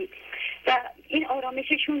محیطی و این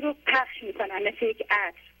آرامششون رو پخش میکنن مثل یک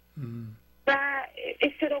عطر و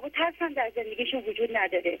اضطراب و ترس هم در زندگیشون وجود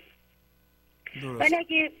نداره. ولی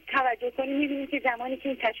اگه توجه کنیم میبینیم که زمانی که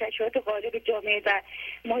این تشعشعات غالب جامعه و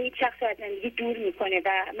محیط شخص از زندگی دور میکنه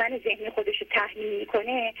و من ذهنی خودش رو تحمیل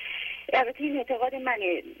میکنه، البته این اعتقاد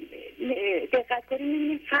منه، دقت کنیم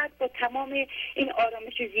میبینیم فرد با تمام این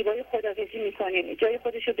آرامش و زیبایی خداحافظی میکنه، جای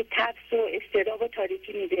خودش رو به ترس و اضطراب و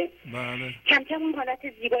تاریکی میده. کم کم اون حالت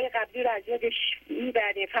زیبای قبلی رو از یادش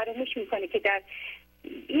میبره، فراموش میکنه که در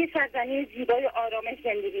یه سرزمین زیبای آرامش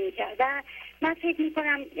زندگی میکرد. و من فکر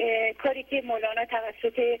میکنم کاری که مولانا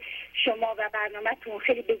توسط شما و برنامه‌تون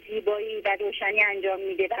خیلی به زیبایی و روشنی انجام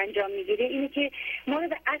میده و انجام میگیره اینه که ما رو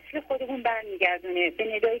به اصل خودمون برمیگردونه،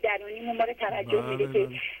 به ندای درونیمون ما رو توجه میده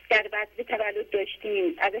که در وقت تولد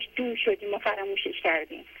داشتیم ازش دور شدیم و فراموشش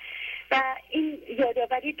کردیم. و این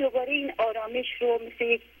یادآوری دوباره این آرامش رو مثل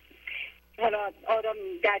یک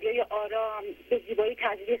دریای آرام به زیبایی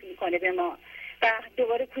تزریق میکنه به ما و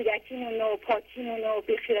دوباره کودکیمون و پاکیمون و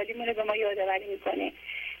بیخیالیمون رو به ما یادآوری میکنه.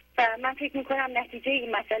 و من فکر میکنم نتیجه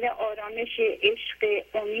این مسئله آرامش، عشق،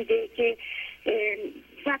 امیده که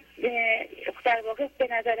در واقع به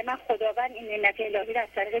نظر من خداوند این نعمت الهی را از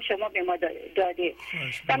طریق شما به ما داده.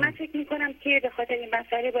 و من فکر میکنم که به خاطر این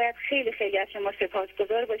مسئله باید خیلی خیلی از شما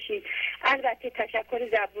سپاسگزار باشید. البته تشکر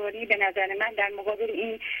زبانی به نظر من در مقابل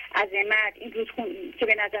این عظمت، این رودخونه که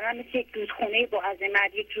به نظر من مثل یک رودخونه با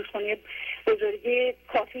عظمت، یک رودخونه بزرگی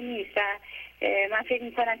کافی نیست. و من فکر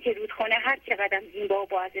میکنم که رودخانه هر چقدر زیبا و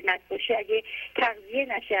با عظمت باشه اگه تغذیه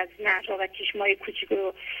نشه از نهرها و چشمه‌های کوچیک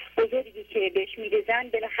و بزرگی که بهش میریزن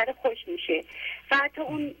بالاخره خوش میشه. و حتی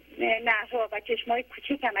اون نهرها و چشمه‌های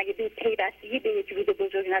کوچیک هم اگه به پیوستگی به یک رود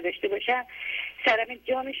بزرگ نداشته باشن، سرم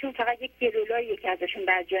جامشون فقط یک گلولاییه که ازشون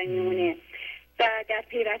بر جای میمونه و در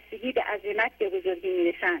پیوستگی به عظمت به بزرگی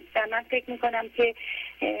میرسن. و من فکر میکنم که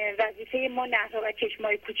وظیفه ما نهرها و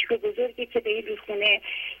چشمه‌های کوچیک و بزرگی که به این رودخونه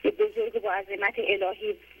بزرگ با عظمت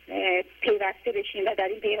الهی پیوسته بشیم و در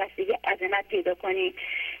این پیوستگی عظمت پیدا کنیم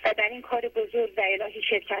و در این کار بزرگ و الهی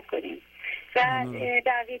شرکت کنیم. و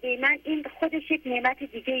در عقیده من این خودش یک نعمت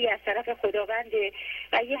دیگه ای از طرف خداونده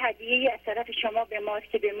و یه هدیه ای از طرف شما به ماست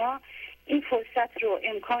که به ما این فرصت رو،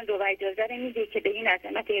 امکان رو و اجازه رو میده که به این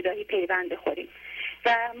عظمت الهی پیوند بخوریم.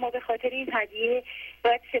 و ما به خاطر این هدیه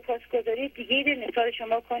باید سپاسگزاری دیگه به مثال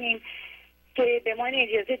شما کنیم که به ما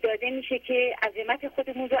اجازه داده میشه که عظمت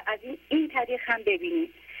خودمون رو از این طریق هم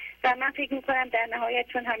ببینیم. و من فکر میکنم در نهایت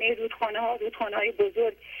چون همه رودخانه‌های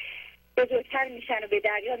بزرگتر میشن و به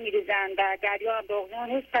دریا میریزن و دریا هم به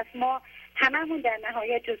اقیانوس، پس ما هممون در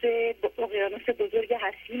نهایت جزء اقیانوس بزرگ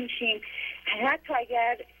هستی میشیم، حتی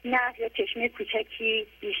اگر نهر یا چشمه کوچکی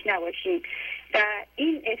بیش نباشیم. و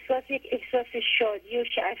این احساس یک احساس شادی و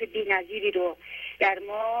شعف بی‌نظیری رو در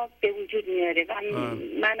ما به وجود میاره. و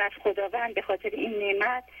من از خداوند به خاطر این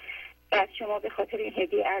نعمت و از شما به خاطر این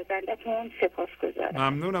هدیه ارزندتون سپاسگزارم.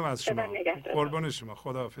 ممنونم از شما. قربان شما.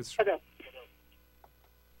 خداحافظ.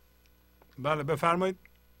 بله بفرمایید.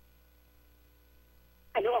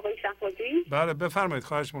 الو آقای شهبازی. بله بفرمایید،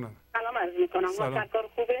 خواهش می‌کنم. سلام عرض می‌کنم. سرکار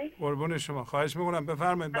خوبه؟ قربون شما، خواهش می‌کنم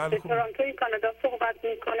بفرمایید. بله خوبه. از تورنتوی کانادا صحبت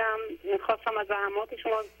می‌کنم. خواستم از زحمات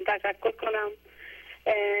شما تشکر کنم.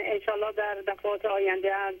 انشالله در دفعات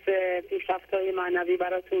آینده از پیشرفت‌های معنوی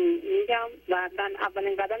براتون میگم. و من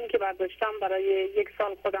اولین قدمی که برداشتم برای 1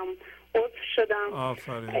 سال خودم عضو شدم.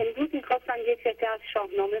 آفرین. امروز می‌خواستم یک قطعه از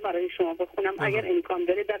شاهنامه برای شما بخونم اگر امکان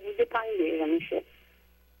داره، در روز 5 دقیقه میشه.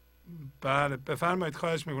 بله بفرمایید،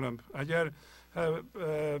 خواهش میکنم.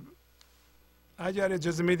 اگر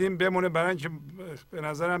اجازه میدیم بمونه، برای اینکه به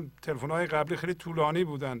نظرم تلفن‌های قبلی خیلی طولانی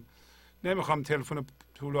بودن، نمیخوام تلفن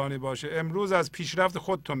طولانی باشه. امروز از پیشرفت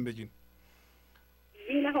خودتون بگین.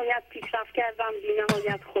 بی نهایت پیشرفت کردم، بی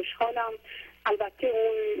نهایت خوشحالم. البته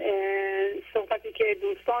اون صحبتی که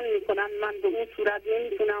دوستان میکنن من به اون صورت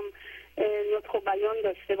نمیتونم نطق و بیان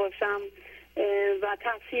داشته باشم و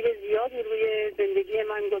تاثیر زیادی روی زندگی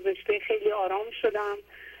من گذاشته. خیلی آرام شدم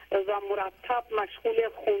و مرتب مشغول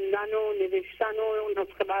خوندن و نوشتن و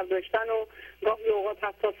نسخه برداشتن و گاهی اوقات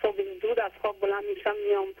حتی صبح زود از خواب بلند میشم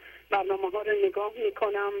میام برنامه ها رو نگاه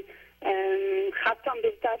میکنم. خطم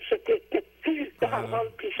بهتر شده. در حال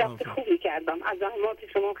پیشرفت خوبی کردم. از زحمات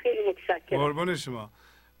شما خیلی متشکرم. قربان شما.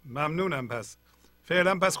 ممنونم.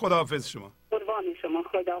 فعلا خداحافظ شما. قربان شما.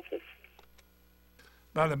 خداحافظ.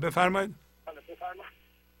 بله بفرمایید.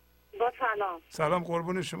 با سلام. سلام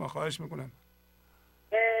قربون شما، خواهش میکنم.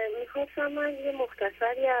 میخواستم من یه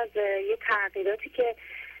مختصری از یه تغییراتی که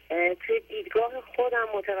توی دیدگاه خودم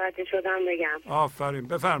متوجه شدم بگم. آفرین،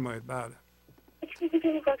 بفرمایید. بله. چیزی که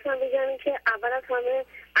میخواستم بگم این که اول از همه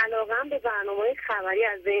علاقم به برنامه‌های خبری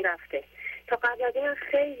از بین رفته. تا قبل از این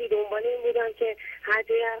خیلی دنبال این بودم که هر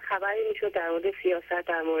جای هر خبری میشد در مورد سیاست،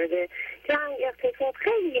 در مورد جنگ، اقتصاد،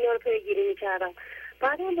 خیلی اینا رو پیگیری میکردم.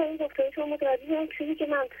 بعدم با این گفتگو شما متوجه شدم چیزی که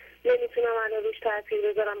من نمیتونم الان روش تاثیر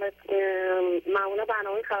بذارم و معمولا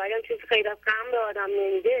برنامه خبری هم چیزی غیر از غم به آدم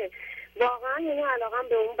نمیده، واقعا یعنی علاقم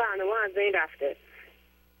به اون برنامه از بین رفته.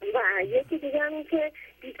 و یکی دیگه هم این که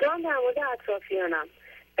دیدگاهم در مورد اطرافیانم.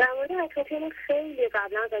 در مورد اطرافیانم خیلی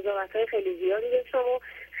قبلا قضاوت‌های خیلی زیادی داشتم و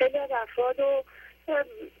خیلی از افراد رو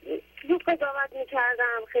زود قضاوت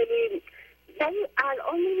میکردم، خیلی ولی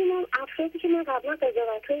الان میبینم افرادی که من قبلا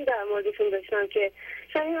قضاوت‌هایی در موردشون داشتم که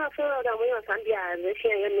شاید این افراد آدمای مثلا بی‌ارزشی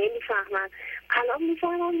یا نمیفهمن، الان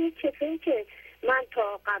میفهمم یه کسایی که من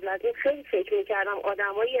تا قبل از این خیلی فکر میکردم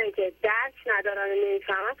آدمایی که درک ندارن و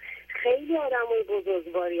نمیفهمن، خیلی آدمای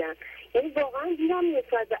بزرگواری هستن. یعنی واقعا دیدم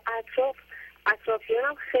نسبت به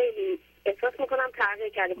اطرافیانم خیلی احساس میکنم تغییر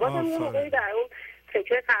کرده. بازم یه موقعی در اون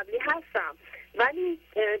فکر قبلی هستم، ولی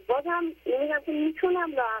بازم میگم که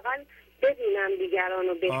میتونم لااقل ببینم دیگران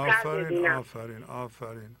رو بهتر ببینم.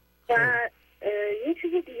 آفرین. و یه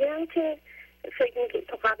چیز دیگه هم که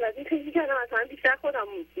تا قبل از این فکر کردم اصلا بیشتر خودم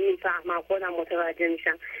میفهمم، خودم متوجه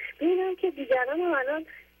میشم، ببینم که دیگران هم الان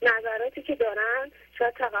نظراتی که دارن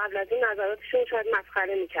شاید تا قبل از این نظراتشون شاید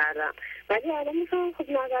مسخره میکردم، ولی الان میفهمم خب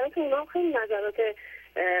نظرات اونا خیلی نظرات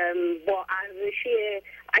با ارزشیه.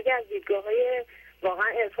 اگر از دیدگاه‌های واقعا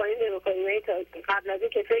عرفانی نگاه کنیم تا قبل از این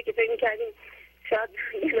کسایی که فکر میکردیم شاید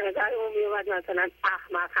یه نظرمون میومد مثلا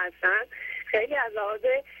احمق هستن، خیلی از لحاظ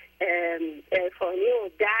عرفانی و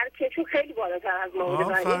درکشون خیلی بالاتر از ما بوده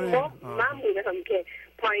و من بودم که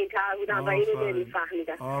پایین تر بودم و اینو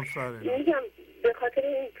نمیفهمیدم. میگم به خاطر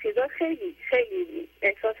این چیزا خیلی خیلی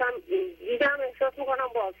احساسم احساس میکنم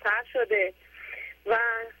بازتر شده. و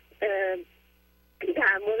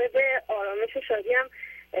در مورد آرامش و شادی هم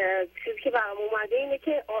چیزی که برام اومده اینه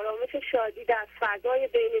که آرامش و شادی در فضای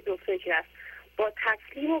بین دو فکر است. با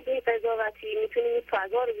تسلیم و بی قضاوتی میتونیم این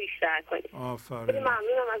فضا رو بیشتر کنیم. آفرین.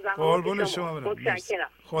 ممنونم از قربون شما برم. متشکرم.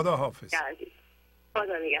 خدا حافظ.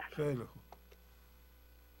 خدا نگهدار. خیلی خوب.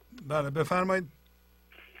 بله بفرمایید.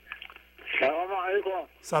 سلام علیکم.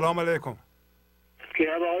 سلام علیکم.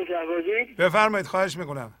 جناب آقای شهبازی. بفرمایید، خواهش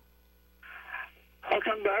میکنم.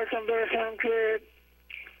 خواستم براتون برسم که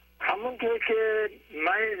همونطور که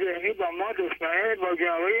من ذهنی با ما دشمنه، با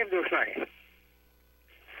جنابایی هم دشمنه.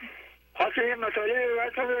 خواستم یه مسئله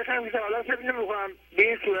براتون برسم که حالا فکر نمی‌کنم به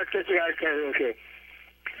این صورت کسی عرض کرده باشه.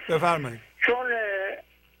 بفرمایید. چون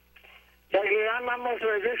دقیقا من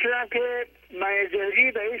متوجه شدم که من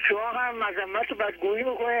ذهنی به این شما هم مذمت و بدگویی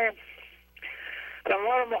میکنه و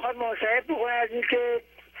ما رو میخواد مصاحب بکنه از این که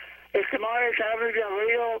اجتماع شرف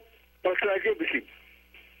جنابایی رو متوجه بشیم.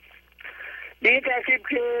 به این ترتیب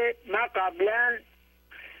که من قبلا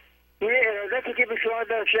روی ارادتی که به شما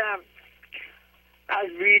داشتم از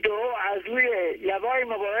ویدیو از روی لبای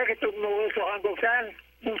مبارک تو موقع سخن گفتن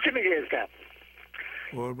بوسه میگرفتم.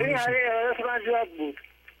 این همه ارادت من زیاد بود،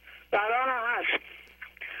 بران هم هست.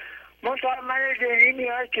 من ذهنی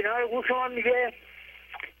میاد کنار گوش من میگه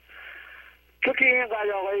تو که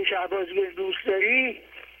اینقدر آقای شهبازی دوست داری،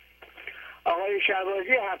 آقای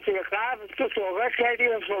شهبازی هفته قبل تو صحبت کردی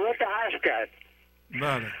و صحبت حذف کرد.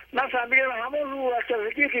 بله. من فهمیدم همون رو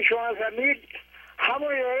وسطی که شما فهمید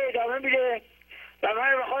همون ادامه میده و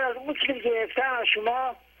من بخواد از اون چیزی که گرفتم از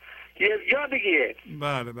شما یک جا بگیره.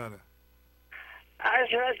 بله. از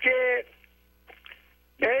شد که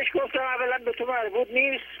بهش گفتم اولا به تو مربوط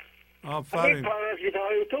نیست. آفرین. این پارازیت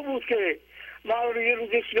های تو بود که ما رو یه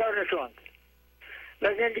روزی سیار نشوند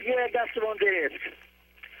و زندگی رو دستمون گرفت.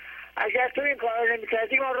 اگر تو این کار رو نمی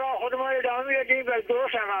کردی ما راه خودمان ادامه میدادیم و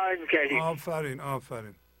درست هم عمل میکردیم.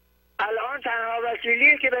 آفرین. الان تنها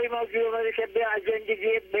وسیله‌ای که برای ما گیر اومده که به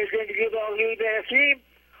زندگی واقعی برسیم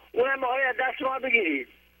اونم باید از دست ما بگیرید.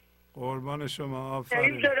 قربان شما.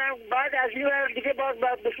 آفرین. بعد از این ور دیگه باز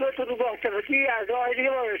به صورت رو باختفتی از راه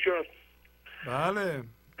دیگه وارد شد. بله.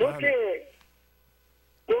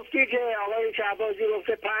 گفتی که آقای شهبازی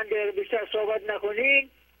گفته 5 دقیقه بیشتر صحبت نکنین،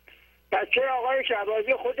 پس چرا آقای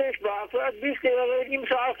شهبازی خودش با افراد 20 دقیقه نیم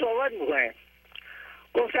ساعت صحبت میکنه؟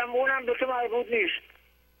 گفتم اونم به تو مربوط نیست.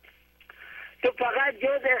 تو فقط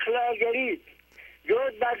جز اخلاق‌گری،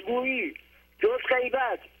 جز بدگویی، جز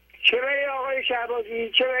غیبت، چه برای آقای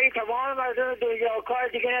شهبازی چه برای تمام مردم دنیا کار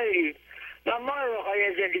دیگه ندارید و ما رو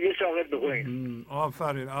بخواهی زندگی ثابت بکنیم.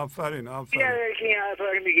 آفرین. این حرفا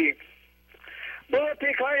رو میگیم برو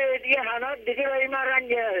پیکار دیگه هنات دیگه برای من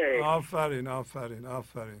رنگ نداره.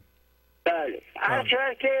 آفرین. بله.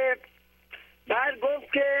 هرچند که بعد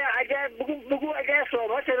گفت که اگر بگو اگر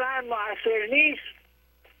صحبت من مؤثر نیست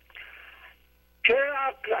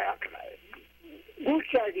چرا گوش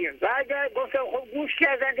کردیم و اگر گفتم خب گوش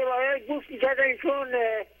کردن که باید گوش میکردن چون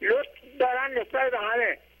لطف دارن نسبت به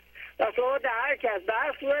همه و صحبت هر کس به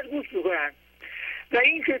هر صورت گوش میکنن و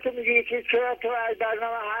این که تو میگی که چرا تو از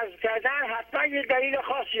برنامه حذف کردن حتما یه دلیل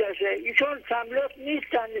خاصی داشته. ایشون سملوت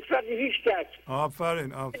نیستن نسبت به هیچ کس.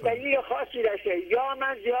 آفرین. دلیل خاصی داشته. یا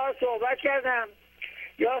من زیاد صحبت کردم،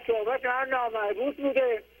 یا صحبت من نامربوط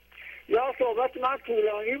بوده، یا صحبت من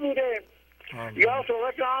طولانی بوده، یا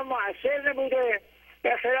صحبت من مؤثر نبوده،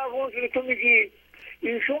 به خلاف اون که تو میگی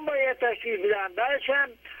ایشون باید تشریف بیارن. بعدش هم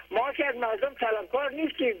ما که از مردم طلبکار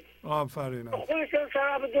نیستیم. آفرین. خودشون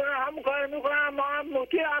طرف دونه همون کار میکنن، ما هم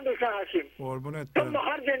مطیع هم بشن هستیم. قربونت تو برم.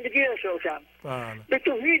 بخار زندگی داشته باشم. بله. به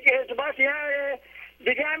تو هیچ ارتباطی نداره.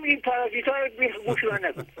 دیگه هم این پارازیت های گوش من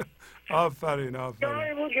نکن. آفرین آفرین.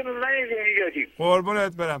 این بود که من ذهنی دادیم.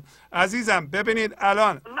 قربونت برم عزیزم. ببینید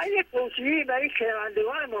الان من یک توصیه برای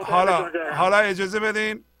شنوندگان محترم دارم. حالا اجازه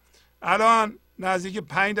بدین. الان نزدیک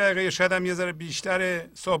 5 دقیقه شاید هم یه ذره بیشتر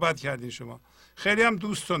صحبت کردین شما. خیلی هم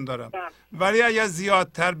دوستون دارم. ولی اگر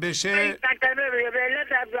زیادتر بشه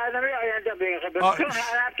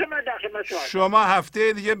شما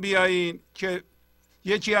هفته دیگه بیایین که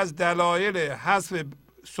یکی از دلایل حذف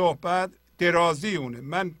صحبت درازی اونه.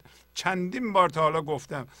 من چندین بار تا حالا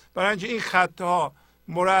گفتم برای اینکه این خطها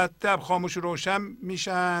مرتب خاموش روشن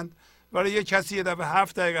میشن، ولی یه کسی یه دفعه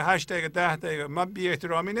 7 دقیقه 8 دقیقه 10 دقیقه من بی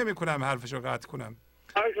احترامی نمی کنم حرفشو قطع کنم.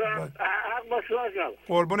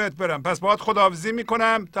 قربونت برم. پس باید خداحافظی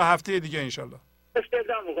میکنم تا هفته دیگه انشالله.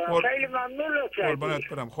 خیلی ممنون. قربونت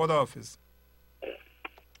برم. خداحافظ.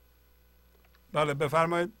 بله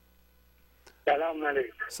بفرمایید. سلام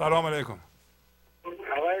علیکم. سلام علیکم.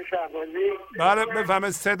 آقای شهبازی. بله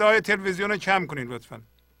بفرمایید. صدای تلویزیون رو کم کنید لطفا.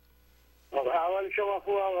 اول شما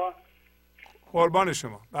خوب آقا. قربان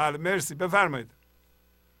شما. بله مرسی. بفرمایید.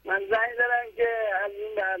 من زنگ دارم که از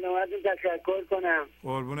این برنامه تشکر کنم.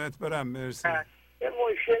 قربونت برم. مرسی. یه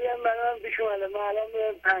مشکلی هم برام پیش اومده. من الان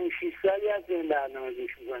 5-6 سالی از این برنامه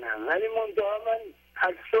گوش میکنم، ولی منتها من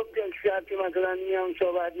از صبح تا شب که مثلا میام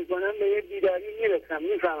صحبت میکنم به یه بیداری میرسم،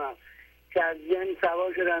 میفهمم که از ذهن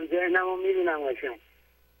سوا شدم، ذهنمو میدونم قشنگ.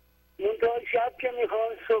 منتها شب که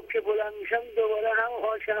میخوام صبح که بلند میشم دوباره همون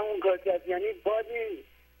حالش همون کار کرد. یعنی بادی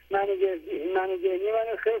منو ذهنی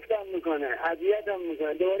منو خفتم میکنه، اذیتم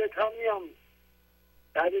میکنه. دوباره تا میام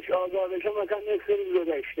بعدش آگاه بشم مثلا نصف روز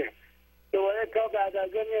گذشته، دوباره تا بعد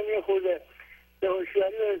از اون میام یه خود به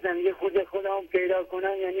هوشیاری برسم، یه خود خودم پیدا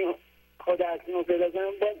کنم، یعنی خود اصلیمو پیدا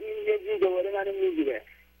کنم، باز این یه جور دوباره منو میگیره.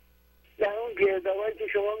 در اون گردابایی که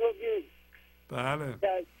شما گفتید بله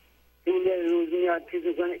در طول روز میاد چیز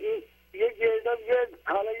کنه، این یه گرداب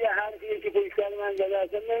حالا یه حرفیه که پشت سر من زده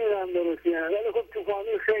اصلا نمیدونم درستی نه، ولی خب تو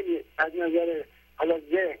فامیل خیلی از نظر حالا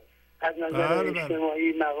از نظر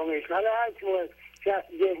اجتماعی مقام اجتماعی هر چی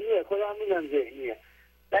ذهنیه، خودم میدونم ذهنیه،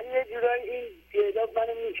 ولی یه جورایی این گرداب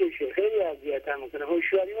منو میکشه، خیلی اذیتم میکنه،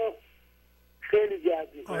 هوشیاریمو خیلی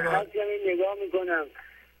جذب میکنه. هرچی هم این نگاه میکنم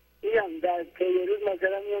میگم در طی روز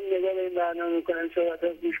مثلا میام نگاه به این برنامه میکنم، صحبت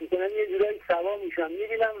ها گوش میکنم، یه جورایی سوا میشم،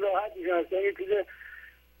 میبینم راحت میشم، اصلا یه چیز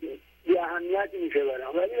بی اهمیتی میشه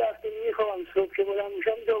برام. ولی وقتی میخوام صبح که بلند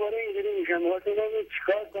میشم دوباره اینجوری میشم، واسه اینم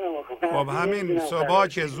چیکار کنم؟ خب همین صبح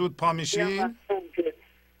که زود پا میشین،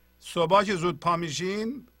 صبح که زود پا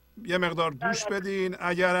میشین یه مقدار گوش بدین.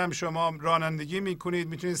 اگر هم شما رانندگی میکنید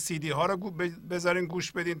میتونید CD ها رو بذارین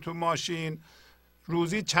گوش بدین تو ماشین.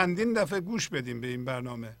 روزی چندین دفعه گوش بدین به این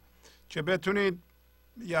برنامه که بتونید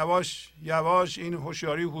یواش یواش این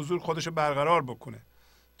هوشیاری حضور خودش رو برقرار بکنه.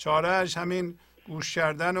 چارهش همین گوش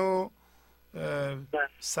کردن و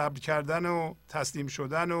صبر کردن و تسلیم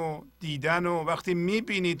شدن و دیدن و وقتی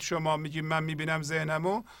میبینید شما میگید من میبینم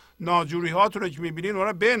ذهنمو، ناجوری هاتون رو که میبینین اون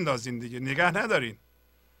رو بندازین دیگه، نگه ندارین.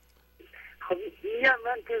 خب میگم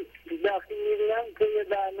من که وقتی میبینم که یه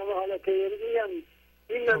برنامه حالا تیاری میگم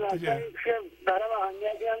این مثلا که برام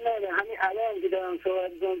اهمیتی هم نداره. همین الان که دارم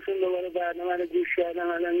صحبت کنم دوباره برنامه رو گوش کردم،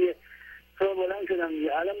 الان یه صبح بلند شدم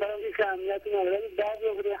دیگه، الان برام هیچ اهمیتی نداره. ولی بعد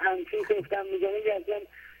وقتی همچین خفتم میکنه که اصلا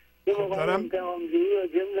یه موقع امتحامجویی و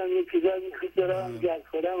جمعم یه چیزایی میخواد دارم که از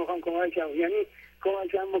خودم میخوام کمکم، یعنی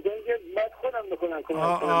کمکم بکنم که بعد خودم بکنم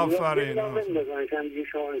کمک کنم. آفرین.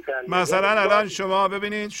 مثلا الان شما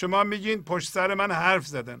ببینید، شما میگین پشت سر من حرف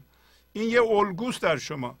زدن، این یه الگوست در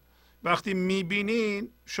شما. وقتی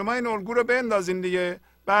میبینین شما این الگو رو بندازین دیگه،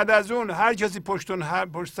 بعد از اون هر کسی پشت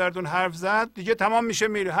سرتون حرف زد دیگه تمام میشه،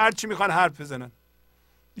 میره هر چی میخوان حرف بزنن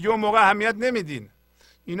دیگه، اون موقع اهمیت نمیدین.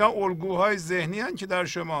 اینا الگوهای ذهنی هستند که در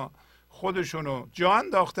شما خودشونو جا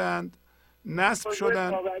انداختند، نصب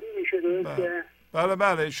شدن.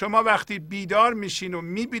 بله شما وقتی بیدار میشین و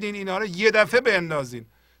میبینین اینا رو یه دفعه بندازین.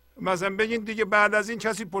 مثلا بگین دیگه بعد از این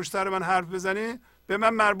کسی پشت سر من حرف بزنه به من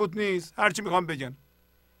مربوط نیست، هر چی میخوام بگن،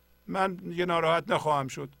 من دیگه ناراحت نخواهم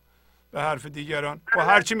شد به حرف دیگران و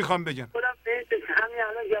هر چی میخوام بگن. همین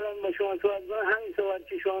الان گلان با شما صحبت کنم، همین صحبت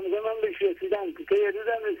که شما میگم من بهش رسیدم که یه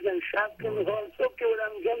روزم رسیدم، شب که میخوام صبح که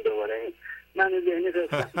بودم میگم دوباره من ذهنی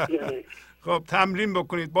خستم. خب تمرین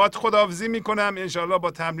بکنید. باید خداحافظی میکنم، انشالله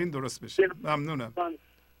با تمرین درست بشه. ممنونم.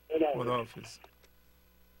 خداحافظ.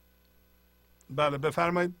 بله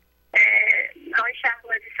بفرمایید. آقای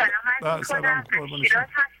شهبازی سلام عرض می‌کنم. از شیراز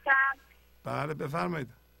هستم. بله بفرمایید.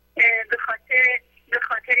 به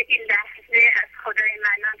خاطر این لحظه از خدای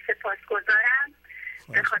منان سپاسگزارم.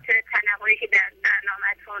 به خاطر تنوعی که در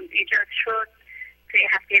برنامه‌تون ایجاد شد توی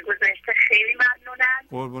هفته گذشته خیلی ممنونم.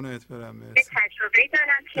 قربونت برم. مرسی. به تجربه‌ای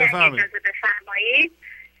دارم که اجازه بفرمایید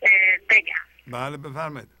بگم. بله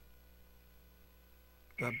بفرمایید.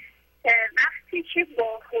 وقتی که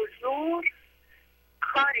با حضور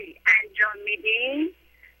کاری انجام میدیم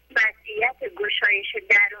وضعیت گشایش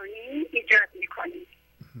درونی ایجاد میکنیم.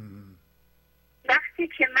 وقتی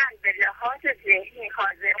که من به لحاظ ذهنی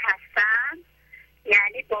حاضر هستم،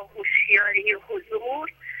 یعنی با هوشیاری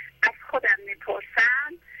حضور از خودم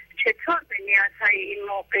میپرسم چطور به نیازهای این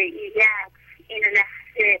موقعیت، این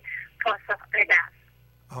لحظه پاسخ بدم.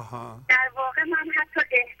 در واقع من حتی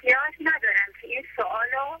احتیاج ندارم که این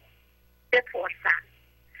سوال رو بپرسم.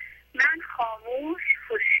 من خاموش،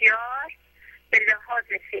 هوشیار، به لحاظ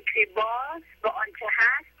فکری باز با آنچه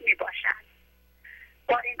هست میباشم.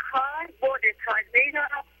 با این کار بعد تازه‌ای را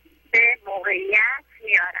به موقعیت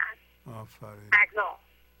میارم. ادوا.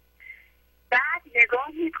 بعد نگاه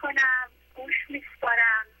میکنم، گوش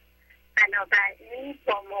میسپارم، بنابراین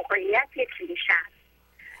با موقعیت یکی میشم.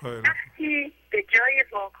 وقتی به جای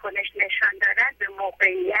واکنش نشان دادن به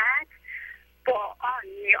موقعیت با آن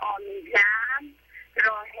می‌آمیزم،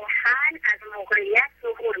 راه حل از موقعیت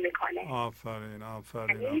ظهور میکنه. آفرین.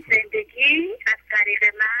 یعنی زندگی از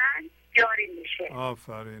طریق من جاری میشه.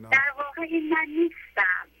 در واقع این من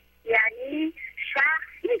نیستم، یعنی شخص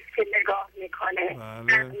نیست که نگاه میکنه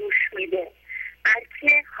و گوش میده،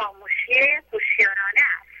 بلکه خاموشی هوشیارانه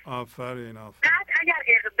است. بعد اگر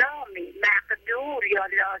اقدامی مقدور یا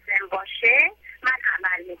لازم باشه من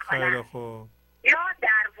عمل میکنم. یا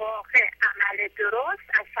در واقع عمل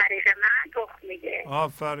درست از طریق من رخ میده.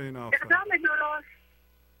 اقدام درست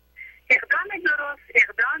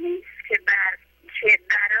اقدامی است که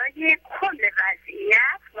برای کل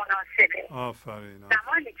وضعیت مناسبه.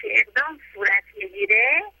 زمانی که اقدام صورت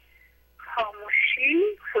میگیره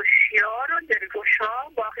خاموشی، هوشیار و دلگشا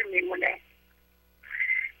باقی میمونه.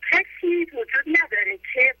 کسی وجود نداره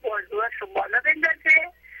که بازوهاش رو بالا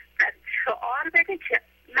بندازه و شعار بده که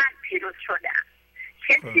من پیروز شدم.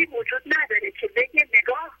 کسی وجود نداره که بگه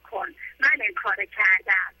نگاه کن من این کار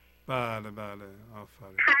کردم. بله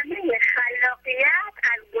آفرین. همه خلاقیت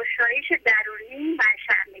از گشایش درونی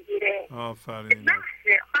منشأ میگیره. آفرین.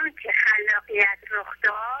 بحث آن که خلاقیت رخ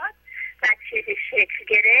داد و چیزی شکل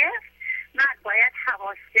گرفت، من باید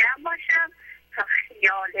حواسیم باشم تا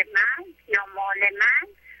خیال من یا مال من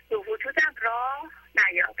به وجودم راه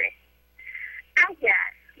نیابه.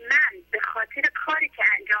 اگر من به خاطر کاری که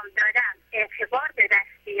انجام دادم اعتبار به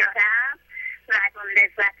دست بیارم و از اون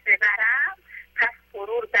لذت ببرم، پس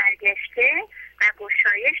غرور برگشته و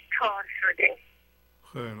گشایش تار شده.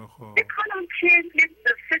 خیلی خوب. بکنم که یه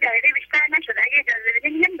 2 دقیقه بیشتر نشد. اگه اجازه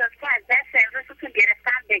بدین یه نکته از درس امروزتون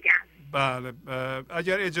گرفتم بگم. بله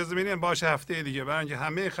اگر اجازه بدین باشه هفته دیگه، برای اینکه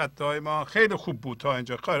همه خطای ما خیلی خوب بود تا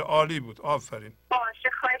اینجا. خیلی عالی بود. آفرین. باشه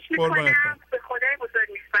خواهش میکنم. به خدای بزرگ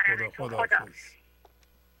میسپارم. خدا.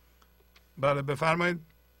 بله بفرمایید.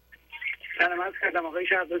 سلام عرض کردم آقای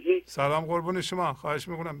شهبازی. سلام قربون شما. خواهش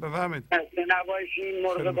میکنم بفرمایید. نباشین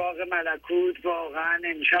مرغ باغ ملکوت. واقعا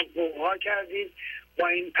امشب قوقا کردید با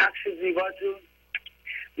این پخش زیباتون.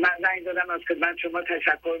 من زنگ دادم از خدمت شما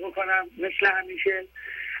تشکر بکنم مثل همیشه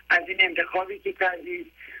از این انتخابی که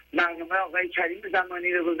کردید. برنامه آقای کریم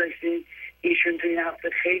زمانی رو گذاشتید. ایشون تو این هفته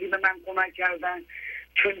خیلی به من کمک کردن،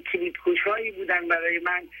 چون کلیدگوشایی بودن برای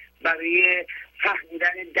من برای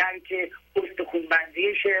فهمیدن درک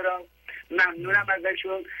استخونبندی شعرها. ممنونم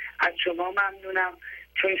ازشون. از شما ممنونم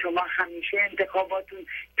چون شما همیشه انتخاباتون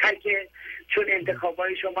تکه، چون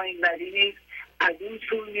انتخابای شما این ولی نیست از اون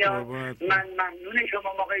سو میاد. من ممنون شما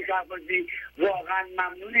آقای شهبازی، واقعا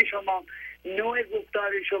ممنون شما. نوع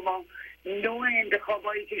گفتار شما، نوع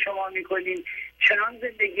انتخابایی که شما میکنین چنان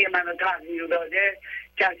زندگی منو تغییر داده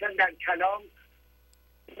که اصلا در کلام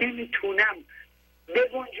نمیتونم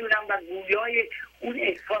بگنجونم و گویای اون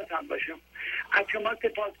احساس هم باشم. از شما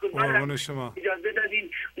سپاسگزارم اجازه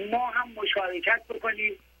دادین ما هم مشارکت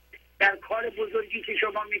بکنیم در کار بزرگی که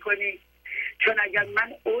شما میکنید، چون اگر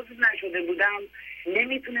من عضو نشده بودم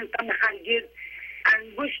نمیتونستم هرگز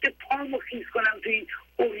انگشت پامو خیز کنم تو این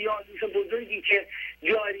اقیانوس بزرگی که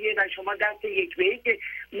جاریه و شما دست یک به یک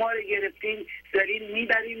ما رو گرفتین دارین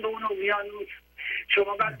میبرین به اون اقیانوس.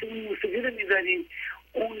 شما وقتی اون موسیقی رو میذارین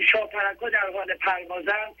اون شاپرکا در حال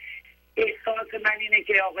پروازن احساس من اینه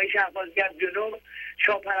که آقای شهبازی از جلو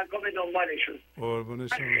شاپرکا به دنبالشون. قربون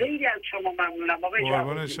شما. خیلی از شما ممنونم آقای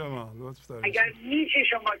قربون شهبازی. شما، لطف دارید. اگر میشه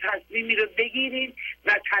شما تصمیمی رو بگیرید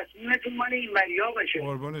و تصمیمتون مال این وریا باشه.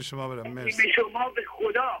 قربون شما برم. مرسی. شما به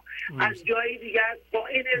خدا از جای دیگر با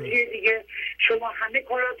انرژی دیگه شما همه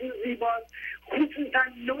کاراتون زیباست، خصوصا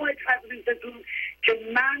نوع تدریستون که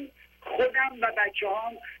من خودم و بچه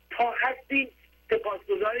هم تا هستیم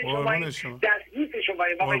سپاسگزار شما، دستگیس شما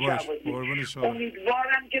آقای شهبازی.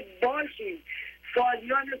 امیدوارم که باشیم،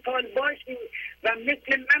 سالیان سال باشیم و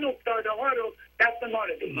مثل من افتاده ها رو دست ما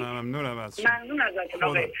رو بگید. ممنونم از شما. ممنون ازتون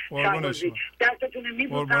آقای شهبازی. دستتون رو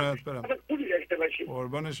میبوسم. خوبی داشته باشید.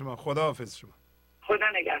 قربان شما. خدا حافظ شما. خدا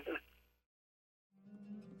نگهدار.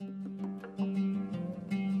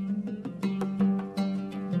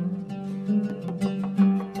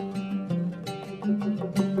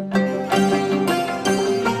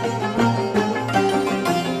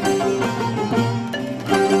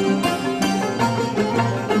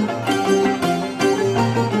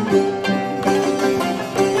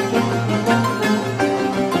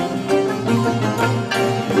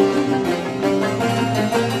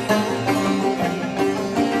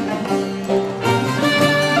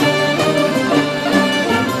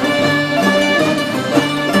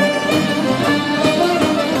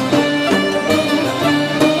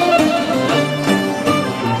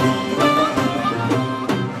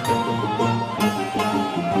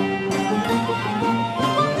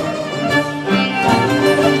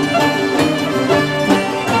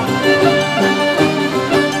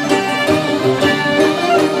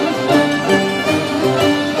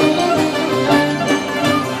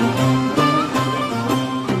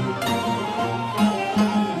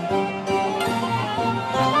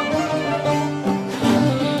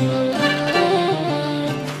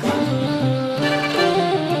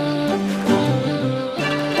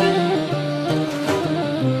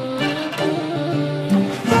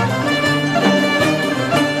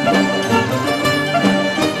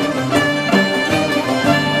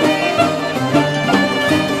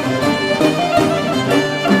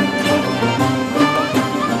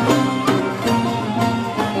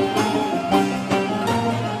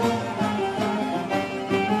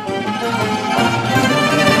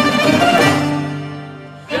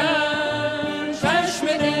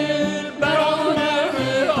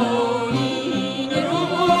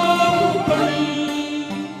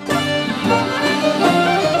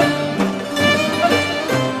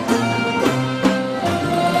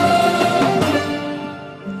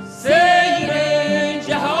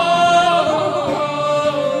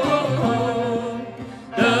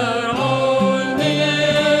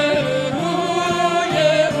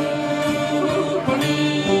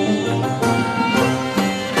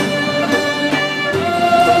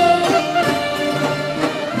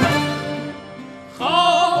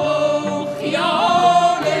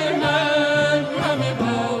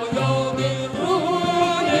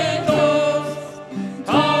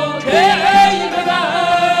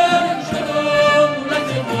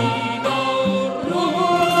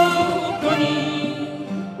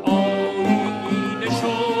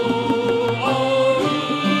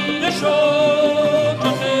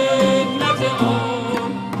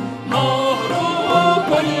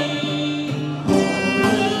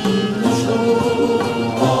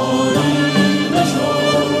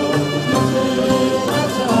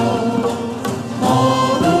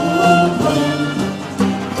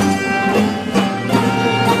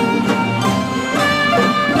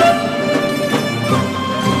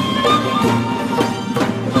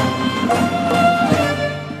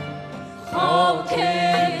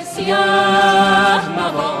 سیاه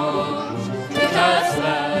مباش که کس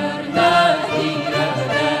بر نگیرد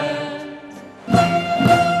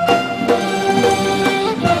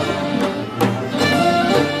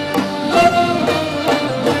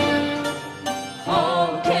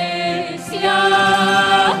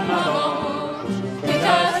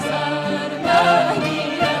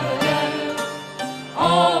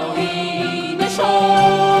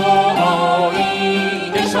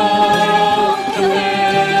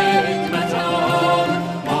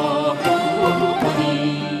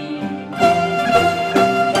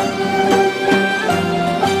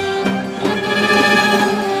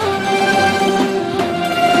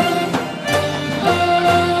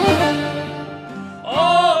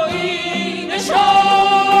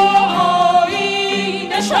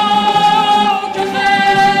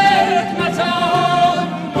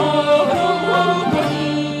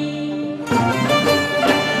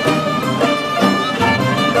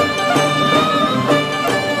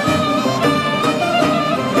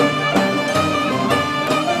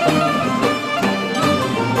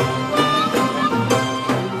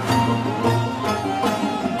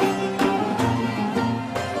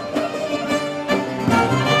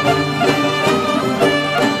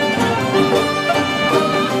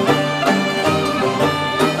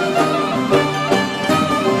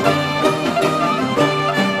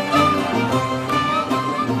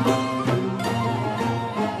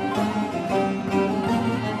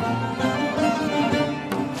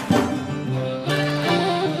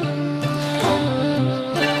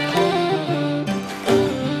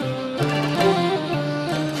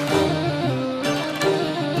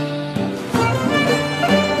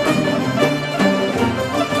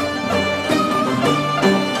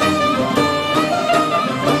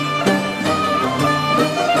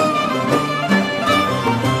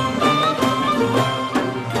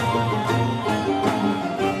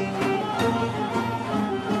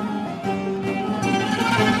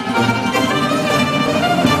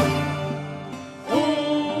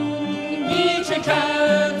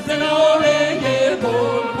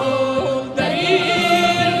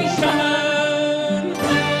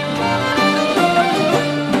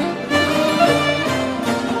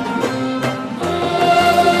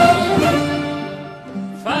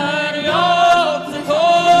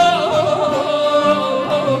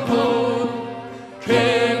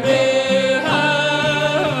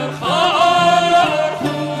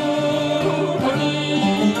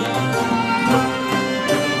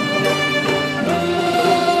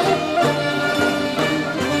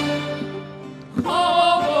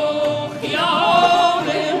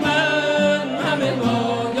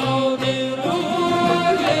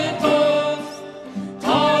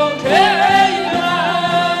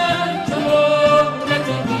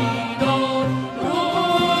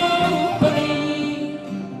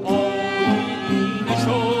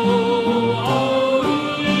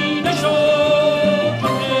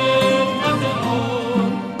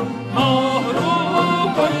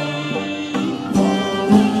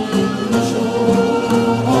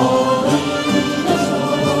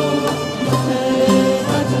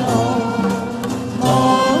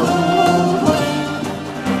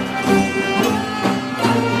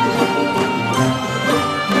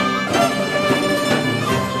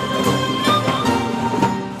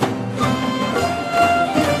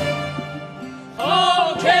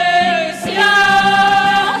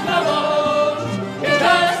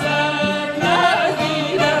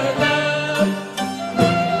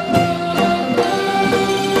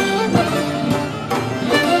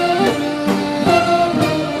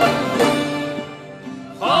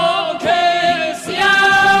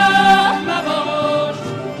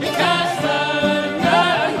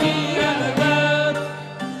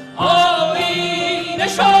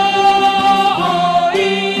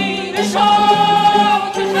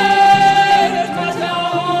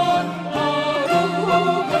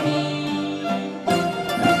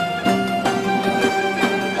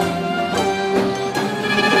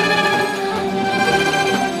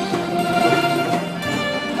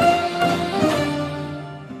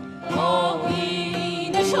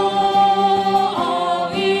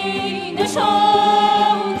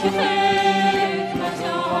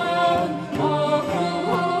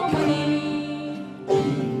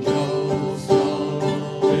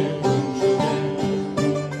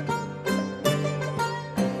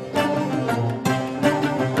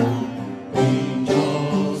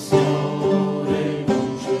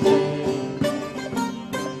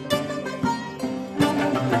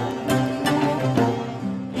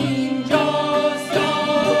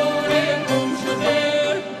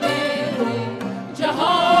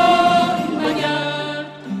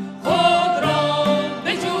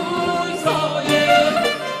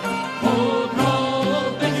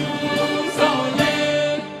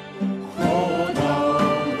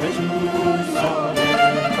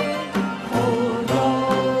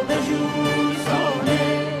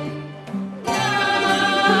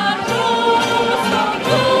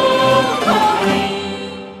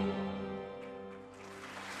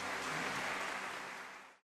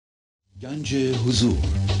گنج حضور،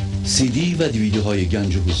 سی دی و دیویدیوهای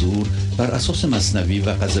گنج حضور بر اساس مثنوی و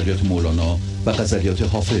غزلیات مولانا و غزلیات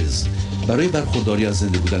حافظ برای برخورداری از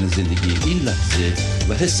زنده بودن زندگی این لحظه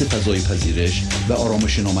و حس فضای پذیرش و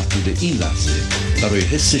آرامش نامحدود این لحظه، برای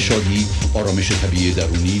حس شادی، آرامش طبیعی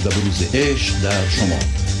درونی و بروز عشق در شما،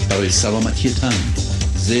 برای سلامتی تن،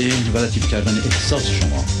 ذهن و لطیف کردن احساس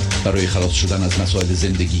شما، برای خلاص شدن از مسائل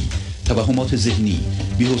زندگی، توهمات ذهنی،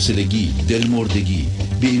 بی‌حوصلگی، دلمردگی،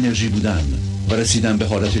 بی انرژی بودن و رسیدن به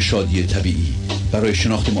حالت شادی طبیعی، برای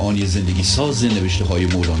شناخت معانی زندگی ساز نوشته های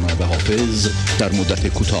مولانا و حافظ در مدت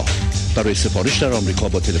کوتاه. برای سفارش در آمریکا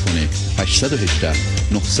با تلفن 818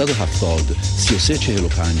 970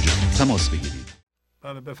 3345 تماس بگیرید.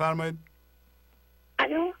 بله بفرمایید.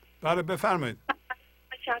 الو. بله بفرمایید.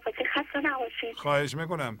 خسته نباشید. خواهش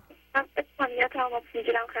میکنم. من اسپانیا تماس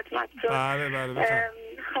میگیرم خدمتتون. بله بفرمایید.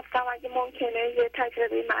 خواستم اگه ممکنه یه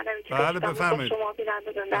تجربه معنوی که بله بفرمایید. شما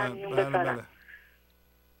بینندگان در میون بذارم.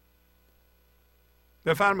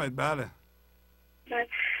 بفرمایید. بله.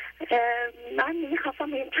 من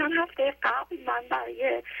میخواستم بگم چند هفته قبل من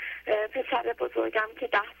برای پسر بزرگم که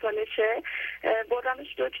 10 سالشه بردمش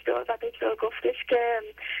دکتر و دکتر گفتش که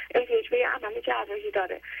احتیاج به عمل جراحی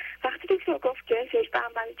داره. وقتی دکتر گفت که احتیاج به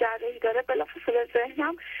عمل جراحی داره بلافاصله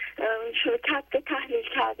ذهنم شروع کرد به تحلیل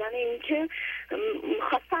کردن این که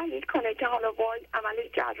خواست تحلیل کنه که حالا وای عمل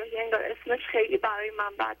جراحی انگار اسمش خیلی برای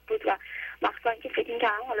من بد بود و مخصوصا که فکر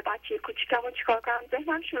می‌کردم حالا بچه کوچیکم رو چیکار کنم.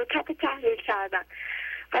 ذهنم شروع کرد به تحلیل کردن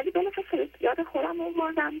ولی بلافاصله یاد خودم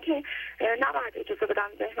آوردم که نباید اجازه بدم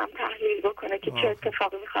ذهنم تحلیل بکنه که چه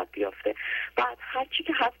اتفاقی میخواد بیفته. بعد هر چی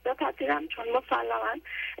که هست بپذیرم چون مسلما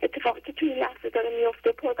اتفاقی که توی این لحظه داره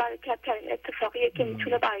میفته پربرکت‌ترین اتفاقیه که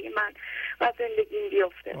میتونه برای من و زندگیم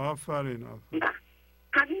بیفته. آفرین.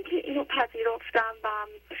 همین که اینو پذیرفتم و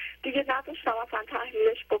دیگه نداشتم اصلا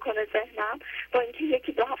تحلیلش بکنه ذهنم، با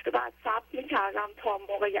اینکه 1-2 هفته بعد ثبت میکردم تا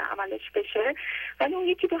موقع عملش بشه، ولی اون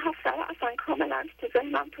 1-2 هفته رو اصلا کاملا تو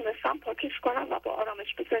ذهنم تونستم پاکش کنم و با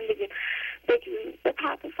آرامش به زندگی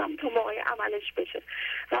بپردازم تا موقع عملش بشه.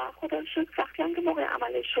 و خدا رو شکر وقتی هم که موقع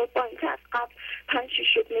عملش شد، با اینکه از قبل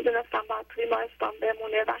 5-6 روز میدونستم باید توی بیمارستان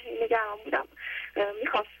بمونه و هی نگران بودم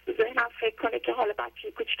میخواست ذهنم فکر کنه که حالا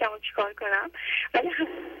بچه کوچیکم رو چیکار کنم، ولی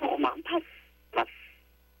من پس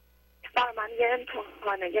برای من یه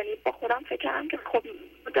امتحانه، یعنی با خودم فکر کردم که خب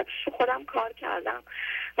خودم کار کردم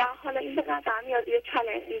و حالا این به نظر میاد یه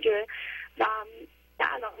چالنجه و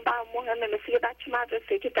الان برام مهمه، مثل یه بچه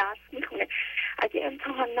مدرسه که درس میخونه اگه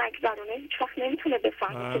امتحان نگذرونه هیچ وقت نمیتونه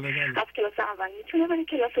بفهمه که از کلاس اول میتونه بره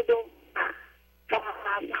کلاس دوم. و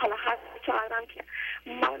حالا هر چقدرم که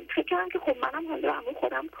من فکر کردم که خب منم حالا دارم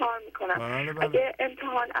خودم کار میکنم. اگه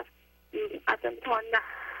امتحان از امتحان نه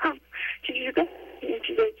چجوری به این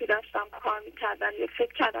چیزایی که داشتم کار میکردم یه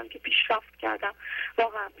فکر کردم که پیشرفت کردم،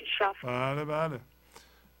 واقعا پیشرفت.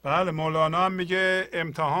 بله مولانا هم میگه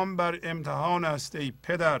امتحان بر امتحان است ای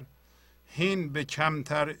پدر، هین به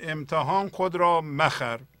کمتر امتحان خود را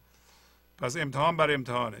مخر. پس امتحان بر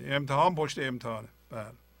امتحانه، امتحان پشت امتحانه.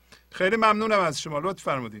 بله خیلی ممنونم از شما، لطف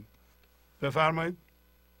فرمودین. بفرمایید.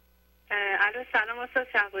 الو سلام استاد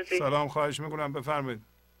شهبازی. سلام، خواهش میکنم بفرمایید.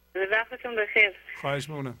 وقتتون بخیر. خواهش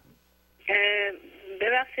میکنم.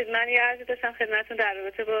 ببخشید من یه عرضی داشتم خدمتتون در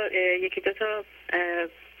رابطه با 1-2 تا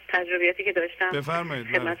تجربیاتی که داشتم. بفرمایید.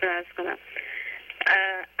 خدمتتون عرض کنم.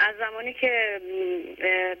 از زمانی که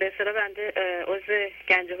به اصطلاح بنده عضو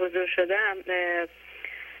گنج حضور شدم،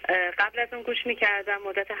 قبل از اون گوش میکردم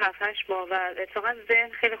مدت 7-8 ماه و اتفاقا ذهن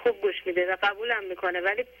خیلی خوب گوش میده و قبولم میکنه،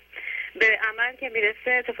 ولی به عمل که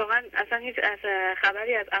میرسه اتفاقا اصلا هیچ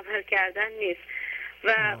خبری از عمل کردن نیست.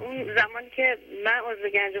 و اون زمانی که من عضو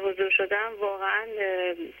گنج حضور شدم واقعا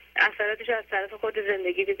اثراتش از طرف خود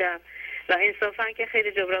زندگی دیدم و انصافا که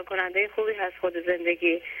خیلی جبران کننده خوبی هست خود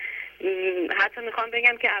زندگی. حتی میخوام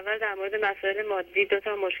بگم که اول در مورد مسائل مادی 2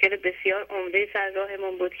 تا مشکل بسیار عمده سر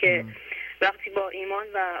راهمون بود که وقتی با ایمان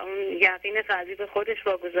و اون یقین قلبی به خودش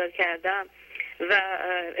واگذار کردم و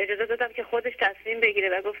اجازه دادم که خودش تصمیم بگیره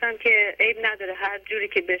و گفتم که عیب نداره هر جوری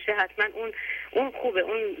که بشه حتما اون خوبه،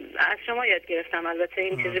 اون از شما یاد گرفتم، البته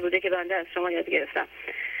این چیزی بوده که بنده از شما یاد گرفتم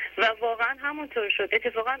و واقعا همونطور شد.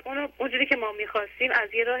 اتفاقا اونجوری که ما میخواستیم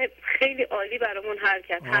از یه راه خیلی عالی برامون حل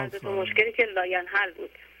کرد، هر 2 تا مشکلی که لاینحل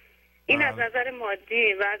بود. این از نظر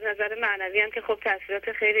مادی و از نظر معنوی هم که خب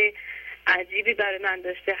تاثیرات خیلی عجیبی برای من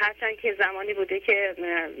داشته، هرچند که زمانی بوده که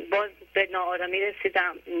باز به ناآرامی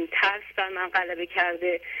رسیدم، ترس بر من غلبه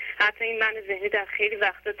کرده، حتی این من ذهنی در خیلی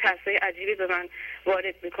وقتا ترسای عجیبی به من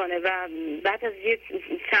وارد میکنه و بعد از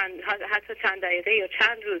حتی چند دقیقه یا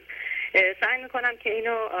چند روز سعی میکنم که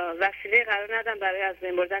اینو وسیله قرار ندم برای از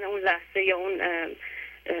بین بردن اون لحظه یا اون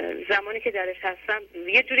زمانی که درش هستم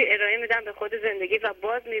یه جوری ارائه میدم به خود زندگی و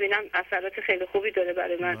باز میبینم اثرات خیلی خوبی داره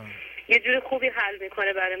برای من. یه جوری خوبی حل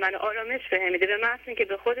میکنه برای من، آرامش بهم میده، به محض اینکه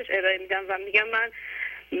به خودش ارائه میدم و میگم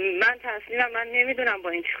من تسلیمم، من نمیدونم با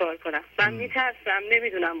این چیکار کنم، من میترسم،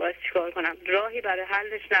 نمیدونم باید چیکار کنم، راهی برای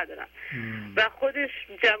حلش ندارم و خودش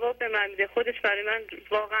جواب به من میده. خودش برای من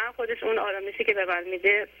واقعا خودش اون آرامشی که به من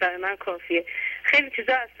میده برای من کافیه. خیلی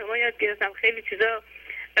چیزا از شما یاد گرفتم، خیلی چیزا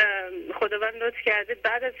خداوند لطف کرده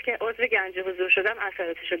بعد از که عضو گنج حضور شدم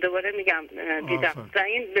اثراتشو دوباره میگم دیدم. و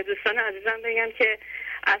این به دوستان عزیزم بگم که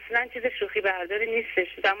اصلا چیز شوخی برداری نیستش.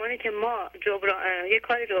 زمانی که ما یه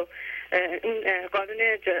کاری رو اون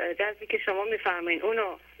قانون جذبی که شما میفرمایین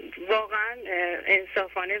اونو واقعا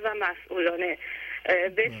انصافانه و مسئولانه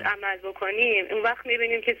بهش عمل بکنیم، اون وقت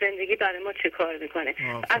میبینیم که زندگی برای ما چه کار میکنه.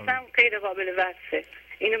 اصلا غیر قابل وصفه.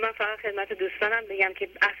 اینو من فقط خدمت دوستانم بگم که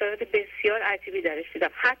اثرات بسیار عجیبی درش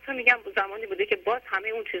دیدم. حتی میگم زمانی بوده که باز همه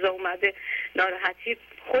اون چیزا اومده، ناراحتی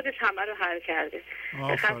خودش همه رو حل کرده.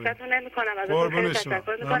 خستتون نمیکنم، ازتون خیلی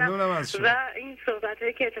تشکر میکنم و این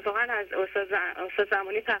صحبتایی که اتفاقا از استاد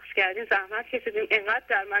زمانی پخش کردین زحمت کشیدین، اینقدر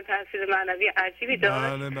در من تاثیر معنوی عجیبی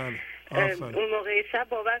داشت. اون موقع شب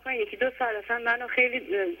باور کنید 1-2 سال اصلا منو خیلی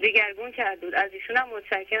دیگرگون کرد بود. از ایشونم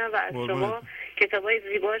متشکرم و از شما کتابای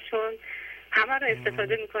زیباشون همه رو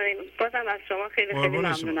استفاده میکنیم. بازم از شما خیلی خیلی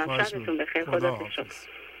ممنونم. شبتون بخیر. خدا شکر.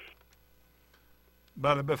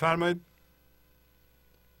 بله بفرمایید.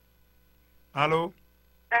 الو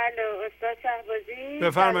استاد شهبازی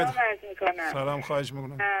بفرمایید. سلام خواهش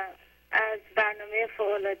میکنم. از برنامه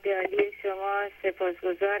فوق‌العاده عالی شما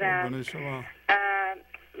سپاسگزارم.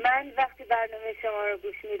 من وقتی برنامه شما رو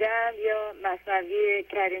گوش میدم یا مثنوی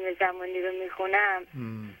کریم زمانی رو میخونم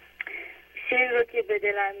شعر رو که به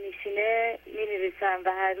دلم میشینه مینویسم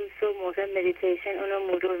و هر روز صبح موقع مدیتیشن اونو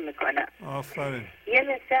مرور میکنم. آفرین. یه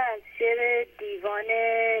مثل از شعر دیوان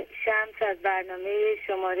شمس از برنامه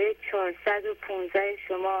شماره 415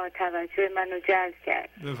 شما توجه منو جلب کرد.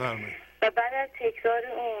 بفرمایید. و بعد از تکرار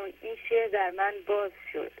اون این شعر در من باز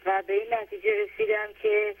شد و به این نتیجه رسیدم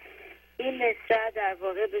که این مصرع در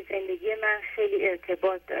واقع به زندگی من خیلی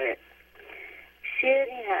ارتباط داره. شعر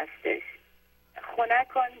این هستش: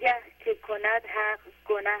 خنک آنگه که کند حق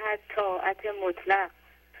گناهت طاعت مطلق،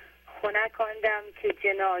 خنک آندم که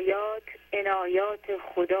جنایات عنایات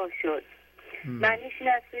خدا شد. معنیش این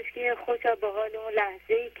هستش که خوشا به حال اون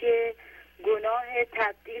لحظه‌ای که گناه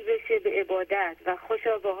تبدیل بشه به عبادت و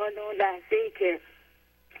خوشا به حال اون لحظه‌ای که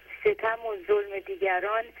ستم و ظلم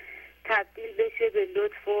دیگران تبدیل بشه به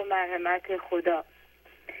لطف و مرحمت خدا.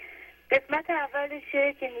 قسمت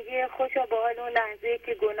اولشه که میگه خوشا به حال اون لحظه‌ای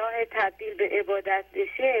که گناه تبدیل به عبادت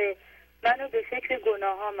بشه منو به فکر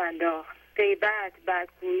گناه ها انداخت: غیبت،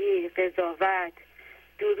 بدگویی، قضاوت،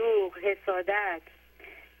 دروغ، حسادت،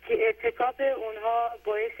 که ارتکاب اونها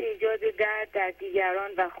باعث ایجاد درد در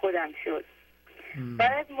دیگران و خودم شد.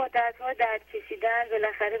 بعد از مدت‌ها درد کشیدن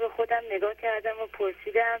بالاخره به خودم نگاه کردم و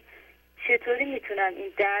پرسیدم چطوری میتونم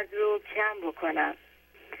این درد رو کم بکنم.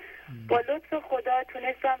 با لطف خدا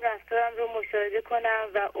تونستم رفتارم رو مشاهده کنم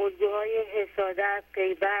و الگوهای حسادت،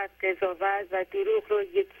 غیبت، قضاوت و دروغ رو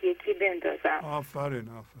یکی یکی بندازم. آفرین.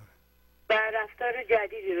 و رفتار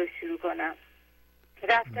جدیدی رو شروع کنم.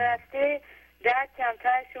 رفته رفته درد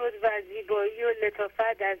کمتر شد و زیبایی و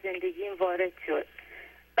لطافت در زندگیم وارد شد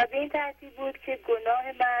و به این ترتیب بود که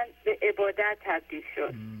گناه من به عبادت تبدیل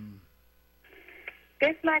شد.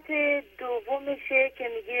 قسمت دومشه که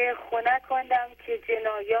میگه خنک آندم که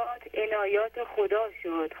جنایات عنایات خدا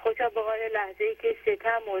شد. خوشا به حال لحظه‌ای که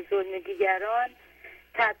ستم و ظلم دیگران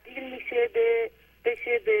تبدیل میشه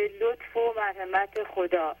بشه به لطف و مرحمت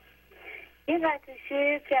خدا. این قطعه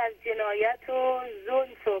شعر که از جنایت و ظلم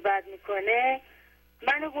صحبت میکنه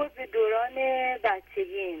منو برد به دوران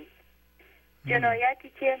بچگیم.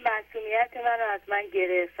 جنایتی که معصومیت منو از من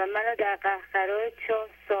گرفت و منو در قهقرای 4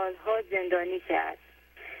 سالها زندانی کرد.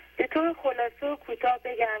 به طور خلاصه و کوتاه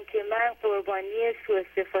بگم که من قربانی سوء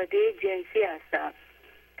استفاده جنسی هستم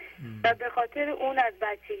و به خاطر اون از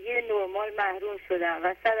بچگی نرمال محروم شدم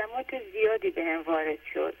و صدمات زیادی بهم وارد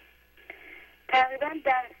شد. تقریبا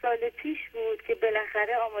 10 سال پیش بود که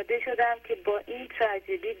بالاخره آماده شدم که با این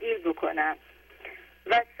تراژدی دیل بکنم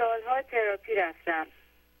و سالها تراپی رفتم.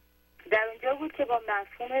 در اونجا بود که با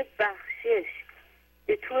مفهوم بخشش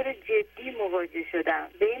به طور جدی مواجه شدم،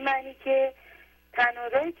 به این معنی که تنها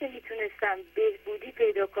راهی که میتونستم بهبودی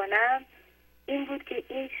پیدا کنم این بود که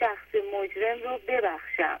این شخص مجرم رو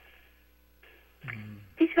ببخشم.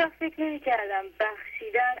 هیچ وقت فکر نمی کردم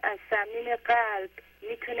بخشیدن از صمیم قلب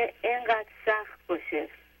میتونه اینقدر سخت باشه.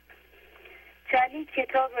 چندین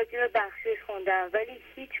کتاب راجع به بخشش خوندم ولی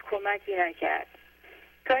هیچ کمکی نکرد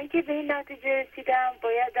تا اینکه به این نتیجه رسیدم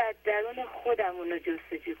باید در درون خودم اونو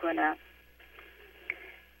جستجو کنم.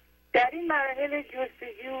 در این مراحل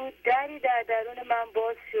جستجو دری در درون من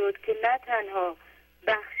باز شد که نه تنها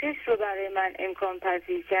بخشش رو برای من امکان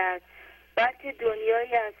پذیر کرد، بلکه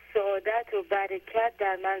دنیایی از سعادت و برکت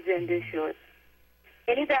در من زنده شد.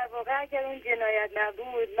 یعنی در واقع اگر اون جنایت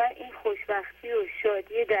نبود، من این خوشبختی و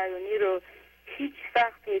شادی درونی رو هیچ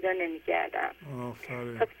وقت پیدا نمی کردم.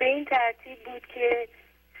 پس به این ترتیب بود که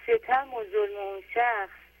ستم و ظلم اون شخص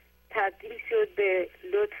تبدیل شد به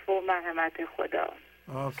لطف و مرحمت خدا.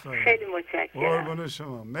 آفرین. خیلی متشکرم. قربون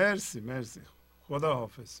شما. مرسی. خدا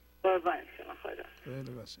حافظ. قربان شما. خدا.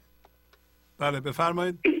 خیلی باشه. بله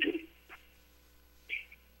بفرمایید.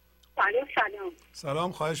 سلام.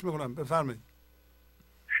 سلام، خواهش میکنم بفرمایید.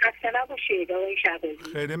 خسته نباشید آقای شعبانی.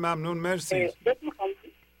 خیلی ممنون، مرسی.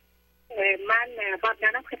 من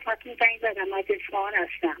قبلا خدمتتون زنگ زدم، از اصفهان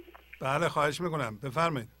هستم. بله خواهش میکنم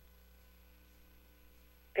بفرمایید.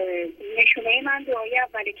 نشونه من دعای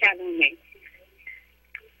اول کلامه.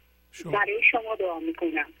 برای شما دعا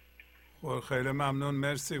میکنم. خیلی ممنون،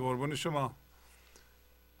 مرسی، قربون شما.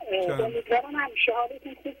 امیدوارم همیشه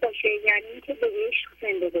حالتون خوب باشه، یعنی اینکه به عشق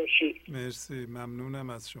زنده باشید. مرسی، ممنونم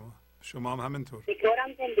از شما. شما هم همینطور.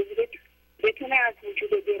 امیدوارم زندگی بتونه از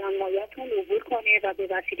وجود گرانمایه‌تون عبور کنه و به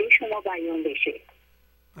وسیله شما بیان بشه.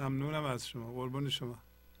 ممنونم از شما، قربون شما.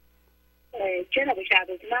 جناب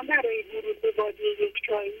شعبانی، من برای ورود به وادی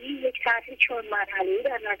یکتایی یک طرح 4 مرحله‌ای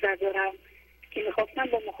در نظر دارم که میخواستم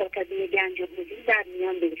با مخاطبین گنج و حضور در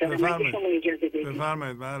میان بگذارم. اگه شما اجازه بدید.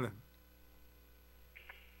 بفرمایید. بله.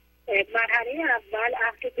 مرحله اول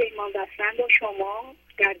عهد پیمان بستن با شما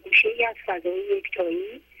در گوشه‌ای از فضای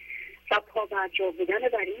یکتایی و پابرجا بودن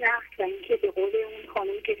بر این عهد و اینکه به قول اون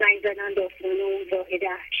خانم که زنگ زدن داستان اون زاهد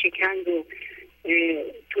عهد شکن رو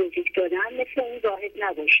توضیح دادن، مثل اون زاهد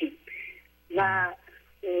نباشیم و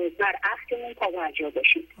بر عهدمون پابرجا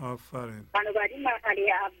باشیم. آفرین. بنابراین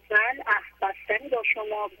مرحله اول عهد بستن با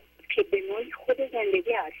شما که به نوعی خود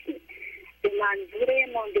زندگی هستید، به منظور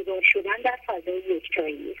ماندگار شدن در فضای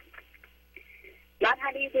یکتایی.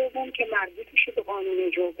 مرحله دوم که مربوط میشه به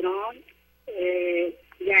قانون جبران،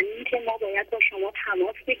 یعنی اینکه ما باید با شما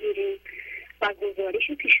تماس بگیریم و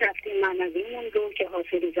گزارش پیشرفت معنویمون رو که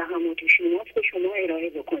حاصل زحمات شماست به شما ارائه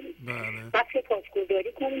بکنیم. بله. و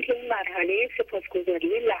سپاسگزاری کنیم که این مرحله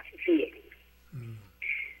سپاسگزاری لحظیه.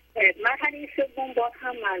 مرحله سوم باز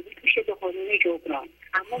هم مربوط میشه به قانون جبران،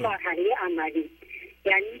 اما مرحله عملی،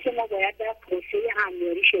 یعنی اینکه ما باید در پروسه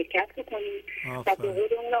همیاری شرکت بکنیم و به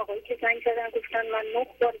قول اون آقایی که زنگ زدن گفتن من 9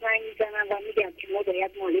 بار زنگ میزنم و میگم که ما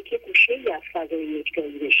باید مالک گوشه‌ای از فضای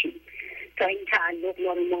یکتایی بشیم تا این تعلق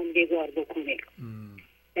ما رو ماندگار بکنه.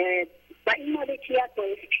 و این مالکیت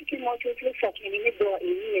باعث میشه که ما جزو ساکنین دائمی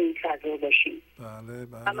این فضا باشیم. بله.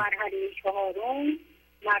 و مرحله چهارم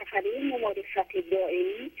مرحله ممارست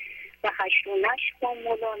دائمی و 8 و 9 با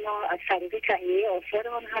مولانا از طریق تهیه آثار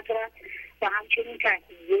آن حضرت و همچنین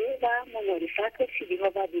تهیه و ممارست CD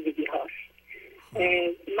ها و DVD هاست.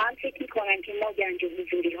 من فکر میکنم که ما گنج و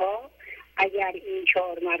حضوری ها اگر این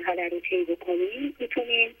 4 مرحله رو طی بکنیم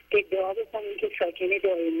میتونیم ادعا بکنیم که ساکن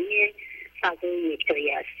دائمی فضای یکتایی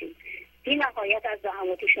هستیم. بی نهایت از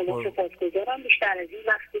زحمات شما سپاسگزارم. بیشتر از این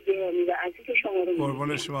وقت گرامی و عزیز شما رو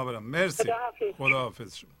قربون شما برم. مرسی. خدا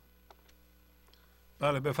حافظ شما.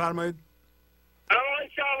 بله بفرمایید. آقای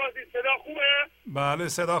شعبانی صدا خوبه؟ بله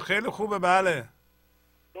صدا خیلی خوبه. بله.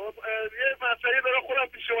 خب یه مسئله برای خودم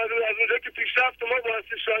پیش اومده از اونجا که پیشرفت ما باعث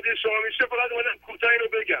شادی شما میشه، فقط اومدم کوتاه اینو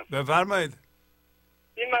بگم. بفرمایید.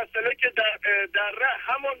 این مسئله که در ره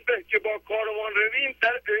همون به که با کاروان رویم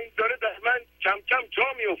داره در من کم کم جا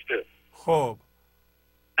میفته. خب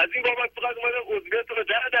از این بابت فقط اومدم عضویت رو 10%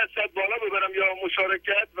 بالا ببرم یا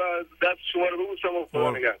مشارکت و دست شما رو ببوسم و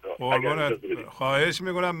خدا نگهدار. قربونت، خواهش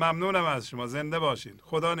میکنم، ممنونم از شما. زنده باشید.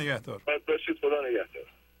 خدا نگهدار. باشید. خدا نگهدار.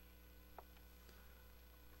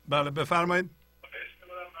 بله بفرمایید.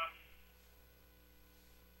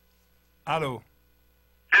 الو.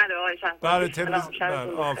 بله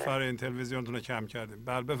تلویزیون. آفرین، تلویزیونتون رو کم کردیم.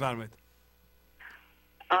 بله بفرمایید.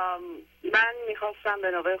 من میخواستم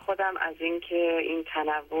به نوبه خودم از اینکه این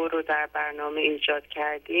تنوع رو در برنامه ایجاد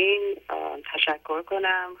کردین تشکر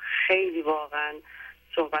کنم. خیلی واقعا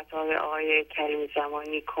صحبت‌های آقای کریم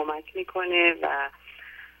زمانی کمک میکنه و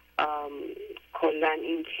کلا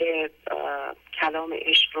اینکه کلام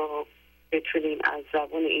عشق رو بتونیم از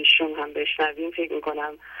زبان ایشون هم بشنویم، فکر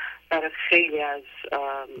میکنم برای خیلی از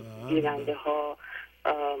بیننده ها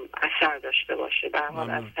اثر داشته باشه. به هر حال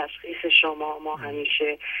از تشخیص شما ما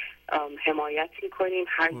همیشه حمایت میکنیم.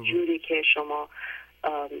 هر جوری که شما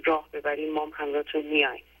راه ببریم ما هم همراهتون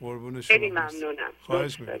میایم. قربون شما. خیلی ممنونم.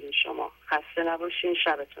 خواهش می‌کنم. شما خسته نباشین.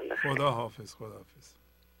 شبتون بخیر. خدا حافظ. خدا حافظ.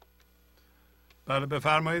 بله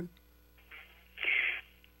بفرمایید.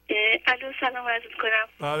 الو سلام عرض می‌کنم.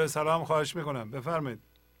 بله سلام، خواهش میکنم بفرمایید.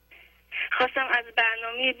 خواستم از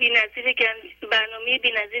برنامه بی‌نظیر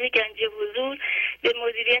گنج حضور به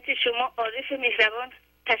مدیریت شما عارف مهربان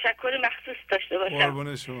تشکر مخصوص داشته باشم.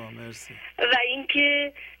 قربون شما، مرسی. و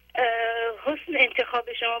اینکه حسن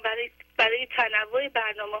انتخاب شما برای تنوع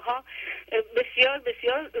برنامه‌ها بسیار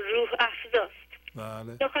بسیار روح افزاست.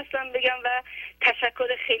 بله. خواستم بگم و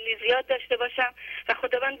تشکر خیلی زیاد داشته باشم و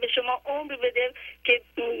خداوند به شما عمر بده که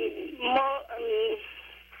ما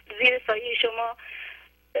زیر سایه شما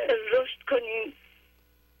رشد کنیم.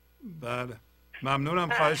 بله ممنونم،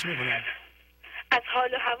 خواهش میکنم. از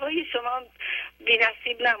حال و هوای شما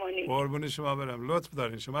بی‌نصیب نمانیم. قربون شما برم، لطف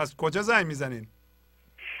دارین. شما از کجا زنگ میزنین؟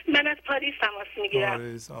 من از پاریس تماس میگیرم.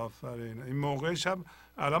 پاریس، آفرین. این موقع شب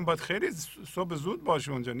الان باید خیلی صبح زود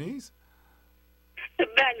باشه اونجا، نیست؟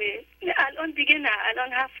 بله الان دیگه نه،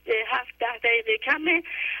 الان 7-10 دقیقه کمه،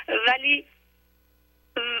 ولی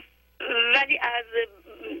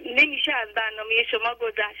نمیشه از برنامه شما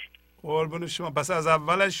گذشت. قربون شما. پس از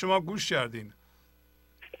اولش شما گوش کردین؟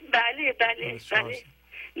 بله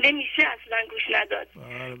نمیشه اصلا گوش نداد.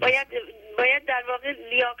 باید در واقع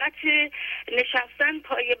لیاقت نشستن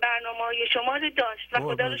پای برنامه‌های شما رو داشت و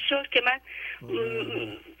خدا رو شکر که من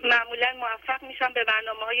معمولا موفق میشم به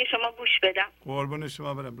برنامه‌های شما گوش بدم. قربون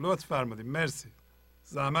شما برم، لطف فرمودید، مرسی،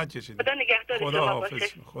 زحمت کشیدید. خدا نگهدار شما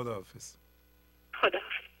باشه. خدا حافظ. خدا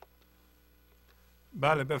حافظ.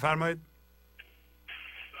 بله بفرمایید.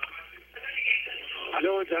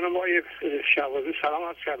 الو جناب آقای شهبازی، سلام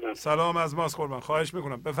عرض کردم. سلام از ماست قربان، خواهش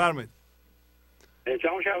میکنم بفرمایید.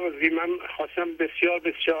 جناب شهبازی، من خواستم بسیار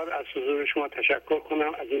بسیار از حضور شما تشکر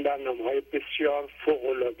کنم از این برنامه‌های بسیار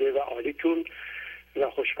فوق‌العاده و عالیتون و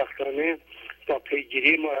خوشبختانه با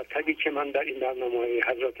پیگیری مرتبی که من در این برنامه‌های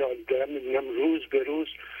حضرت عالی دارم می‌بینم روز به روز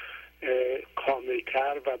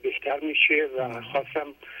کاملتر و بهتر میشه و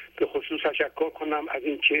خواستم به خصوص تشکر کنم از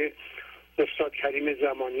اینکه استاد کریم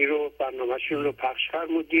زمانی رو برنامه‌شون رو پخش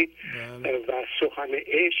فرمودید و سخن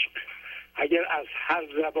عشق اگر از هر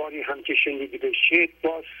زبانی هم که شنیده بشه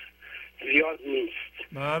باز زیاد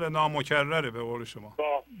نیست. بله نامکرره به قول شما،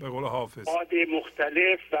 به قول حافظ. باد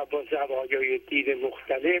مختلف و با زوایای دید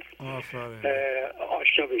مختلف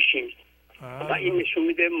آشنا بشیم و این نشون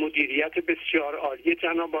میده مدیریت بسیار عالی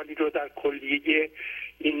جناب عالی رو در کلیه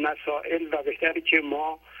این مسائل و بهتره که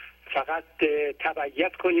ما فقط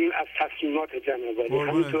تبعیت کنیم از تصمیمات جناب عالی،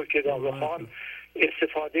 همونطور که در حال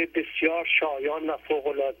استفاده بسیار شایان و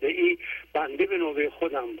فوق‌العاده‌ای بنده به نوبه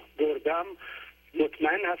خودم بردم.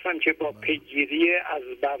 مطمئن هستم که با پیگیری از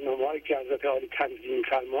برنامه‌هایی که حضرت عالی تنظیم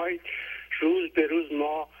فرمایید روز به روز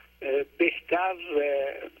ما بهتر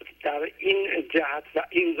در این جهت و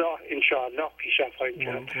این راه انشاءالله پیشرفت خواهیم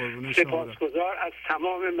کرد. سپاسگزار از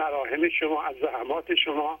تمام مراهم شما، از زحمات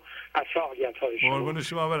شما، از فعالیت‌های شما. قربون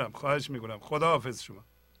شما برم، خواهش میکنم. خدا حافظ شما.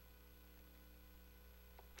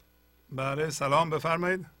 بله سلام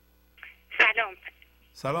بفرمایید.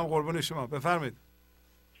 سلام قربون شما بفرمایید.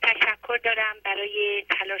 تشکر دارم برای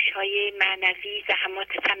تلاش‌های معنوی، زحمات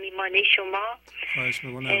صمیمانه شما. خواهش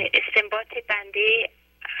میکنم. استنباط بنده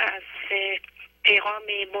از پیغام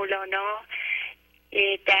مولانا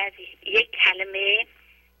در یک کلمه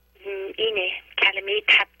اینه، کلمه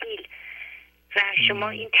تبدیل، و شما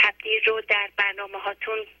این تبدیل رو در برنامه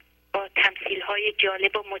هاتون با تمثیل های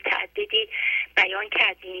جالب و متعددی بیان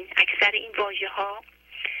کردین. اکثر این واژه ها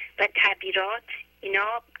و تعبیرات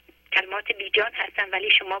اینا کلمات بیجان هستن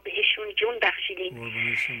ولی شما بهشون جون بخشیدین.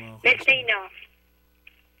 مثل اینا: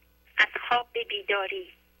 از خواب به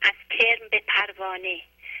بیداری، از کرم به پروانه،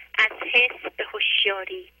 از حس به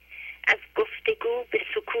هوشیاری، از گفتگو به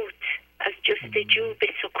سکوت، از جستجو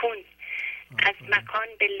به سکون، از مکان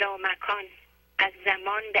به لامکان، از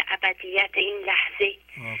زمان به ابدیت این لحظه،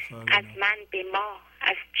 از من به ما،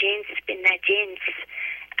 از جنس به نجنس،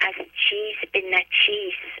 از چیز به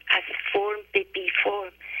نچیز، از فرم به بی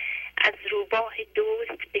فرم، از روباه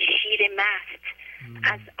دوست به شیر مست،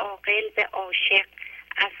 از عاقل به عاشق،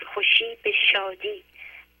 از خوشی به شادی،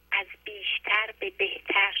 از بیشتر به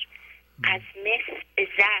بهتر، از مس به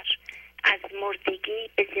زر، از مردگی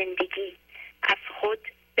به زندگی، از خود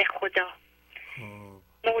به خدا.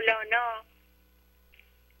 مولانا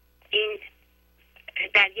این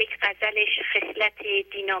در یک غزلش خصلت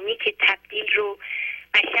دینامیک تبدیل رو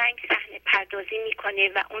قشنگ صحنه پردازی میکنه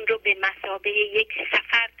و اون رو به مثابه یک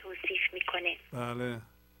سفر توصیف میکنه. بله.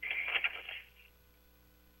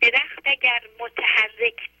 درخت اگر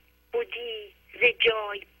متحرک بودی ز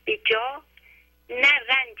جای به جا، نه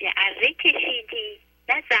رنج اره کشیدی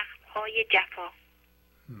نه زخمهای جفا.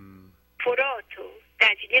 فرات و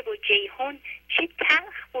دجله و جیحون چه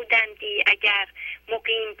تلخ بودندی اگر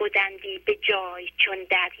مقیم بودندی به جای چون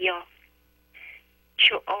دریا.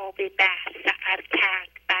 چو آب بحر سفر کرد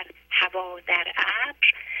بر هوا در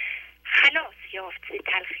ابر، خلاص یافت ز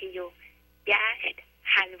تلخی و گشت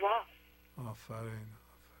حلوا. آفرین.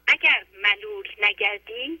 اگر ملول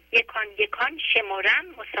نگردی یکان یکان شمرم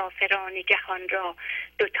مسافران جهان را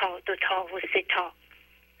دوتا دوتا و ستا.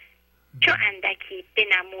 چو اندکی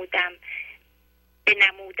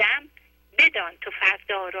بنمودم بدان تو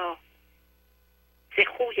فردا را، ز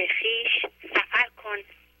خوی خیش سفر کن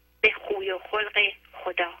به خوی و خلق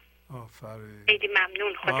خدا. آفرین. خیلی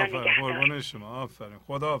ممنون. خدا نگهدار. قربان شما. آفرین.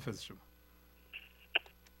 خدا حافظ شما.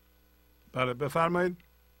 بله بفرمایید.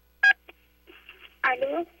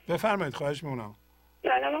 الو بفرمایید. خواهش میکنم.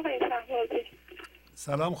 سلام آقای صحابی.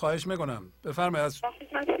 سلام. خواهش میکنم بفرمایید. از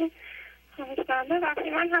وقتی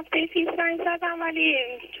من هفته پیش زنگ زدم ولی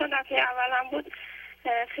چون دفعه اولم بود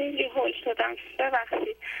خیلی هول شدم،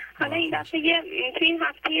 ببخشید. حالا این دفعه تو این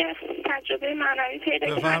هفته تجربه معنوی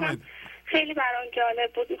پیدا کردم، خیلی برام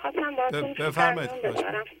جالب بود. میخواستم باهاتون بفرمایید.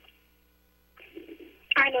 بذارم.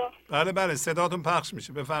 الو. بله صداتون پخش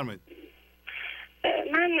میشه. بفرمایید.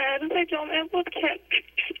 من روز جمعه بود که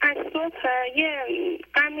از صبح یه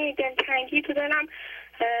غم دلتنگی تو دلم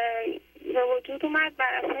به وجود اومد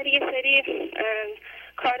بر اثر یه سری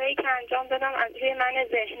کارهایی که انجام دادم از روی من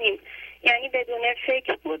ذهنیم، یعنی بدون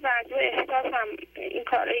فکر بود و از روی احساسم این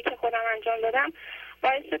کارهایی که خودم انجام دادم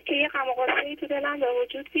باعث شد که یه غم و غصه‌ای تو دلم به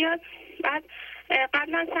وجود بیاد. بعد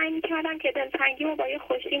قبلا سعی می‌کردم که دلتنگیمو با یه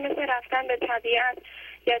خوشی مثل رفتن به طبیعت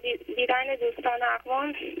یا دیدن دوستان و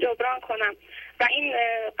اقوام جبران کنم و این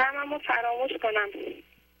غممو فراموش کنم.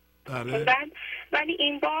 بعد ولی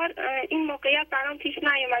این بار این موقعیت برام پیش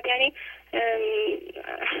نیومد، یعنی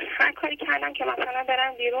هر کاری کردم که مثلا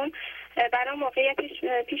برم بیرون برام موقعیتش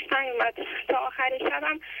پیش نیومد. تا آخر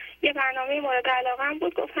شبم یه برنامه مورد علاقه‌ام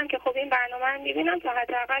بود، گفتم که خب این برنامه رو میبینم تا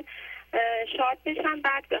حداقل شاد بشم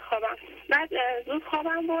بعد بخوابم. بعد زود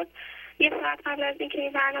خوابم بود یه ساعت قبل از اینکه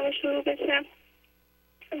این برنامه شروع بشه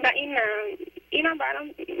و اینم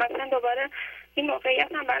برام مثلا دوباره این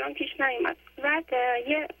موقعیت هم برام پیش نیومد. بعد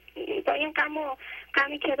با این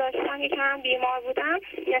غمی که داشتم یکم بیمار بودم،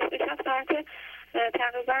 نصف شب ساعت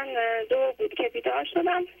تقریبا 2 بود که بیدار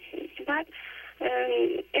شدم. بعد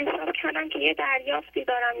احساس کردم که یه دریافتی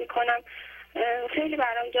دارم میکنم، خیلی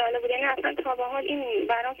برام جالب بود، یعنی اصلا تا به حال این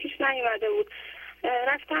برام پیش نیومده بود.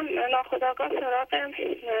 رفتم ناخودآگاه سراغ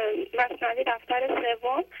مثنوی دفتر 3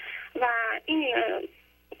 و این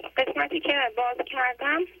قسمتی که باز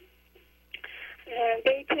کردم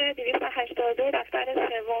بیت 282 دفتر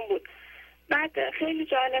 3 بود. بعد خیلی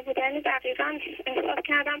جالب بود، یعنی دقیقاً احساس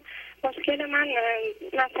کردم مشکل من،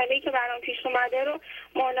 مسئله‌ای که برام پیش اومده رو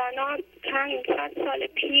مولانا چند صد سال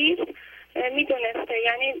پیش میدونسته.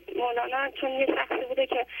 یعنی مولانا چون یه شخصی بوده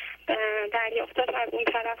که دریافتاش از اون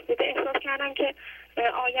طرف بوده، احساس کردم که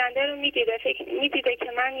آینده رو میدیده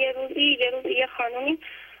که من یه روزی یه خانومی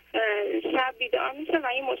شب بیدار میشه و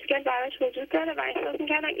این مشکل براش وجود داره و احساس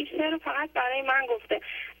میکردم این شعر رو فقط برای من گفته.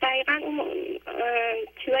 دقیقا اون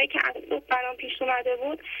چیزایی که از صبح برام پیش اومده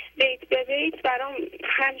بود بیت به بیت برام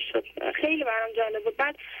حل شد. خیلی برام جالب بود.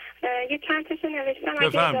 بعد یه چند تاشو نوشتم.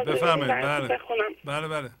 بفرمایید.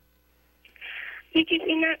 بله. یکیش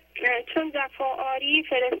اینه: چون جفا آری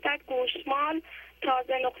فرستد گوشمال،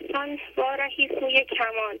 تازه نقصان وارهی سوی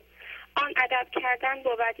کمال. آن ادب کردن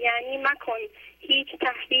بود یعنی مکن هیچ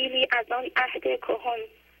تحویلی از آن عهد کهن.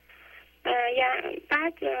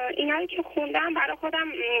 بعد اینا که خوندم برای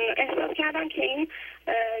خودم احساس کردم که این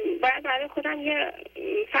باید برای خودم یه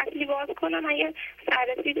فصلی باز کنم. من یه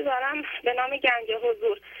سررسیدی دارم به نام گنج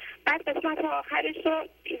حضور. بعد قسمت آخرش رو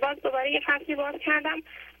باز دوباره یه فصلی باز کردم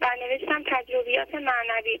و نوشتم تجربیات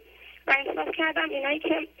معنوی و احساس کردم اینایی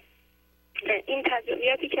که این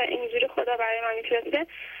تجربیاتی که اینجوری خدا برای من میفرسته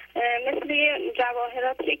مثل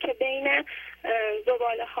جواهراتی که بین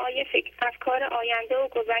زباله‌های افکار آینده و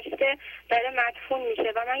گذشته داره مدفون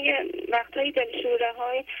میشه و من یه وقتایی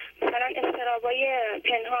دلشوره‌های مثلا اضطرابای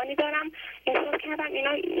پنهانی دارم. احساس کردم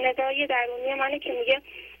اینا ندای درونی منه که میگه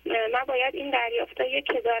من باید این دریافتایی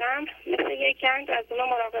که دارم مثل یک گنج از اونا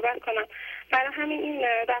مراقبت کنم. برای همین این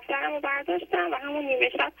دفترمو برداشتم و همون نیمه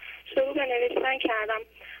شب شروع به نوشتن کردم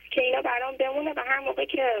که اینا برام بمونه و هر موقع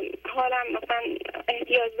که حالم مثلا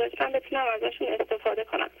احتیاج داشتم بتونم ازشون استفاده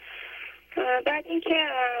کنم. بعد اینکه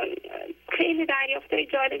خیلی دریافتای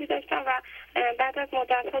جالبی داشتم و بعد از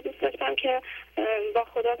مدت‌ها دوست داشتم که با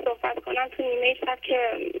خدا صحبت کنم تو نیمه شب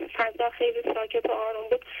که فضا خیلی ساکت و آروم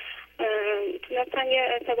بود. تونستم یه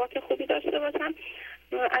ارتباط خوبی داشته باشم.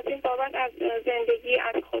 از این بابت از زندگی،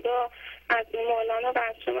 از خدا، از مولانا و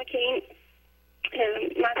از شما که این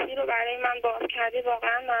مسیر رو برای من باز کردی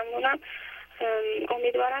واقعا ممنونم.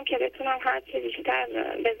 امیدوارم که بتونم هر چه بیشتر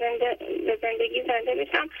به زندگی زنده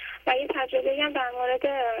بشم. و یه تجربه هم در مورد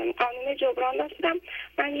قانون جبران داشتم.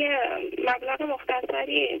 من یه مبلغ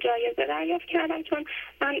مختصری جایزه دریافت کردم، چون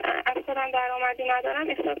من از خودم درآمدی ندارم،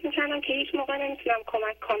 احساس می‌کردم که هیچ موقع نمیتونم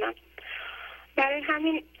کمک کنم. برای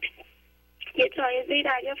همین یه جایزه‌ای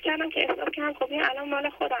دریافت کردم که احساس کردم خب این الان مال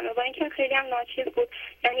خودمه، با اینکه خیلی هم ناچیز بود،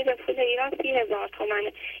 یعنی به پول ایران 30,000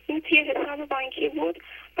 تومنه. این توی حساب بانکی بود.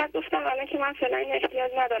 بعد گفتم الان که من فعلا این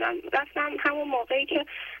احتیاج ندارم. رفتم همون موقعی که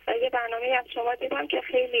یه برنامه از شما دیدم که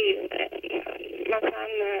خیلی مثلا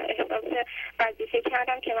احساس وظیفه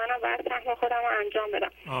کردم که منم باید سهم خودم رو انجام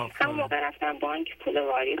بدم. همون موقع رفتم بانک، پول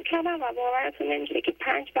واریز کردم و باورتون نمیشه که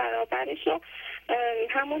 5 برابرش رو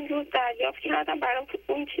همون روز دریافت کردم برای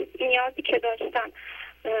اون نیازی که داشتم.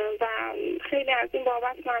 و خیلی از این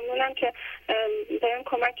بابت ممنونم که بهم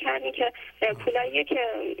کمک کردین که پولاییه که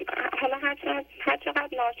حالا هر چقدر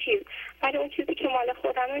ناچیز، ولی اون چیزی که مال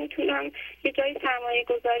خودمه میتونم یه جایی سرمایه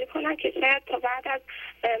گذاری کنم که شاید تا بعد از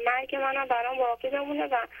مرگ منم برام باقی بمونه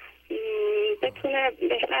و بتونه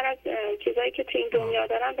بهتر از چیزایی که تو این دنیا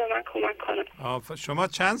دارم به من کمک کنه. شما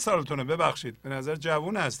چند سالتونه؟ ببخشید به نظر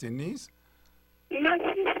جوون هستین نیست؟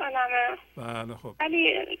 من 30 سالمه. بله خب.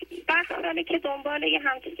 ولی بخت سالی که دنبال یه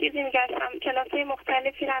همچین چیزی میگشتم، کلاس‌های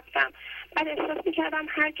مختلفی رفتم، بعد احساس میکردم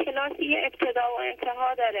هر کلاسی یه ابتدا و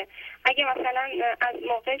انتها داره. اگه مثلا از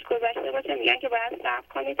موقعش گذشته باشه میگن که باید صبر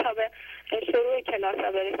کنی تا به شروع کلاس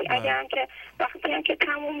ها برسی. اگه هم که وقتی هم که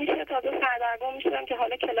تموم میشه تازه سردرگم میشدم که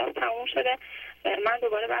حالا کلاس تموم شده من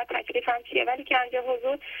دوباره باید تکلیفم چیه. ولی گنج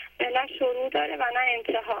حضور نه شروع داره و نه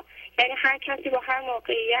انتها، یعنی هر کسی با هر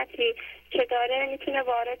موقعیتی که داره میتونه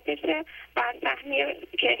وارد بشه و سهمی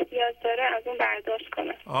که احتیاج داره از اون برداشت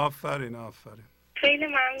کنه. آفرین آفرین. خیلی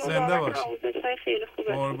ممنون. زنده باشی. آموزش‌های خیلی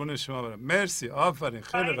خوبه. قربون شما برم. مرسی. آفرین.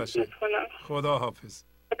 خیلی قشنگ. خدا حافظ.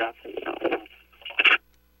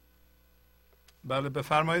 بله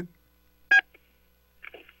بفرمایید.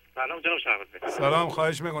 سلام جناب شهبازی. سلام،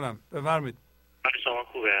 خواهش میکنم بفرمایید. شما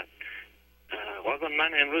خوبه؟ واقعا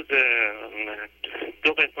من امروز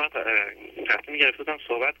 2 قسمت تصمیم گرفتم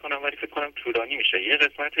صحبت کنم، ولی فکر کنم طولانی میشه. یه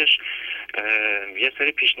قسمتش یه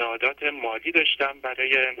سری پیشنهادات مالی داشتم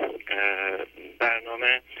برای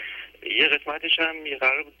برنامه، یه قسمتش هم یه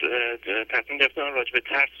قرار بود تصمیم گرفتم راجع به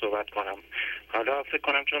ترس صحبت کنم. حالا فکر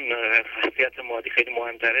کنم چون وضعیت مالی خیلی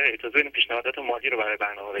مهمتره اجازه بدید پیشنهادات مالی رو برای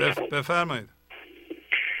برنامه بگم. بفرمایید.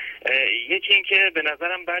 یکی این که به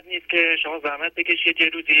نظرم بد نیست که شما زحمت بکشید یه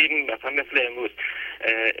روزی مثلا مثل امروز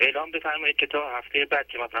اعلام بفرمایید که تا هفته بعد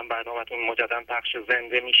که مثلا برنامه‌تون مجددا پخش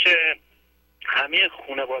زنده میشه، همه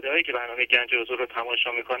خانواده‌هایی که برنامه گنج حضور رو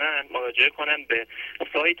تماشا میکنن مراجعه کنن به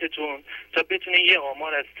سایتتون تا بتونین یه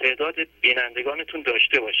آمار از تعداد بینندگانتون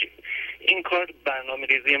داشته باشید. این کار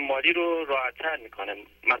برنامه‌ریزی مالی رو راحت‌تر میکنه.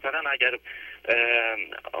 مثلا اگر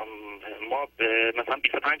ما مثلا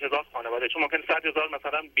 25,000 خانواده، چون ممکن 100,000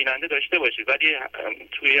 مثلا بیننده داشته باشید، ولی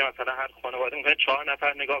توی مثلا هر خانواده ممکن 4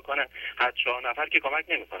 نفر نگاه کنن، هر 4 نفر که کمک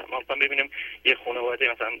نمیکنن. ما مثلا ببینیم یه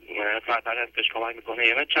خانواده مثلا سرپرستش کمک میکنه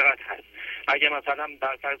یعنی چقدر هست. اگه مثلا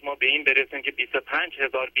برفرض ما به این برسیم که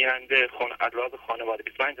 25,000 بیننده از لحاظ خانواده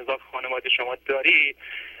 25,000 خانواده شما دارید،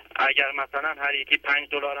 اگر مثلا هر یکی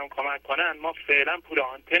 $5 هم کمک کنن ما فعلا پول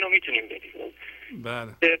آنتن رو میتونیم بدیم.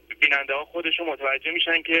 بله. بیننده ها خودشون متوجه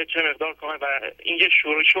میشن که چه مقدار کمک و این یه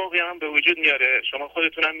شوقی هم به وجود میاره. شما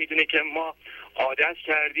خودتون هم میدونید که ما عادت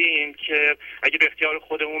کردیم که اگه به اختیار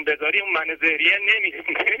خودمون بذاریم اون من ذریعه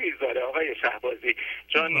نمیذاره آقای شهبازی،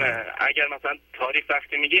 چون اگر مثلا تاریخ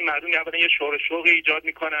وقتی میگیم مردم اولا یه شوقی ایجاد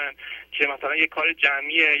میکنن که مثلا یه کار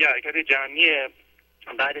جمعیه یا حرکت جمعیه،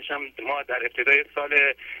 بعدش هم ما در ابتدای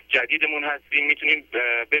سال جدیدمون هستیم میتونیم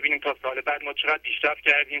ببینیم تا سال بعد ما چقدر پیشرفت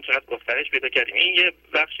کردیم، چقدر گسترش پیدا کردیم. این یه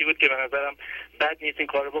بخشی بود که به نظرم بد نیست این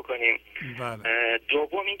کارو بکنیم. بله.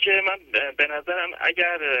 دوم این که من به نظرم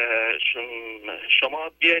اگر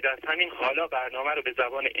شما بیاید از همین حالا برنامه رو به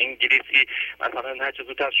زبان انگلیسی مثلا هر چه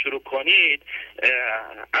زودتر شروع کنید،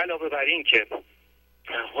 علاوه بر این که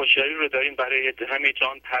هوشیاری رو دارین برای همه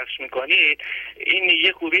جان پخش میکنید، این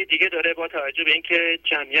یه خوبی دیگه داره با توجه به اینکه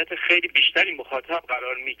جمعیت خیلی بیشتری مخاطب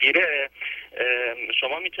قرار میگیره.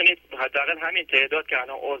 شما میتونید حداقل همین تعداد که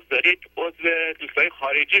الان عضو دارید عضو دوستای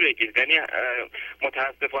خارجی بگیرید. یعنی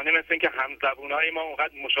متاسفانه مثل اینکه همزبونای ما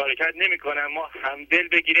اونقدر مشارکت نمیکنن، ما همدل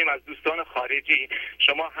بگیریم از دوستان خارجی.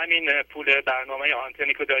 شما همین پول برنامه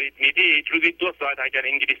آنتنی که دارید میدید روزی 2 ساعت اگر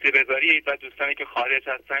انگلیسی بذارید و دوستانی که خارج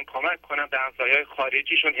هستن کمک کنن به همسایه‌های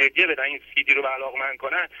خارجیشون هدیه بدن این CD رو علاقمند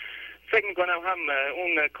کنن، فکر میکنم هم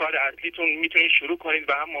اون کار اصلیتون میتونید شروع کنید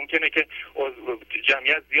و هم ممکنه که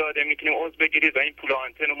جمعیت زیاده میتونیم عضو بگیرید و این پول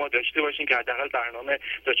آنتن رو ما داشته باشیم که حداقل برنامه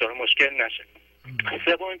دچار مشکل نشه.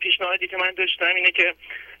 سومین پیشنهادی که من داشتم اینه که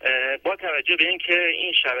با توجه به اینکه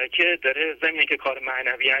این شبکه داره ضمن که کار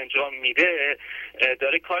معنوی انجام میده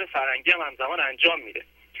داره کار فرهنگی هم همزمان انجام میده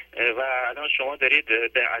و الان شما دارید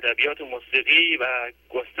به ادبیات و موسیقی و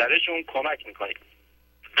گسترشون کمک میکنید.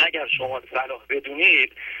 اگر شما صلاح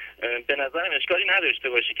بدونید به نظرم اشکالی نداشته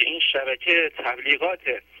باشه که این شبکه تبلیغات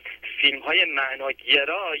فیلم های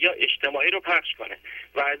معناگرا یا اجتماعی رو پخش کنه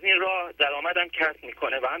و از این راه درآمدم کسب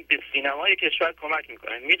میکنه و هم به سینمای کشور کمک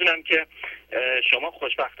میکنه. میدونم که شما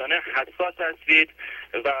خوشبختانه حساس هستید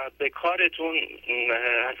و به کارتون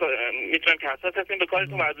میتونم که حساس هستید به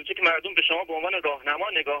کارتون و که مردم به شما به عنوان راهنما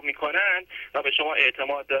نگاه میکنن و به شما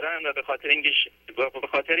اعتماد دارن و به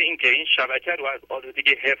خاطر اینکه این شبکه رو از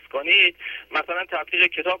آلودگی حفظ کنید مثلا تبلیغ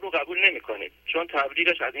کتاب رو قبول نمیکنید، چون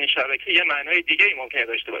تبلیغش از این شبکه یه معنای دیگه‌ای ممکنه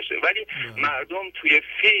داشته باشه، ولی مردم توی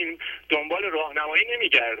فیلم دنبال راهنمایی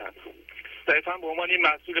نمیگردن. صرفا به عنوان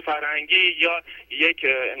مسئول فرهنگی یا یک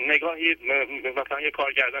نگاهی مثلا یک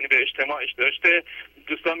کارگردانی به اجتماعش داشته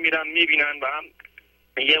دوستان میرن میبینن و هم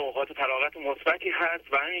یه اوقات فراغت مثبتی هست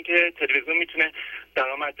و همین که تلویزیون میتونه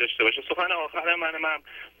درآمد داشته باشه. سخن آخر من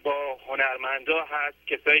با هنرمندا هست،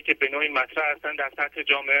 کسایی که به نوعی مطرح هستن در سطح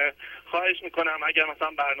جامعه. خواهش میکنم اگر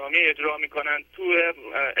مثلا برنامه اجرا میکنن تو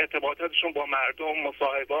ارتباطاتشون با مردم،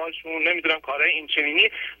 مصاحبه‌هاشون، نمیدونم کارهای این چنینی،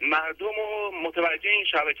 مردم رو متوجه این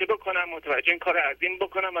شبکه بکنن، متوجه این کار عظیم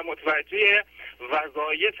بکنن و متوجه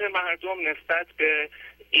وظایف مردم نسبت به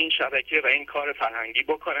این شبکه و این کار فرهنگی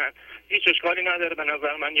بکنن. هیچ اشکالی نداره به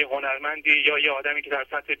نظر من یه هنرمندی یا یه آدمی که در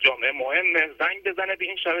سطح جامعه مهمه زنگ بزنه به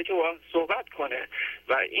این شبکه و صحبت کنه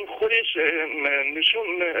و این خودش نشون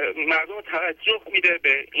مردم توجه میده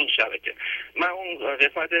به این شبکه. من اون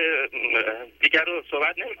قسمت دیگر رو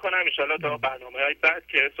صحبت نمی کنم، ان شاءالله تا برنامه‌های بعد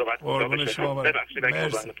که صحبت کنم. ببخشید.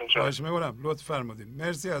 مرسی. خواهش می‌کنم. لطف فرمودید.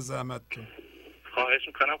 مرسی از زحمتتون. خواهش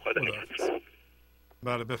می‌کنم. خدا نگهدار.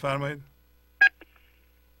 بله بفرمایید.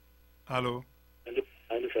 الو.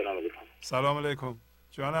 سلام علیکم. سلام علیکم.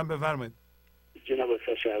 جانم بفرمایید. جناب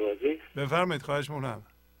استاد شهبازی. بفرمایید. خواهش می‌کنم.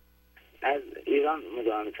 از ایران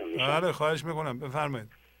مزاحمتون میشم. بله خواهش می‌کنم. بفرمایید.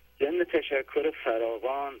 ضمن تشکر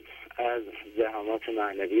فراوان از زحمات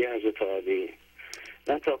معنوی حضرت عالی،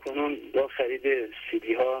 من تاکنون با خرید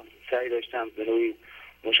CD ها سعی داشتم به نوعی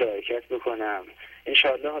مشارکت بکنم.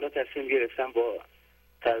 انشاءالله حالا تصمیم گرفتم با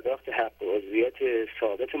پرداخت حق عضویت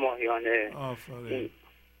ثابت ماهیانه این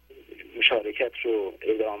مشارکت رو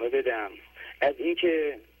ادامه بدم. از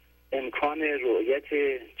اینکه امکان رؤیت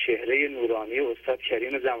چهره نورانی استاد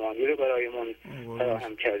کریم زمانی رو برایمون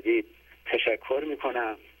فراهم کردید تشکر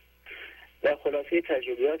میکنم. و خلاصه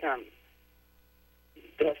تجربیاتم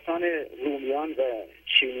داستان رومیان و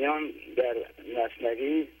چینیان در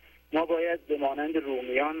مثنوی، ما باید به مانند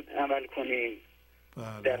رومیان عمل کنیم،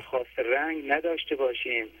 درخواست رنگ نداشته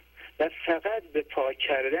باشیم و فقط به پاک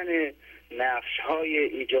کردن نقش‌های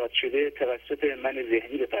ایجاد شده توسط من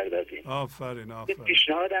ذهنی بپردازیم. آفرین.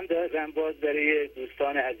 پیشنهادم دارم باز برای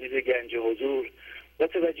دوستان عزیز گنج حضور، با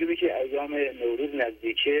توجه به که ایام نوروز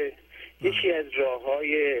نزدیکه، یکی از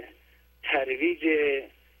راه‌های ترویج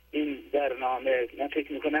این برنامه من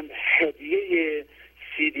فکر میکنم هدیه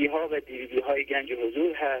CD ها و DVD های گنج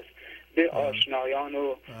حضور هست به آشنایان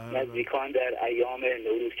و نزدیکان در ایام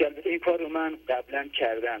نوروز، که البته این کار رو من قبلا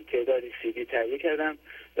کردم، تعدادی CD تهیه کردم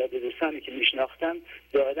و به دوستانی که میشناختم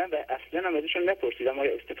دادم و اصلا هم ازشون نپرسیدم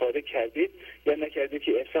آیا استفاده کردید یا نکردید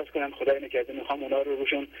که احساس کنم خدای نکرده میخوام اونا رو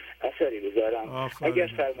روشون اثری بذارم. اگر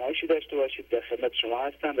فرمایشی داشته باشید در خدمت شما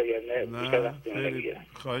هستم و اگر نه بیشتر وقت نمیگیرم.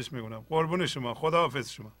 خواهش میکنم. قربون شما. خدا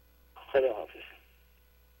حافظ شما. خدا حافظ.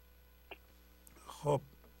 خب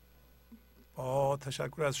با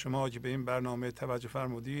تشکر از شما که به این برنامه توجه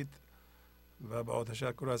فرمودید و با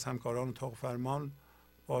تشکر از همکاران طاق فرمان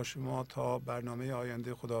با شما تا برنامه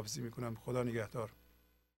آینده خداحافظی میکنم. خدا نگهدار.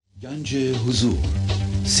 گنج حضور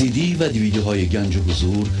CD و DVD های گنج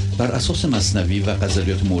حضور بر اساس مثنوی و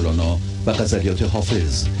غزلیات مولانا و غزلیات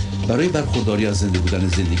حافظ برای برخورداری از زنده بودن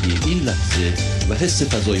زندگی این لحظه و حس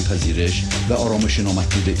فضای پذیرش و آرامش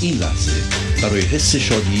نامحدود این لحظه، برای حس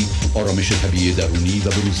شادی، آرامش طبیعی درونی و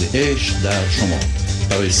بروز عشق در شما،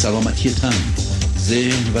 برای سلامتی تن،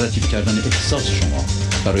 ذهن و لطیف کردن احساس شما،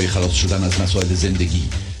 برای خلاص شدن از مسائل زندگی،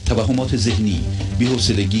 توهمات ذهنی،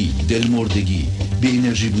 بی‌حوصلگی، دلمردگی، بی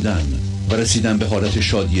انرژی بودن و رسیدن به حالت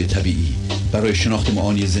شادی طبیعی، برای شناخت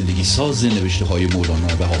معانی زندگی ساز نوشته های مولانا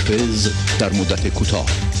و حافظ در مدت کوتاه.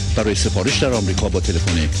 برای سفارش در آمریکا با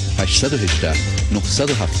تلفن 818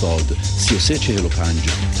 970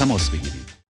 3345 تماس بگیرید.